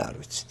 ეს ჩვენ არ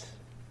ვიცით.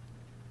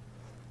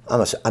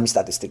 ამის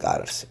სტატისტიკა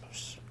არ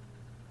არსებობს.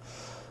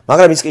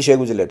 მაგრამ ის კი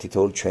შეგვიძლია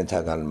თითოეულ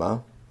ჩვენთაგანმა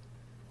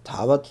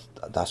თავად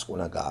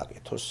დასკვნა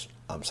გააკეთოს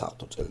ამ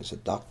საღვთო წერილზე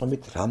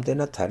დაყრდნობით,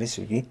 რამდენად არის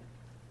იგი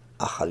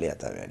ახალი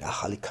ადამიანი,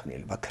 ახალი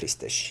ქმნილება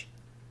ქრისტეში.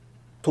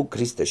 თუ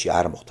ქრისტეში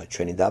არ მოხდა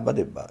ჩვენი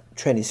დაბადება,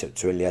 ჩვენ ისევ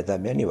ძველი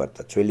ადამიანი ვართ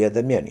და ძველი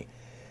ადამიანი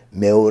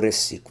მეორე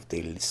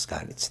სიკვდილის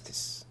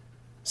განიცდის.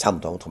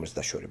 სამუდამოდ ღმერთს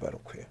დაშორება რო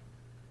ქვია.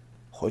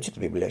 ხო იცით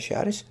ბიბლიაში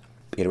არის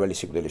პირველი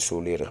სიკვდილი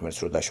სულიერ ღმერთს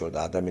რო დაშორდა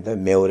ადამი და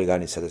მეორე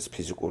განიცდის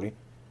ფიზიკური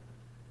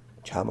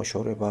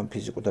ჩამოშორება ამ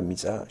ფიზიკურ და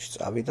მიწაში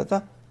წავიდა და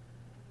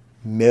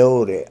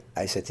მეორე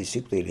აი ესეთი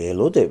სიკვდილი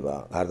ელოდება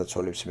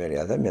გარდაცვალების მერე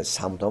ადამიანს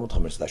სამუდამოდ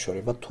ღმერთს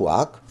დაშორება თუ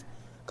აქ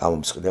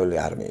გამომსყიდველი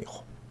არ მიიღო.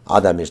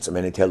 ადამის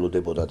რწმენით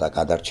ელოდებოდა და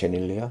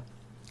გადარჩენილია,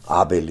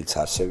 აბელიც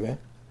ასევე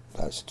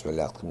და ეს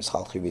ძველი აღთქმის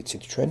ხალხი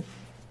ვიცით ჩვენ.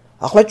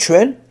 ახლა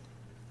ჩვენ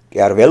კი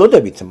არ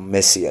ველოდებით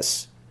მესიას,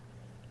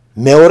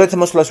 მეორეთ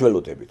მოსვლას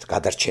ველოდებით,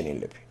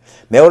 გადარჩენილები.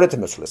 მეორეთ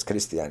მოსვლას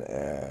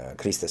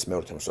ქრისტეს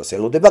მეორეთ მოსვლას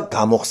ელოდება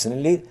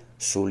გამოხსნილი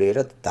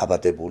სულიერად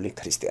დაბადებული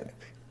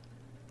ქრისტიანები.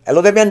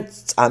 ელოდებიან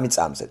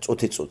წამზე,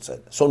 წუთი-წუთზე,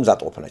 სულ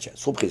მზადყოფნა ჩა,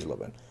 სულ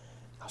ფხიზლობენ.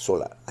 სულ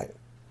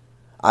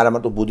არა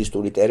მარტო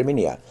ბუდისტური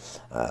ტერმინია,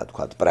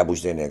 თქვათ,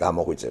 პრაბუჟდენია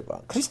გამოღვიძება.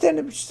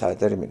 ქრისტიანების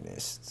ტერმინია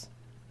ეს.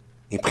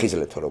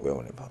 იფხიზლეთო რო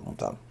გვეუბნება,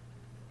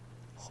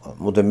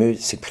 მუდამივ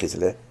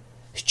სიფხიზლე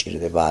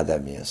სჭირდება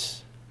ადამიანს.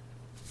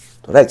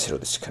 თუ რა იცი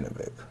როდის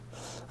იქნება ეგ.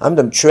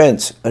 ამიტომ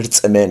ჩვენც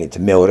რწმენით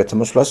მეორეთ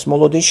მოსვლას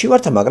მოლოდინში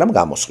ვართ, მაგრამ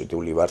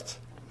გამოსყიდული ვართ.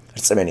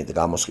 რწმენით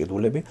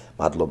გამოსყიდულები,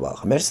 მადლობა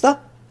ღმერთს და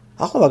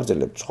ახლა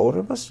ვაგრძელებთ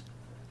ცხოვრებას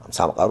ამ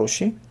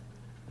სამყაროში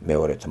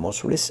მეორეთ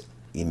მოსვლის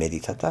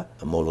იმედითა და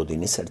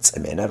მოლოდინის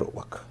რწმენა რო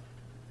გვაქვს.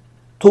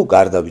 თუ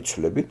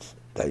გარდავიცვლებით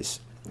და ის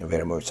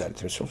ვერ მოიცარით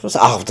მის მოსვლას,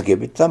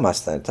 აღდგებით და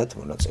მასთან ერთად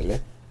მონაწილე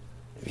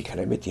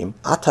ვიქნებით იმ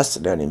 1000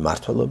 წლიანი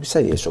მმართველობისა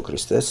იესო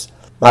ქრისტეს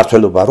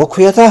მმართველობა რო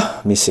ქვია და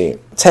მისი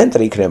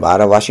ცენტრი იქნება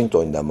არა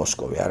ვაშინგტონი და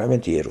მოსკოვი,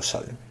 არამედ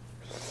იერუსალიმი.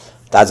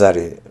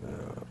 ტაძარი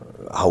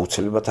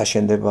აუცილებლად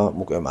აშენდება,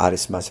 უკვე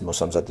არის მასი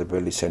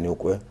მოსამზადებელი ისინი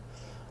უკვე.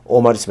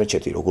 ომარის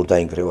მეჩეთი როგორ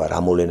დაინგრევა, რა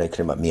მოვლენა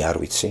იქნება, მე არ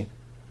ვიცი.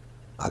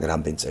 აგ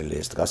რამდენი წელი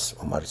ეს დგას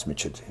ომარის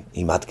მეჩეთი.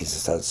 იმ ადგილზე,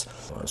 სადაც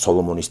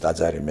სოლომონის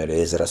ტაძარი, მერე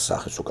ეზრას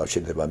სახეს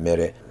უკავშირდება,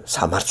 მერე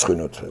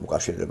სამარცხვინოთ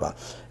უკავშირდება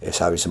ეს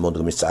არის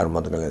მოდგმის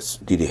წარმოადგენელს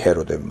დიდი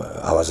ჰეროდე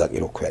ავაზაკი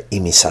რო ქვია,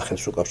 იმის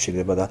სახელს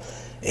უკავშირდება და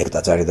ეგ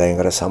ტაძარი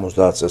დაინგრა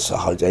 70 წელს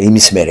ახალი და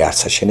იმის მერე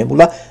არც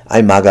აშენებულა,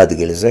 აი მაგ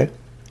ადგილზე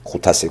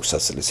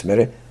 500-600 წლის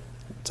მერე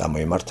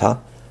წამოემართა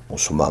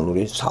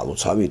მუსულმანური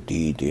სალოცავი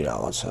დიდი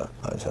რაღაცა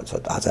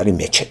ტაძარი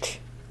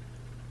მეჩეთი.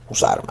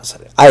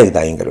 უზარმაზარი. აი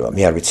დაინგრევა,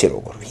 მე არ ვიცი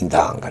როგორ, ვინ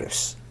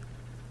დაანგრევს.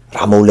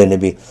 რა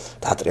მოვლენები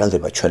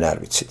დაატრიალდება ჩვენ არ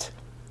ვიცით.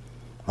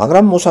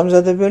 მაგრამ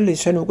მოსამზადებელი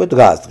ისინი უკვე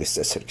დგას დღის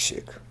წესრიგში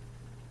ეგ.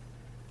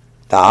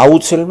 და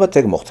აუცილებლად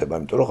ეგ მოხდება,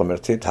 იმიტომ რომ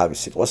ღმერთი თავის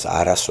სიტყვას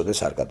არასოდეს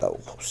არ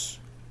გადაუხობს.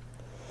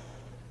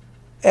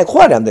 ეგ ხო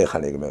არ ამდენ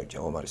ხანი ეგ მეუჭა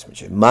ომარის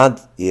მეჩეთი. მან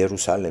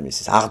იერუსალემის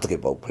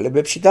აღდგება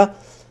უფლებებში და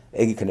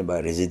ეგ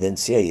იქნება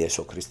რეზიდენცია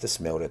იესო ქრისტეს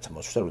მეორეთ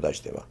მოსვლიდან რომ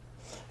დაждდება.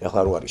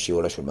 ეხლა რო არის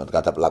შიოლაშვილი მათ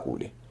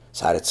გადაპლაკული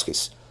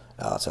სარეცხის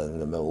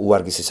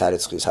უვარგისი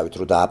სარეცხისავით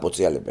რო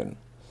დააპოწიალებენ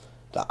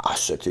და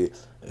ასეთი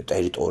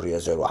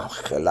ტერიტორიაზე რო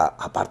ამხელა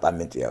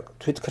აპარტამენტი აქვს.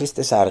 თვით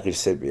ქრისტეს არ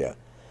ღირსებია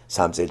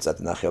 3 წელიწად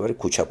ნახევარი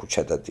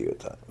ქუჩა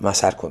დადიოდა. მას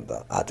არ ქონდა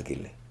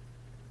ადგილი.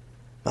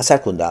 მას არ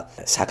ქონდა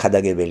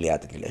საქადაგებელი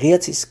ადგილი.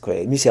 ღიაცის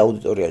მისი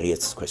აუდიტორია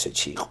ღიაცის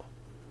ქვესეთში იყო.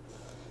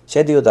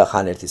 შედიოდა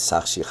ხან ერთის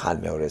სახლში, ხან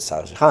მეორეს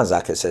სახლში, ხან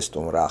ზაქეს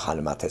ესტუმრა, ხან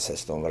მათეს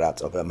ესტუმრა,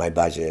 მაი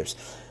ბაჟებს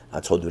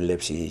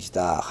ცოდვილებში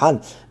და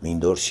ხან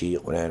მინდორში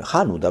იყვნენ,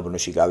 ხან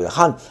უდაბნოში გავიდა,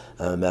 ხან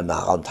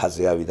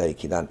მაღალმთაზე ავიდა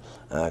იქიდან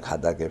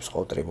ქადაგებს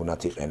ხო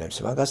ტრიბუნად იყენებს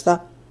მაგას და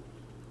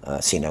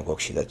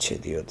სინაგოგში და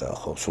შედიოდა,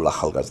 ხო, სულ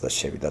ახალგაზრდა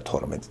შევიდა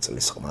 12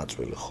 წლის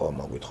ყმაწვილი, ხო,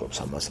 მოგვითხრობს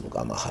ამას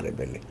ლუკა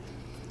მახარებელი.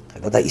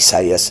 და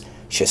ისაიას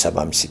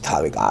შესაბამისი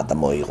თავი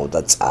გადმოიღო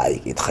და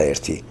წაიკითხა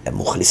ერთი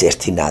მუხლის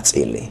ერთი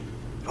ნაწილი,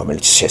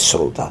 რომელიც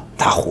შესრულდა,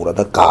 დახურა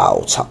და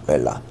გააოცა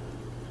ყველა.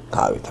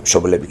 გავიდა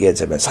მშობლები კი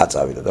ეძებენ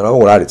საწავიდა და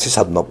როგორ არის ეს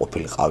სადმო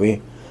ყოფილიყავი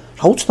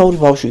რა უცნაური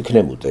ბავშვი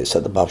იქნებოდა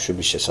ესა და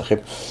ბავშვების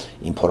შესახებ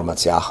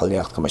ინფორმაცია ახალი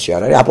აღთქმაში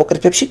არ არის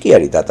აპოკრიფებში კი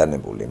არის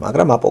დატანებული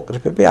მაგრამ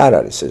აპოკრიფები არ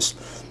არის ეს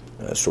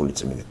სული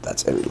წმინდით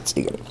დაწერილი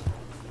წიგნი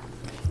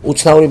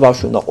უცნაური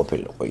ბავშვი უნდა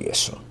ყოფილიყო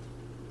იესო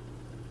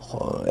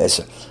ხო ეს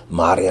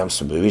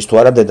მარიამს ვის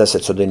თუ არა დედას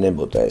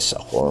ეცოდინებოდა ესა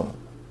ხო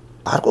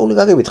გარკვეული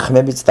გაგებით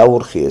ხმებიც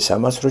დაურხიეს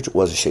ამას რომ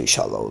ჭკუაზე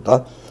შეიშალაო და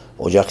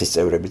ოჯახის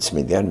წევრებიც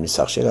მიდიან მის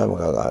სახლში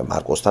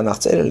მარკოსთან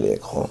აღწერილი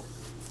ეგ ხო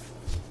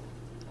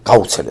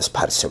გაუცელეს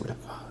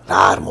ფარისევლებმა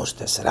რა არ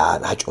მოსდეს რა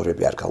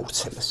რაჭორები არ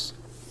გაუცელეს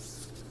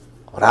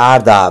რა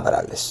არ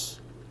დააბრალეს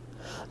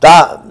და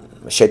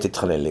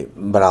შეთითხნელი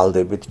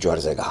ბრალდებით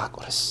ჯვარზე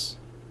გააკრეს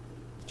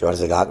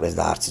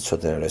და არც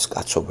იცოდნენ რომ ეს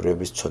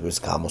კაცობრიობის ცოდვის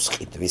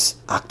გამოსყიდვის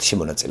აქტში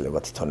მონაწილეობა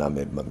თვითონ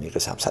ამებმა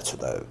მიიღეს ამ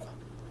საცოდავებმა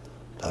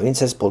და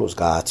ვინც ეს ბოლოს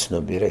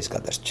გააცნობიერა ის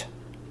გადარჩა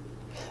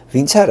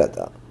ვინც არა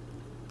და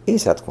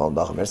ის რა თქმა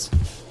უნდა ღმერთს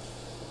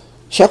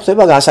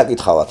შეხვდება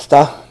განსაკითხავად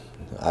და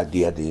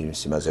ადიადი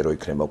იმაზე რომ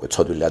იქნება უკვე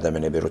ცოდვილი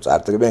ადამიანები რო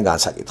წარდგებენ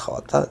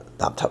განსაკითხავად და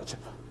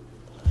დამთავრდება.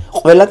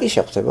 ყველა კი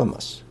შეხვდება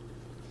მას.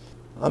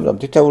 ამიტომ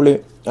თითოეული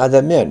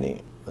ადამიანი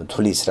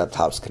თulis რა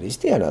თავს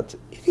ქრისტიანად,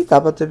 იგი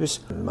დაბადების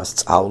მას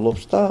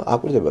სწავლობს და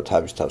აკვირდება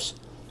თავის თავს.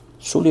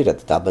 სულიერად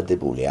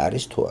დაბადებული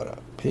არის თუ არა.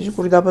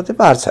 ფიზიკური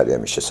დაბადება არც არის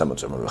ამის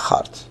შესამოწმებელი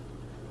ხართ.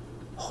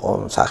 ხო,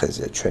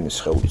 სახეზეა ჩვენი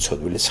სხეული,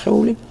 ცოდვილი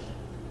სხეული.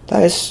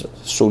 და ეს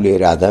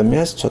სულიერ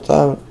ადამიანს ცოტა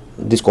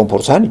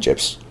დისკომფორტს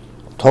ანიჭებს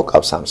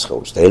თოკავს ამ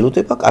სხეულს და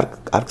ელოდება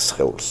კარგ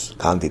სხეულს,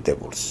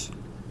 კანდიდებულს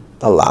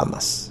და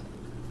ლამას.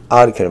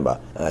 არ იქნება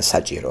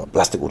საჭირო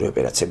პლასტიკური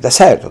ოპერაციები და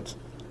საერთოდ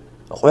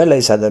ყველა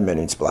ის ადამიანი,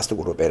 ვინც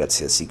პლასტიკურ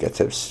ოპერაციას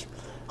იკეთებს,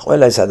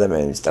 ყველა ის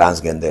ადამიანი, ვინც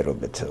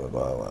ტრანსგენდერობით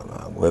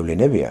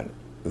გვევლინებიან,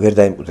 ვერ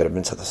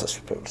დაიმკვიდრებენ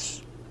სათასასწრაფოს.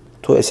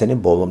 თუ ესენი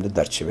ბოლომდე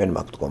დარჩებიან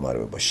მაგ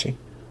მდგომარეობაში,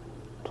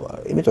 თუ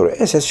არა, იმიტომ რომ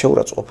ეს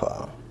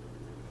შეურაცხყოფაა.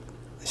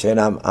 შენ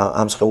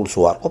ამ სხეულს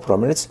უარყოფ,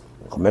 რომელიც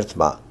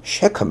ღმერთმა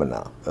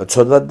შექმნა,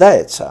 ცოდვად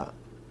დაეცა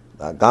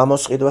და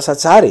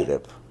გამოსყიდვასაც არ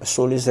იღებ.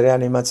 სულის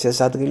რეანიმაციას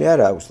ადგილი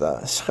არ აქვს და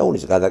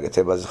სხეულის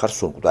გადაკეთებაზე ხარ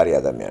სულ მკვდარი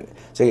ადამიანი.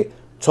 ესე იგი,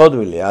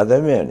 ცოდვილი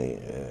ადამიანი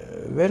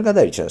ვერ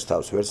გადაიჩენს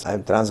თავს ვერც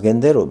აი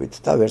ტრანსგენდერობით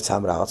და ვერც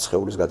ამ რაღაც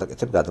სხეულის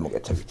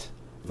გადმოკეთებით.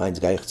 მაინც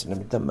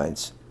გაიხსნებით და მაინც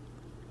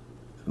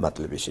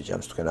მატლების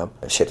შეჯამს თქვენ ამ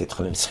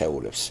შეთითხნილ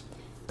სხეულებს.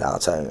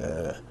 რაღაცა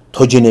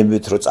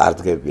თოჯინებით რო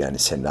წარდგებიან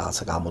ისინი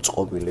რაღაცა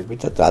გამოწყობილებით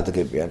და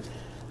დადგებიან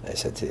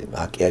ესეთი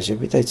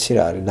მაკიაჟები და იცი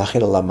რა არის ნახე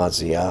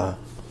ლამაზია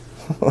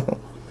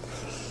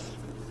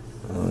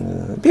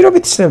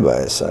პირობით ცნება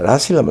ეს რა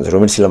სილამაზე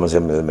რომელიც სილამაზე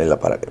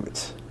მელაპარაკებით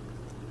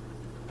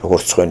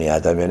როგორც ჩვენი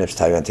ადამიანებს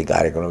თავიანთი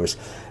გარეგნობის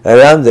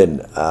რამდენ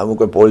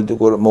უკვე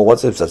პოლიტიკურ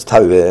მოღვაწეებსაც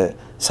თავი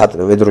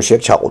ვედროში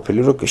აქვს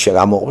ჩაყოფილი რომ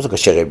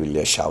გამოყოფს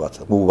შეღებილია შავად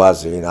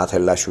გუბაზი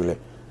ნათელაშვილი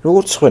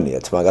როგორც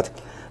ჩვენიათ მაგათ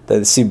და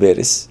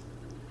სიბერის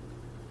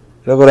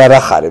როგორ არ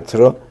ახარებთ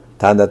რომ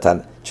თანდათან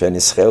ჩვენი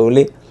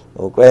სხეული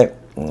უკვე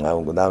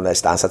ეს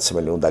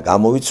ტანსაცმელი უნდა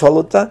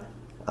გამოვიცვალოთ და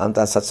ამ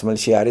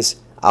ტანსაცმელში არის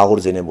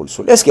აღორძინებული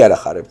სული. ეს კი არ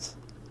ახარებთ.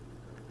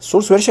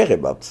 სულს ვერ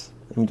შეღებავთ,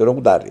 იმიტომ რომ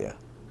მკვდარია.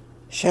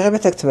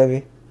 შეღებეთ ეთქმები.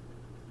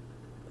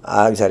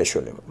 ის არის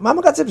შვილები.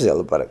 მამაკაცებზე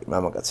ლაპარაკი,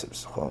 მამაკაცებს,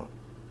 ხო?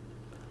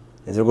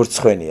 ეს როგორც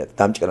ჩვენია,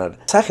 დამჭკნარ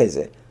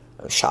სახეზე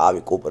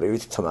შავი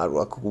კუპრივით თმარო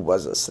აქ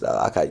გუბაზას რა,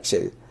 აქ აი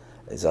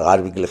ეს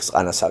ღარიბი გლეხს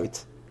ყანასავით.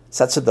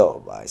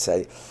 საცდაობა, ეს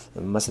აი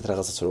მასეთ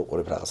რაღაცას რო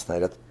უყურებ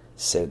რაღაცნაირად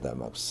სევდა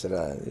მაქვს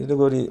რა.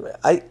 როგორი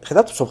აი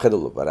ხედავთ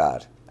მსოფლმხედველობა რა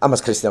არის. ამას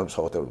ქრისტიანობის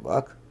მსოფლმხედველობა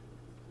აქვს.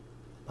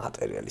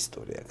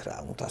 მატერიალისტური აქ რა,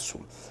 უნდა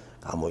სულ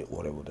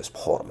გამოიყურებოდეს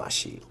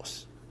ფორმაში იყოს.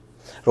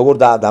 როგორ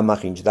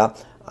დამახინჯდა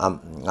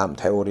ამ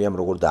თეორიამ,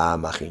 როგორ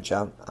დაამახინჯა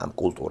ამ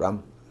კულტურამ,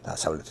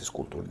 დასავლეთის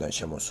კულტურიდან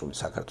შემოსული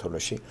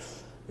საქართველოში,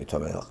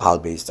 ვითომ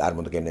ყალბის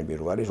წარმოდგენები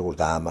რო არის, როგორ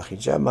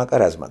დაამახინჯა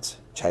მაკარაზმაც,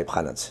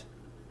 ჩაიფხანაც.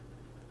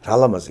 რა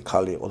ლამაზი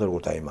ხალი იყო და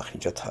როგორ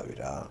დაიმახინჯა თავი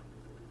რა.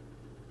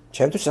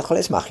 ჩემთვის ახლა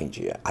ეს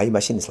მახინჯია, აი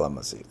მაშინ ის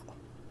ლამაზი იყო.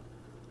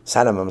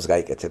 სანამ ამას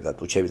გაიკეთებდა,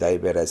 ტუჩები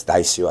დაიბერა, ეს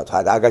დაისივა,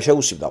 და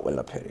შეუსიბდა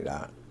ყველაფერი რა.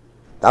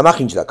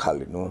 დამახინჯდა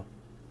ხალი, ნუ.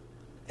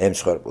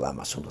 ემსხვერპლა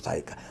ამას უნდა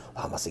აი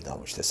ამასი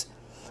გამოჩნდეს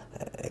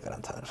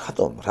ეკრანთან.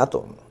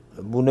 რატომ?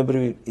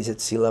 ბუნებრივი ისეთ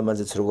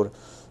სილამაზეც როგორ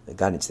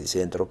განიცდის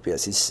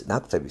ენტროპიას, ის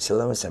ნაკვთები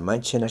სილამაზე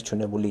მაინც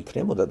შენარჩუნებული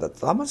იქნებოდა და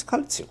ამას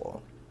ხალიც იყო.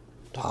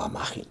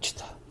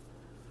 დამახინჯდა.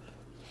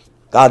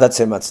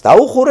 გადაცემაც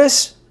დაუხურეს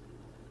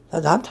და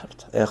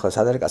დამთავრდა. ეხლა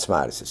სად არის კაცმა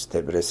არის ეს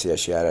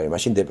დეპრესიაში არ არის.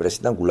 მაშინ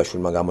დეპრესიიდან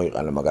გულაშვილმა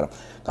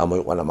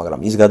გამოიყვანა, მაგრამ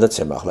ის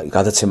გადაცემა ახლა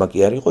გადაცემა კი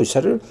არ იყო, ის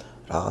არის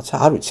რაღაცა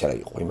არ ვიცი რა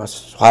იყო, იმას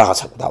სხვა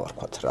რაღაცა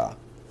დავარქვათ რა.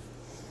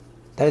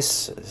 და ეს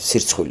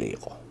სირცხვილი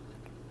იყო.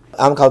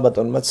 ამ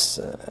ქალბატონმაც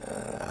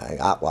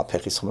აყვა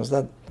ფეხის ხმას და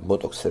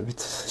ბოტოქსებით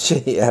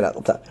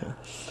შეიარაღდა.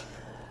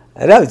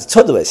 რა ვიცი,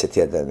 ცოდვა ესეთი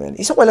ადამიანი.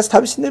 ისე ყველას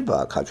თავისი ნება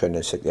აქვს, ჩვენ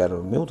ესე კი არ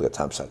მიუდგეთ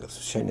ამ საკითხს.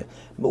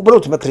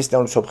 უბრალოდ მე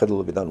ქრისტიანული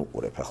მსოფლმხედველობიდან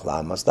უყურებ ახლა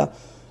ამას და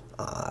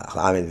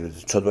ახლა ამ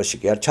ცოდვაში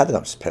კი არ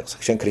ჩადგამს ფეხს.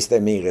 შენ ქრისტე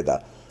მიიღე და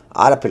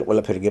არაფერი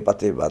ყველაფერი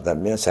გეპატება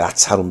ადამიანს, რაც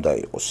არ უნდა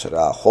იყოს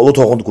რა, ხოლოდ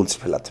ოღონდ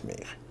გულწრფელად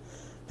მიიღე.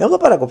 მე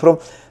ვლაპარაკობ, რომ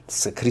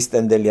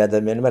ქრისტემდელი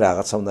ადამიანმა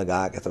რაღაცა უნდა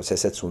გააკეთოს,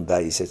 ესეც უნდა,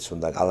 ისეც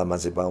უნდა,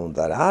 ალამაზება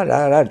უნდა რა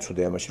არის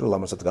ცუდი ამაში, რომ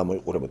ლამაზად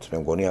გამოიყურებოთ, მე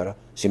მგონი არა,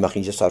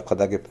 სიმახინჯეს არ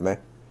ვქადაგებ მე.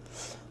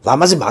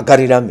 ლამაზი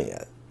მაგარი რამეა.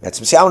 მეც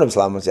მსიავნებს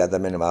ლამაზი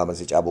ადამიანი,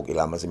 ლამაზი ჭაბუკი,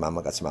 ლამაზი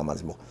მამაკაცი,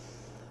 ლამაზი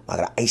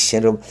მაგრამ აი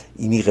შენ რომ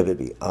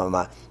იმიღებები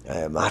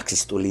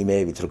მარქსისტული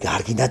იმეებით, რომ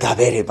არ გინდა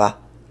დაბერება.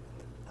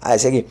 აი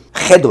ესე იგი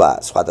ხედვა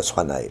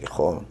სხვადასხვანაირი,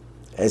 ხო?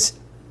 ეს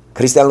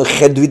ქრისტიანული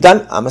ხედვიდან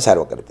ამას არ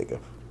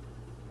ვაკრიტიკებ.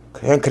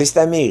 ჩვენ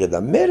ქრისტე მიიღე და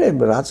მე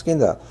რაც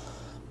გინდა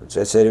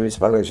წესერების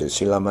პარალელში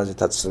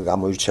სილამაზითაც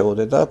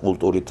გამოირჩეოდე და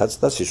კულტურითაც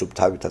და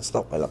სისუფთავითაც და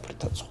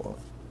ყველაფრითაც, ხო?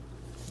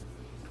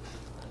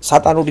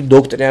 სატანური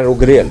დოქტრინა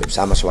როგრიელებს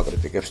ამას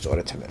ვაკრიტიკებ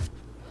სწორედ მე.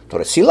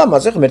 თორე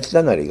სილამაზე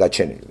ღმერთიდან არის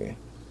გაჩენილი.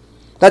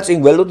 და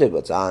წინ გველოდება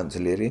ძალიან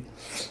ძლიერი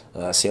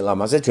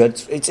სილამაზე ჩვენ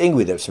წინ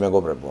გვიდებს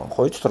მეგობრებო,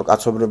 ხო იცით რომ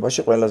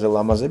კაცობრიობაში ყველაზე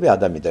ლამაზები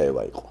ადამი და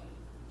ევა იყო.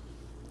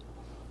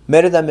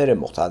 მერე და მერე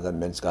მოხდა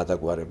ადამიანის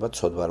გადაგვარება,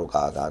 ცოდვა რო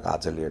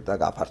გაძლიერდა,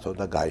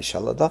 გაფართოვდა,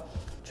 გაიშალა და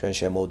ჩვენ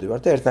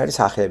შემოვდივართ და ერთნაირი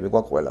სახეები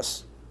გვაქვს ყველას.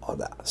 ხო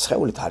და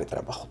სხეულით არ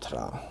იტრაბახოთ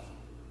რა.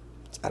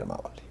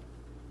 წარმავალი.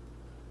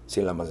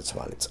 სილამაზეც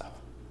მალეწავა.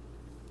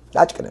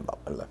 დაჭკნება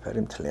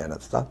ყველაფერი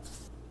მთლიანად და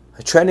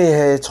ჩვენი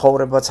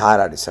ცხოვრებაც არ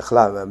არის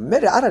ახლა მე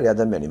არ არის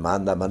ადამიანი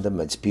მანდა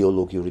მეც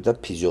ბიოლოგიური და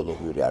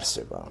ფიზიოლოგიური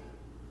არსება.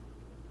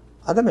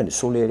 ადამიანი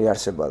სულიერი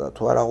არსება და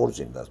თუ არ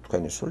აღორძინდა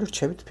თქვენი სული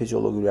რჩებით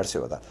ფიზიოლოგიური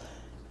არსება და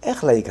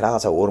ეხლა იქ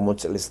რაღაცა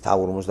 40 წლის და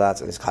 50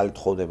 წლის ხალი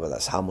თხოვდება და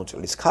 60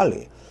 წლის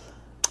ხალი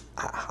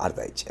არ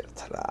დაიჭერთ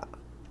რა,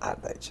 არ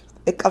დაიჭერთ.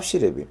 ეგ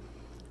კავშირები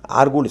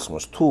არ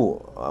გულისხმობს თუ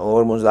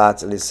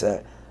 50 წლის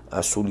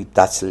სულით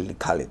დაცლილი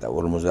ხალი და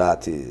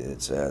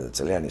 50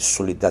 წლიანი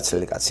სულით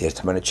დაცლილი კაცი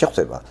ერთმანეთს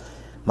შეხვდება,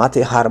 მათი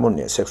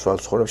ჰარმონია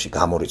სექსუალურ ცხოვრებაში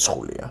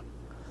გამორიცხულია.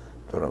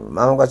 რომ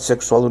მამაკაცის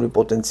სექსუალური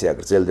პოტენცია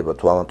გრძელდება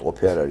თუ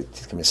ავადმყოფი არ არის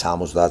თითქმის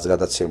 70-ს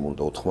გადაცემული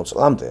და 80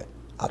 წლამდე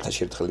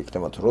 1000 ერთხელ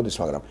იქნება თუ როდის,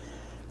 მაგრამ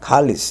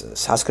ქალის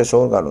სასქესო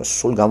ორგანოს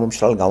სულ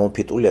გამომშრალ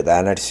გამოფიტულია და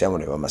ანარის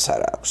სიამონება მას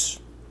არ აქვს.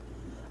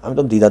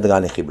 ამიტომ დიდად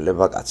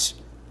განიხიბლება კაცი.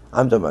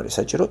 ამიტომ არის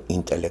საჭირო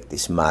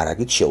ინტელექტის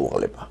მარაგით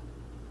შეუღლება.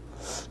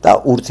 და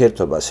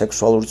ურთიერთობა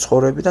სექსუალური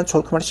ცხოვრებიდან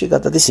ცოლ-ქმარში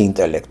გადადის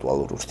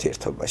ინტელექტუალურ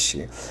ურთიერთობაში.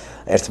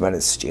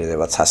 ერთმანეთს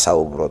სჭირდებათ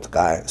სასაუბროდ,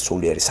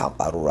 სულიერი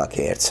სამყარო აქ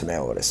ერთს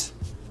მეორეს.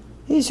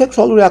 ის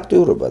სექსუალური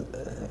აქტიურობა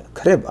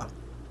ქრება.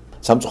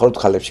 სამწუხაროდ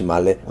ხალებში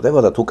მალე ხდება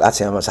და თუ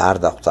კაცი ამას არ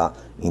დახვდა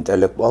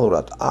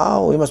ინტელექტუალურად,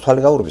 იმას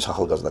თვალი გაურბის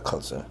ახალგაზრდა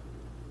ქალზე.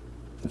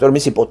 იმიტომ რომ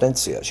მისი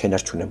პოტენცია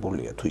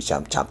შენარჩუნებულია თუ ის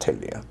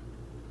ჩამთელია.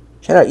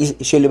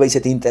 შეიძლება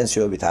ისეთი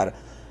ინტენსივობით არ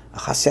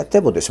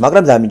ახასიათებოდეს,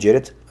 მაგრამ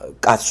დამიჯერეთ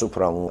კაცს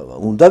უფრო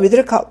უნდა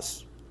ვიდრე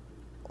ქალს.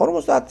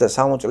 50 და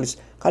 60 წლის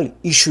ხალი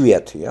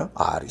იშვიათია,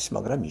 არის,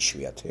 მაგრამ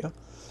იშვიათია.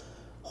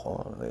 ხო,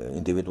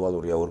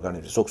 ინდივიდუალურია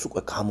ორგანიზმი, ზოგს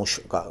უკვე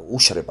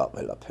უშრება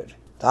ყველაფერი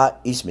და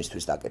ის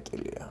მისთვის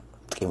დაკეტილია,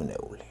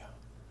 ტკივნეულია.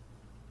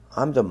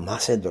 ამიტომ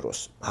მასე დროს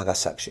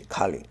მაგასაკში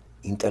ხალი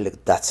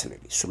ინტელექტ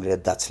დაცლილი,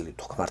 სულიად დაცლილი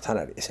თუ ქმართან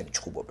არის, ესენი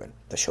ჩხუბობენ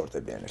და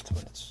შორტებიან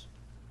ერთმანეთს.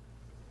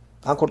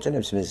 ამ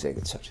ქორწინების მიზეზი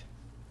ეგეც არის.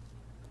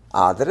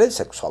 ადრე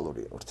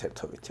სექსუალური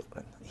ურთიერთობით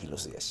იყვნენ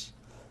ილუზიაში.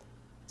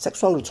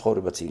 სექსუალური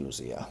ცხოვრებაც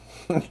ილუზია.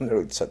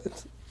 როდესაც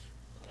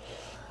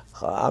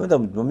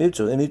ამიტომ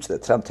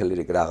მივწდეთ რა მთელი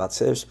რიგ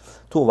რაღაცებს,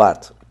 თუ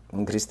ვართ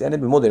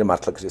ქრისტიანები, მოდერნ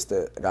მართლა ქრისტე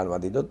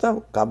განვადიდოთ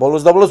და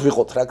ბოლოს და ბოლოს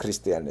ვიყოთ რა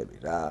ქრისტიანები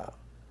რა.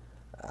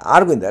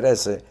 არ გვინდა რა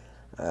ეს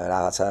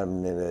რაღაცა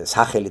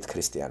სახელით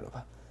ქრისტიანობა.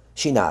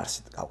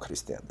 შინაარსით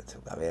გავქრისტიანდეთ.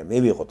 მე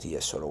ვიყოთ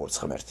იესო როგორც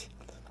ღმერთი.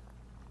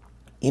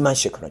 იმან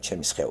შექმნა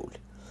ჩემი სხეული.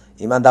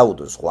 იმან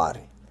დაუდო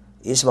ზღვარი.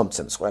 ის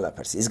მომცემს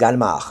ყველაფერს, ის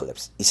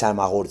განმაახლებს, ის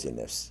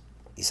ამაღორძინებს,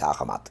 ის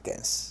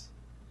აღმადგენს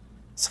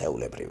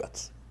სხეულებრივად.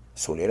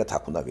 სულიერად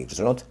აქ უნდა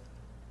ვიგრძნოთ,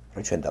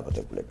 რომ ჩვენ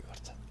დაბადებულები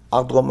ვართ.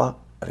 აღდგომა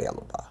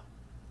რეალობაა.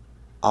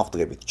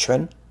 აღდგებით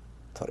ჩვენ,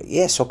 თორე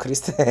იესო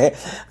ქრისტე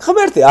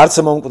ღმერთი არც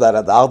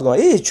მომკვდარა და აღდგომა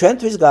ის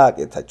ჩვენთვის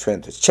გააკეთა,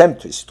 ჩვენთვის,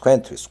 ჩემთვის,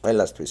 თქვენთვის,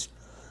 ყველასთვის.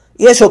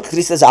 იესო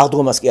ქრისტეს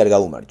აღდგომას კი არ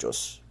გაუმარჯოს.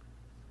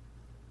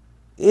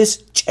 ის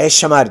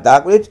ჭეშმარიტ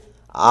დააკვირდით,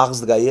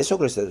 აღსდგა იესო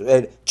ქრისტეს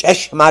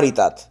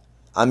ჭეშმარიტად.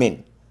 ამინ.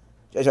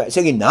 ესე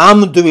იგი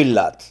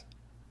ნამდვილად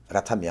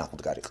რათა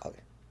მიაღვდგარიყავი.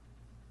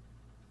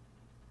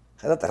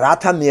 ხედავთ,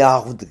 რათა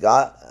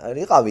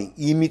მიაღვდგარიყავი,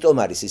 იმიტომ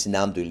არის ის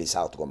ნამდვილის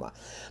აღდგომა.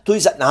 თუ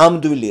ის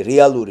ნამდვილი,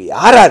 რეალური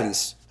არ არის,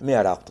 მე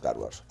არ აღვდგარ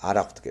ვარ, არ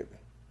აღვდგები.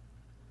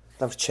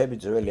 და რჩები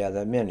ძველი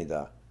ადამიანი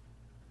და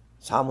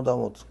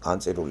სამუდამოდ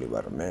განწირული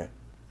ვარ მე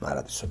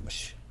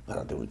მარადისობაში,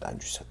 მარადიული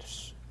ტანჯვისათვის.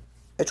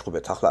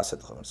 ეჭვობეთ ახლა ასეთ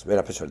ღმერთს,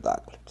 ვერაფერს ვერ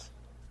დააკლებთ.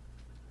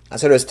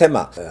 ასე რომ ეს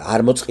თემა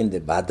არ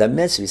მოწყინდება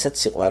ადამიანს, ვისაც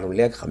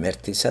სიყვარული აქვს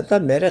ღმერთისა და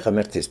მე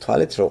ღმერთის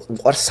თვალით რომ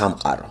უყვარს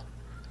სამყარო.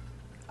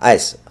 აი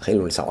ეს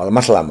ხილული სამყარო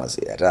მართლა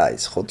ამაზეა რა,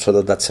 ის ხო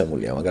ცოტა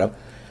დაცემულია, მაგრამ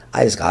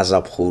აი ეს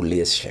გაზაფხული,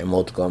 ეს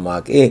შემოდგომა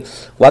კი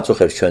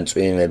ვაწუხებს ჩვენ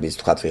წვიმების,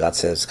 თქვათ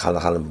ვიღაცებს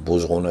ხან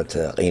ბუზღუნეთ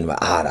ყინვა,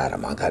 არა,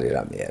 მაგარი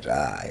რამეა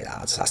რა, აი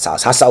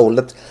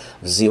სასაულად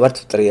ვზივართ,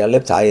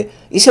 ვტრიალებთ, აი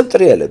ისე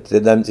ვტრიალებთ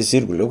დედამიწის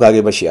ირგვლივ,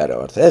 გაგებაში არა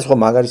ვართ. ეს ხო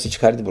მაგარი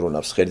სიჩქარით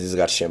ბრუნავს ღერძის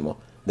გარშემო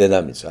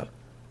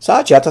დედამიწა.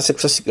 საათში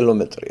 1600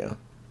 კილომეტრია.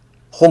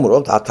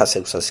 ხუმრობთ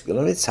 1600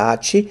 კილომეტრი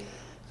საათში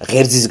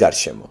ღერძის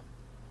გარშემო.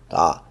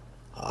 და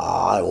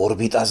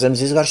ორბიტაზე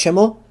მზის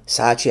გარშემო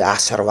საათში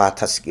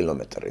 108000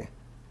 კილომეტრი.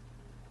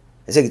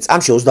 ესე იგი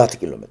წამში 30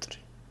 კილომეტრი.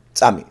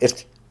 წამი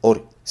 1, 2,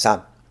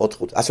 3,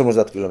 4,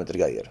 150 კილომეტრი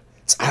გაიარა.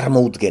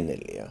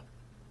 წარმოუდგენელია.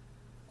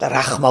 და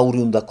რა ხმაური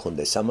უნდა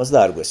გქონდეს ამას და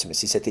არ გვესმის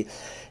ისეთი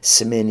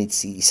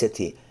სმენიცი,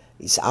 ისეთი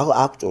ის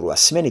აქტორია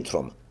სმენით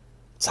რომ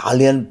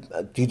ძალიან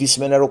დიდი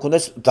სმენა რო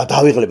ქონდეს და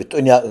დავიღლებით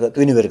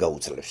ტვინი ვერ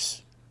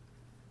გაუძლებს.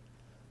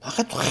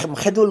 მაგათ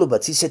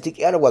მხედველობაც ისეთი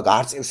კი არა გვაქვს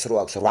არწივს რო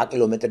აქვს 8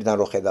 კილომეტრიდან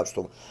რო ხედავს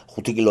თუ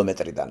 5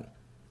 კილომეტრიდან.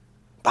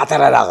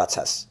 პატარა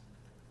რაღაცას.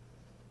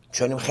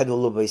 ჩვენი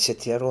მხედველობა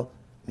ისეთია რომ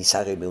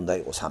მისაღები უნდა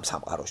იყოს ამ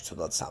სამყაროში,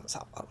 თუნდაც ამ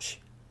სამყაროში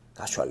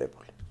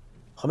გაშვალებული.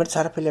 ღმერთს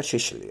არაფერი არ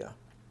შეშლია.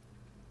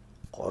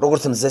 ხო,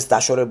 როგორც მზეს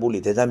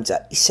დაშორებული დედამიწა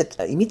ისეთ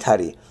იმით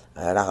არის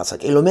რაღაცა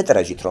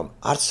კილომეტრაჟით რომ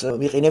არც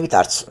ვიყინებით,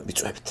 არც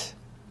ვიწვევთ.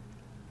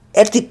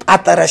 ერთი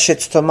პატარა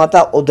შეცდომა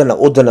და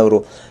ოდნავ რო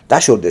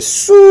დაშორდეს,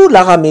 სულ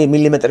აღა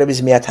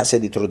მილიმეტრების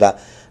 1000-ით რო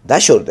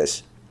დაშორდეს,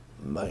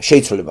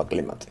 შეიცვლება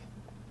კლიმატი.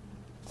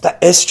 და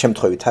ეს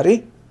შემთხვევით არის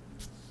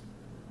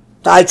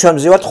და აი ჩვენ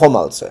მზივართ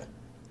ხომალდზე.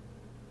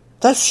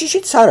 და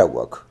შიშიც არა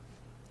გვაქვს.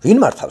 ვინ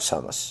მართავს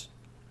ამას?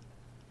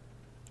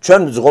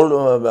 ჩვენ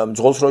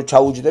მძღოლს რო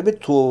ჩაუჯდებით,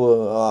 თუ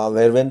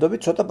ვერ ვენდობით,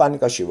 ცოტა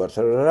პანიკაში ვართ.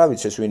 რა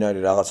ვიცი ეს ვინ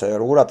არის რაღაცა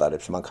როგორ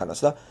ატარებს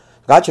მანქანას და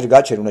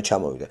გაჩერი უნდა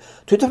ჩამოვიდე.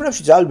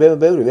 თვითმფრინავში ძალიან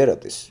ბევრი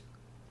ვერატის.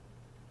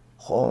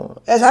 ხო?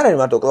 ეს არ არის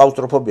მარტო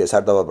კლაუსტროფობიას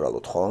არ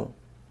დავაბრალოთ, ხო?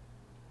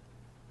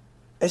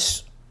 ეს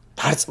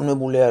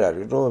დარწმუნებული არ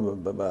არის, რომ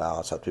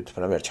რაღაცა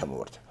თვითმფრინავი არ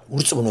ჩამოვარდება.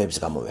 ურწმუნოების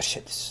გამო ვერ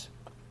შედის.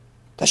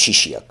 და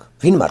შიში აქვს.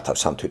 ვინ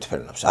მართავს ამ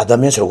თვითმფრინავს?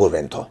 ადამიანს როგორ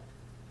ვენთო?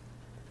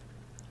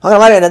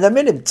 მაგრამ არიან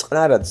ადამიანები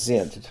წყნარად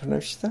ზიან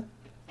თვითმფრინავში და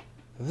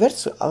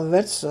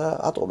ვერც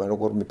ატყობენ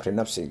როგორ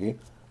მიფრინავს იგი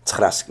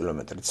 900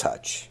 კილომეტრით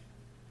საათში.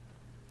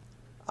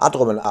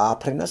 ატყობენ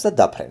აფრენას და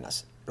დაფრენას.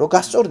 რო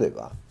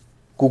გასწორდება,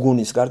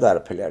 გუგუნის გარდა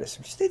არაფერი არ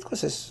ესმის.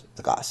 თითქოს ეს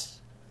დგას.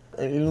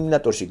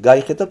 ილუმინატორში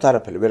გაიხედავთ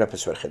არაფერი,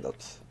 ვერაფერს ვერ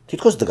ხედავთ.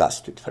 თითქოს დგას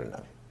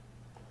თვითმფრინავი.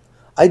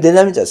 აი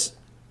დედამიწას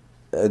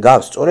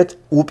გავს სწორედ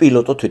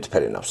უპილოტო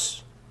თვითმფრინავს.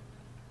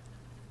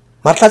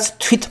 მართლაც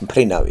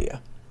თვითმფრინავია.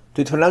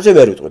 თვითმფრინავზე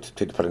ვერ ვიტყვით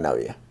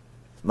თვითმფრინავია.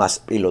 მას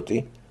პილოტი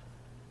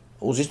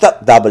უზის და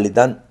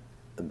დაბლიდან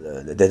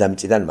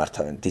დედამიწიდან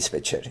მართავენ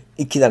დისპეჩერი.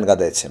 იქიდან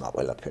გადაეცემა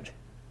ყველაფერი.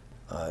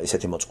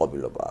 ისეთი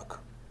მოწყობილობა აქვს.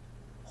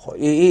 ხო,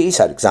 ის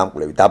არის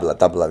გზამკვლევი,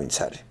 დაბლა ვინც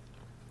არის.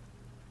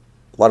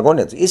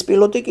 ვარგონია ის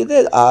პილოტი კიდე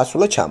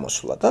აასულა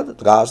ჩამოსვლა და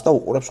დგას და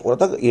უყურებს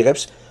და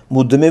იღებს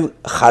მუდმივ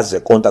ხაზზე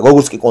კონტაქტ,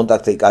 როგორც კი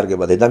კონტაქტი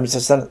იკარგება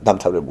დედამიწასთან,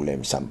 დამთავრებულია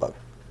იმის ამბავი.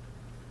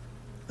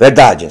 ვერ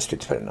დააჯენს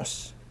თვითმფრინავს.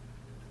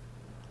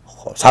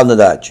 ხო, სანდა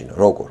დააჯინო,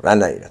 როგორ,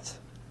 რანაირად.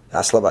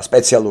 ასლობა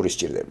სპეციალური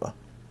სჭირდება.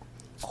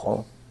 ხო?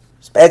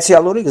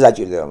 სპეციალური გზა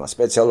ჭირდება მას,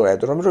 სპეციალური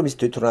აეროდრომი, რომ ის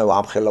თვითმფრინავი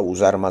ამხელა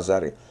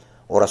უზარმაზარი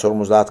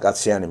 250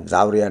 კაციანი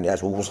მგზავრიანი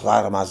ეს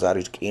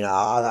უზარმაზარი რკინა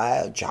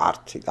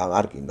ჯართი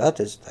არ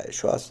გინდათ ეს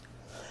დაეშვას.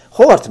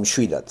 ხო ვართ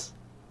მშვიდად.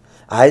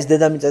 აი ეს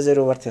დედამიწაზე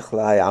რო ვართ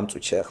ახლა, აი ამ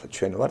წუთში ახლა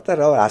ჩვენ ვართ და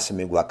რა ასე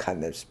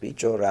მიგვაქანებს,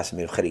 ბიჭო, რას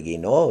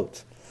მივხრიგინოთ?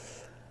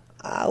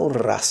 აუ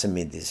რას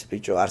მიდის,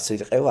 ბიჭო, არც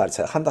იყევა, არც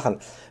ხანდახან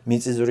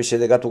მიწისძვრის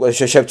შედეგად უკვე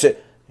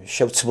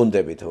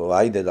შევცმუნდებით,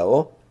 აი დედაო.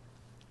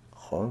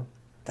 ხო?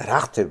 და რა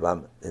ხდება ამ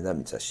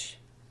დედამიწაში?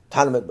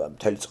 თანმედროვე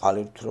მთელი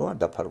წყალი რო არ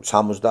დაფარული,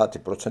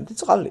 70%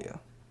 წყალია.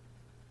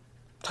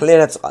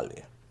 მთლიანად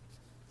წყალია.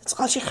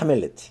 წყალში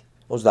ხმელეთი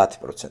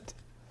 30%.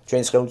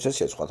 ჩვენი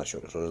სხეულისეცია სხვათა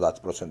შორის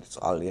 30%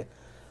 წყალია.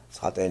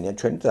 წყალტენია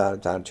ჩვენი და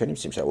დანარჩენი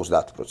სიმშრალე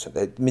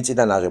 30%.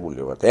 მიწიდან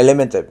აღებული ვართ.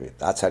 ელემენტები,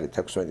 რაც არის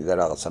 16 და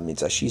რაღაცა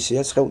მიწაში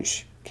ისეა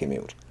სხეულში,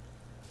 ქიმიური.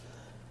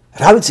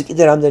 რა ვიცი,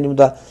 კიდე რამდენი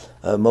უნდა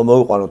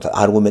მოვიყვანოთ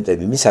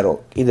არგუმენტები იმისა, რომ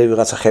კიდე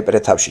ვიღაცა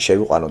ხეპრეთავში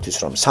შევიყვანოთ ის,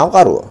 რომ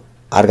სამყაროა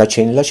არ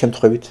გაჩენილა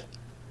შემთხვევით.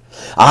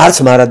 არც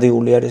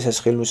მარადიული არის ეს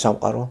ხილვის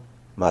სამყარო,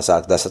 მას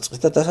აქვს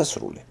დასაწყისი და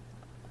დასასრული.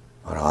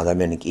 მაგრამ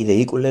ადამიანი კიდე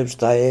იკვლევს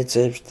და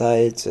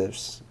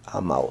ეძებს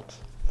ამაოდ.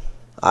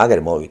 აგერ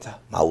მოვიდა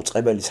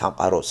მაუწყებელი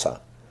სამყაროსა.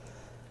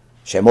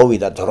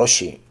 შემოვიდა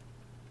დროში,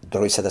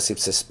 დროისა და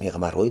სივრცეს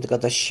მიღმა რო იდგა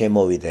და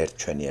შემოვიდა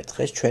ჩვენი ერთ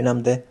დღეს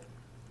ჩვენამდე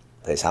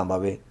და ეს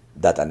ამავე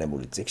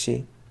დატანებული წიგნში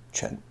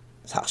ჩვენ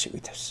სახში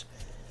ვითევს.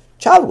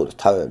 ჩავგოთ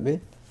თავები,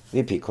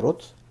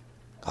 ვიფიქროთ,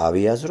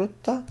 გავიაზროთ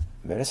და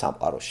მერე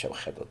სამყაროს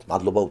შევხედოთ.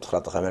 მადლობა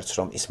უთხრათ ღმერთს,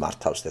 რომ ის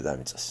მართავს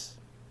დედამიწას.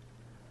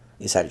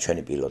 ის არის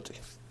ჩვენი პილოტი.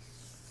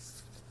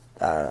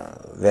 და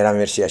ვერავინ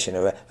ვერ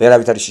შეაშენება,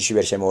 ვერავით არის შიში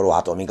ვერ შემოვა, რომ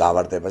ატომი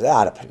გავარდება და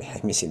არაფერი,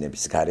 მისი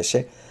ნების გარეშე.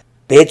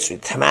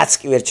 ბეწვით თმაც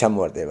კი ვერ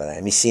ჩამოვარდება და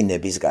მისი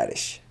ნების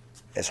გარეშე.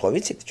 ეს ხო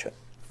ვიცით ჩვენ?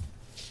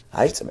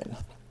 აი წმენა.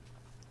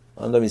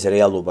 ანუ ის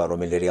რეალობა,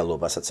 რომელი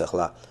რეალობასაც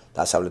ახლა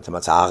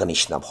დასავლეთმაც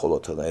აღნიშნა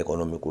მხოლოდ და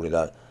ეკონომიკური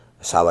და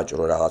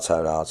სავაჭრო რაღაცა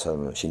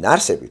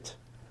შინაარსებით.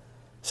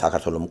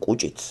 საქართველოს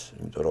მკუჭით,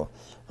 იმიტომ რომ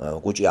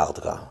კუჭი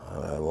აღდგა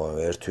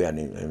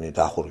ერთვიანი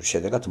დახურვის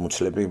შედეგად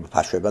მუცლები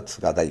ფაშვებად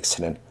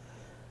გადაიქცნენ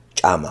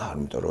ჭამა,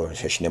 იმიტომ რომ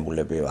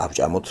შეშინებულები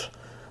აბჭამოთ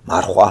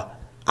მარხვა.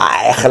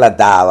 ახლა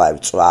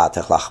დავწვათ,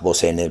 ახლა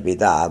ხბოსენები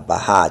და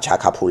აბა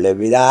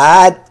ჩაკაფულები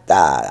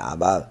და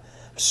აბა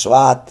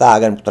სვათ და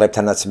აგერ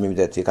მტრებთანაც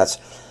მივიდეთ იქაც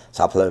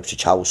საფლავებში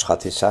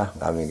ჩაუსხათ ისა,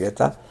 გამიგეთ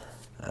და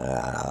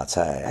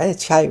რაღაცა აი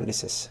ჩაივლის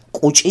ეს.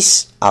 კუჭის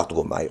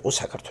აღდგომა იყო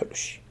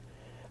საქართველოში.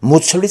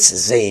 მუცლის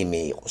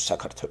ზეიმი იყო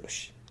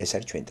საქართველოში. ეს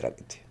არის ჩვენი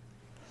ტრაგედია.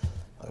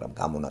 მაგრამ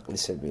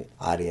გამონაკლისები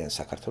არიან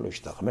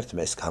საქართველოში და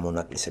ღმერთმა ეს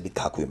გამონაკლისები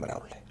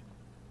გაგვიმრავლე.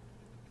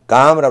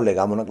 გამრავლე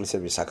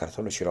გამონაკლისები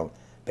საქართველოში, რომ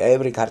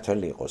ბევრი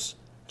ქართველი იყოს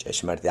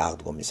ჭეშმარიტი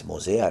აღდგომის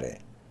მოზეარე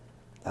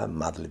და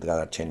მადლით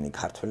გადარჩენილი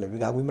ქართველები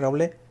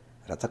გაგვიმრავლე,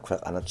 რათა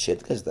ქვეყანად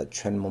შედგეს და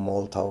ჩვენ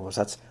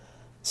მომავალთაობასაც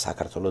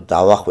საქართველოს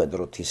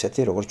დავახვედროთ ისეთი,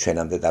 როგორც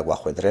ჩვენამდე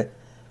დაგვახვედრე,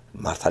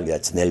 მართალია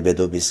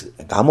ძნელბედობის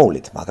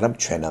გამოვლით, მაგრამ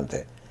ჩვენამდე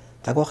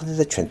დაგვახვედრე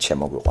და ჩვენ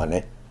შემოგვიყვანე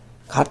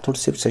ქართულ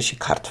სივრცეში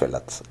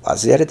ქართველად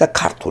გვაზიარე და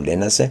ქართულ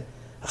ენაზე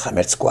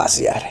ღმერთს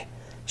გვაზიარე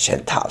შენ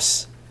თავს.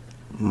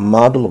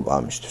 მადლობა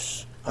ამისთვის.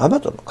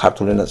 აბატონო,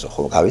 ქართულ ენაზე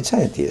ხო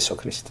გავიცანეთ იესო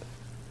ქრისტე.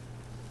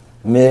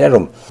 მე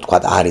რომ თქვა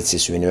არის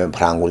ის ვინმე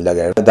ფრანგული და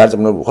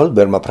დარწმუნებული ხო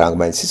ბერმა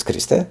ფრანგმა იცის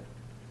ქრისტე?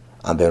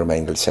 ამ ბერმა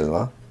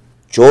ინგლისელმა?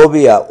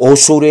 ჯობია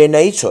ოსური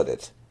ენა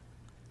იცოდეთ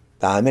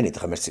და ამენით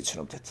ღმერთს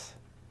იცნობდეთ.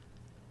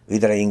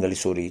 ვიდრე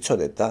ინგლისური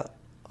იცოდეთ და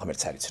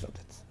ღმერთს არ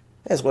იცნობდეთ.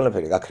 ეს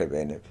ყველაფერი გაქრება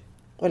ენები.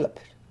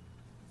 ყველაფერი.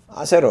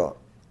 ასე რომ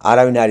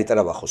არავინ არ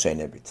იტრაბახოს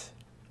ენებით.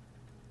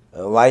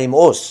 ვაიმ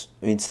ოს,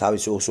 ვინც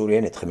თავისი ოსური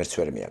ენით ღმერთს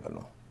ვერ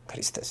მიაგნო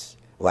ქრისტეს.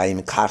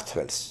 ვაიმ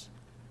ქართველს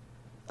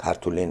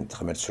ქართული ენით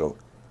ღმერთს რო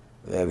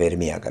ვერ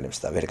მიაგნებს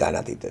და ვერ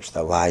განადიდებს და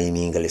ვაიმ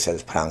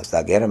ინგლისელს, ფრანგს და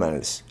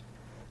გერმანელს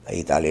და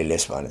იტალიელ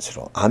ესპანელს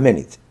რო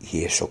ამენით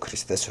იესო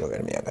ქრისტეს რო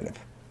ვერ მიაგნებ.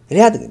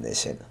 რეადგინე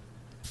ეს ენა.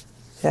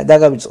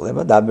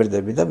 დაგავიწყდება,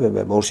 დაბერდები და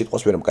ორ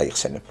სიტყვას ვერ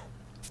მკაიხსენებ.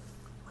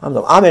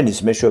 ამენის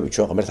მეშვეობით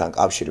ჩვენ ღმერთთან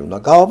კავშირი უნდა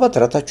გავაბათ,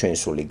 რათა ჩვენი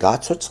სული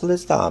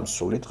გაცოცხლდეს და ამ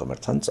სულით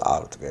ღმერთთან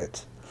წავდგეთ.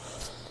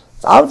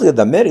 წავდგეთ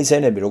და მე ის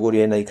ენები როგორი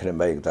ენა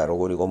იქნება იქ და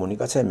როგორი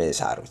კომუნიკაცია მე ეს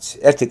არ ვიცი.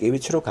 ერთი კი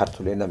ვიცი რომ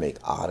ქართული ენა მე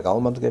აღარ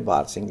გავამადგება,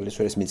 არც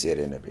ინგლისური ეს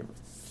მიწიერი ენები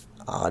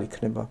აღარ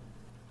იქნება.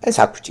 ეს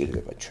აქ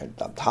გვჭირდება ჩვენ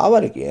და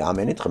მთავარი კი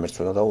ამენით ღმერთს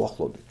უნდა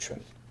დავუახლოვდეთ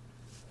ჩვენ.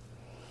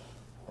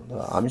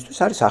 ამისთვის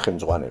არის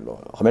სახელმძღვანელო.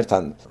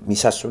 ღმერთთან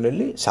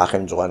მისასვლელი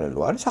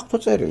სახელმძღვანელო არის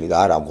აღთოწერილი და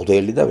არა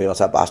მღვდელი და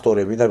ვიღაცა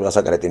პასტორები და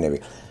ვიღაცა კრეტინები.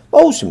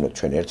 მოусმინოთ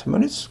ჩვენ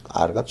ერთმანეთს,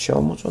 კარგად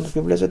შევამოწმოთ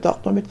ბიბლიაზე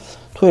დაყრდნობით,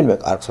 თუნდაც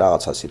კარგს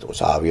რაღაცა სიტყვის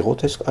ავიღოთ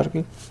ეს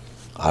კარგი,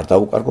 არ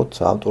დავუკარგოთ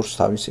ავტორს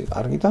თავისი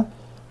კარგი და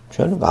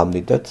ჩვენ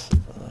გამდიდეთ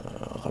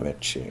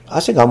ღმერთში.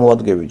 ასე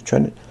გამოვადგებით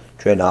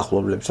ჩვენ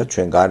ახლობლებსაც,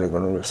 ჩვენ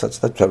გარეგნობლებსაც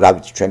და რა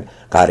ვიცი ჩვენ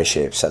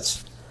გარეშეებსაც.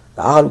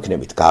 და აღარ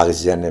ვიქნებით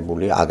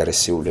გაღიზიანებული,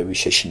 აგრესიულები,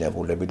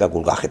 შეშინებულები და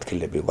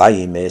გულგახეთქილები.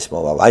 ვაიმე ეს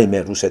მოვა, ვაიმე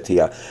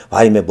რუსეთია,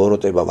 ვაიმე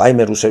ბოროტება,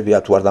 ვაიმე რუსებია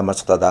თუ არ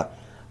დამარცხდა და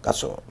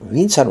კაცო,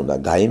 ვინც არ უნდა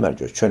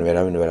გაიმარჯვოს, ჩვენ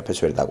ვერავინ ვერაფერს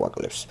ვერ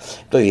დაგვაკლებს.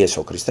 იმიტომ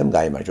იესო ქრისტემ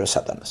გაიმარჯვა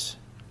სატანას.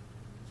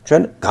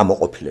 ჩვენ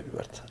გამოყოფილები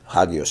ვართ,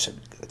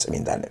 ჰაგიოსები,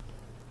 წმინდანები.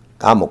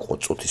 გამოყო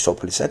წუთი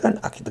სოფლისაგან,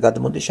 აქეთ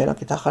გადმოდი, შენ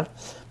აქეთ ახარ.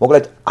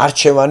 მოკლედ,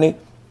 არჩევანი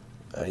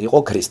იყო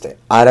ქრისტე,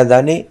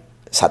 არადანი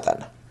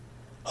სატანა.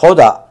 ხო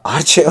და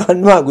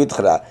არჩევანმა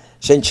გითხრა,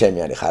 შენ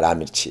ჩემიანი ხარ,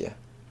 ამირჩია.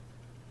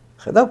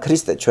 ხედავ,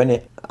 ქრისტე ჩვენი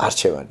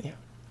არჩევანია.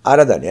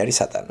 არადანი არის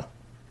სატანა.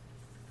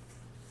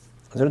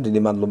 ასე რომ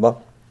დიდი მადლობა,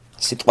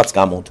 სიტყვაც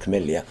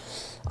გამოუთქმელია,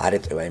 არ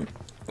ეტევა იმ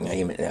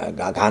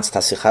განცდა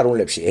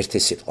სიხარულებში ერთი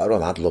სიტყვა, რომ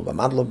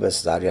მადლობას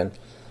ძალიან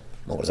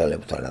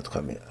მოგზალებთ რა თქვა.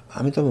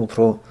 ამიტომ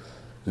უფრო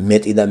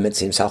მეტი და მეც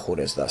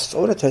იმსახურეს და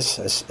სწორედ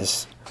ეს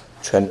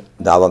ჩვენ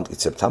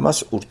დავამტკიცებთ ამას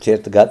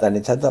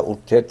ურთიერთგატანითა და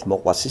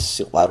ურთიერთმოყვასის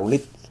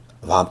სიყვარულით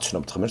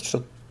ვამცნობთ ღმერთს,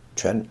 რომ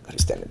ჩვენ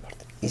ქრისტიანები ვართ.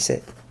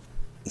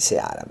 ისე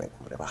არა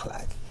მეგობრებო, ახლა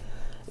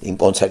იმ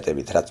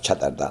კონცერტებით რაც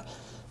ჩატარდა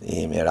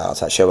იმ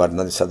რაღაცა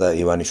შევარდნადისა და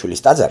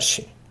ივანიშვილის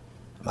ტაძარში,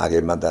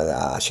 მაგერმა და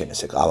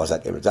აშენეს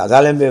ყავაზაკები,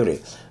 ძალიან ბევრი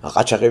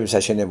ყაჩაღების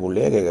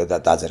აშენებულია და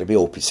ტაძრები,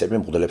 ოფისები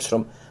მღვდლებს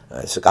რომ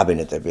ეს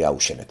კაბინეტები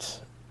აუშენეთ.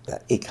 და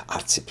იქ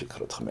არც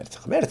იფიქროთ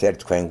ღმერთი ერთ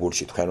თქვენ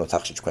გულში, თქვენ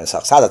ოთახში, თქვენ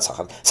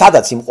სახლში,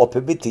 სადაც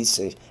იმყოფებით ის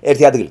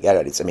ერთი ადგილი კი არ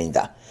არის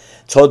წმინდა.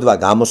 ცოდვა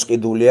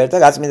გამოსყიდულია და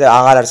გაწმინდა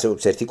აღარ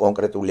არსებობს ერთი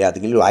კონკრეტული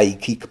ადგილი, რომ აი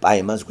იქ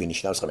პაემას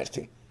გვინიშნავს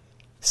ღმერთი.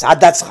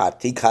 სადაც ხართ,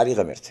 იქ არის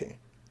ღმერთი.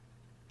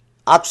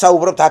 აქ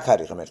საუბრობთ, აქ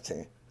არის ღმერთი.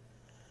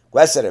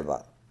 გვესერება,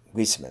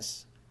 გვისმეს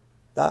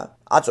და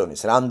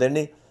აწონის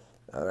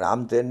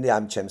რამდენი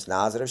ამ ჩემს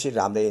ნააზრებში,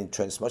 რამდენი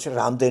ჩვენს მოშე,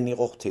 რამდენი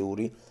იყო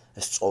ღვთიური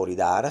სწორი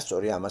და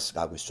არასწორი ამას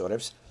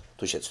გაგვისწორებს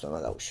თუ შეცდომა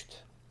დავუშვით.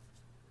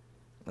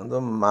 ანუ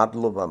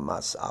მადლობა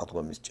მას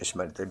აღდგომის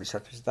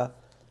ჭეშმარიტებისათვის და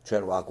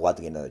ჩვენ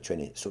ვაგვადგენა და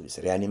ჩვენი სულის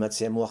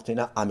რეანიმაცია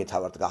მოახდინა, ამით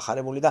ავართ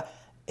გახარებული და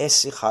ეს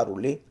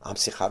სიხარული, ამ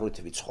სიხარულით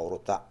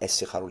ვიცხოვროთ და ეს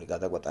სიხარული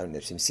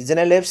გადაგვატანებს იმ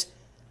სიძნელეებს,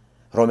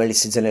 რომელიც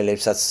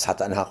სიძნელებსაც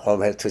სატანა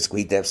ყოველთვის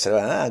გვიდებს,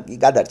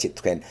 გადარჩით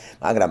თქვენ,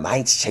 მაგრამ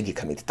მაინც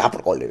შეგიქმნით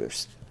დაბრკოლებებს.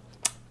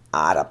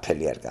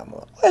 არაფერი არ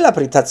გამოვა.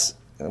 ყველაფრითაც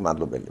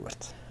მადლობელი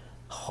ვართ.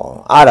 ხო,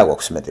 არა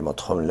გვაქვს მეტი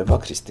მოთხოვნილება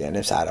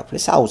ქრისტიანებს,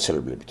 არაფრის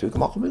აუცილებლებით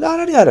ვიკმაყოფილებთ და არ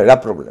არის რა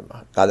პრობლემა,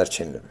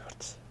 გადარჩენილები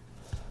ვართ.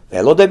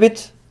 ველოდებით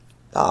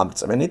და ამ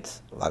რწმენით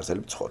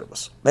ვაგრძელებთ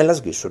ცხოვრებას. ყველას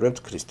გისურვებთ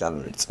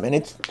ქრისტიანული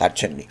რწმენით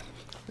დარჩენილი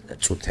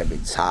წუთები,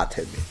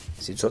 საათები,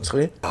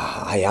 სიცოცხლე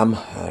აი ამ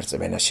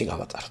რწმენაში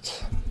გავატაროთ.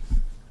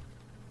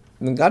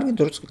 კარგი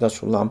დროც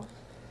გასულა ამ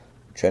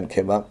ჩვენ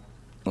ქება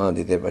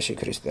დიდებაში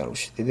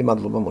ქრისტიანულში. დიდი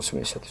მადლობა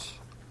მოსმენისათვის.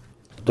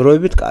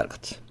 დროებით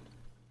კარგად.